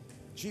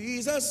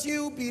 Jesus,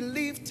 you be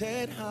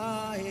lifted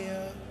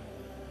higher,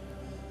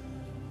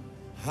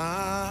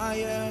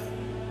 higher,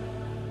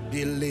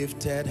 be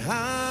lifted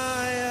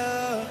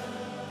higher.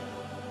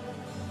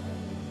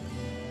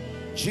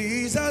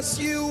 Jesus,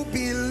 you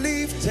be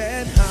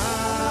lifted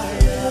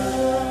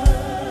higher,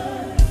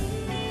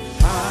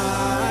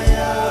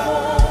 higher,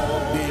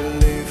 be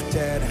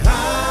lifted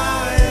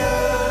higher.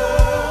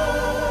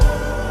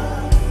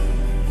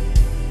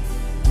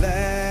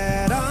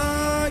 Let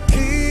our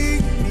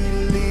King be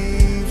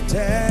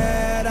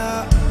lifted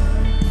up.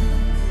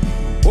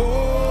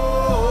 Hosanna.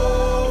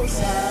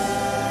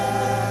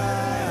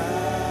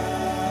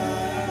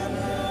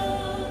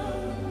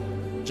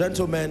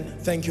 Gentlemen,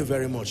 thank you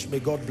very much. May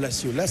God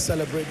bless you. Let's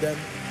celebrate them.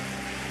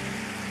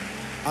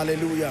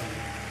 Hallelujah.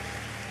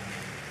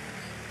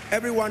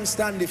 Everyone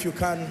stand if you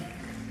can.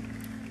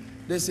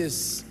 This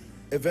is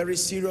a very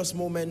serious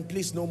moment.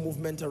 Please, no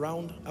movement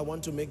around. I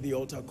want to make the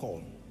altar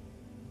call.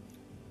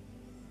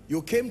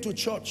 You came to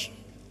church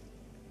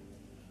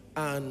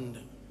and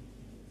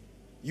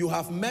you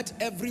have met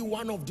every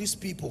one of these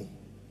people,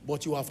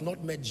 but you have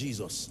not met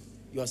Jesus.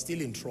 You are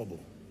still in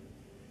trouble.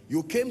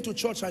 You came to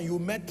church and you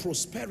met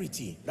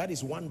prosperity. That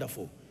is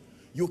wonderful.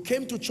 You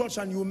came to church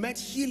and you met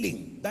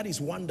healing. That is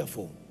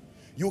wonderful.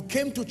 You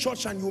came to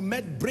church and you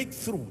met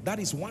breakthrough. That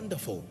is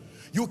wonderful.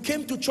 You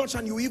came to church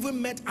and you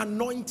even met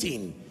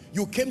anointing.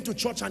 You came to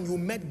church and you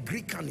met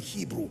Greek and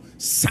Hebrew.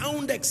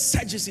 Sound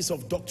exegesis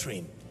of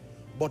doctrine.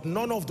 But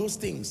none of those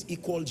things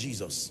equal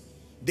Jesus.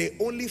 They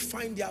only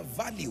find their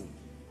value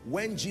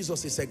when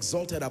Jesus is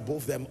exalted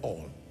above them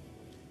all.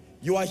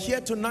 You are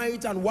here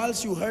tonight, and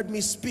whilst you heard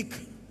me speak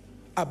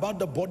about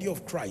the body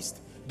of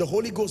Christ, the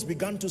Holy Ghost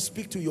began to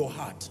speak to your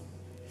heart.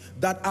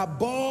 That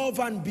above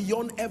and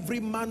beyond every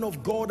man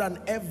of God and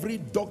every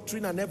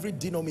doctrine and every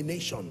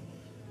denomination,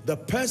 the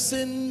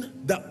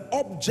person, the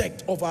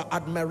object of our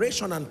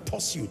admiration and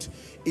pursuit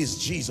is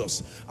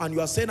Jesus. And you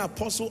are saying,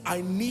 Apostle,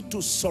 I need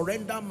to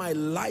surrender my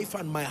life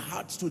and my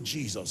heart to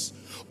Jesus.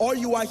 Or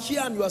you are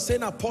here and you are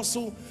saying,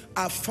 Apostle,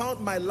 I found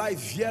my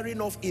life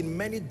veering off in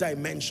many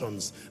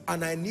dimensions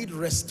and I need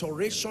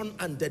restoration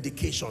and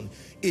dedication.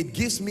 It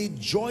gives me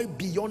joy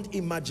beyond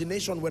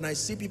imagination when I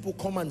see people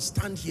come and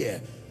stand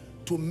here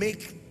to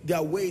make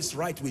their ways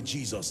right with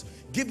Jesus.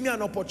 Give me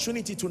an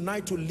opportunity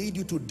tonight to lead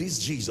you to this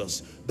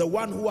Jesus, the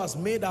one who has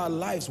made our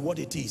lives what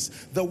it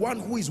is, the one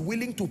who is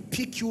willing to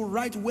pick you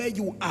right where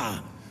you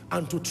are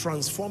and to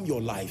transform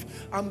your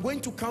life. I'm going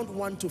to count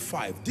 1 to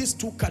 5. These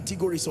 2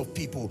 categories of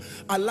people.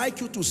 I'd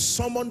like you to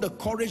summon the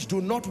courage.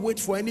 Do not wait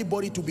for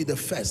anybody to be the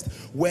first.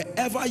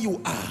 Wherever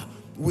you are,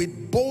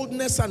 with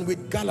boldness and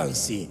with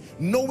gallantry,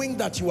 knowing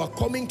that you are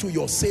coming to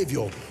your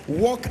Savior,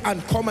 walk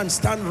and come and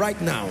stand right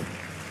now.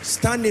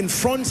 Stand in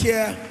front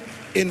here,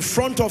 in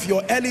front of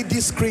your LED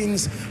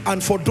screens,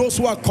 and for those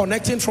who are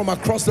connecting from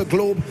across the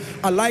globe,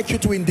 I'd like you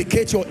to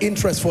indicate your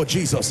interest for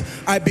Jesus.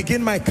 I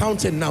begin my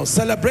counting now.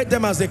 Celebrate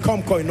them as they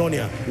come,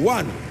 Koinonia.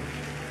 1,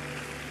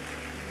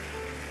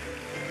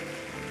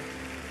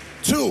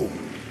 2,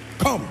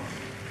 come.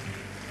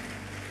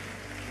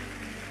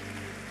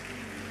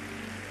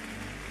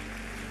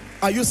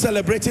 Are you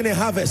celebrating a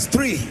harvest?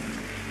 3,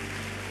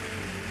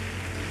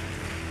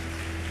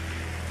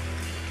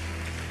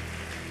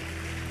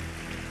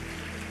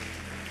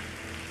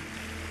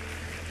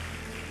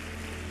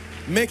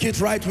 make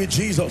it right with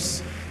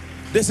Jesus.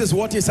 This is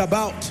what it's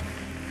about.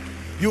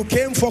 You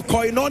came for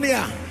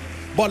koinonia,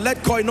 but let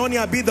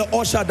koinonia be the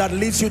usher that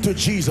leads you to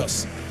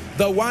Jesus,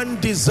 the one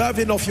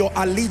deserving of your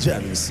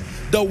allegiance,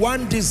 the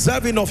one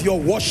deserving of your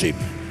worship.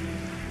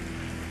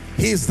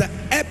 He is the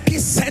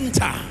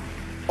epicenter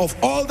of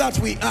all that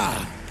we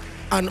are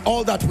and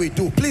all that we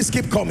do. Please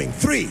keep coming.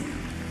 3,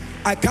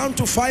 I count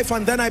to 5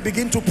 and then I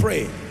begin to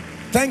pray.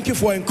 Thank you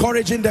for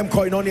encouraging them,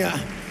 koinonia.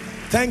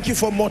 Thank you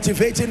for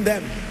motivating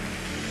them.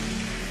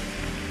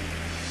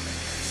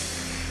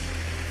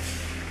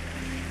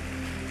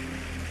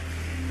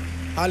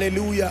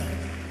 Hallelujah.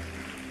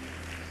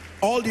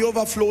 All the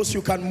overflows,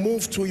 you can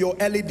move to your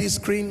LED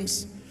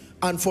screens.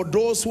 And for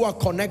those who are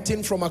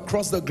connecting from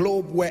across the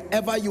globe,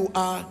 wherever you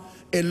are,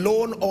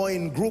 alone or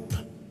in group,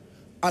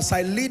 as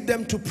I lead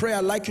them to prayer,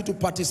 I'd like you to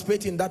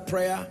participate in that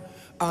prayer.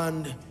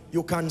 And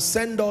you can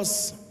send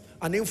us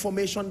an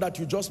information that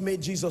you just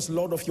made Jesus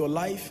Lord of your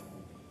life,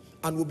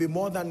 and we'll be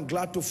more than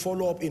glad to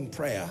follow up in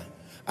prayer.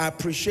 I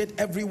appreciate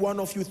every one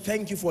of you.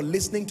 Thank you for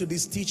listening to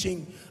this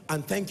teaching,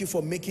 and thank you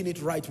for making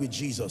it right with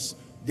Jesus.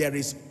 There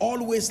is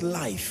always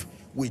life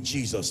with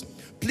Jesus.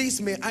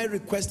 Please, may I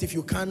request, if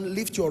you can,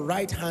 lift your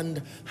right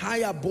hand high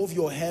above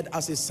your head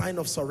as a sign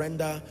of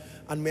surrender,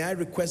 and may I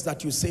request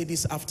that you say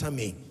this after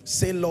me.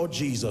 Say, Lord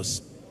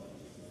Jesus,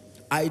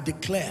 I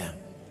declare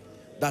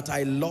that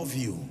I love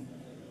you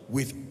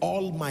with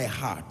all my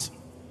heart.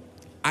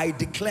 I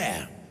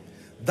declare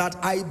that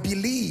I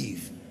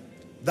believe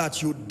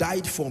that you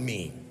died for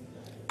me.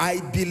 I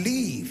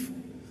believe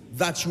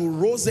that you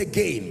rose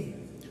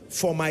again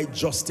for my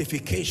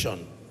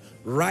justification.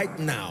 Right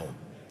now,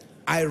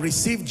 I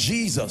receive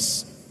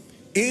Jesus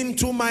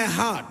into my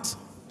heart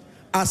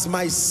as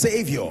my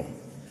Savior,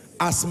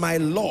 as my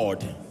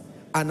Lord,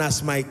 and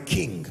as my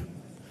King.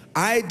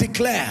 I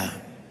declare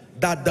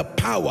that the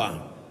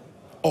power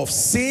of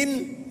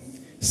sin,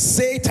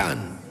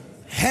 Satan,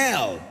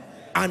 hell,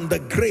 and the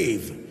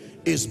grave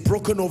is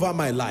broken over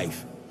my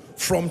life.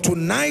 From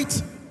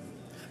tonight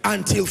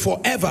until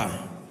forever,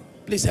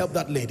 please help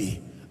that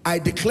lady. I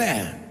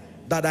declare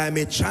that I am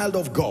a child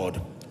of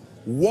God,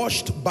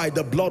 washed by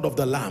the blood of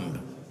the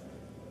Lamb.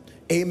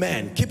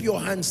 Amen. Keep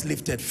your hands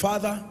lifted.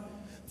 Father,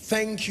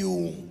 thank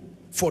you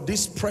for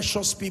these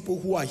precious people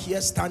who are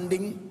here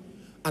standing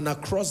and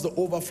across the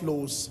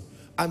overflows,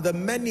 and the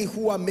many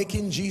who are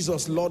making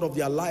Jesus Lord of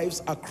their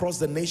lives across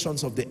the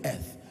nations of the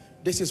earth.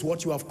 This is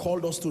what you have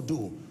called us to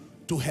do,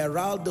 to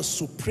herald the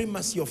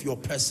supremacy of your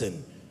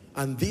person.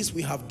 And this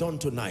we have done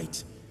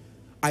tonight.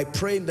 I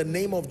pray in the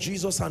name of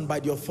Jesus and by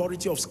the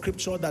authority of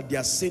Scripture that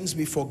their sins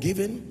be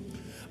forgiven.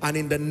 And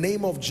in the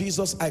name of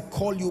Jesus, I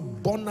call you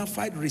bona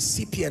fide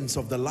recipients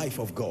of the life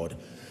of God.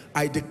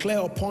 I declare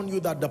upon you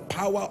that the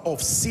power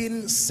of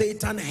sin,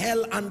 Satan,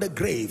 hell, and the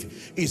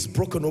grave is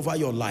broken over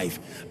your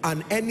life.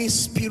 And any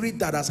spirit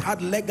that has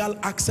had legal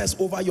access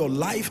over your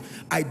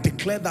life, I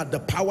declare that the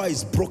power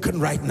is broken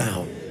right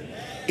now.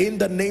 In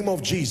the name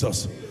of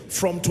Jesus,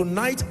 from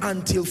tonight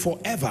until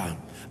forever,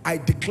 I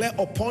declare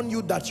upon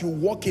you that you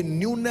walk in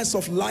newness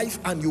of life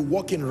and you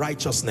walk in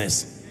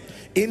righteousness.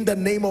 In the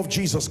name of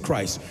Jesus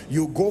Christ,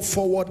 you go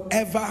forward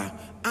ever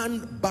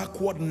and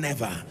backward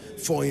never.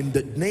 For in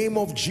the name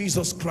of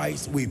Jesus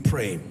Christ we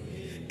pray.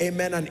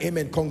 Amen and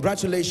amen.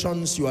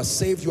 Congratulations, you are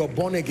saved, you are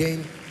born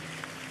again.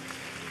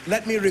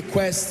 Let me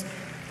request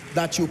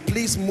that you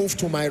please move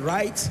to my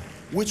right,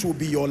 which will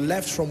be your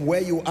left from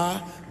where you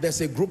are.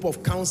 There's a group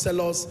of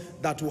counselors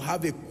that will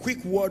have a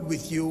quick word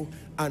with you,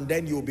 and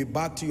then you'll be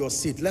back to your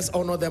seat. Let's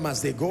honor them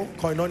as they go.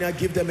 Koinonia,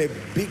 give them a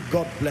big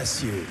God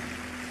bless you.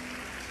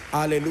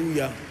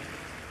 Hallelujah.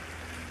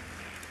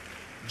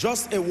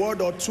 Just a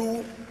word or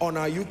two on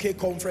our UK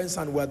conference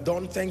and we're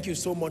done. Thank you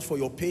so much for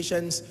your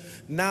patience.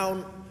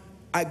 Now,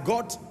 I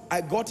got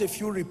a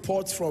few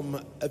reports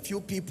from a few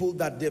people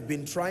that they've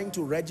been trying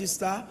to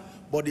register,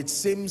 but it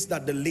seems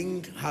that the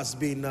link has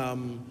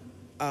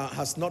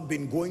not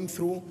been going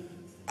through.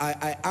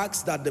 I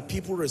asked that the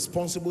people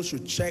responsible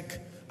should check,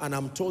 and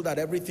I'm told that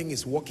everything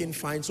is working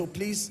fine. So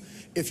please,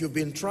 if you've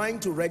been trying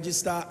to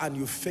register and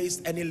you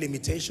faced any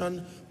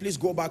limitation, please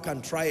go back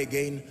and try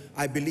again.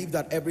 I believe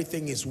that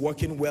everything is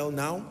working well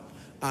now.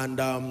 And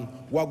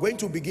we're going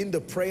to begin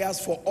the prayers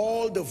for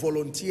all the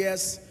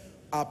volunteers.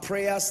 Our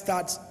prayer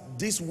starts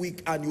this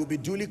week and you'll be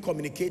duly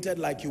communicated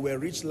like you were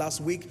reached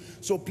last week.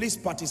 So please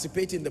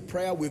participate in the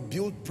prayer. We've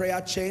built prayer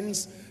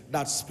chains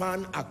that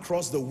span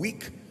across the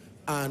week,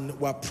 and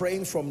we're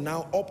praying from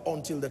now up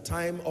until the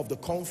time of the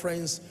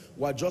conference.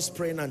 We're just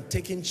praying and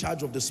taking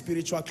charge of the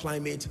spiritual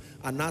climate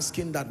and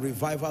asking that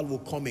revival will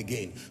come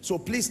again. So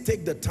please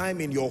take the time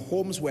in your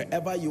homes,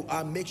 wherever you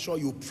are, make sure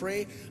you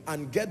pray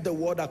and get the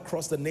word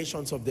across the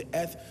nations of the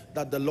earth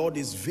that the Lord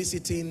is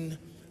visiting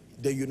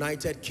the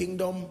United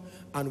Kingdom,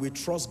 and we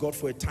trust God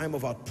for a time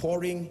of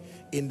outpouring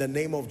in the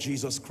name of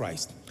Jesus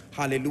Christ.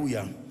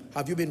 Hallelujah.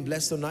 Have you been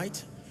blessed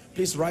tonight?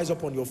 Please rise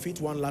up on your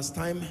feet one last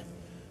time.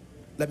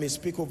 Let me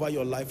speak over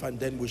your life and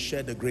then we'll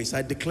share the grace.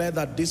 I declare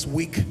that this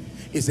week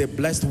is a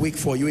blessed week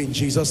for you in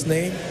Jesus'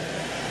 name.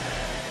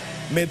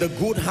 May the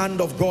good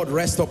hand of God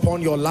rest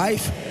upon your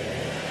life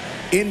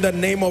in the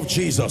name of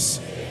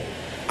Jesus.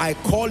 I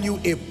call you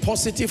a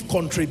positive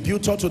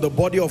contributor to the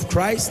body of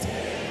Christ.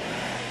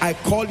 I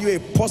call you a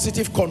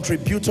positive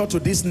contributor to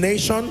this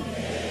nation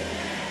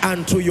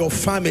and to your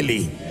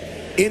family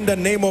in the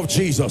name of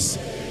Jesus.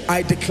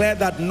 I declare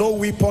that no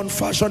weapon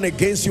fashioned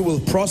against you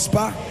will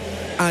prosper,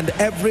 and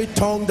every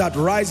tongue that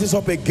rises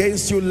up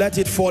against you, let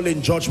it fall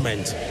in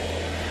judgment.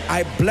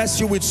 I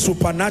bless you with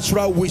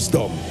supernatural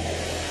wisdom.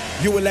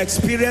 You will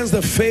experience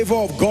the favor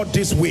of God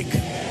this week.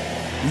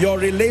 Your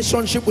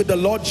relationship with the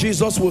Lord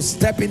Jesus will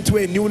step into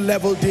a new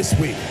level this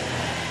week.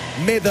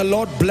 May the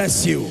Lord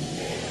bless you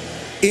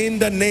in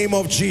the name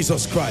of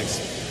Jesus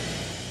Christ.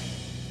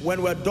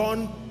 When we're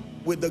done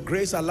with the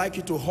grace, I'd like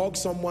you to hug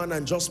someone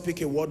and just speak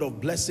a word of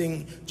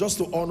blessing, just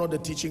to honor the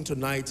teaching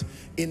tonight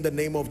in the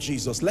name of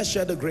Jesus. Let's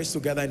share the grace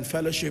together in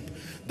fellowship.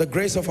 The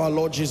grace of our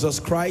Lord Jesus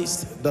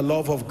Christ, the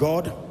love of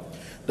God,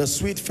 the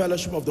sweet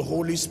fellowship of the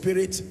Holy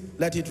Spirit,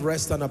 let it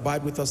rest and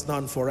abide with us now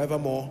and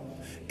forevermore.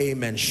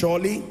 Amen.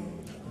 Surely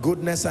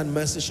goodness and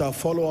mercy shall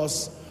follow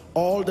us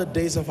all the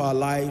days of our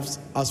lives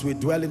as we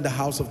dwell in the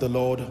house of the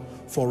Lord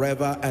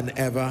forever and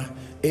ever.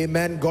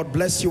 Amen. God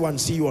bless you and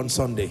see you on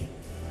Sunday.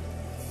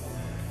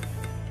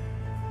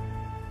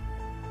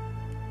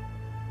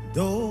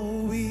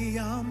 Though we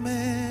are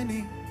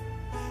many,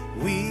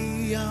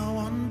 we are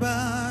one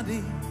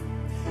body.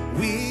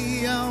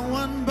 We are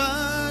one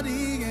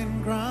body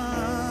in Christ.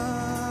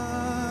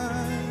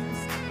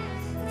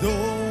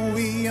 Though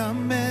we are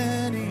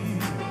many,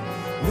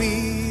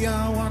 we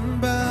are one